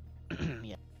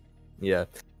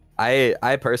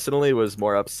 I personally was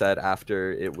more upset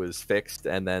after it was fixed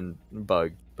and then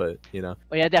bugged, but you know.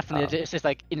 Oh yeah, definitely. It's just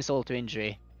like insult to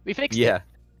injury. We fixed it.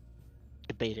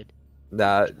 Debated.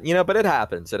 You know, but it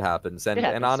happens.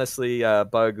 And honestly,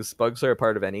 bugs are a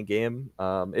part of any game.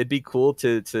 It'd be cool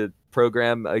to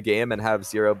program a game and have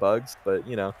 0 bugs, but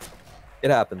you know, it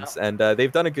happens. And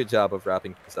they've done a good job of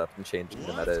wrapping this up and changing the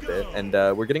meta a bit. And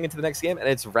we're getting into the next game, and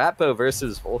it's Rappo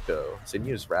versus Volco.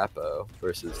 Zinyu's Rappo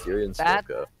versus Durian's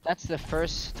Volco. That's the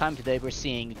first time today we're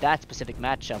seeing that specific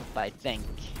matchup, I think.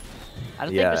 I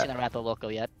don't think we've seen a Rappo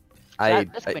Volco yet.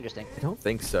 That's interesting. I don't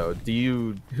think so. Who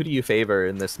do you favor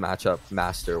in this matchup,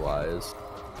 master-wise?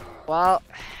 Well,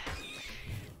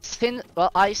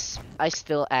 I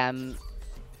still am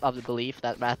of the belief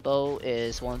that Rappo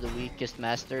is one of the weakest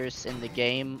masters in the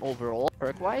game overall,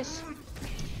 perk-wise.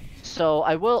 So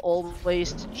I will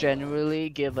always generally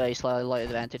give a slight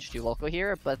advantage to Volco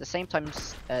here, but at the same time,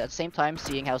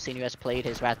 seeing how Zinyu has played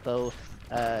his Rappo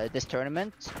this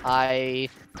tournament, I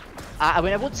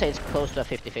mean, I would say it's close to a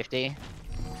 50-50.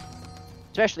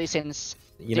 Especially since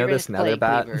you know this Nether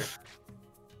Bat.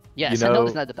 Yes, I know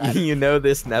this Nether Bat. You know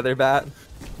this Nether Bat.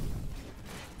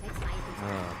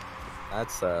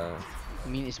 That's I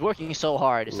mean, he's working so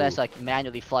hard. It's just like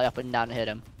manually fly up and down and hit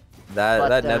him.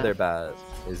 That Nether Bat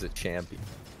is a champion.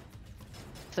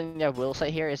 Thing I will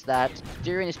say here is that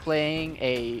Durian is playing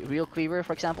a real cleaver,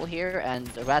 for example, here, and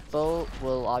the Ratbow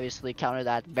will obviously counter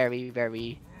that very,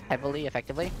 very heavily,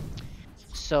 effectively.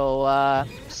 So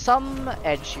some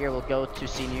edge here will go to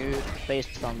Zinyu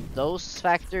based on those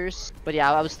factors, but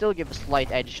yeah, I would still give a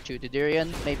slight edge to the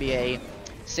Durian, maybe a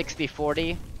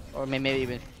 60-40, or maybe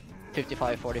even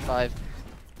 55-45.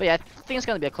 But yeah, I think it's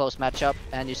gonna be a close matchup,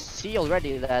 and you see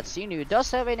already that Zinyu does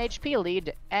have an HP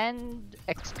lead and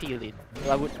XP lead.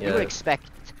 So you would expect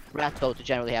Ratbow to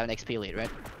generally have an XP lead, right?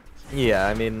 Yeah,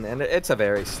 I mean, and it's a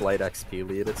very slight XP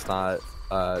lead. It's not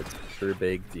a super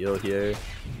big deal here.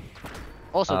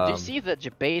 Also, do you see the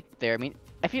debate there? I mean,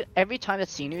 I feel every time that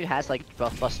Zinyu has like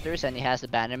Buff Busters and he has the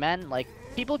Bannerman, like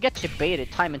people get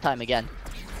debated time and time again.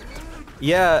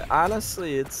 Yeah,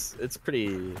 honestly, it's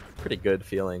pretty good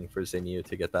feeling for Zinyu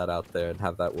to get that out there and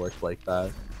have that work like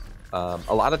that.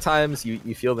 A lot of times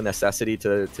you feel the necessity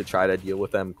to try to deal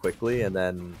with them quickly, and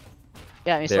then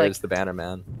Yeah, it's there's like the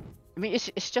Bannerman. I mean,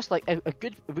 it's just like a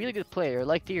really good player,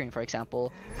 like Tyrion, for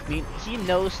example. I mean, he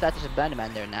knows that there's a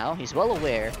Bannerman there now. He's well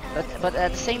aware, but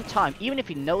at the same time, even if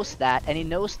he knows that, and he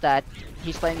knows that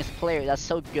he's playing as a player that's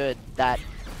so good that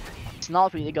it's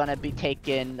not really gonna be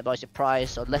taken by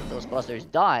surprise or let those busters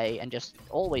die and just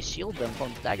always shield them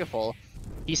from Daggerfall,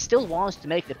 he still wants to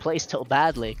make the play so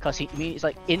badly because I mean, it's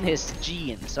like in his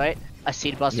genes, right? I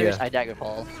see the busters, Yeah. I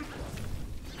Daggerfall.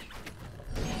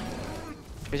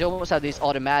 Because you almost have these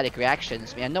automatic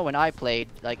reactions. I mean, I know when I played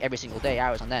like every single day,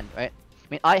 hours on end, right? I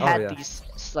mean, I had yeah. these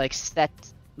like set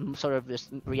sort of just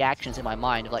reactions in my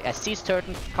mind of like I see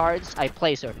certain cards, I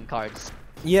play certain cards.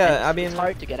 Yeah, And I mean, it's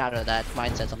hard to get out of that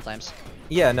mindset sometimes.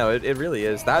 yeah, no, it really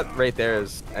is. That right there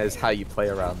is how you play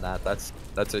around that. That's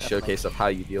a Definitely. showcase of how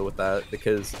you deal with that,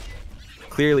 because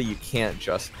clearly you can't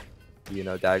just, you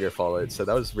know, Daggerfall it. So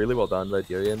that was really well done by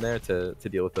Durian there to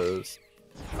deal with those.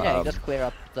 Yeah, you just clear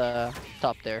up the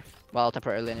top there, well,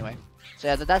 temporarily anyway. So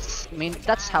yeah, that's I mean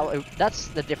that's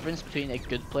the difference between a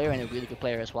good player and a really good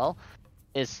player as well,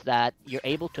 is that you're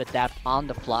able to adapt on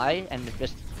the fly and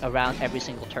just around every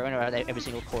single turn or every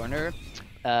single corner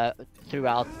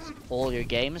throughout all your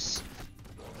games.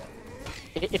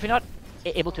 If you're not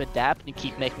able to adapt and you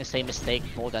keep making the same mistake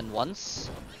more than once,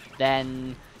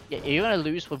 then you're gonna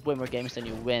lose with way more games than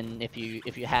you win if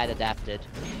you had adapted.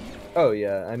 Oh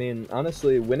yeah, I mean,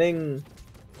 honestly, winning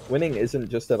isn't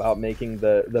just about making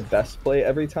the best play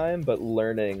every time, but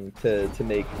learning to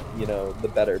make, you know, the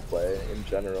better play in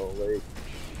general. Like,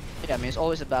 Yeah, I mean, it's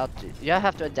always about, you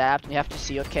have to adapt and you have to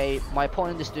see, okay, my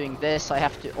opponent is doing this, I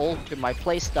have to alter my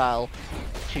playstyle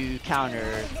to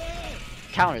counter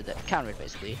it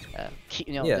basically.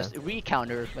 You know, Yeah. just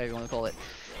re-counter, whatever you want to call it.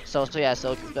 So yeah,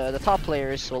 so the top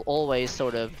players will always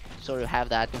sort of have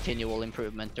that continual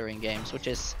improvement during games, which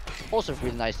is also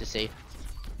really nice to see.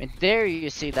 I mean, there you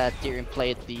see that Tyrion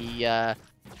played the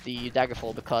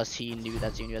Daggerfall because he knew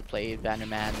that Zengineer had played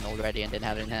Bannerman already and didn't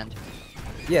have it in hand.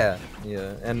 yeah,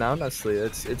 and honestly,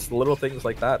 it's the little things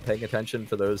like that, paying attention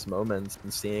to those moments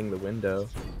and seeing the window.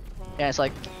 Yeah, it's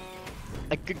like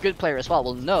a good player as well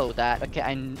will know that, okay,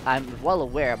 I'm well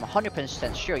aware, I'm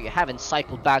 100% sure you haven't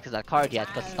cycled back to that card yet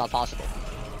because it's not possible.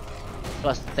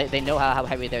 Plus, they know how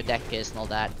heavy their deck is and all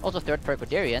that. Also, third perk with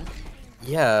Darian.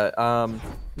 Yeah,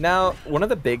 now, one of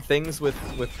the big things with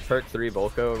perk 3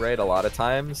 Volco, right, a lot of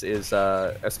times is,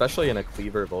 especially in a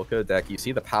Cleaver Volco deck, you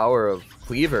see the power of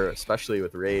Cleaver, especially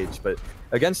with Rage, but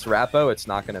against Rappo, it's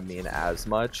not going to mean as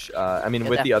much. I mean, Yeah,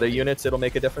 with the other definitely. units, it'll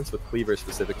make a difference. With Cleaver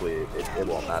specifically, it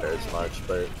won't matter as much,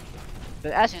 but...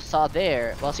 But as you saw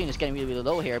there, well, Cena is getting really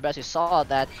low here, but as you saw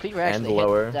that Cleaver And actually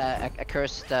lower. hit a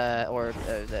cursed,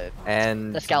 the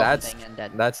And skeleton thing, and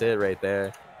then... that's it right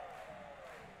there.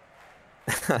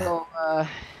 So,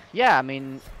 yeah, I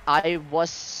mean, I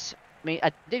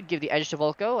did give the edge to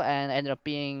Volco, and I ended up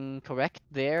being correct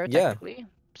there, Yeah. technically.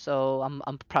 So,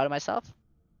 I'm proud of myself.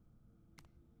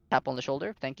 Tap on the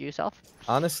shoulder, thank you, self.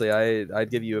 Honestly, I'd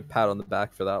give you a pat on the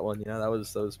back for that one. Yeah, that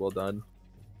was well done.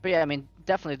 But yeah, I mean,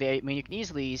 definitely, I mean, you can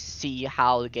easily see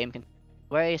how the game can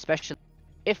play, especially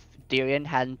if Darian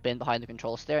hadn't been behind the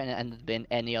controls there and had been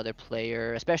any other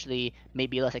player, especially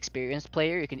maybe a less experienced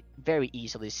player, you can very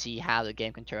easily see how the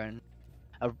game can turn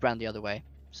around the other way.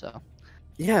 So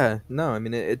Yeah, no, I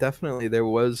mean, it definitely, there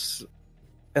was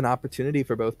an opportunity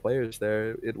for both players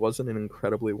there. It wasn't an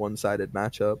incredibly one-sided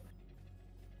matchup.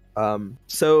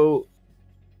 So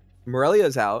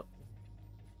Morelia's out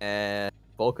and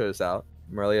Volco's out.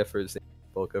 Morelia for Zengineer,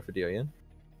 Volco for Darian.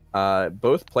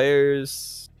 Both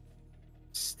players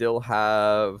still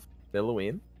have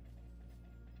Milloween.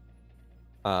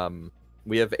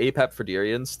 We have Apep for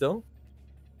Darian still.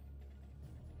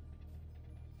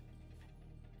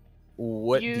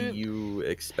 What do you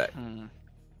expect?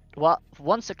 Well, for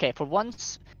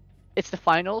once, it's the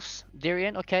finals,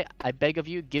 Darian. Okay, I beg of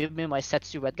you, give me my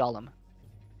Setsu Red Golem.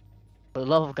 For the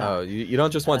love of God. Oh, you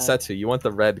don't just want Setsu, you want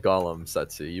the red golem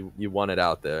Setsu. You want it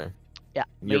out there. Yeah,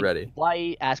 You're ready.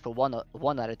 Why ask for one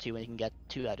out of 2 when you can get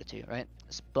 2 out of 2, right?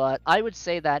 But I would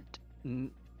say that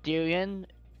Darian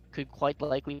could quite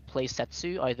likely play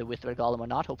Setsu either with Red Golem or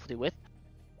not, hopefully with,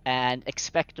 and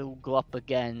expect to go up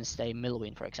against a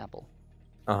Milloween, for example.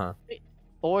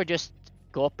 Or just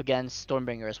go up against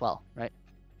Stormbringer as well, right?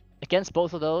 Against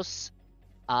both of those,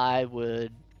 I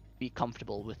would be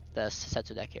comfortable with the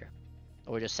Setsu deck here,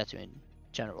 or just Setsu in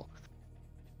general.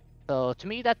 So to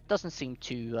me, that doesn't seem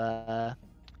too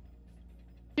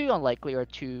unlikely or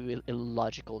too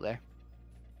illogical there.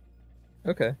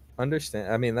 Okay,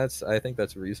 understand. I mean, I think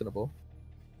that's reasonable.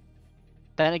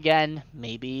 Then again,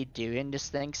 maybe Darian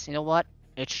just thinks, you know what?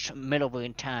 It's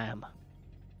Milloween time.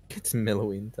 It's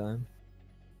Milloween time.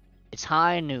 It's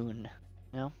high noon.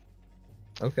 You know?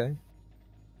 Okay.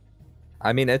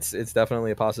 I mean, it's definitely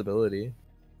a possibility.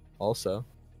 Also.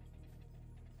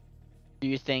 Do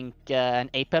you think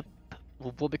an APEP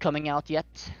will be coming out yet?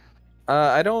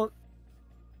 I don't.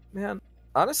 Man,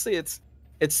 honestly, it's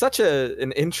such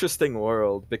an interesting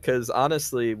world because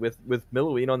honestly, with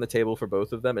Milloween on the table for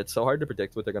both of them, it's so hard to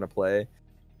predict what they're gonna play.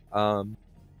 I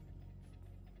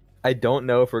don't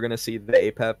know if we're gonna see the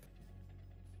APEP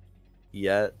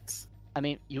yet. I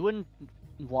mean, you wouldn't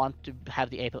want to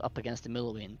have the APEP up against the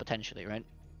Milloween potentially, right?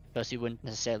 Because you wouldn't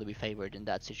necessarily be favored in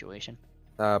that situation.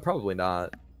 Probably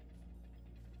not.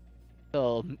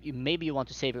 So maybe you want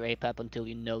to save your APEP until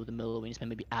you know the Milloween is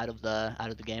maybe out of the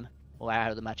game or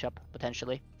out of the matchup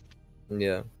potentially.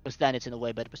 Yeah. Because then it's in a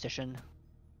way better position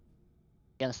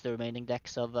against the remaining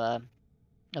decks of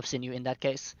Sinew in that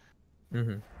case.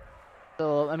 Mm-hmm.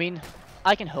 So I mean,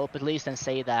 I can hope at least and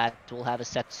say that we'll have a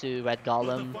Setsu Red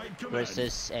Golem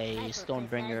versus a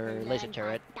Stormbringer Laser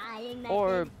Turret,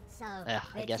 or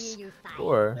I guess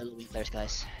Or there's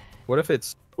guys. what if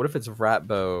it's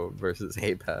Ratbow versus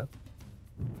APEP?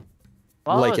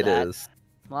 Well, Like it is.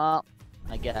 Well,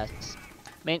 I guess.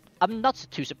 I mean, I'm not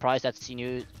too surprised that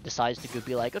Sinew decides to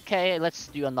be like, okay, let's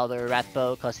do another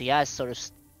Ratbow, because he has sort of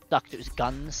stuck to his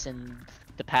guns in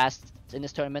the past in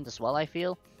this tournament as well, I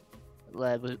feel.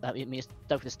 I mean, he's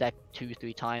stuck with his deck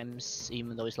 2-3 times,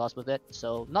 even though he's lost with it,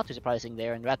 so not too surprising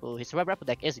there. And Ratbow, his Ratbow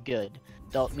deck is good.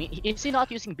 Though, I mean, is he not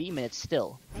using beam in it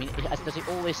still? I mean, does he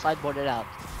always sideboard it out?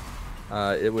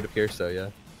 It would appear so,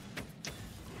 yeah.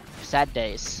 Sad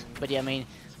days. But yeah, I mean,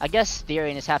 I guess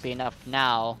Darian is happy enough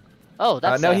now. Oh,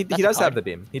 that's no, he that's does a have card. the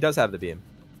beam. He does have the beam.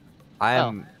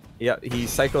 Yeah, he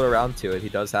cycled around to it. He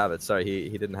does have it. Sorry,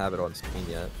 he didn't have it on screen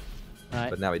yet, Right.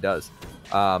 but now he does.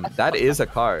 That is a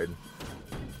card.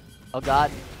 Oh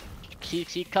god.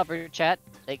 See cover chat.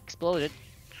 They exploded.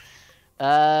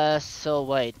 So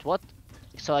wait, what?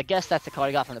 So I guess that's the card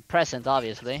I got from the present,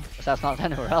 obviously, because that's not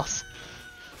anywhere else.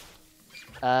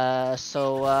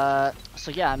 So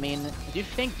yeah, I mean, do you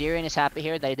think Darian is happy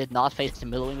here that he did not face the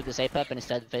Milloween with his APEP and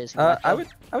instead faced I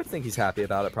would think he's happy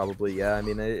about it, probably. Yeah, I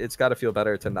mean, it's got to feel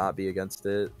better to not be against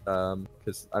it,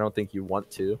 because I don't think you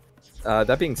want to.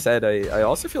 That being said, I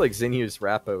also feel like Zinhu's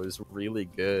Rappo is really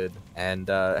good and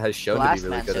has shown to be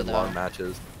really good in long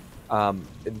matches.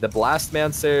 The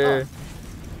Blastmancer.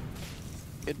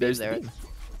 Good beam there.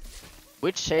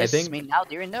 Which is, I mean, now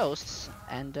Darian knows,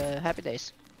 and happy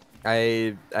days.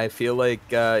 I feel like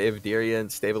if Darian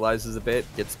stabilizes a bit,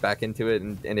 gets back into it,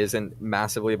 and isn't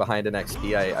massively behind in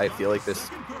XP, I feel like this...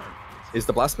 Is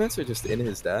the Blastmancer just in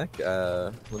his deck?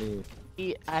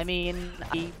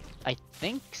 I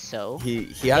think so. He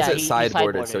has it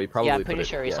sideboarded, so he probably I'm pretty put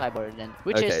sure he sideboarded in.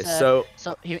 Which okay, is so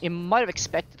he might have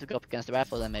expected to go up against the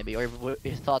Rappo then maybe, or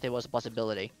he thought it was a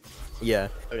possibility. Yeah,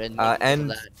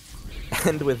 and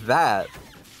with that,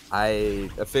 I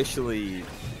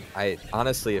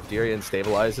honestly, if Darian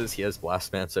stabilizes, he has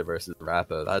Blastmancer versus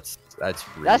Rappo. That's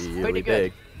really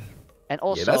big. And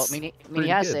also, yeah, he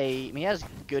has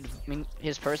good. I mean,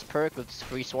 his first perk with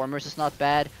 3 Swarmers is not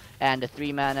bad, and the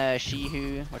 3-mana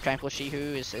Shihu or Tranquil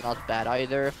Shihu is not bad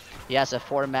either. He has a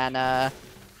 4-mana,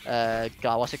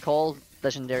 God, what's it called?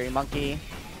 Legendary Monkey.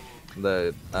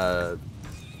 The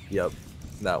yep,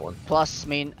 that one. Plus, I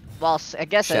mean, well, I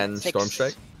guess Shen a 6...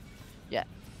 Stormstrike. Yeah,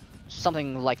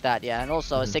 something like that. Yeah, and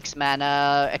also a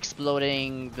 6-mana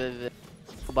exploding the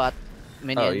robot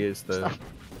minion. Oh, he is the.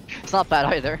 It's not bad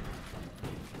either.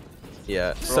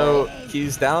 Yeah, so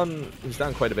he's down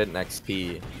quite a bit in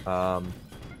XP.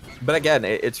 But again,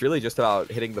 it's really just about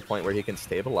hitting the point where he can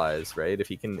stabilize, right? If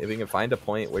he can find a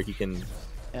point where he can.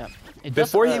 Yeah.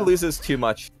 Before he loses too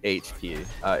much HP,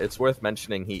 it's worth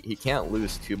mentioning he can't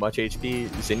lose too much HP.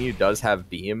 Zinyu does have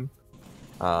beam.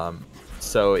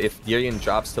 So if Darian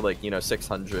drops to, like,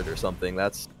 600 or something,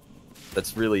 that's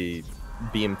really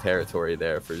beam territory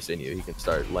there for Zinyu. He can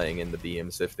start laying in the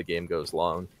beams if the game goes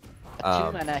long. A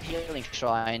 2-mana Healing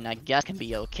Shrine, I guess, can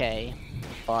be okay,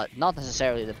 but not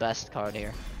necessarily the best card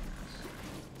here.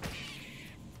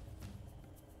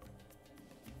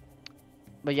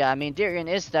 But yeah, I mean, Darian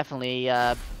is definitely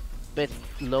a bit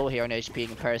low here on HP in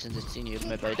comparison to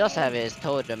Zinyu, but he does have his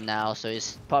totem now, so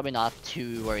he's probably not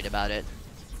too worried about it.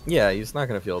 Yeah, he's not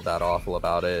gonna feel that awful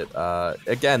about it.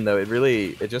 Again, though,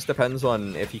 it just depends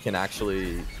on if he can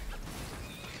actually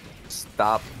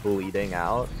stop bleeding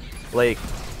out. Like,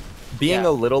 being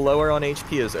a little lower on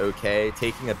HP is okay.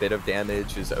 Taking a bit of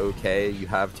damage is okay. You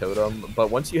have Totem. But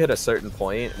once you hit a certain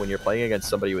point, when you're playing against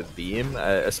somebody with Beam,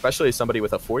 especially somebody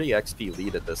with a 40 XP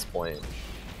lead at this point,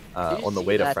 on the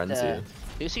way to Frenzy.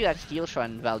 Do you see that Heal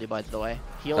Shrine value, by the way?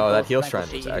 That Heal Shrine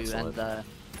was excellent. And,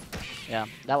 yeah,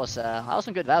 that was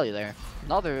some good value there.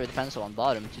 Another defensive on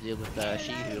bottom to deal with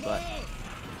Shihu, but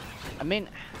I mean,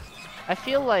 I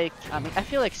feel like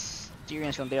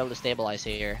Dyrion's gonna be able to stabilize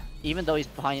here, even though he's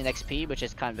behind in XP, which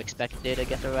is kind of expected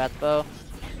against the Ratbow.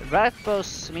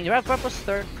 Ratbow's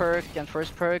third perk and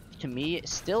first perk to me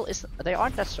still they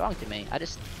aren't that strong to me. I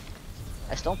just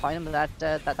don't find them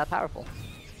that powerful.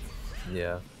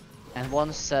 Yeah. And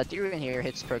once Tyrion here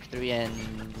hits perk 3 in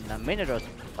a minute or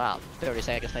 30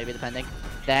 seconds maybe depending,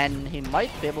 then he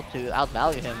might be able to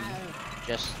outvalue him,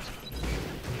 just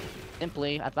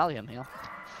simply outvalue him, you know?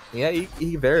 Yeah,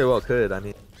 he very well could. I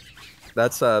mean,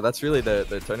 that's really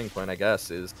the turning point, I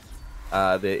guess, is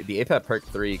the APET perk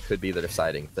 3 could be the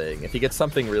deciding thing. If he gets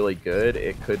something really good,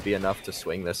 it could be enough to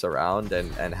swing this around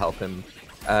and help him.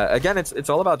 Again, it's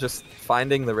all about just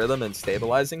finding the rhythm and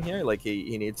stabilizing here. Like,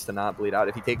 he needs to not bleed out.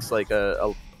 If he takes like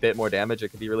a bit more damage, it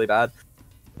could be really bad.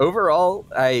 Overall,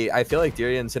 I feel like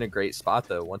Dyrion's in a great spot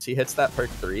though. Once he hits that perk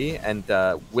 3, and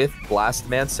with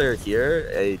Blastmancer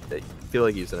here, I feel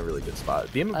like he's in a really good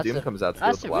spot. Beam of Doom comes out to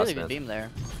deal with the Blastmancer. That's a really good beam there.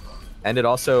 And it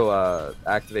also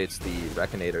activates the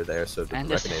Reconator there, so the and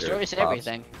Reconator destroys pops.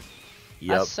 Everything.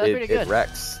 Yep, it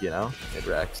wrecks, you know? It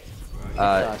wrecks.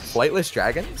 Flightless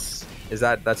Dragons?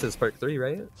 That's his perk 3,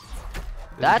 right?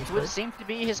 That would seem to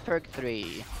be his perk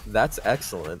 3. That's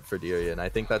excellent for Dyrion. I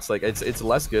think that's like it's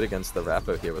less good against the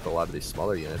Rappo here with a lot of these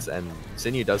smaller units, and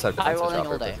Zinyu does have defensive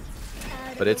shopper,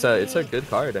 but it's a good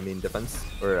card. I mean, defense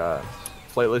or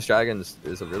Flightless Dragons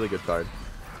is a really good card.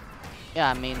 Yeah,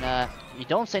 I mean, you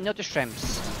don't say no to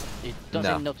shrimps. You don't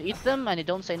say no to eat them, and you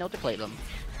don't say no to play them.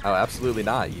 Oh, absolutely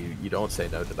not. You don't say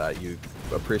no to that. You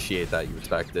appreciate that. You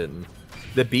respect it. And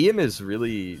the beam is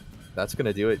really. That's going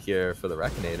to do it here for the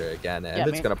Reconator again, and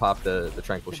it's going to pop the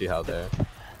Tranquil Shihao there.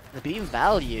 The beam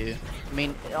value, I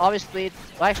mean, obviously,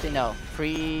 well, actually no,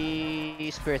 free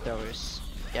Spirit Throwers.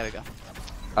 There we go.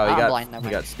 Oh, he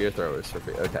got Spear Throwers for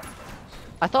free, okay.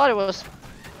 I thought it was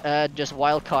just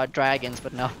Wildcard Dragons,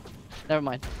 but no, never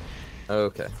mind.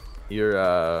 Okay, you're,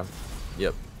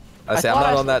 yep. I'm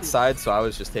not on that side, so I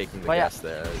was just taking the guess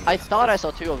there. I thought I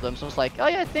saw 2 of them, so I was like, oh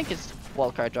yeah, I think it's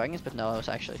Wildcard Dragons, but no, it was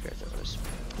actually Spirit Throwers.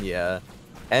 Yeah,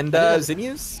 and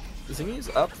Zinyu's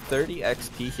up 30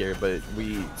 XP here, but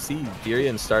we see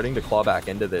Dyrion starting to claw back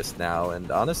into this now, and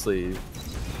honestly...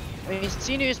 I mean,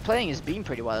 Zinyu is playing his beam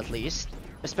pretty well at least.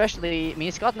 Especially, I mean,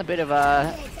 he's gotten a bit of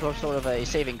a sort of a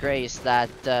saving grace that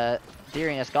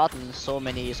Dyrion has gotten so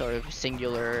many sort of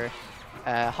singular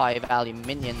high value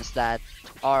minions that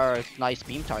are nice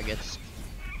beam targets.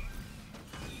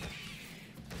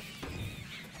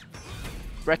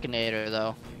 Reconator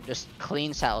though, just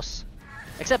cleans house.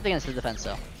 Except against the defense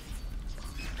though.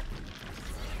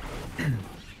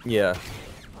 Yeah.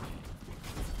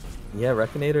 Yeah,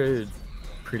 Reconator,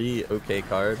 pretty okay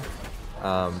card.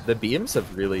 The beams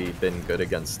have really been good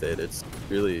against it. It's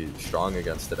really strong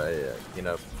against it. You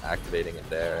know, activating it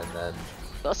there, and then...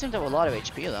 It does seem to have a lot of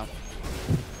HP though.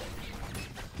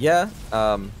 Yeah,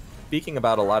 speaking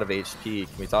about a lot of HP,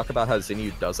 can we talk about how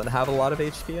Zinyu doesn't have a lot of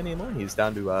HP anymore? He's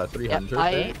down to 300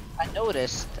 I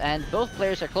noticed, and both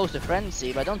players are close to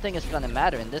Frenzy, but I don't think it's gonna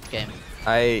matter in this game.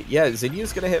 Yeah,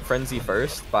 Zinyu's gonna hit Frenzy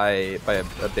first by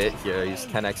a bit here. He's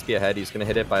 10 XP ahead. He's gonna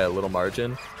hit it by a little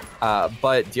margin.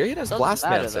 But Dyrion has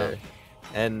Blastmancer,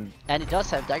 and he does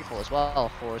have Daggerfall as well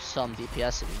for some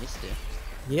DPS if he needs to.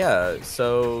 Yeah,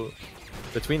 so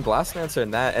between Blastmancer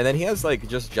and that, and then he has like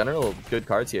just general good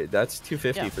cards here. That's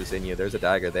 250 for Zinyu. There's a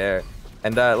dagger there,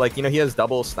 and like, you know, he has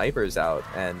double snipers out,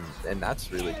 and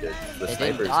that's really good. The they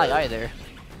snipers didn't die either.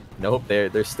 Nope,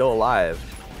 they're still alive.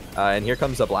 And here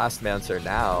comes a Blastmancer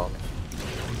now.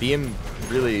 Beam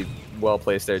really well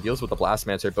placed there. Deals with the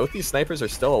Blastmancer. Both these snipers are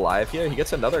still alive here. He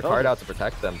gets another card out to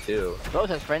protect them too. Both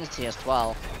have Frenzy as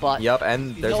well. But yep,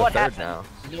 and there's a third now.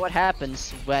 You know what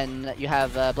happens when you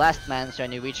have Blastmancer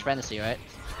and you reach Frenzy, right?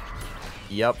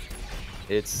 Yep.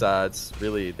 It's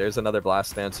really, there's another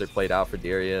Blastmancer played out for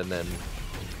Dyrion, and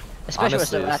especially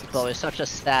honestly, with the Ratbow, it's such a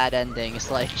sad ending.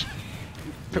 It's like,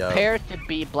 prepare to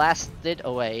be blasted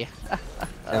away.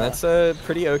 And that's a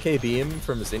pretty okay beam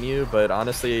from Zinyu, but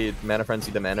honestly, Mana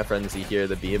Frenzy to Mana Frenzy here,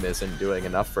 the beam isn't doing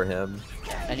enough for him.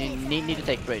 And you need to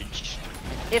take Bridge.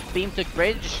 If beam took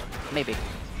Bridge, maybe,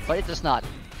 but it does not.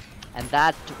 And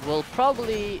that will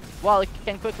probably, well, it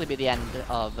can quickly be the end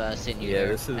of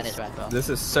Sinilil and his Ratbo. This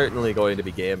is certainly going to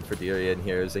be game for Dirian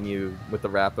here. Zinyu with the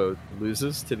Rappo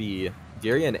loses to the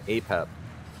Dirian Apep.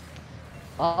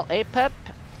 Well, Apep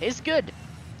is good.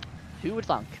 Who would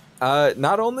thunk?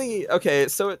 Not only, okay,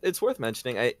 so it's worth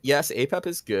mentioning. Yes, Apep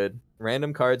is good.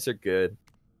 Random cards are good.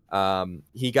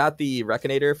 He got the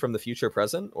Reconator from the Future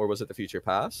Present, or was it the Future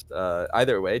Past?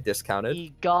 Either way, discounted.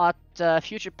 He got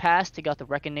Future Past, he got the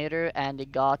Reconator, and he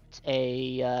got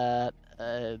a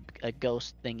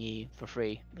ghost thingy for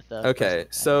free. With the Okay,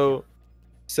 so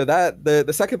that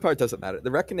the second part doesn't matter.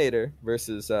 The Reconator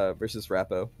versus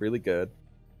Rappo, really good.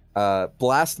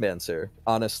 Blastmancer,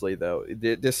 honestly though,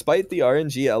 despite the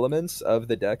RNG elements of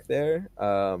the deck there,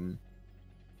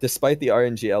 despite the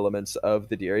RNG elements of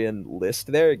the Dirian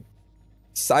list there,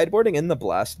 sideboarding in the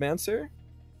Blastmancer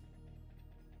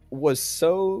was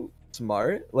so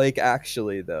smart. Like,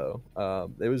 actually, though,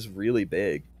 it was really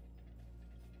big.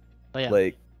 Oh, yeah.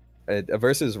 Like,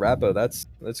 versus Rappo,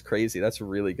 that's crazy. That's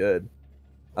really good.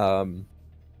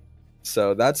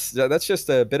 So that's just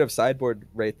a bit of sideboard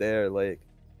right there, like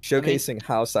showcasing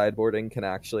how sideboarding can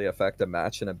actually affect a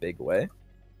match in a big way.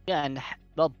 Yeah, and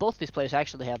well, both these players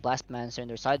actually have Blastmancer in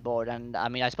their sideboard, and I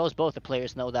mean, I suppose both the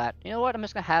players know that, you know what, I'm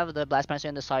just gonna have the Blastmancer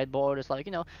in the sideboard. It's like,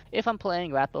 you know, if I'm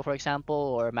playing Ratbo, for example,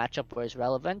 or a matchup where it's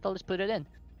relevant, I'll just put it in.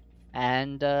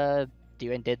 And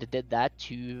Dirian did that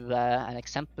to an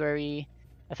exemplary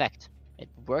effect. It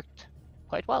worked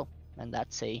quite well, and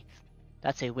that's a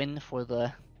win for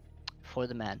the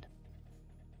man.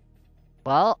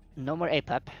 Well, no more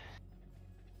Apep.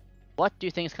 What do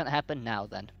you think is gonna happen now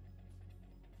then?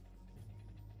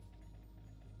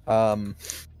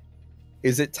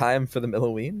 Is it time for the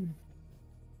Milloween?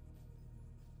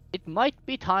 It might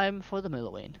be time for the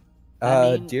Milloween.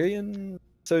 Dirian.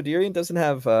 So Dirian doesn't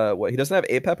have what? He doesn't have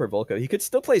Apep or Volco. He could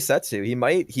still play Setsu. He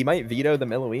might veto the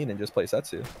Milloween and just play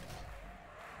Setsu.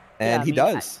 And he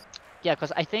does. Yeah,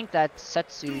 because I think that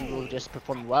Setsu will just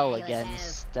perform well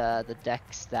against the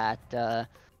decks that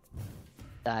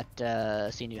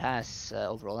Sinilil has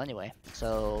overall anyway.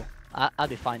 So I'll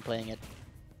be fine playing it.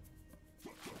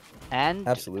 And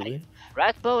absolutely,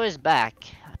 Ratbo is back.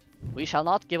 We shall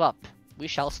not give up. We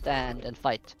shall stand and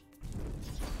fight.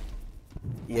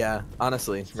 Yeah,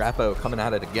 honestly, Rappo coming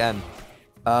at it again.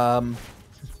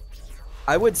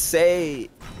 I would say,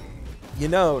 you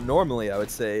know, normally I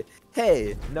would say,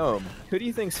 hey, Gnome, who do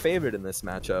you think's favored in this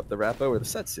matchup, the Rappo or the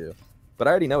Setsu? But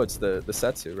I already know it's the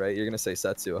Setsu, right? You're gonna say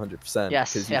Setsu 100%.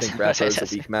 Yes. Because you think Rappo is a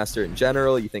weak master in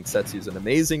general. You think Setsu's an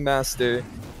amazing master.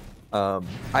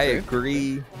 I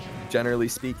agree, generally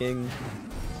speaking,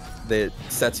 that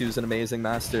Setsu's an amazing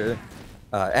master,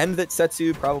 and that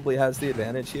Setsu probably has the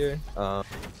advantage here.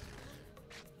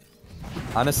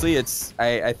 Honestly,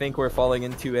 I think we're falling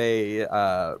into a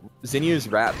Zinju's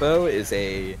Ratbo is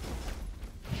a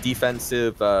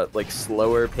defensive, like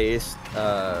slower paced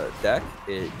deck.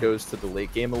 It goes to the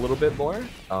late game a little bit more.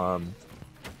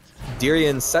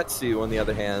 Dirian Setsu, on the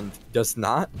other hand, does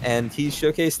not, and he's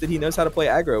showcased that he knows how to play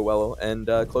aggro well and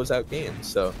close out games.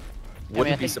 So,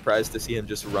 wouldn't be surprised to see him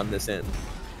just run this in.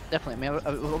 Definitely. I mean,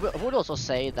 I would also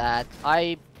say that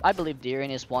I believe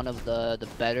Dirian is one of the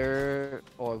better,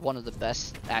 or one of the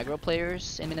best aggro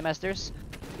players in Minimasters.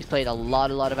 He's played a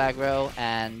lot of aggro,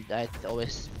 and I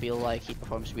always feel like he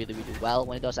performs really well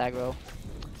when he does aggro.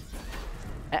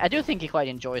 I do think he quite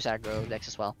enjoys aggro decks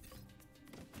as well.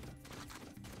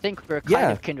 I think we're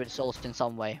kind of kindred souls in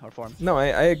some way or form. No, I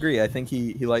agree. I think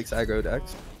he likes aggro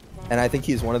decks. And I think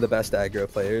he's one of the best aggro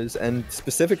players, and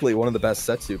specifically one of the best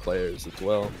Setsu players as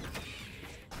well.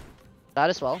 That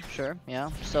as well, sure,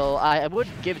 yeah. So I would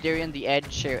give Dirian the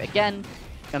edge here. Again,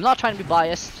 I'm not trying to be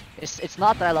biased. It's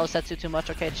not that I love Setsu too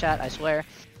much, okay, chat, I swear.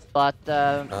 But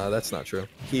that's not true.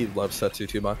 He loves Setsu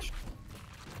too much.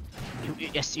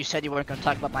 Yes, you said you weren't going to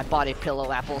talk about my body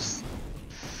pillow apples.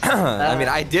 I mean,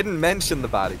 I didn't mention the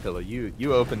body pillow.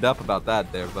 You opened up about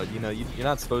that there, but you know, you're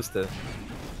not supposed to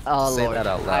say that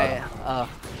out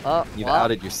loud. You've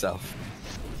outed yourself.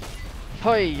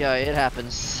 Oh yeah, it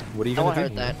happens. What are you gonna do? No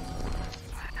do? one heard that.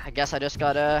 I guess I just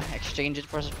gotta exchange it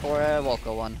for a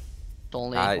Volco one. It's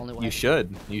only one.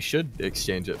 You should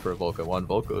exchange it for a Volco one.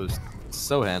 Volco is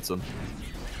so handsome.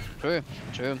 True.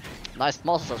 Nice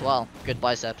muscles as well. Good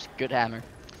biceps. Good hammer.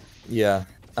 Yeah.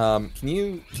 Can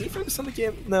you focus on the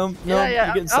game? No, yeah.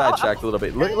 You're getting sidetracked a little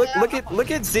bit. Look at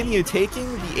Zinju taking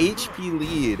the HP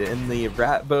lead in the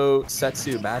Ratbo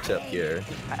Setsu matchup here.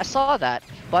 I saw that,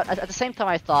 but at the same time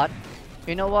I thought,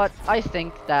 you know what? I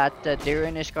think that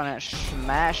Dirian is gonna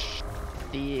smash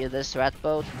this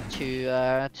Ratbo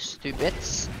to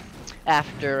bits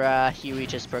after he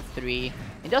reaches perk 3.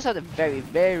 He does have a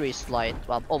very slight,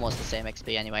 well, almost the same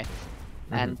XP anyway.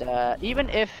 And even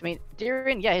if, I mean,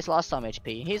 Dirian, yeah, he's lost some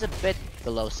HP. He's a bit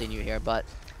below Sinilil here, but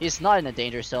he's not in a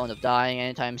danger zone of dying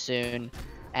anytime soon.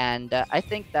 And I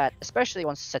think that, especially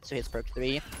once Setsu hits perk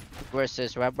 3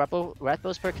 versus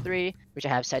Ratbo's perk 3, which I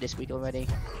have said this week already,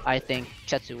 I think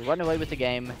Setsu will run away with the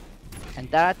game, and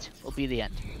that will be the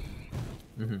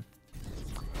end.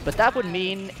 But that would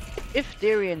mean, if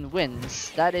Dirian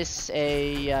wins, that is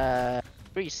a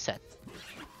reset,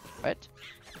 right?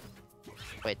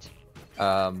 Wait.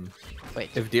 Wait.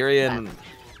 If Dirian...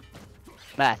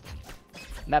 Math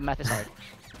is hard.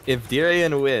 If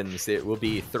Dirian wins, it will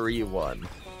be 3-1.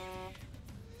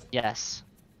 Yes.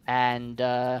 And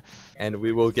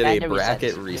we will get a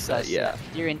bracket reset, because, yeah.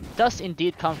 Dirian does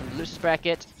indeed come from the losers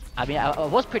bracket. I mean, I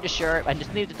was pretty sure, I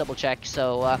just need to double check,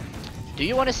 so do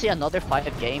you want to see another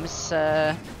 5 games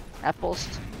at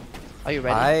Post? Are you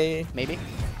ready? Maybe?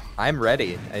 I'm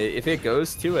ready. If it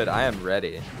goes to it, I am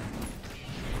ready.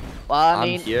 Well, I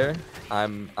mean, I'm here.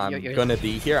 I'm gonna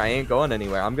be here. I ain't going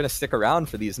anywhere. I'm gonna stick around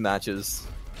for these matches.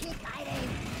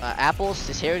 Apples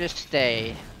is here to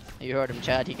stay. You heard him,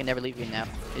 Chad. He can never leave you now.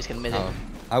 He's committed. Oh,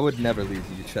 I would never leave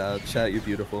you, Chad. Chad, you're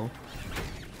beautiful.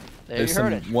 There's you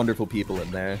heard some wonderful people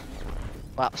in there.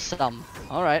 Wow, some.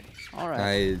 All right.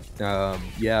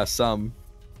 Yeah, some.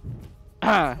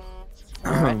 Right.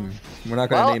 We're not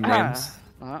gonna name names.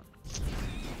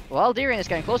 Well, Dirian is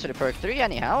getting closer to perk 3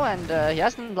 anyhow, and he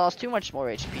hasn't lost too much more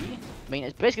HP. I mean,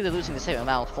 it's basically losing the same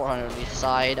amount, 400 on each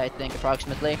side, I think,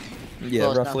 approximately. Yeah,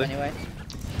 close roughly. enough anyway.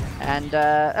 And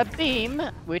a beam,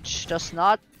 which does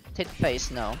not hit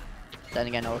face, no. Then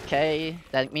again, okay.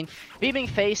 I mean, beaming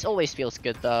face always feels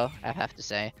good, though, I have to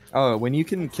say. Oh, when you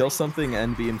can kill something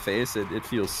and be in face, it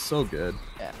feels so good.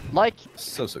 Yeah, like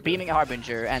so good. beaming a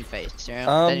Harbinger and face, you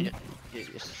know? Then you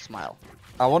just smile.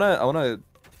 I wanna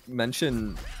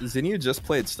mention Zinyu just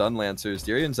played Stun Lancers.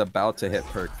 Dirian's about to hit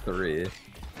perk 3.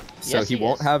 So yes, he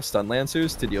won't have Stun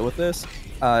Lancers to deal with this.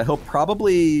 He'll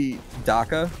probably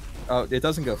Daka. Oh, it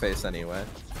doesn't go face anyway.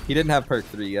 He didn't have perk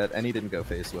 3 yet, and he didn't go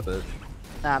face with it.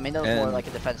 Nah, I mean, that was more like a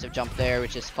defensive jump there,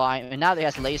 which is fine. I mean, now that he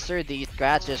has Laser, these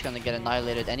Grats are just gonna get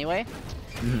annihilated anyway.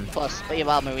 Plus, the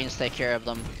Wild Marines take care of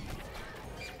them.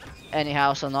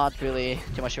 Anyhow, so not really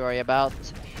too much to worry about.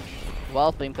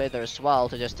 Well being played there as well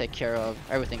to just take care of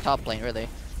everything top lane, really.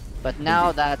 But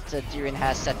now that Dirian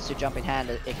has Setsu jump in hand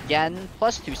again,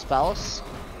 plus 2 spells,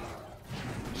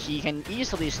 he can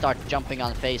easily start jumping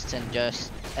on face and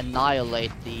just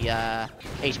annihilate the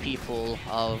HP pool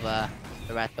of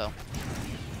the Ratbo.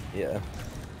 Yeah.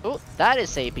 Oh, that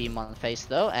is a beam on face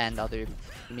though, and other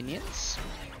minions.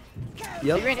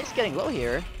 Yep. Dirian is getting low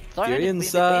here.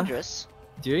 Dirian's dangerous.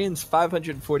 Dirian's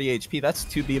 540 HP. That's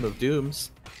 2 Beam of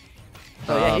Dooms.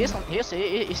 So yeah,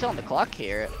 he's still on the clock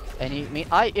here. And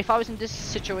if I was in this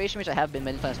situation, which I have been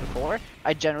many times before,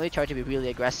 I generally try to be really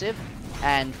aggressive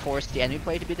and force the enemy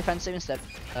player to be defensive instead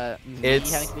of me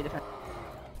having to be defensive.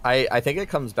 I think it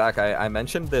comes back. I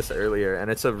mentioned this earlier,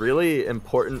 and it's a really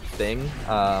important thing.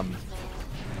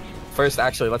 First,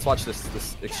 actually, let's watch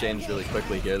this exchange really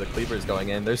quickly here. The Cleaver's going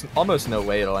in. There's almost no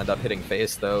way it'll end up hitting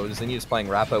face, though. Zinyu's playing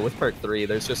Rappa with perk 3.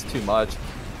 There's just too much.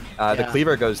 The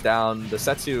Cleaver goes down. The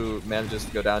Setsu manages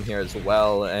to go down here as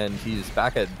well, and he's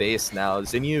back at base now.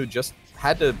 Zinyu just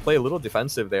had to play a little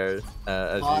defensive there,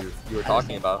 as you were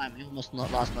talking about. He almost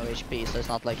lost no HP, so it's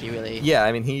not like he really... Yeah,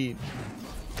 I mean, he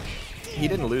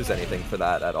didn't lose anything for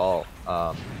that at all.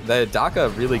 The Daka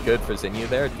really good for Zinyu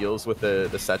there, deals with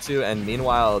the Setsu, and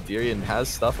meanwhile Dirian has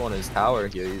stuff on his tower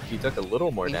here. He took a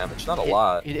little more damage, not a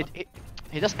lot.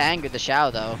 He just angered the Shao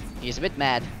though. He's a bit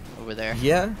mad over there.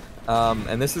 Yeah,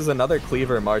 and this is another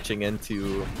Cleaver marching in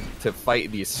to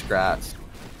fight these Scrats.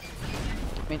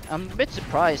 I mean, I'm a bit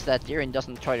surprised that Dirian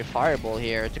doesn't try to Fireball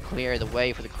here to clear the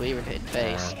way for the Cleaver to hit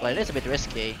face, but it is a bit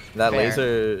risky. That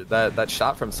laser, that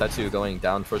shot from Setsu going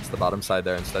down towards the bottom side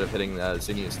there instead of hitting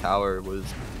Zinyu's tower was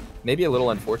maybe a little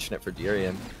unfortunate for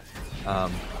Dirian.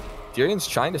 Dirian's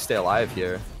trying to stay alive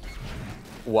here,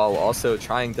 while also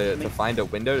trying to find a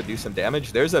window to do some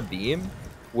damage. There's a beam,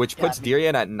 which puts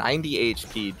Dirian at 90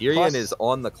 HP. Dirian is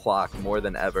on the clock more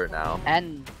than ever now.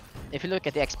 And if you look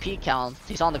at the XP count,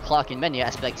 he's on the clock in many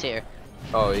aspects here.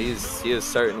 Oh, he is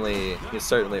certainly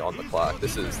on the clock.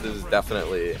 This is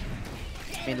definitely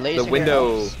the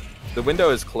window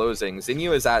is closing.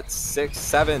 Zinyu is at 6,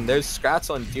 7. There's Scrats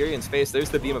on Dirian's face. There's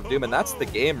the Beam of Doom, and that's the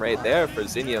game right there for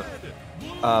Zinyu.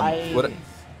 What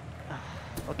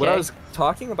I was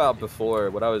talking about before,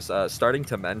 what I was starting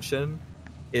to mention,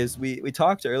 is we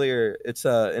talked earlier, it's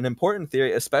an important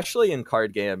theory, especially in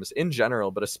card games in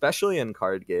general, but especially in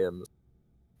card games,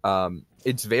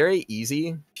 it's very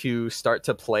easy to start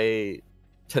to play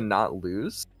to not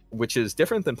lose, which is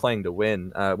different than playing to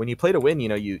win. When you play to win, you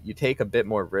know, you take a bit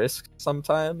more risk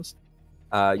sometimes.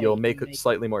 You'll make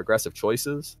slightly more aggressive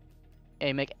choices.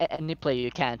 You make any play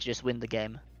you can to just win the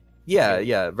game. Yeah,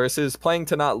 yeah. Versus playing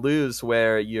to not lose,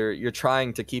 where you're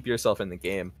trying to keep yourself in the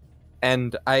game.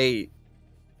 And I'd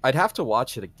have to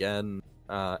watch it again.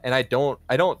 And I don't.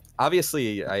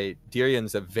 Obviously,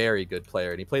 Dirian's a very good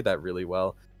player, and he played that really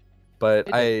well.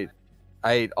 But I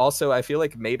feel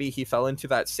like maybe he fell into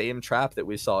that same trap that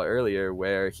we saw earlier,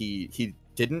 where he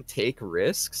didn't take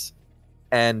risks,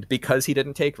 and because he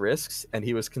didn't take risks, and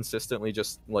he was consistently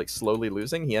just like slowly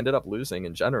losing, he ended up losing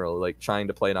in general, like trying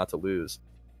to play not to lose.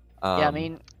 Yeah, I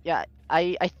mean,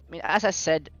 as I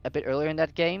said a bit earlier in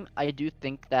that game, I do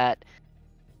think that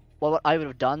what I would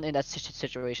have done in that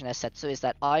situation as Setsu is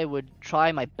that I would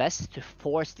try my best to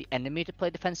force the enemy to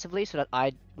play defensively so that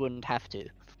I wouldn't have to.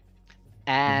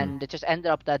 And it just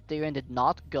ended up that Dirian did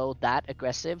not go that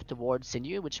aggressive towards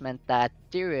Sinew, which meant that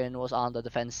Dirian was on the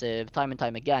defensive time and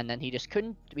time again, and he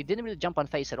didn't really jump on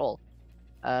face at all.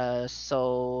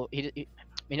 So he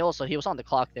was on the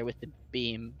clock there with the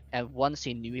beam, and once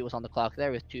he knew he was on the clock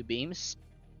there with 2 beams,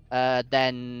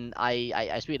 then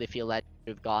I really feel that he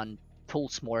would have gone full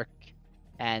smork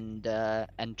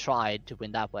and tried to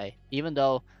win that way, even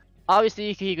though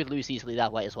obviously he could lose easily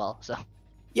that way as well. So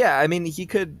yeah, I mean, he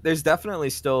could. There's definitely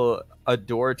still a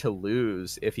door to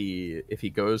lose if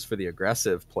he goes for the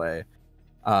aggressive play.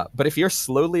 But if you're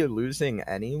slowly losing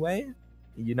anyway,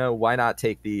 you know, why not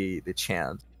take the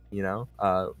chance? You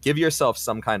know, give yourself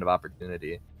some kind of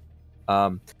opportunity.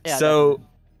 So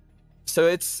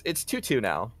it's 2-2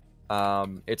 now.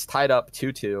 It's tied up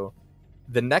 2-2.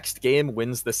 The next game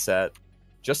wins the set.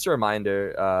 Just a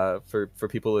reminder for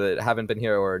people that haven't been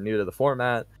here or are new to the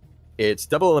format, it's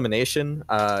double elimination,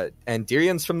 and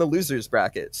Dirian's from the losers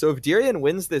bracket. So if Dirian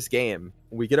wins this game,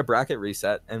 we get a bracket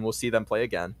reset, and we'll see them play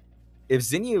again. If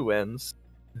Zinyu wins,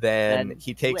 then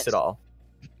he takes it all.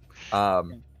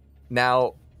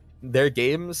 Now, their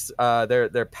games,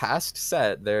 their past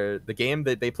set, the game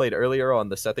that they played earlier on,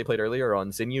 the set they played earlier on,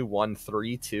 Zinyu won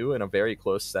 3-2 in a very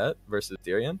close set versus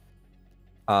Dirian.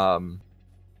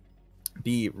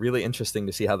 Be really interesting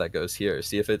to see how that goes here.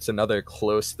 See if it's another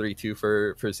close 3-2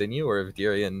 for Zinyu, or if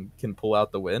Dirian can pull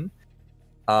out the win.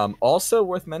 Also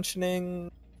worth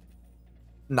mentioning,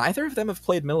 neither of them have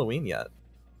played Milloween yet.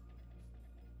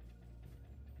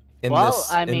 In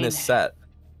this set.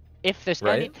 If there's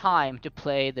any time to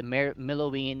play the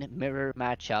Milloween mirror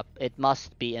matchup, it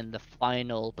must be in the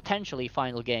potentially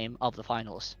final game of the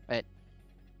finals, right?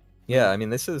 Yeah, I mean,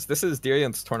 this is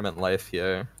Dirian's tournament life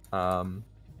here.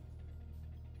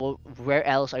 Well, where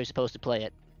else are you supposed to play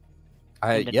it?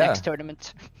 In the next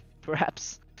tournament,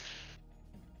 perhaps.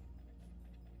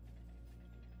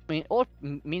 I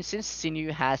mean, since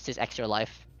Sinew has this extra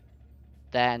life,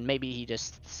 then maybe he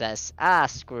just says,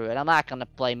 screw it, I'm not gonna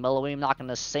play Milloween, I'm not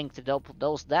gonna sink to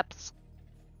those depths.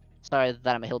 Sorry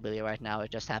that I'm a hillbilly right now, it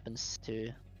just happens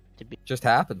to be... Just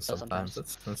happens sometimes.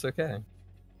 That's okay.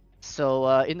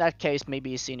 So, in that case,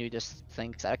 maybe Sinew just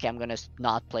thinks, okay, I'm gonna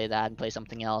not play that and play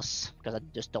something else, because I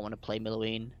just don't want to play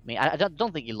Milloween. I mean, I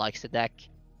don't think he likes the deck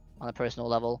on a personal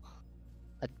level,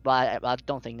 but I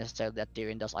don't think necessarily that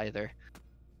Dirian does either.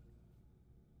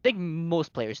 I think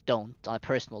most players don't on a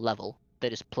personal level. They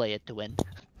just play it to win.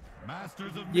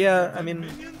 Yeah, I mean,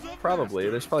 probably.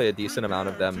 There's probably a decent amount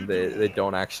of them that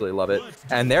don't actually love it.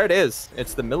 And there it is.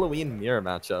 It's the Milloween mirror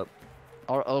matchup.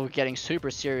 Oh, getting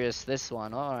super serious this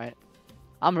one. Alright.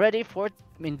 I'm ready for it.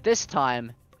 I mean, this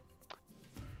time,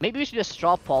 maybe we should just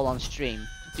straw poll on stream.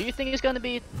 Do you think it's going to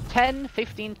be 10,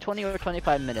 15, 20, or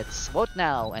 25 minutes? Vote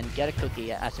now and get a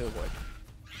cookie as a reward.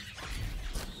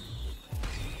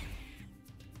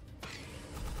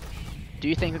 Do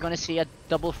you think we're going to see a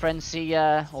double frenzy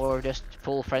or just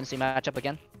full frenzy matchup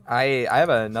again? I have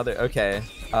another. Okay.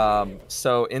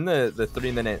 So in the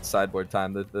 3-minute sideboard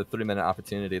time, the 3-minute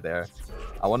opportunity there,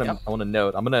 I want to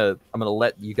note. I'm gonna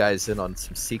let you guys in on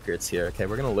some secrets here. Okay,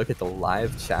 we're gonna look at the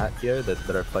live chat here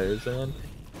that our players are in.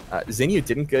 Zinyu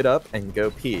didn't get up and go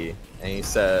pee, and he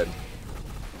said,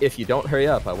 "If you don't hurry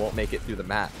up, I won't make it through the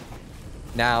mat."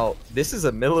 Now this is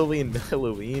a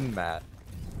Milloween mat.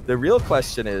 The real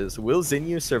question is, will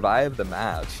Zinyu survive the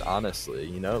match? Honestly,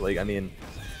 you know, like, I mean,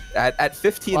 at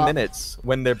 15 minutes,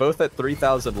 when they're both at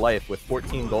 3,000 life with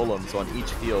 14 golems on each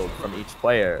field from each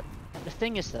player. The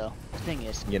thing is,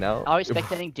 you know, are you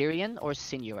spectating Dirian or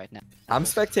Zinyu right now? I'm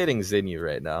spectating Zinyu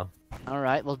right now.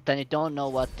 Alright, well then you don't know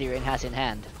what Dirian has in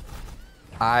hand.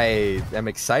 I am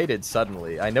excited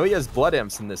suddenly. I know he has Blood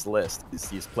Imps in this list.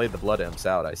 He's played the Blood Imps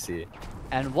out, I see.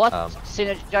 And what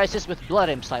synergizes with Blood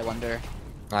Imps, I wonder?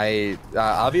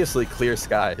 Obviously Clear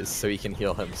Skies, so he can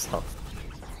heal himself.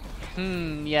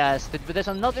 Yes, but there's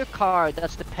another card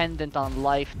that's dependent on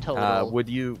life total. Would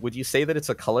you say that it's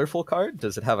a colorful card?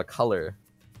 Does it have a color?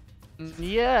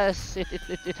 Yes,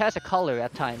 it has a color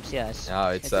at times, yes. Oh,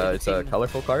 it's a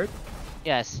colorful card?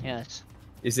 Yes, yes.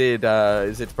 Is it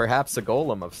perhaps a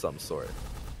golem of some sort?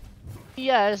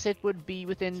 Yes, it would be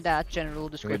within that general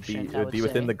description. It would be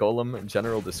within the golem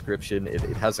general description. It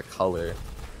has a color.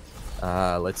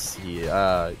 Let's see.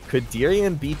 Could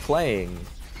Dirian be playing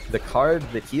the card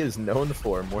that he is known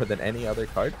for more than any other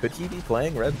card? Could he be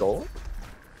playing Red Golem?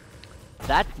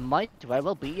 That might very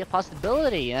well be a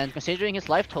possibility, and considering his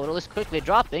life total is quickly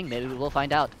dropping, maybe we will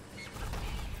find out.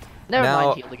 Never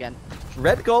mind, healed again.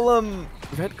 Red Golem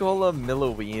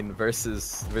Milloween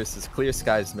versus Clear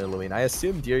Skies Milloween. I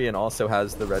assume Dirian also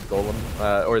has the Red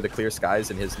Golem or the Clear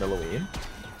Skies in his Milloween.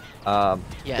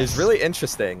 Yes. Is really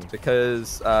interesting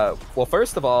because, well,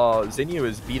 first of all, Zinyu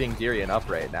is beating Dirian up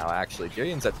right now, actually.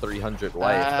 Dirian's at 300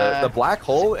 life. The black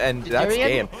hole, and that's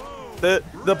game.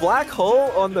 The black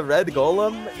hole on the Red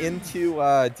Golem into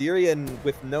Dirian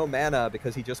with no mana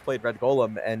because he just played Red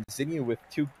Golem, and Zinyu with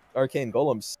 2 Arcane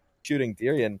Golems shooting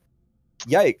Dirian.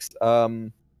 Yikes.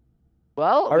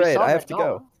 Well, all right, I have to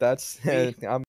go. That's I'm